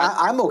necessarily.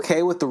 I'm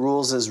okay with the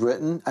rules as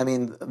written.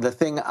 The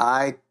thing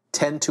I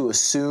tend to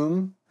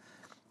assume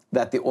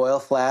that the oil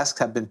flasks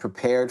have been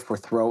prepared for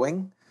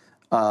throwing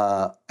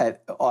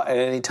at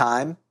any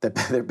time, that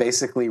they're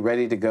basically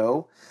ready to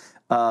go.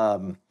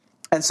 And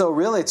so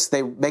really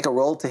they make a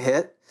roll to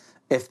hit.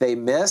 If they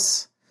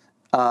miss,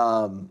 you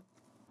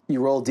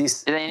roll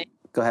D6.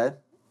 Go ahead.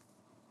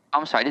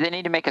 I'm sorry. Do they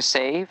need to make a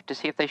save to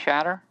see if they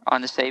shatter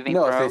on the saving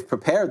throw? No, if they've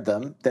prepared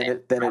them,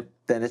 then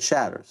it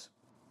shatters.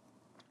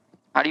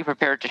 How do you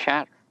prepare it to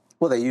shatter?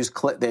 Well, they use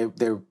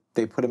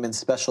they put them in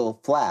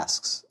special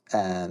flasks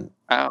and.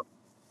 Oh,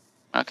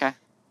 okay.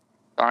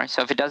 Sorry.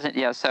 So if it doesn't,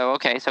 So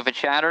if it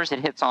shatters, it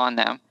hits on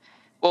them.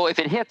 Well, if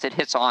it hits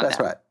on them.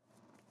 That's right.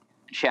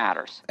 It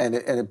shatters. And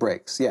it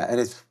breaks. Yeah,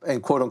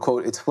 and quote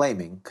unquote it's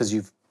flaming because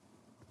you've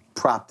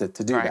propped it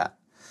to do that.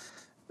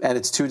 And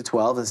it's 2 to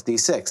 12, and it's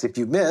D6. If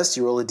you miss,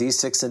 you roll a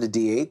D6 and a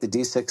D8. The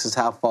D6 is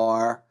how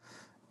far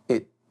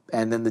it,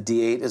 and then the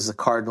D8 is the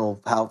cardinal,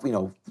 how,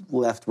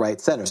 left,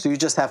 right, center. So you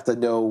just have to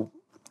know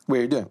where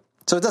you're doing.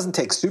 So it doesn't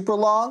take super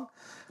long,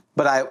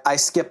 but I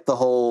skip the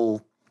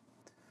whole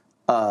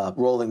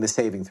rolling the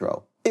saving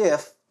throw.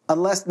 If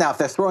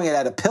they're throwing it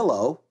at a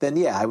pillow, then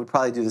I would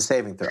probably do the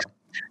saving throw.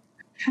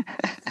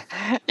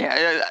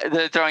 Yeah,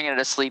 they're throwing it at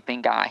a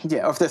sleeping guy.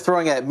 Yeah, or if they're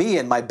throwing it at me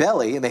in my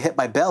belly and they hit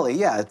my belly,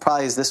 yeah, it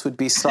probably is. This would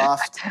be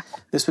soft.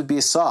 This would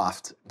be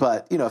soft.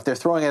 But if they're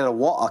throwing it at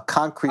a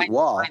concrete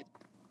wall,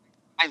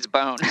 mine's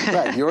bone.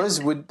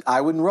 right?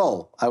 I wouldn't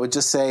roll. I would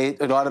just say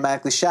it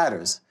automatically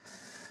shatters.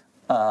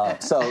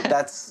 So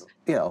that's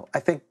I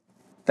think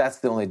that's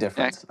the only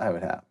difference I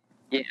would have.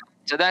 Yeah.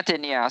 So that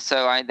didn't. Yeah.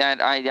 So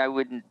I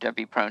wouldn't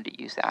be prone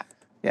to use that.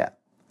 Yeah.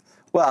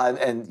 Well,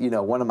 and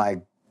one of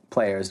my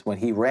players, when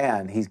he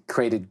ran, he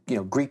created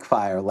Greek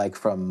fire like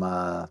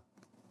from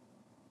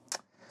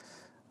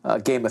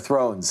Game of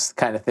Thrones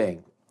kind of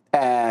thing,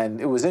 and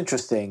it was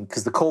interesting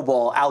because the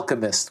Cobalt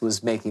Alchemist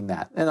was making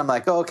that, and I'm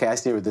like, oh, okay, I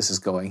see where this is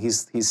going.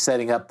 He's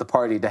setting up the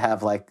party to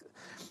have like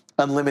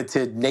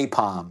unlimited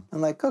napalm.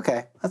 I'm like,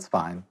 okay, that's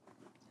fine.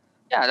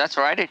 Yeah, that's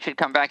right. It should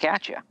come back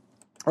at you.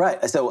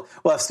 Right. So,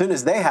 well, as soon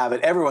as they have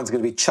it, everyone's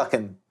going to be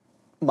chucking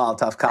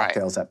Molotov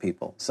cocktails at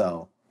people.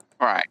 So.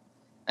 Right.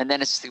 And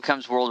then it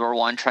becomes World War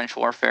I trench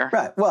warfare.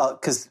 Right. Well,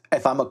 because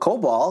if I'm a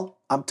Cobalt,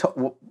 a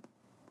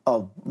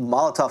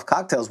Molotov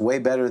cocktail is way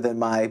better than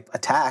my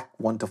attack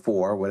 1 to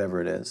 4,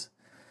 whatever it is.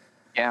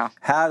 Yeah.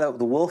 The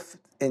wolf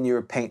in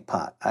your paint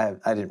pot. I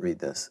didn't read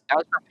this. That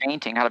was for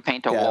painting. How to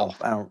paint a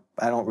wolf.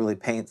 I don't really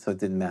paint, so it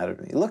didn't matter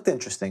to me. It looked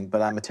interesting,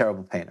 but I'm a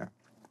terrible painter.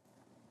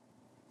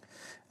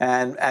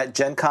 And at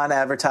Gen Con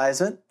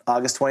advertisement,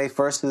 August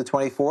 21st to the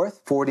 24th,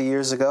 40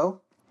 years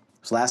ago.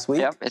 It was last week.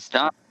 Yep, it's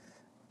done.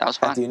 That was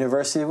fun. At the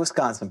University of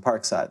Wisconsin,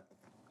 Parkside.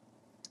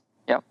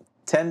 Yep.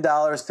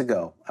 $10 to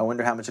go. I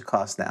wonder how much it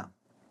costs now.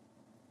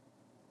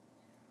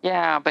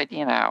 Yeah, but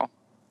 $10,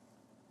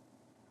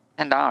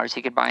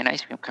 you could buy an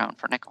ice cream cone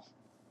for a nickel.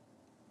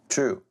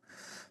 True.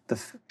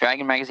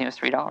 Dragon magazine was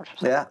 $3.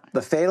 Yeah.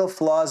 The Fatal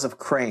Flaws of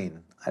Crane.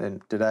 I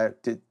didn't read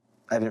this.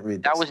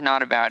 That was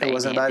not about AD&D. It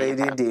wasn't about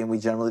AD&D, and we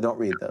generally don't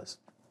read those.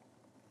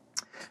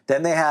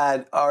 Then they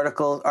had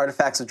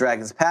Artifacts of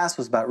Dragon's Past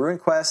was about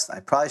RuneQuest. I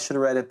probably should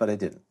have read it, but I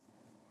didn't.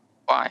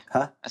 Why?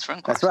 Huh? That's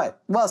RuneQuest. That's right.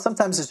 Well,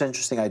 sometimes there's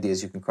interesting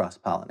ideas you can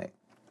cross-pollinate.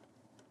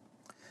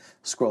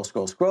 Scroll.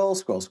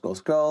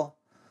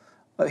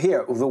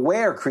 Here, the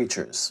were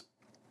creatures.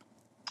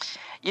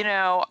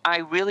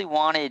 I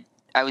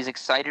was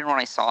excited when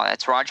I saw it.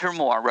 It's Roger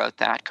Moore wrote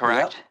that,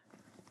 correct? Yep.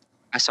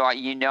 I saw it.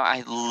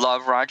 I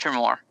love Roger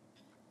Moore.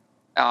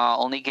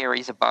 Only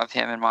Gary's above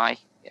him in my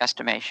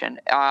estimation.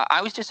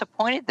 I was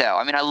disappointed, though.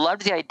 I mean, I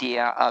loved the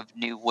idea of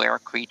new were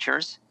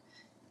creatures.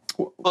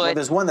 Well,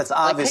 there's one that's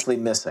obviously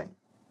missing.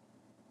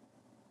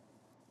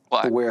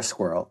 What? The were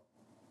squirrel.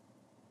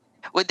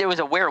 Well, there was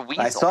a were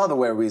weasel. I saw the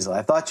were weasel.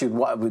 I thought you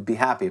would be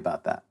happy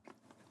about that.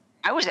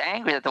 I was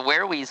angry that the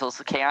were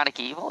weasel's chaotic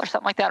evil or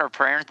something like that, or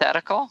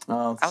parenthetical.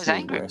 Oh, I was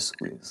angry.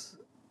 Squeeze.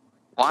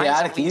 Why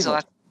chaotic is a weasel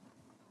evil.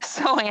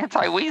 So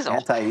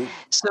anti-weasel?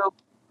 So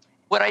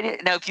what I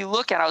did now, if you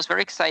look at, I was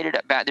very excited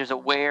about. There's a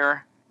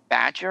were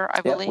badger,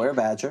 I believe. Yeah, were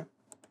badger.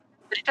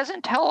 But it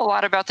doesn't tell a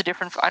lot about the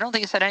different. I don't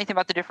think it said anything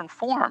about the different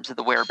forms of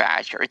the were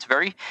badger.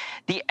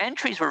 The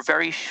entries were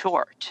very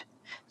short.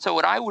 So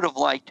what I would have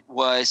liked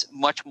was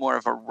much more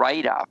of a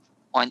write-up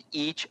on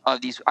each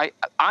of these.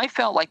 I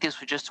felt like this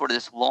was just sort of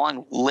this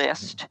long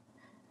list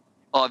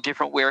of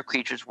different were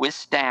creatures with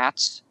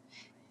stats,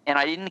 and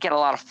I didn't get a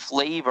lot of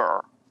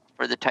flavor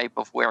for the type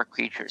of were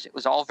creatures. It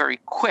was all very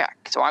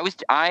quick. So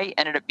I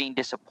ended up being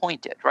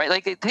disappointed, right?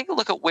 Like, take a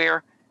look at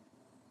were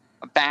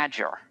a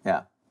badger.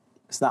 Yeah,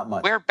 it's not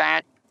much. Were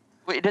badger.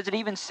 Does it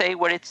even say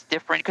what it's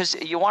different? Because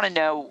you want to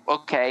know,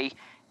 okay,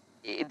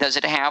 does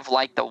it have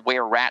like the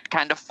were rat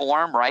kind of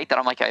form, right? That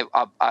I'm like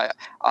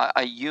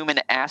a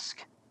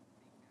human-esque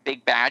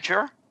big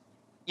badger,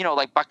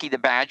 like Bucky the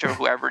Badger,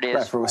 whoever it is.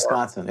 Right, for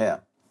Wisconsin, yeah.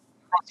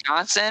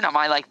 Wisconsin, am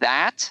I like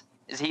that?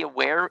 Is he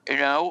aware,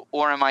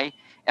 or am I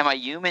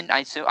human? I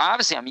assume,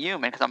 obviously I'm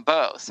human because I'm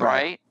both,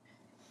 right?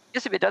 I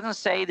guess if it doesn't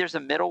say there's a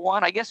middle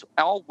one, I guess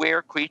all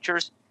were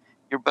creatures,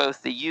 you're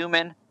both the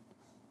human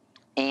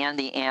and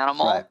the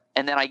animal. Right.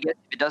 And then I guess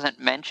if it doesn't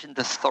mention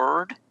the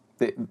third,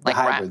 the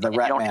hybrid, the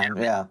rat man,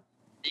 yeah.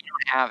 You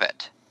don't have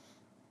it.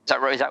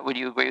 Is that? Would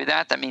you agree with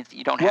that? That means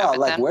you don't have it. Well,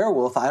 like then?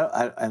 werewolf,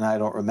 I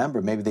don't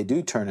remember. Maybe they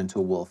do turn into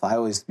a wolf. I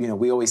always,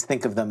 we always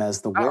think of them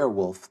as the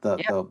werewolf,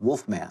 the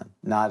wolf man,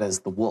 not as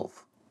the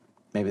wolf.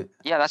 Maybe.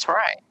 Yeah, that's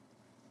right.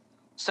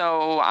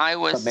 So I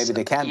was. But maybe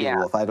they can be a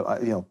wolf. I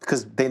don't,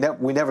 because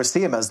we never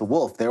see them as the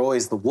wolf. They're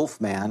always the wolf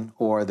man,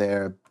 or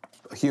they're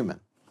a human.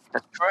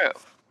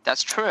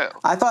 That's true.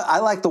 I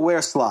like the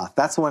were sloth.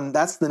 That's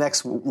the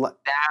next.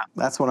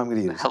 That's what I'm going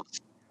to use.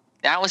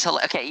 That was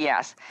okay.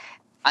 Yes,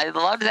 I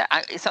loved that.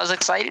 So I was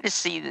excited to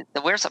see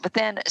the were sloth. But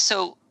then,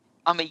 so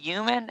I'm a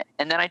human,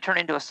 and then I turn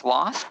into a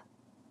sloth.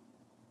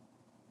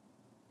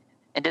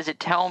 And does it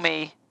tell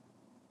me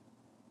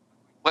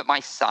what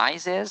my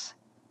size is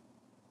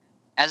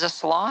as a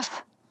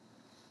sloth?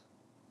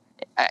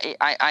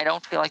 I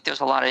don't feel like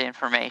there's a lot of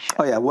information.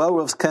 Oh yeah,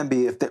 werewolves can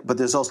be, but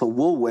there's also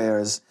wool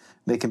wearers.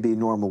 They can be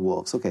normal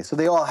wolves. Okay, so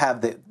they all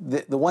have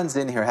the ones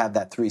in here have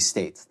that 3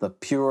 states: the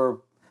pure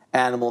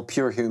animal,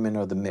 pure human,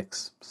 or the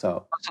mix.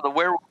 So the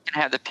werewolf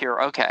can have the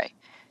pure. Okay,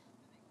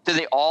 Do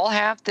they all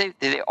have? Do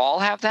they all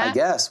have that? I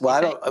guess. Well,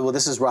 I don't. Well,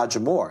 this is Roger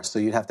Moore, so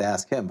you'd have to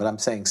ask him. But I'm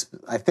saying,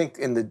 I think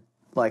in the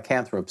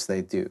lycanthropes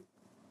they do.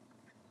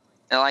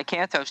 The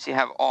lycanthropes, you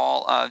have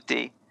all of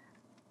the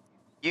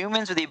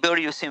humans with the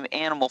ability to assume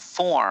animal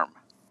form.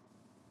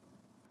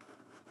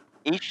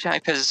 Each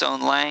type has its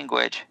own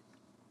language.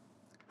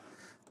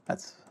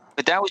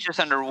 But that was just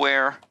under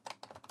werewolves.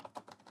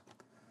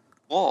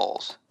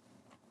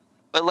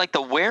 But like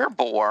the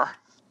wereboar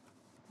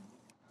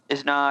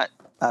is not.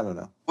 I don't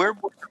know.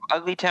 Wereboars are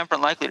ugly temper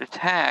and likely to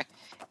attack.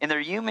 In their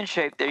human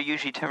shape, they're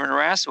usually timid and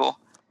irascible.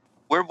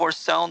 Wereboars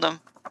seldom.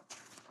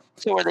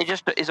 So are they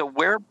just? Is a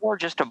wereboar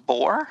just a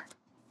boar?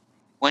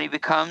 When he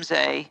becomes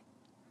a.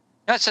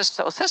 No, it says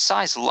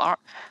size large.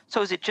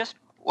 So is it just?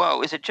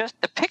 Whoa! Is it just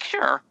the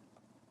picture?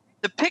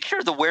 The picture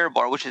of the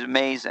wereboar, which is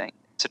amazing.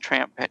 It's a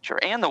Tramp picture,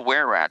 and the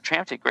were-rat.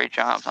 Tramp did great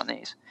jobs on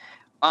these.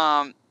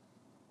 Are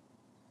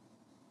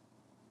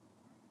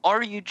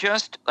you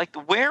just like the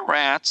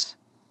were-rats?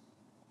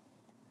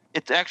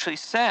 It actually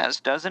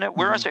says, doesn't it?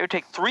 Were-rats would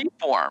take 3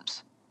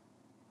 forms,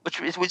 which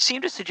would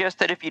seem to suggest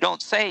that if you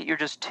don't say it, you're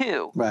just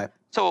 2. Right.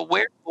 So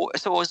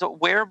is a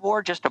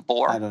wereboar just a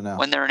boar? I don't know.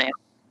 When they're an animal?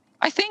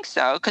 I think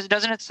so, because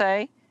doesn't it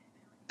say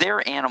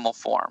their animal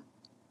form?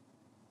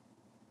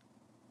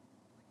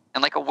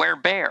 And like a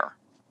werebear.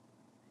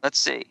 Let's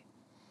see.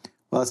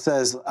 Well, it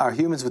says, are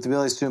humans with the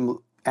ability to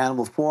assume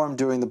animal form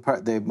during the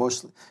part they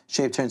most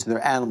shape turn to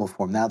their animal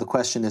form. Now the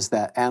question is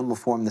that animal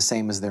form the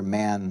same as their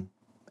man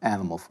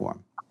animal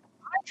form?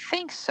 I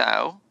think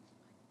so.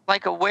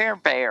 Like a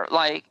werebear.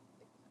 The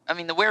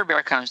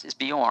werebear is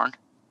Bjorn.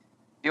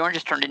 Bjorn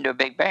just turned into a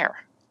big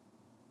bear.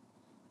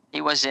 He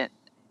wasn't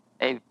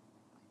a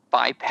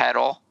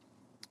bipedal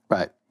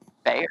bear.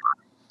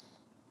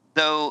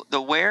 Though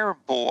the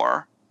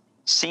wereboar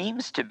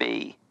seems to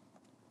be.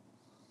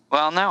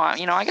 Well, no,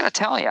 I got to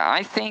tell you,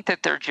 I think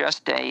that they're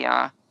just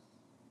a.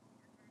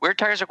 Were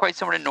tigers are quite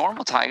similar to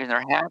normal tigers in their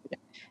habitat,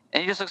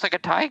 and he just looks like a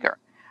tiger.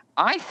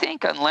 I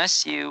think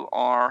unless you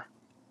are,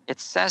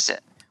 it says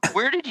it.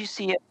 Where did you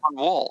see it on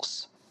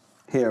wolves?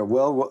 Here,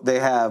 well,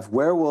 they have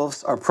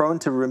werewolves are prone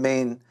to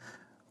retain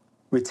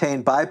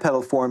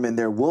bipedal form in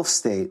their wolf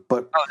state,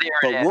 but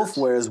wolf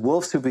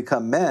wolves who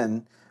become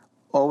men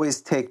always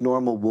take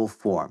normal wolf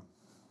form.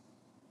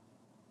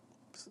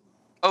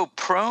 Oh,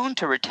 prone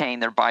to retain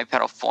their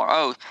bipedal form.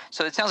 Oh,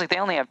 so it sounds like they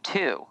only have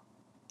 2.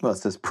 Well, it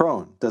says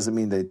prone. Doesn't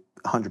mean they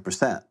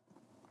 100%.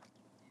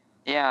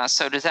 Yeah,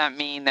 so does that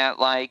mean that,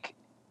 like,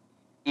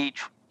 you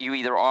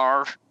either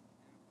are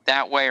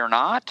that way or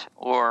not?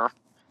 Or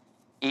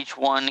each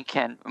one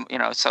can,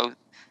 so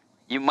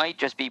you might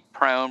just be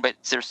prone, but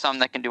there's some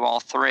that can do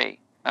all 3.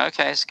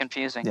 Okay, it's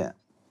confusing. Yeah.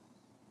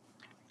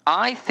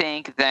 I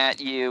think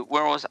that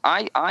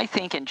I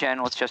think in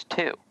general it's just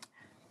 2.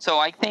 So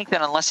I think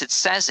that unless it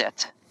says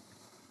it,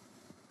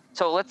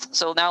 so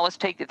now let's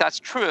take if that's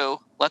true.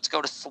 Let's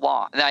go to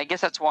sloth. And I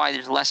guess that's why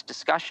there's less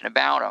discussion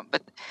about them.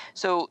 But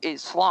so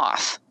is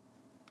sloth.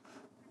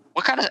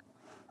 What kind of?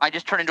 I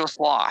just turned into a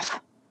sloth.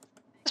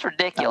 That's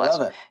ridiculous. I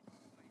love it.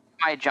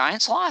 Am I a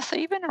giant sloth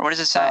even, or what does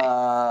it say?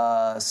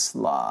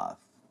 Sloth.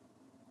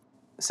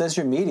 It says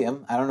you're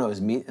medium. I don't know.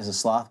 Is a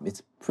sloth?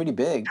 It's pretty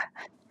big.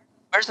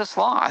 Where's the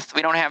sloth?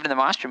 We don't have it in the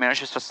monster manual.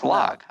 It's just a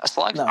slug. A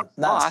slug's not a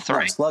sloth,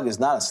 right? A slug is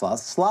not a sloth.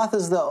 Sloth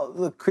is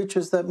the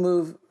creatures that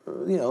move.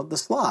 The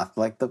sloth,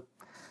 like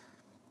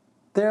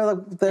they're on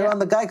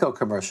the Geico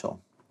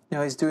commercial.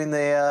 He's doing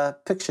the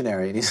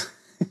Pictionary, and he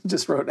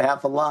just wrote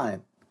half a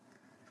line.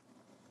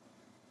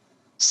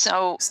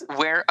 So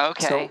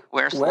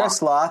where's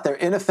sloth? They're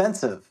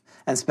inoffensive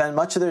and spend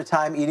much of their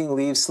time eating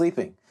leaves,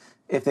 sleeping.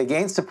 If they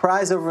gain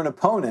surprise over an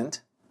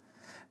opponent,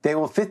 they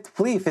will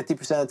flee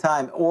 50% of the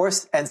time,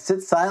 and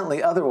sit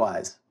silently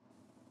otherwise.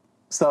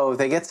 So if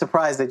they get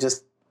surprised, they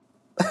just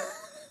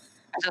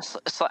as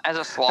a sloth. As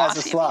a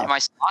sloth. In my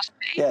sloth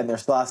state. Yeah, in their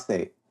sloth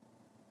state.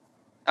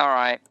 All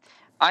right.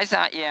 I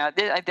thought,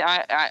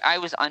 I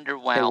was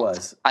underwhelmed. It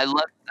was. I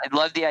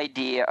loved the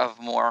idea of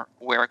more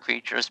were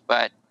creatures,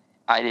 but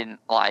I didn't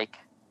like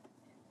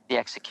the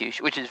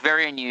execution, which is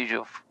very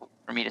unusual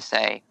for me to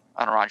say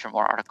on a Roger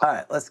Moore article. All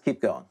right, let's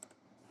keep going.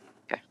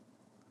 Okay.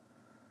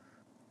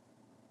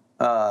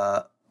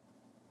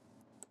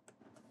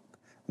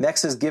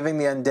 Next is giving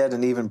the undead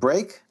an even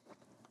break.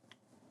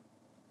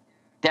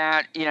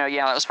 That,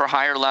 that was for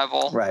higher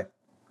level. Right.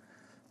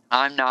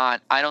 I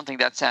don't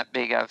think that's that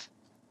big of.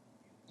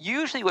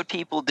 Usually what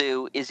people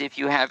do is if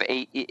you have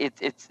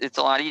it's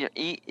a lot easier.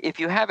 If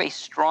you have a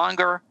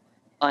stronger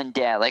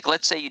undead, like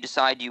let's say you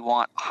decide you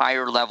want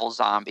higher level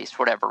zombies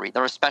for whatever reason,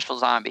 or a special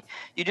zombie,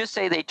 you just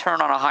say they turn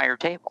on a higher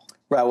table.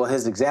 Right. Well,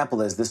 his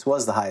example is this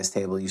was the highest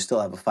table. You still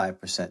have a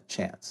 5%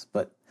 chance.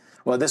 But,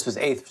 this was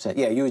 8%.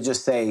 Yeah, you would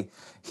just say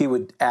he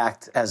would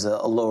act as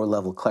a lower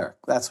level cleric.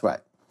 That's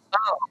right.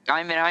 Oh,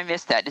 I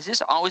missed that. Does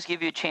this always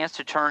give you a chance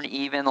to turn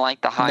even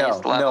like the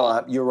highest level?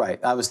 No, you're right.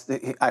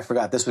 I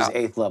forgot. This was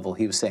 8th level.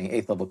 He was saying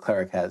 8th level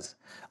cleric has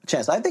a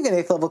chance. I think an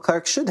 8th level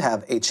cleric should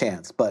have a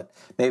chance, but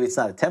maybe it's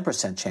not a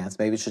 10% chance.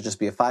 Maybe it should just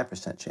be a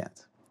 5%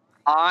 chance.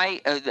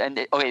 Okay,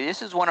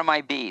 this is one of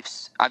my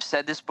beefs. I've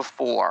said this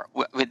before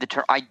with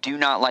the I do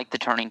not like the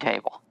turning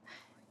table.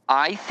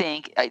 I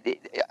think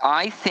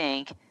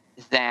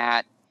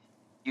that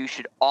you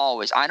should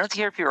always. I don't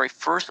care if you're a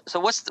first. So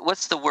what's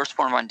the worst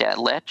form of undead?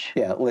 Lich.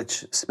 Yeah,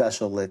 Lich,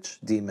 special Lich,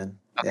 demon.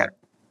 Okay. Yeah.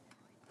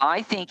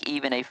 I think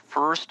even a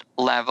first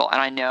level, and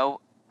I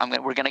know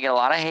we're going to get a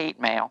lot of hate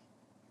mail.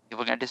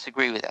 People are going to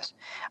disagree with this.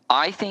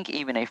 I think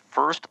even a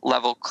first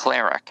level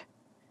cleric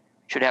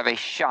should have a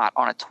shot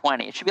on a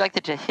 20. It should be like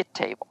the hit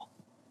table.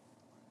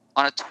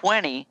 On a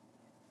 20,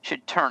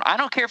 should turn. I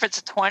don't care if it's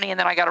a 20 and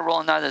then I got to roll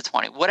another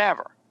 20.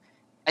 Whatever.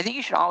 I think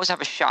you should always have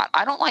a shot.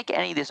 I don't like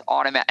any of this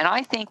automatic. And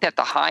I think that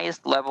the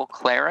highest level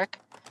cleric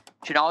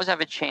should always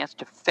have a chance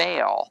to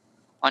fail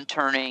on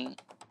turning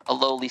a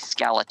lowly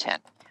skeleton.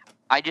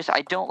 I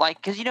don't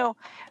like, because,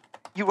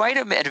 you write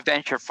an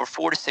adventure for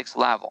 4 to 6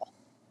 level,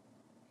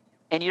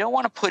 and you don't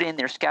want to put in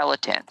their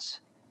skeletons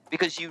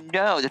because you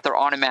know that they're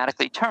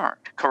automatically turned,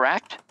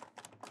 correct?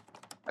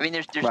 I mean,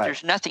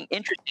 there's nothing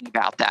interesting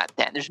about that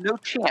then. There's no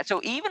chance. So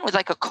even with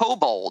like a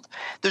kobold,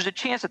 there's a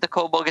chance that the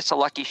kobold gets a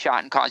lucky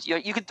shot and cause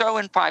you can throw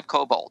in 5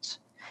 kobolds,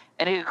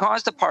 and it could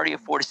cause the party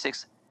of 4 to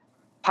 6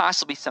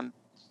 possibly some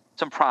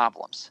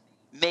problems.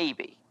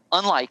 Maybe.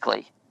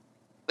 Unlikely.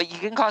 But you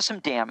can cause some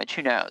damage,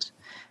 who knows.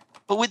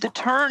 But with the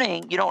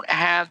turning, you don't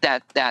have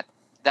that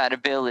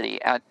ability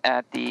at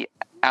the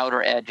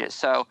outer edges.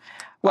 So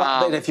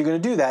but if you're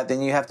going to do that,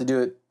 then you have to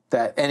do it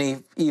that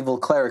any evil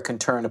cleric can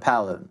turn a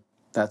paladin.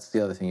 That's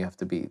the other thing you have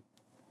to be.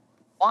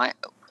 Why?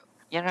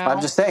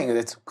 I'm just saying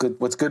it's good.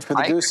 What's good for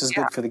the goose is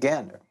good for the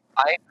gander.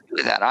 I agree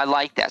with that. I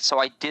like that. So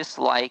I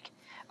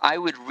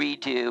would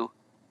redo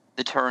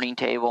the turning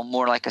table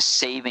more like a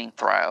saving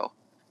throw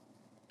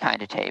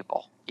kind of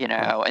table,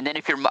 And then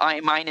if your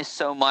minus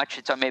so much,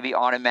 it's maybe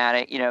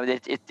automatic,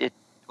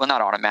 well,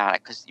 not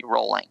automatic because you're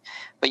rolling,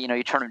 but,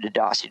 you turn them to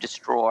dust, you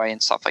destroy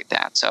and stuff like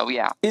that. So,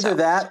 yeah. Either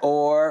that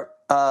or,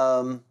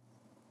 I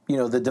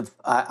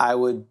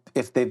would,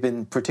 if they've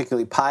been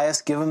particularly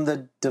pious, give them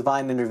the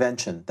divine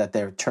intervention that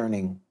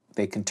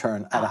they can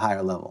turn at a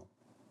higher level.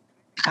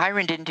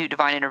 Chiron didn't do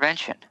divine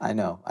intervention. I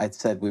know. I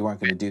said we weren't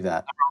going to do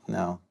that.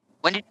 No.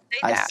 When did you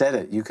say that? I said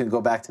it. You can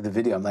go back to the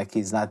video. I'm like,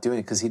 he's not doing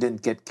it because he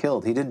didn't get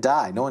killed. He didn't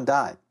die. No one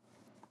died.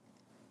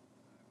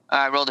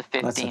 I rolled a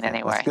 15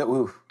 anyway. That's good.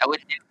 Ooh. I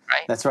wouldn't do it,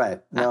 right? That's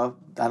right. No,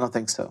 I don't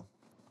think so.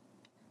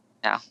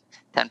 No,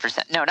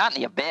 10%. No, not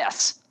in the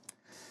Abyss.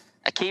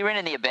 A Kieran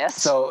in the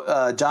Abyss?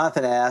 So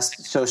Jonathan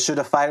asked, so should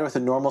a fighter with a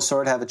normal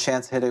sword have a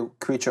chance to hit a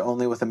creature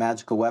only with a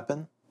magical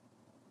weapon?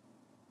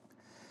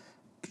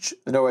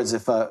 In other words,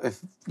 if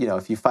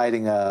you're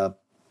fighting a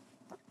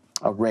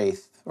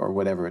wraith or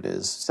whatever it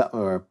is,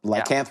 or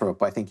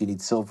lycanthrope, I think you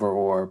need silver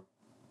or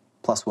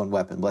 +1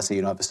 weapon. Let's say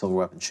you don't have a silver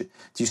weapon. Should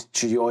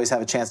you always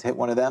have a chance to hit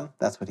one of them?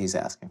 That's what he's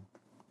asking.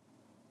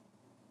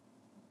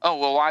 Oh,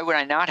 well, why would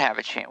I not have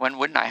a chance? When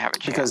wouldn't I have a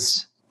chance?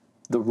 Because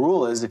the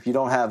rule is if you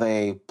don't have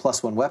a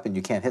 +1 weapon,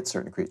 you can't hit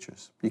certain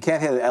creatures. You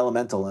can't hit an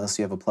elemental unless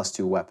you have a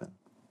 +2 weapon.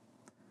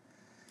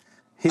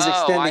 He's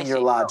extending your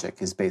logic,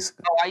 is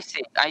basically. Oh,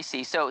 I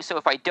see. So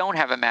if I don't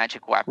have a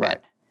magic weapon,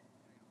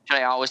 should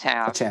I always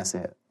have a chance to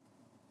hit?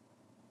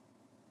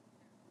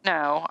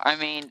 No, I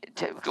mean,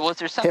 if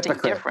there's something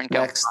different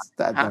going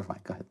on. Never mind,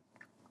 go ahead.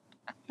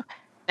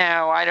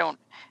 No, I don't,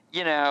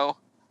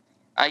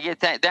 I get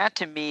that. That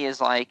to me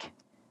is like,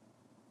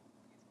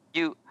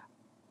 you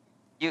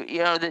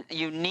that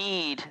you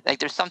need, like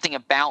there's something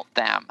about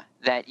them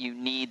that you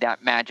need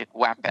that magic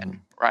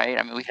weapon, right?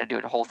 I mean, we can do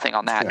a whole thing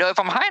on that. Sure. No, if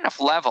I'm high enough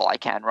level, I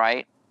can,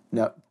 right?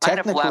 No,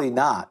 technically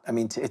not. I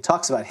mean, it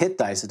talks about hit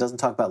dice. It doesn't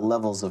talk about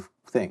levels of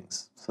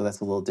things. So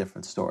that's a little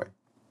different story.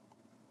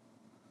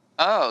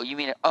 Oh, you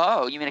mean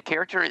a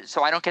character?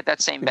 So I don't get that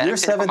same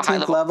benefit. If you're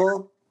 17th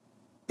level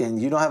and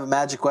you don't have a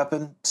magic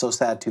weapon, so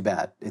sad, too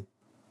bad. It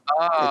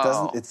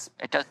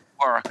doesn't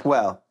work.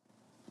 Well,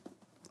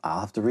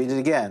 I'll have to read it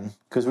again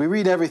because we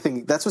read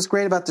everything. That's what's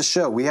great about the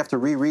show. We have to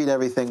reread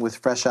everything with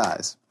fresh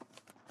eyes.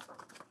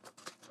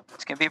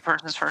 It's going to be a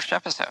person's first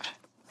episode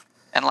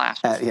and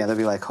last. Yeah, they'll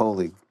be like,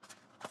 holy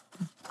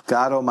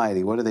God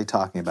almighty, what are they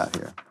talking about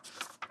here?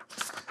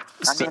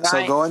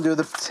 So go and do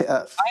the...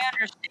 I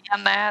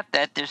understand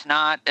that there's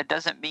not... It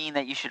doesn't mean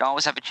that you should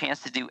always have a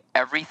chance to do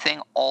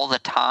everything all the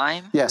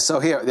time. Yeah, so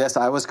here, yes,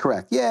 I was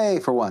correct.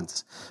 Yay, for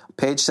once.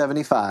 Page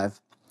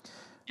 75.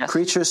 Yes.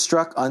 Creatures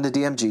struck under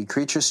DMG.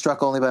 Creatures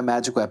struck only by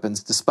magic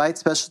weapons. Despite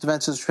special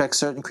dimensions protect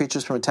certain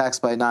creatures from attacks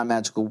by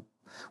non-magical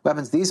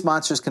weapons, these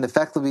monsters can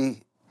effectively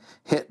be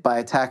hit by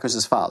attackers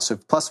as follows. So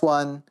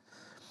 +1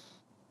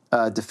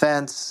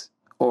 defense,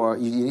 or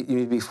you need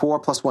to be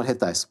 4 +1 hit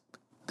dice.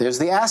 There's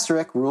the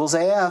asterisk, rules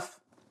AF.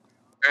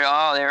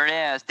 Oh, there it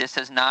is. This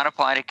does not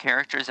apply to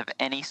characters of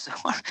any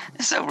sort.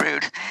 It's so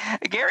rude.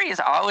 Gary is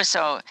always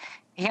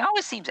he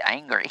always seems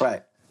angry.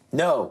 Right.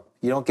 No,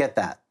 you don't get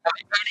that.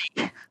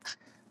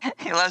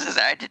 He loves his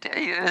adjective.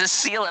 He just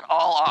seal it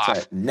all off. That's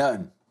right.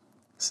 None.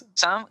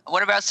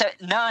 What about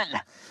none?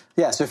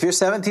 Yeah, so if you're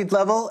 17th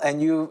level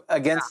and you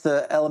against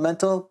the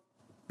elemental,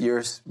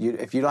 if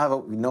you don't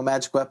have no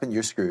magic weapon,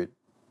 you're screwed.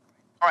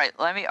 All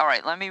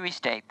right. Let me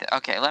restate that.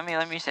 Okay. Let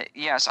me say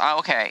yes.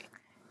 Okay.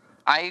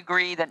 I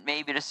agree that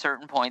maybe at a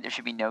certain point there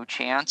should be no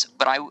chance,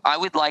 but I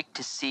would like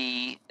to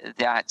see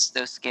that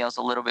those scales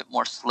a little bit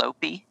more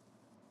slopey.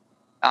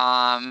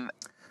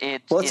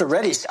 It's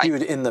already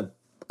skewed in the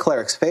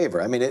cleric's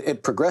favor. I mean,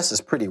 it progresses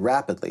pretty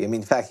rapidly. I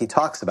mean, in fact, he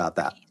talks about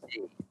that.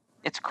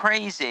 It's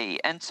crazy,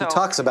 and so he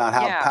talks about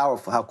how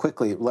powerful, how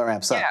quickly it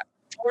ramps up. Yeah,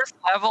 fourth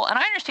level, and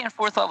I understand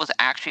fourth level is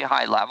actually a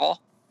high level,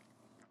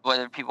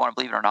 whether people want to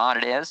believe it or not.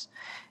 It is.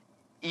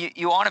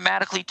 You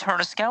automatically turn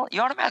a skeleton.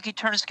 You automatically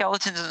turn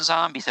skeletons into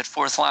zombies at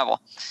fourth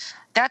level.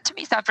 That to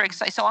me is not very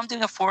exciting. So I'm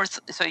doing a fourth.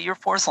 So you're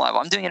fourth level.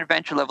 I'm doing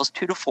adventure levels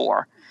 2 to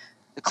 4.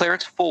 The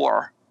cleric's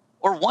 4,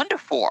 or 1 to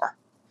 4.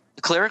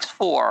 The cleric's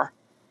 4,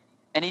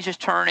 and he's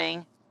just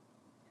turning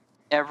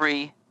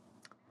every.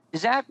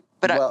 Is that?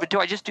 But do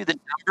I just do the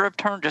number of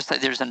turns? Just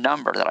that there's a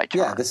number that I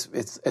turn. Yeah,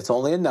 it's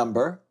only a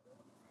number.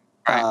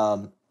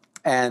 Right.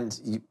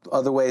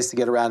 Other ways to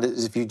get around it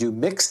is if you do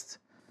mixed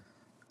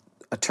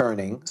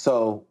turning.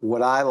 So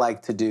what I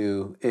like to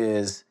do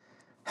is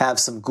have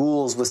some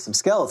ghouls with some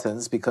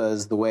skeletons,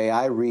 because the way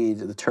I read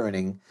the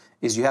turning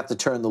is you have to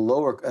turn the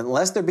lower,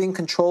 unless they're being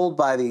controlled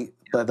by the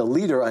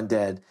leader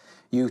undead,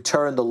 you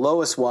turn the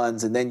lowest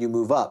ones and then you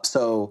move up.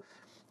 So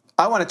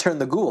I want to turn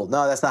the ghoul.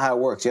 No, that's not how it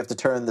works. You have to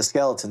turn the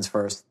skeletons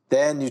first,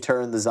 then you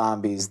turn the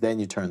zombies, then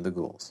you turn the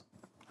ghouls.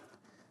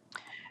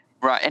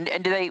 Right.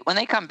 And do they, when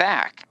they come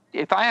back,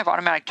 if I have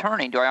automatic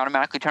turning, do I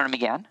automatically turn them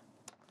again?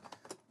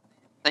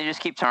 They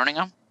just keep turning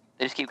them?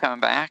 They just keep coming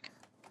back?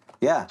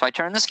 Yeah. So I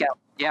turn the skeleton.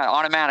 Yeah,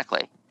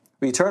 automatically.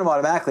 Well, you turn them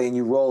automatically and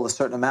you roll a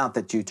certain amount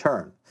that you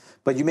turn.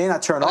 But you may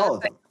not turn all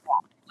of them.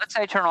 Let's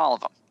say I turn all of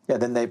them. Yeah,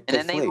 then they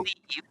leave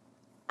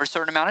for a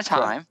certain amount of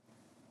time. Right.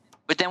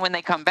 But then when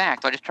they come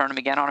back, do I just turn them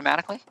again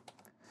automatically?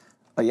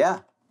 Oh, yeah.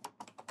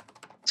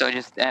 So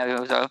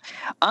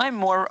I'm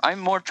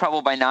more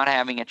troubled by not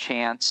having a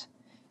chance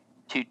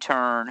to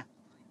turn.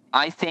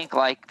 I think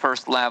like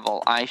first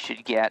level I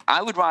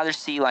would rather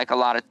see like a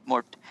lot of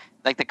more,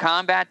 like the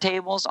combat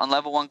tables on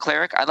level 1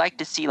 cleric. I'd like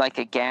to see like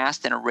a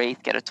Ghast and a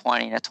Wraith get a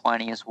 20 and a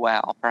 20 as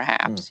well,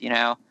 perhaps,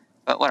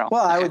 but what else?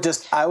 Well,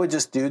 I would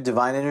just do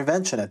divine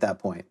intervention at that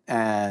point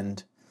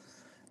and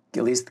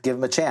at least give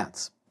them a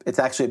chance. It's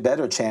actually a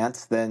better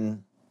chance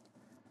than.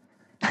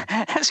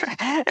 That's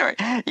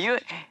right.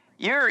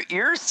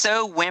 You're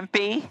so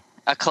wimpy,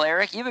 a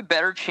cleric. You have a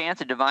better chance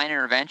of divine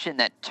intervention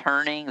than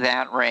turning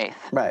that Wraith.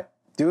 Right.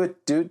 Do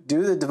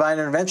the divine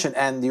intervention,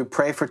 and you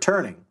pray for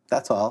turning.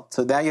 That's all.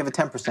 So now you have a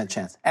 10%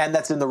 chance, and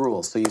that's in the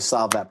rules. So you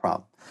solve that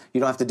problem. You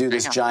don't have to do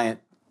this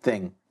giant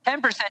thing.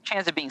 10%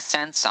 chance of being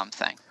sent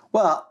something.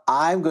 Well,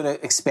 I'm going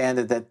to expand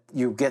it that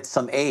you get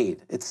some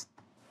aid. It's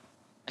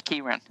a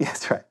key run. Yeah,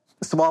 that's right.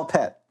 A small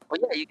pet. Well,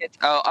 yeah, you get.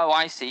 Oh,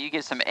 I see. You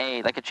get some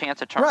aid, like a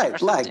chance of turning.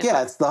 Right, like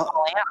it's the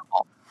small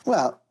animal.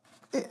 Well,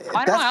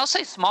 I don't know. I'll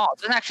say small.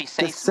 It doesn't actually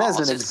say small. It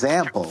says an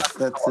example.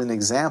 That's an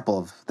example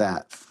of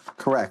that.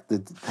 Correct.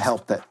 The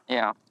help that.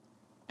 Yeah.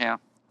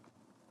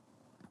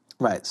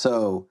 Right.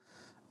 So,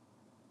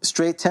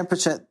 straight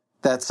 10%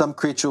 that some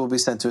creature will be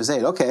sent to his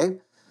aid. Okay.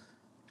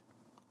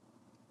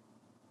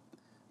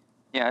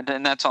 Yeah,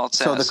 and that's all it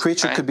says. So the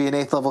creature could be an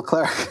 8th level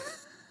cleric.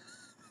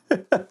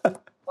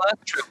 Well,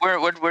 that's true. Where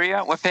are you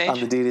at? What page? On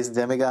the Deities and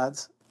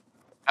Demigods.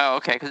 Oh,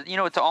 okay. Because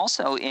it's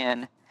also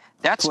in.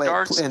 That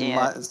starts in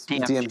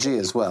DMG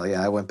as well.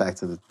 Yeah, I went back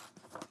to the.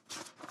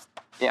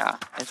 Yeah,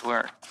 it's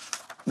where.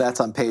 That's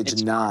on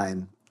page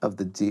 9 of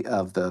the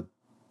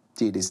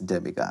Deities and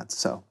Demigods.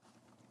 So,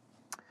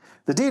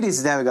 the Deities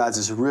and Demigods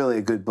is really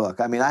a good book.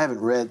 I mean, I haven't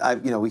read.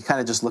 We kind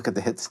of just look at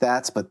the hit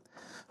stats, but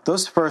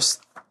those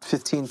first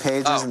 15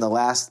 pages in the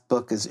last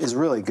book is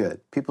really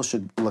good. People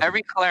should look.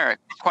 Every cleric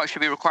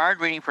should be required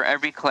reading for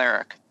every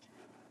cleric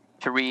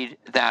to read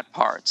that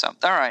part. So,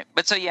 all right,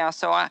 but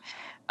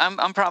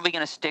I'm probably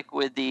going to stick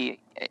with the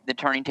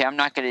turning tab. I'm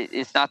not going to.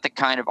 It's not the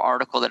kind of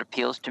article that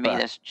appeals to me. Right.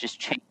 That's just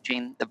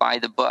changing by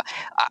the book.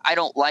 I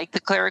don't like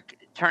the cleric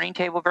turning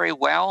table very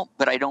well,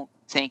 but I don't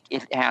think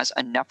it has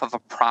enough of a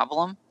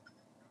problem.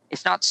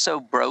 It's not so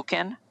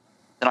broken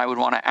that I would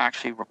want to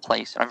actually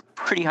replace it. I have a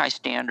pretty high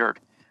standard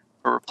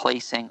for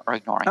replacing or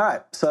ignoring. All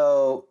right,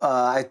 so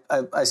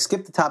I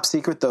skipped the Top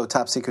Secret, though.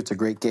 Top Secret's a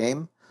great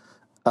game.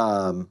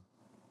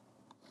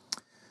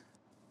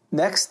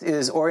 Next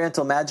is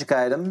Oriental Magic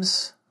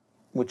Items,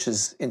 which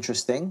is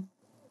interesting,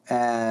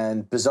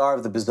 and Bazaar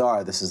of the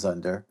Bizarre. This is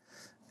under,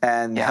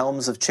 and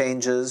Helms of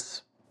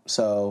Changes.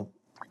 So,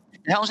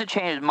 Helms of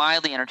Changes is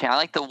mildly entertaining. I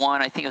like the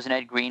one. I think it was an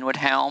Ed Greenwood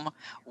helm,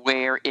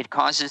 where it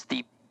causes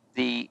the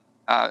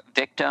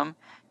victim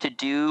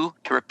to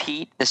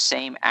repeat the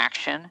same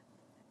action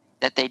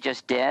that they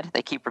just did.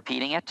 They keep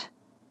repeating it.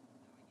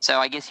 So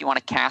I guess you want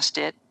to cast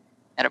it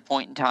at a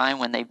point in time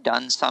when they've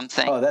done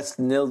something. Oh, that's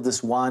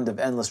Nildis Wand of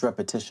Endless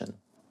Repetition.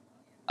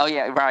 Oh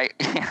yeah, right.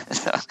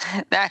 So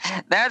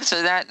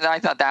that I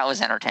thought that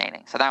was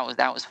entertaining. So that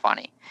was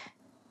funny.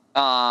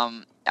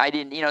 I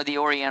didn't, the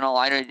Oriental.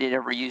 I didn't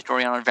ever use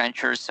Oriental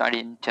Adventures, so I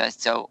didn't.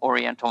 So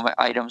Oriental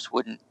items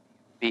wouldn't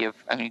be of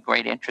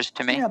great interest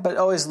to me. Yeah, but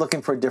always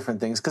looking for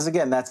different things because,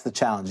 again, that's the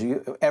challenge.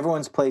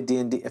 Everyone's played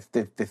D&D. If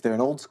they're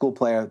an old school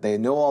player, they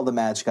know all the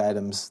magic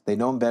items. They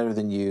know them better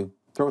than you.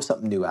 Throw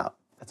something new out.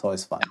 That's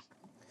always fun.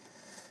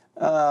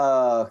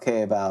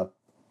 Okay, about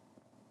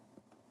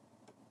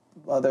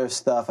other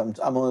stuff. I'm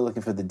only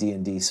looking for the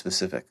D&D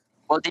specific.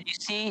 Well, did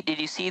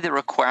you see the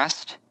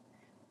request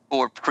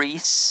for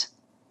priests,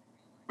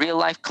 real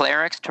life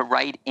clerics to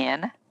write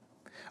in?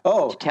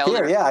 Oh,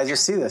 here, yeah, I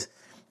just see this.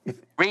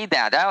 Read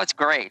that. That was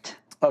great.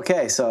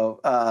 Okay,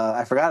 so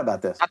I forgot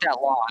about this. Not that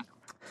long.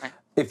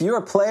 If you're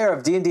a player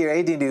of D&D or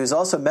AD&D who's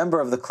also a member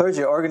of the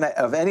clergy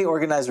of any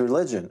organized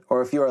religion,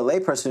 or if you're a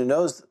layperson who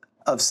knows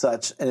of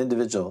such an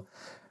individual,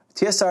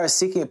 TSR is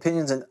seeking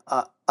opinions and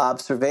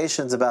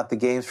observations about the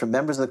games from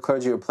members of the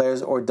clergy or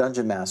players or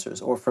dungeon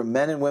masters, or from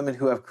men and women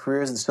who have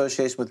careers in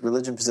association with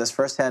religion, possess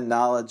firsthand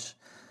knowledge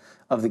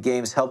of the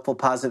game's helpful,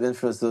 positive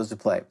influence to those who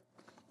play.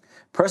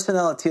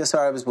 Personnel at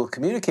TSR will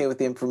communicate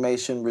the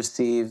information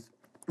received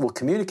from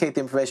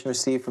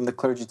the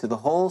clergy to the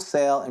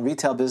wholesale and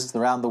retail business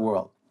around the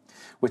world,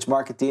 which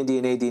market D&D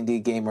and AD&D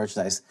game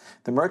merchandise.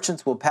 The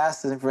merchants will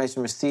pass this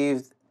information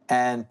received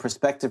and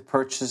prospective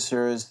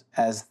purchasers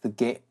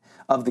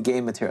of the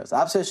game materials.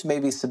 Observations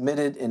may be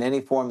submitted in any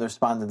form the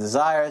respondent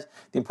desires.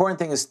 The important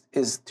thing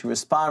is to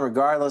respond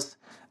regardless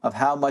of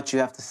how much you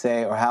have to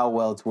say or how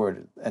well it's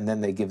worded, and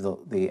then they give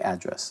the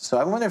address. So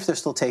I wonder if they're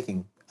still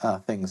taking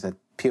things at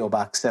P.O.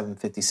 Box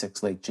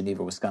 756, Lake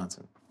Geneva,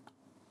 Wisconsin.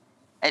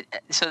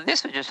 So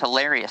this was just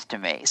hilarious to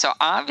me. So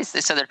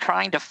obviously, they're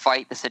trying to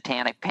fight the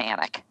satanic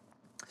panic.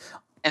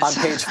 And on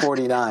page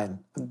 49,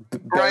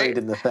 buried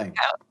in the thing.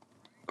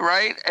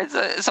 Right?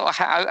 So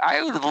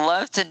I would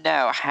love to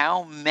know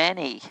how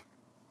many.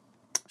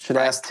 Should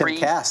ask Tim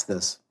Cass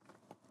this.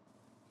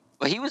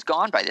 Well, he was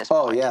gone by this point.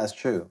 Oh, yeah, it's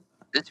true.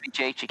 This would be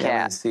Jake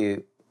Cass.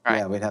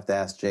 Yeah, we'd have to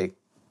ask Jake,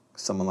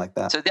 someone like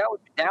that. So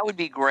that would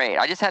be great.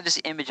 I just have this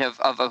image of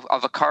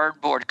a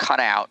cardboard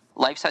cutout,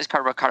 life-size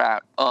cardboard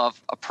cutout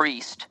of a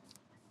priest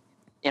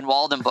in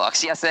Walden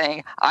Books,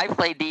 saying, I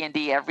play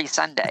D&D every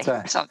Sunday,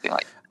 or something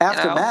like that.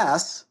 After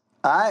Mass,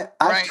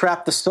 I've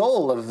trapped the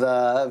soul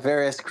of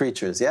various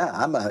creatures. Yeah,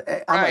 I'm a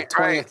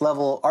 20th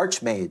level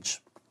archmage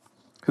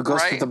who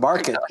goes to the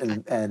market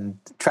and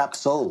traps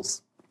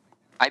souls.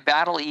 I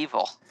battle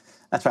evil.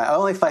 That's right. I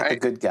only fight the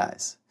good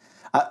guys.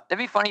 That'd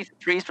be funny if the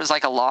priest was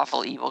like a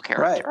lawful evil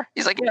character. Right.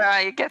 He's like,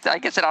 I get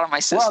it out of my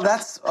system. Well,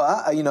 that's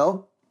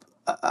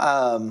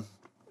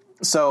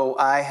so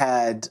I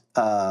had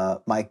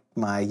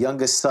my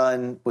youngest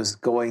son was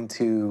going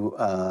to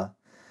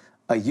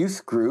a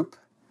youth group,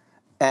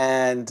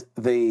 and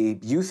the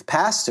youth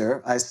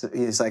pastor,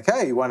 he's like,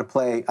 hey, you want to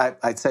play?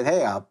 I said,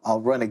 hey, I'll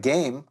run a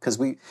game because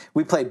we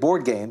played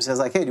board games. I was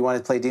like, hey, do you want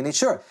to play D&D?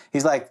 Sure.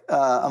 He's like,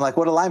 I'm like,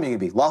 what alignment are you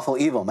going to be? Lawful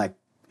evil. I'm like,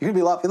 you're going to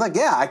be lawful? He's like,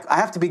 yeah, I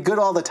have to be good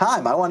all the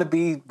time. I want to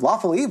be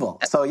lawful evil.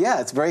 So yeah,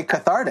 it's very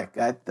cathartic.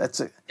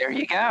 There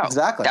you go.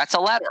 Exactly. That's a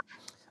letter.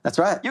 That's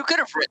right. You could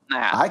have written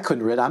that. I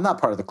couldn't write. I'm not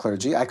part of the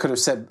clergy. I could have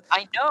said.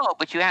 I know,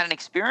 but you had an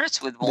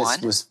experience with one.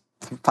 This was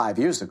 4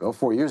 years ago.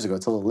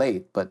 It's a little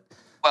late, but.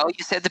 Well,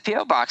 you said the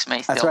P.O. Box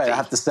may still be. That's right. I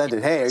have to send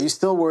it. Hey, are you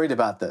still worried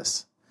about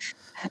this?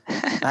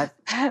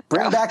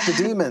 Bring back the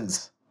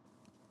demons.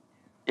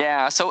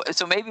 Yeah. So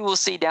maybe we'll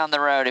see down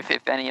the road if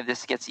any of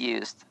this gets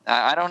used.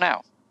 I don't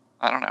know.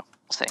 We'll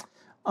see.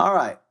 All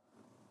right.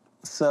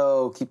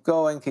 So keep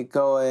going.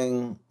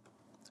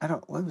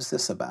 What was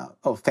this about?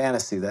 Oh,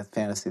 fantasy. That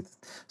fantasy.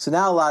 So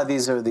now a lot of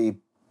these are the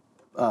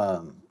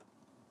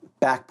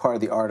back part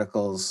of the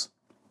articles.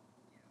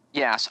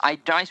 Yes,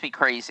 it drives me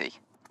crazy.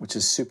 Which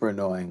is super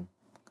annoying.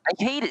 I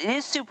hate it. It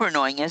is super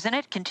annoying, isn't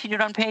it?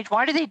 Continued on page.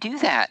 Why do they do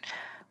that?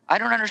 I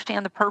don't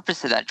understand the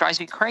purpose of that. It drives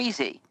me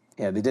crazy.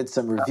 Yeah, they did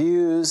some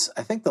reviews.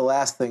 I think the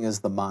last thing is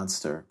the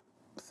monster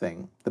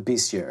thing, the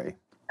bestiary.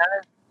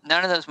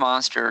 None of those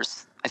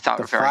monsters I thought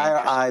were very interesting.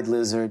 The fire-eyed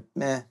lizard,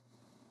 meh.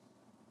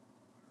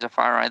 The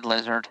fire-eyed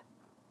lizard.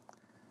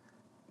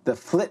 The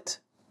flit.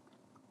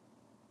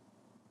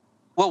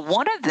 Well,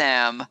 one of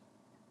them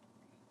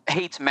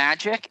hates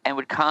magic and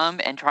would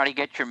come and try to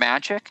get your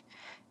magic.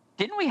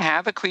 Didn't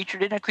a creature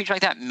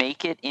like that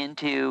make it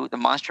into the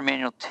Monster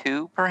Manual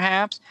 2,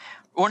 perhaps?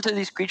 Weren't there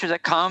these creatures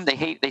that come,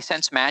 they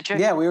sense magic?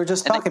 Yeah, we were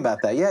just talking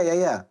about that. Yeah.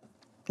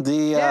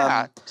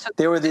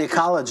 They were the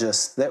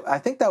ecologists. I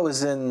think that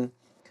was in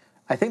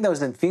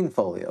Fiend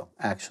Folio,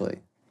 actually.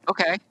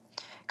 Okay.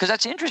 Because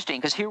that's interesting,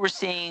 because here we're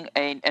seeing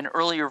an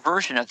earlier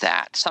version of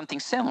that, something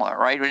similar,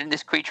 right? Didn't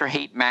this creature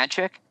hate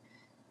magic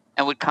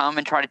and would come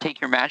and try to take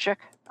your magic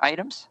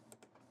items?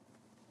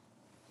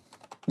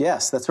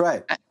 Yes, that's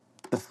right.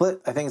 The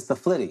flit, I think it's the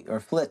flitty or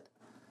flit.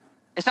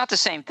 It's not the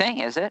same thing,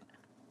 is it?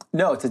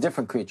 No, it's a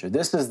different creature.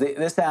 This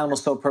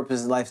animal's sole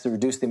purpose in life is to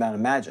reduce the amount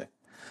of magic.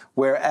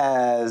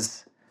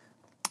 Whereas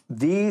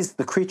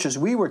the creatures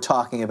we were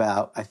talking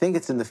about, I think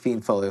it's in the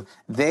Fiend Folio,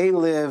 they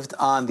lived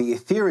on the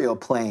ethereal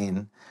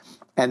plane,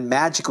 and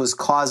magic was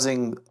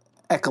causing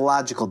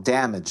ecological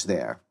damage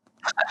there.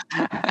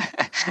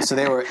 So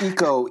they were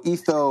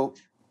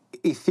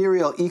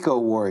ethereal eco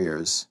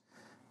warriors,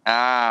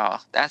 Oh,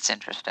 that's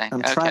interesting.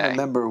 I'm trying to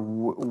remember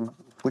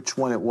which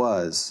one it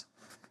was,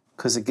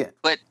 because again,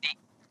 but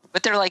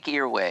they're like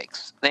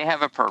earwigs. They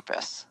have a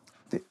purpose.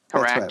 that's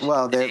Correct. right.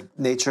 Well,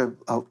 nature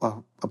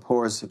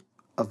abhors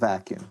a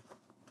vacuum.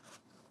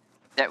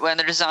 That when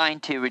they're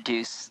designed to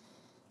reduce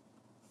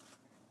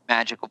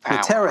magical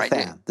power.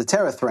 The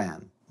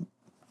Terathran.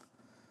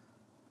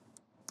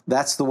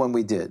 That's the one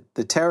we did.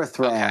 The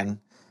Terathran. Okay.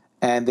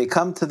 And they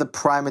come to the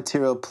prime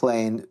material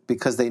plane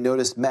because they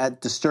notice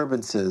mad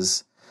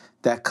disturbances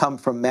that come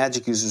from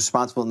magic users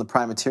responsible in the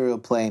prime material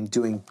plane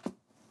doing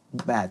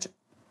magic.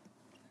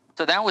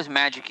 So that was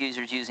magic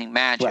users using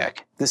magic.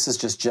 Right. This is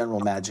just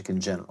general magic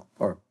in general.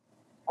 Or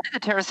what did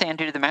the Terathan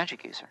do to the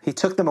magic user? He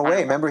took them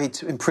away. Remember, he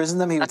imprisoned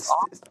them.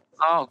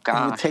 Oh,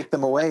 gosh. He would take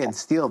them away and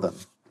steal them.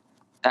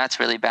 That's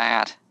really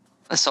bad.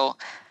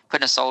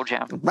 Putting a soul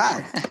gem.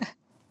 Right.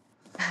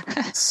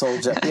 Soul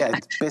gem. Yeah,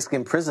 basically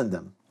imprisoned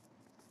them.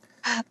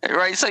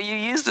 Right, so you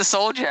use the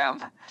soul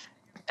gem,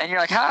 and you're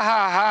like, ha,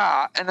 ha,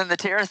 ha, and then the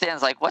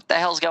Terathan's like, what the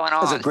hell's going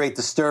on? There's a great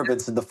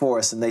disturbance in the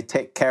force, and they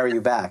carry you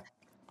back.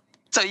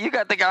 So you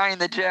got the guy in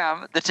the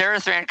gem, the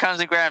Terathan comes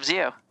and grabs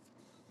you.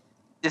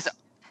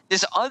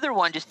 This other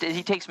one,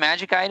 he takes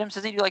magic items.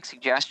 Does he do, like,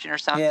 suggestion or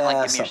something? Yeah,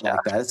 like, something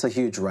like that. It's a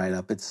huge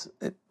write-up.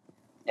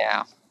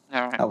 Yeah.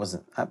 All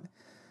right.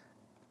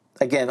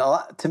 Again,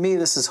 to me,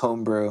 this is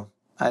homebrew.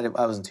 I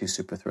wasn't too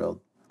super thrilled.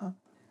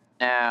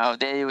 No,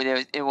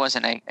 it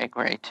wasn't a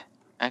great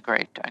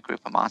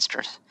group of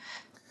monsters.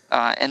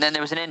 And then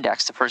there was an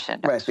index, the first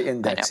index. Right, the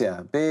index,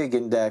 yeah. Big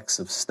index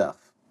of stuff.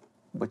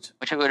 Which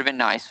it would have been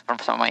nice from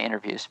some of my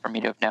interviews for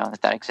me to have known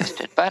that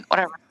existed. But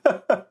whatever.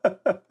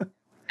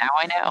 Now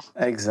I know.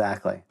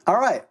 Exactly. All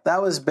right.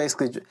 That was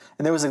basically...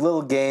 And there was a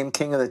little game,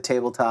 King of the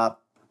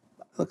Tabletop.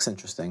 It looks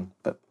interesting,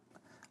 but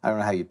I don't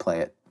know how you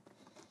play it.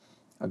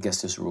 I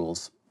guess there's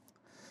rules.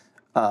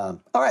 All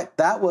right.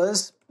 That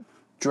was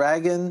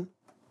Dragon...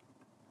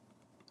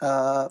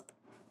 that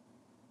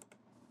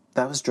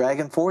was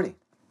Dragon 40.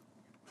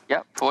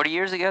 Yep, 40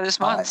 years ago this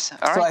month.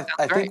 All right. So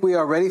I think we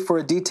are ready for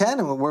a D10,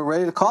 and we're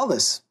ready to call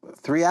this.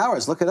 3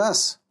 hours. Look at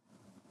us.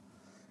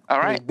 All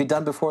right. We'll be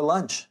done before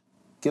lunch.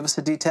 Give us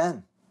a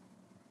D10.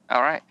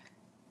 All right.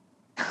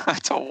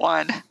 It's a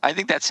 1. I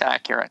think that's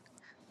accurate.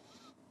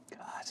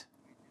 God.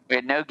 We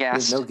had no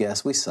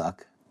guess. We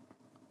suck.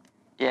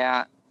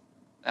 Yeah,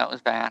 that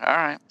was bad. All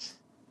right.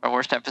 Our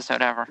worst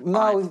episode ever.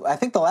 No, I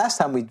think the last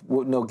time we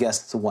no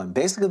guests 1.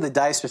 Basically, the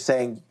dice are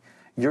saying,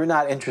 you're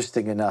not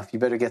interesting enough. You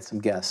better get some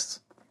guests.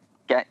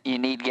 You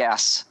need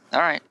guests. All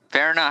right.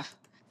 Fair enough.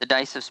 The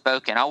dice have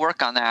spoken. I'll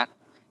work on that.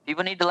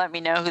 People need to let me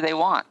know who they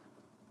want.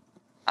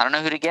 I don't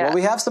know who to get. Well,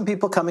 we have some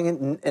people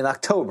coming in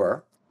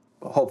October,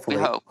 hopefully.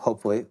 We hope.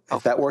 Hopefully.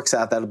 If that works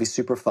out, that'll be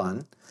super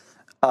fun.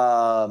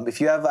 If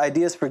you have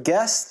ideas for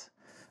guests,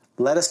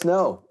 let us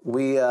know.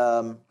 We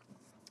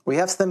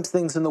have some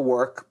things in the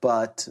work,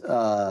 but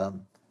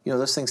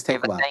those things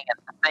take a while.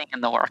 A thing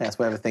in the work. Yes,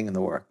 we have a thing in the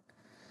work.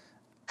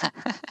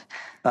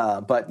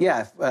 But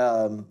yeah,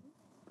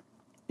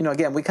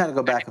 again, we kind of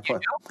go back and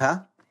forth. Huh?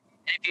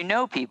 And if you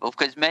know people,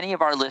 because many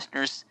of our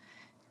listeners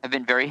have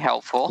been very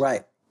helpful.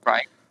 Right.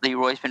 Right.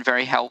 Leroy's been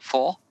very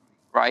helpful.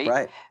 Right.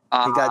 Right.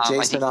 He got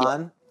Jason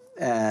on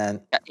and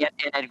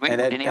Ed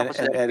Greenwood.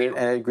 And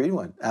Ed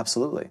Greenwood.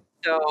 Absolutely.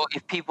 So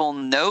if people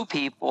know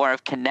people or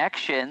have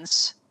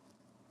connections,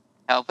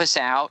 help us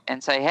out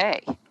and say,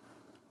 hey, would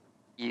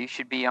you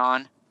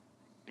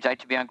like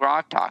to be on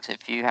Grog Talks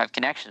if you have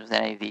connections with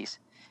any of these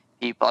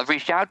people? I've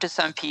reached out to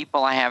some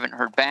people. I haven't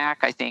heard back.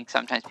 I think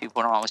sometimes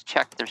people don't always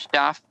check their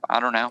stuff. I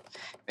don't know.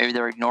 Maybe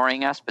they're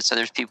ignoring us, but so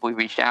there's people we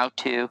reached out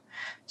to.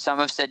 Some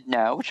have said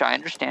no, which I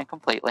understand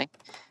completely.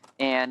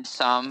 And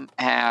some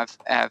have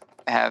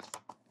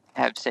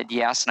said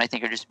yes, and I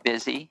think are just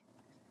busy.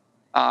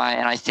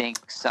 And I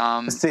think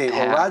some Let's see.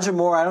 Well, Roger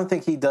Moore, I don't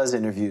think he does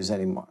interviews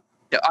anymore.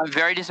 I'm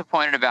very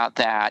disappointed about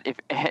that.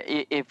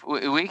 If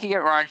we could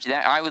get Roger,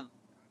 I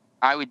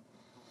would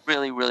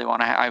really, really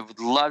want to. I would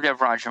love to have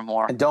Roger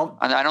Moore. And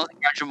I don't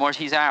think Roger Moore's.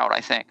 He's out.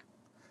 I think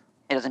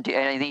he doesn't do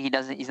anything. He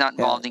doesn't. He's not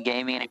involved in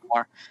gaming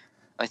anymore.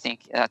 I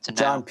think that's a no.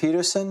 John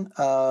Peterson.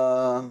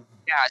 Yeah,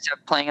 is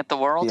that playing at the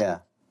World? Yeah,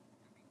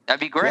 that'd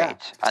be great.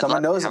 Yeah.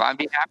 Someone knows it. I'd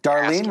be happy.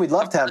 Darlene, we'd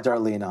love to have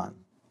Darlene on.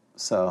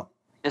 So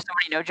does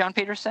somebody know John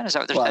Peterson? Is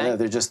that what they're saying?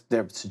 No,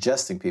 they're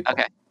suggesting people.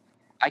 Okay.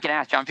 I can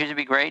ask. John Peterson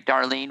would be great.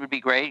 Darlene would be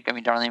great. I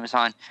mean, Darlene was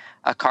on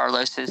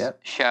Carlos's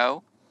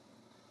show.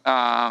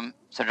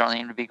 So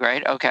Darlene would be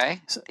great. Okay.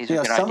 These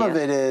are good some ideas. of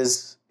it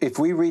is if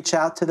we reach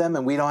out to them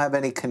and we don't have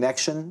any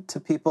connection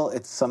to people,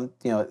 it's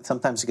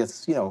sometimes it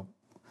gets,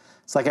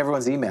 it's like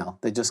everyone's email.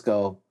 They just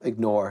go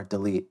ignore,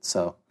 delete.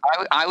 So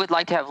I would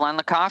like to have Len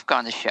Lakofka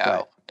on the show.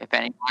 Right. If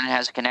anyone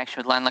has a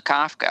connection with Len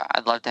Lakofka,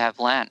 I'd love to have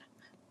Len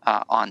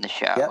on the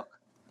show. Yep.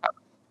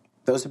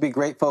 Those would be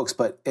great folks,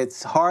 but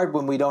it's hard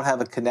when we don't have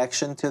a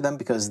connection to them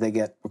because they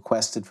get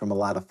requested from a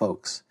lot of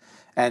folks.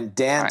 And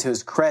Dan, to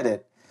his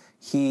credit,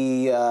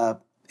 he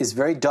is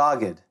very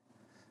dogged,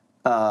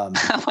 and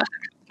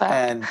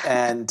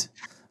and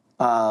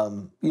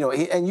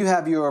you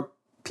have your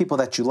people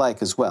that you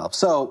like as well.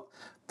 So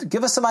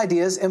give us some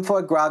ideas,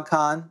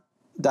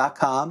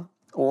 info@grogcon.com,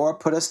 or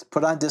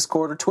put on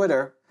Discord or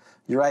Twitter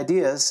your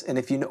ideas. And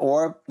if you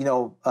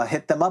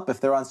hit them up if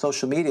they're on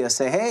social media,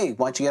 say, hey,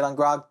 why don't you get on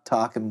Grog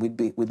Talk? And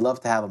we'd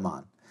love to have them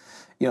on.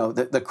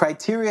 The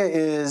criteria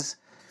is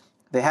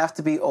they have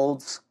to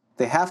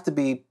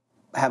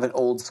have an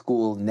old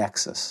school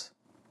nexus.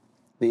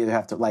 They either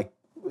have to, like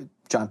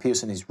John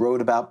Pearson, he's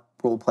wrote about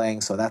role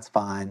playing, so that's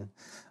fine.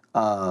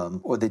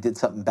 Or they did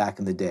something back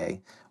in the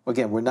day.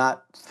 Again, we're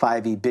not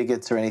 5e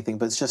bigots or anything,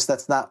 but it's just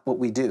that's not what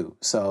we do.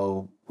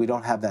 So we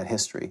don't have that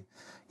history.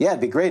 Yeah,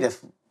 it'd be great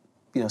if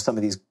some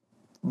of these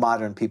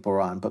modern people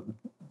are on, but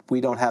we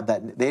don't have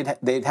that.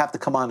 They'd have to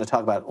come on to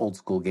talk about old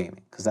school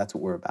gaming because that's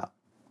what we're about.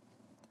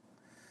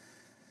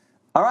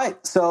 All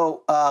right,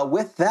 so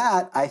with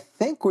that, I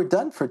think we're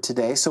done for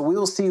today. So we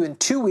will see you in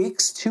 2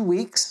 weeks. 2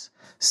 weeks,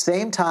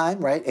 same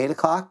time, right? 8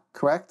 o'clock,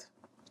 correct?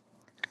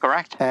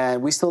 Correct.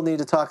 And we still need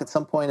to talk at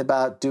some point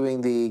about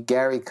doing the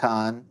Greyhawk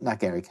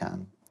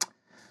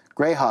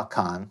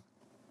Con.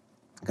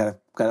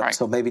 Right.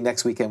 So maybe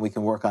next weekend we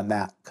can work on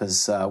that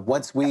because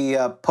once we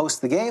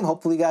post the game,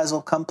 hopefully you guys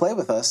will come play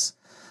with us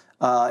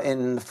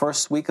in the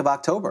first week of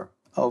October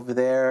over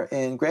there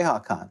in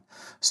Greyhawk Con.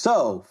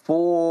 So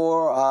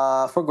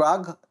for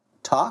Grog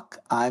Talk,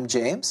 I'm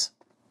James.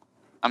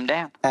 I'm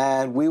Dan.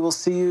 And we will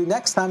see you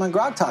next time on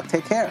Grog Talk.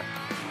 Take care.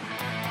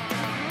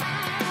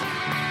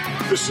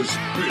 This has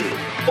been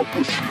a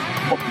Bushy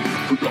Puppy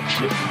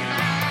production.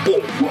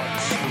 All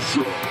rights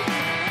reserved.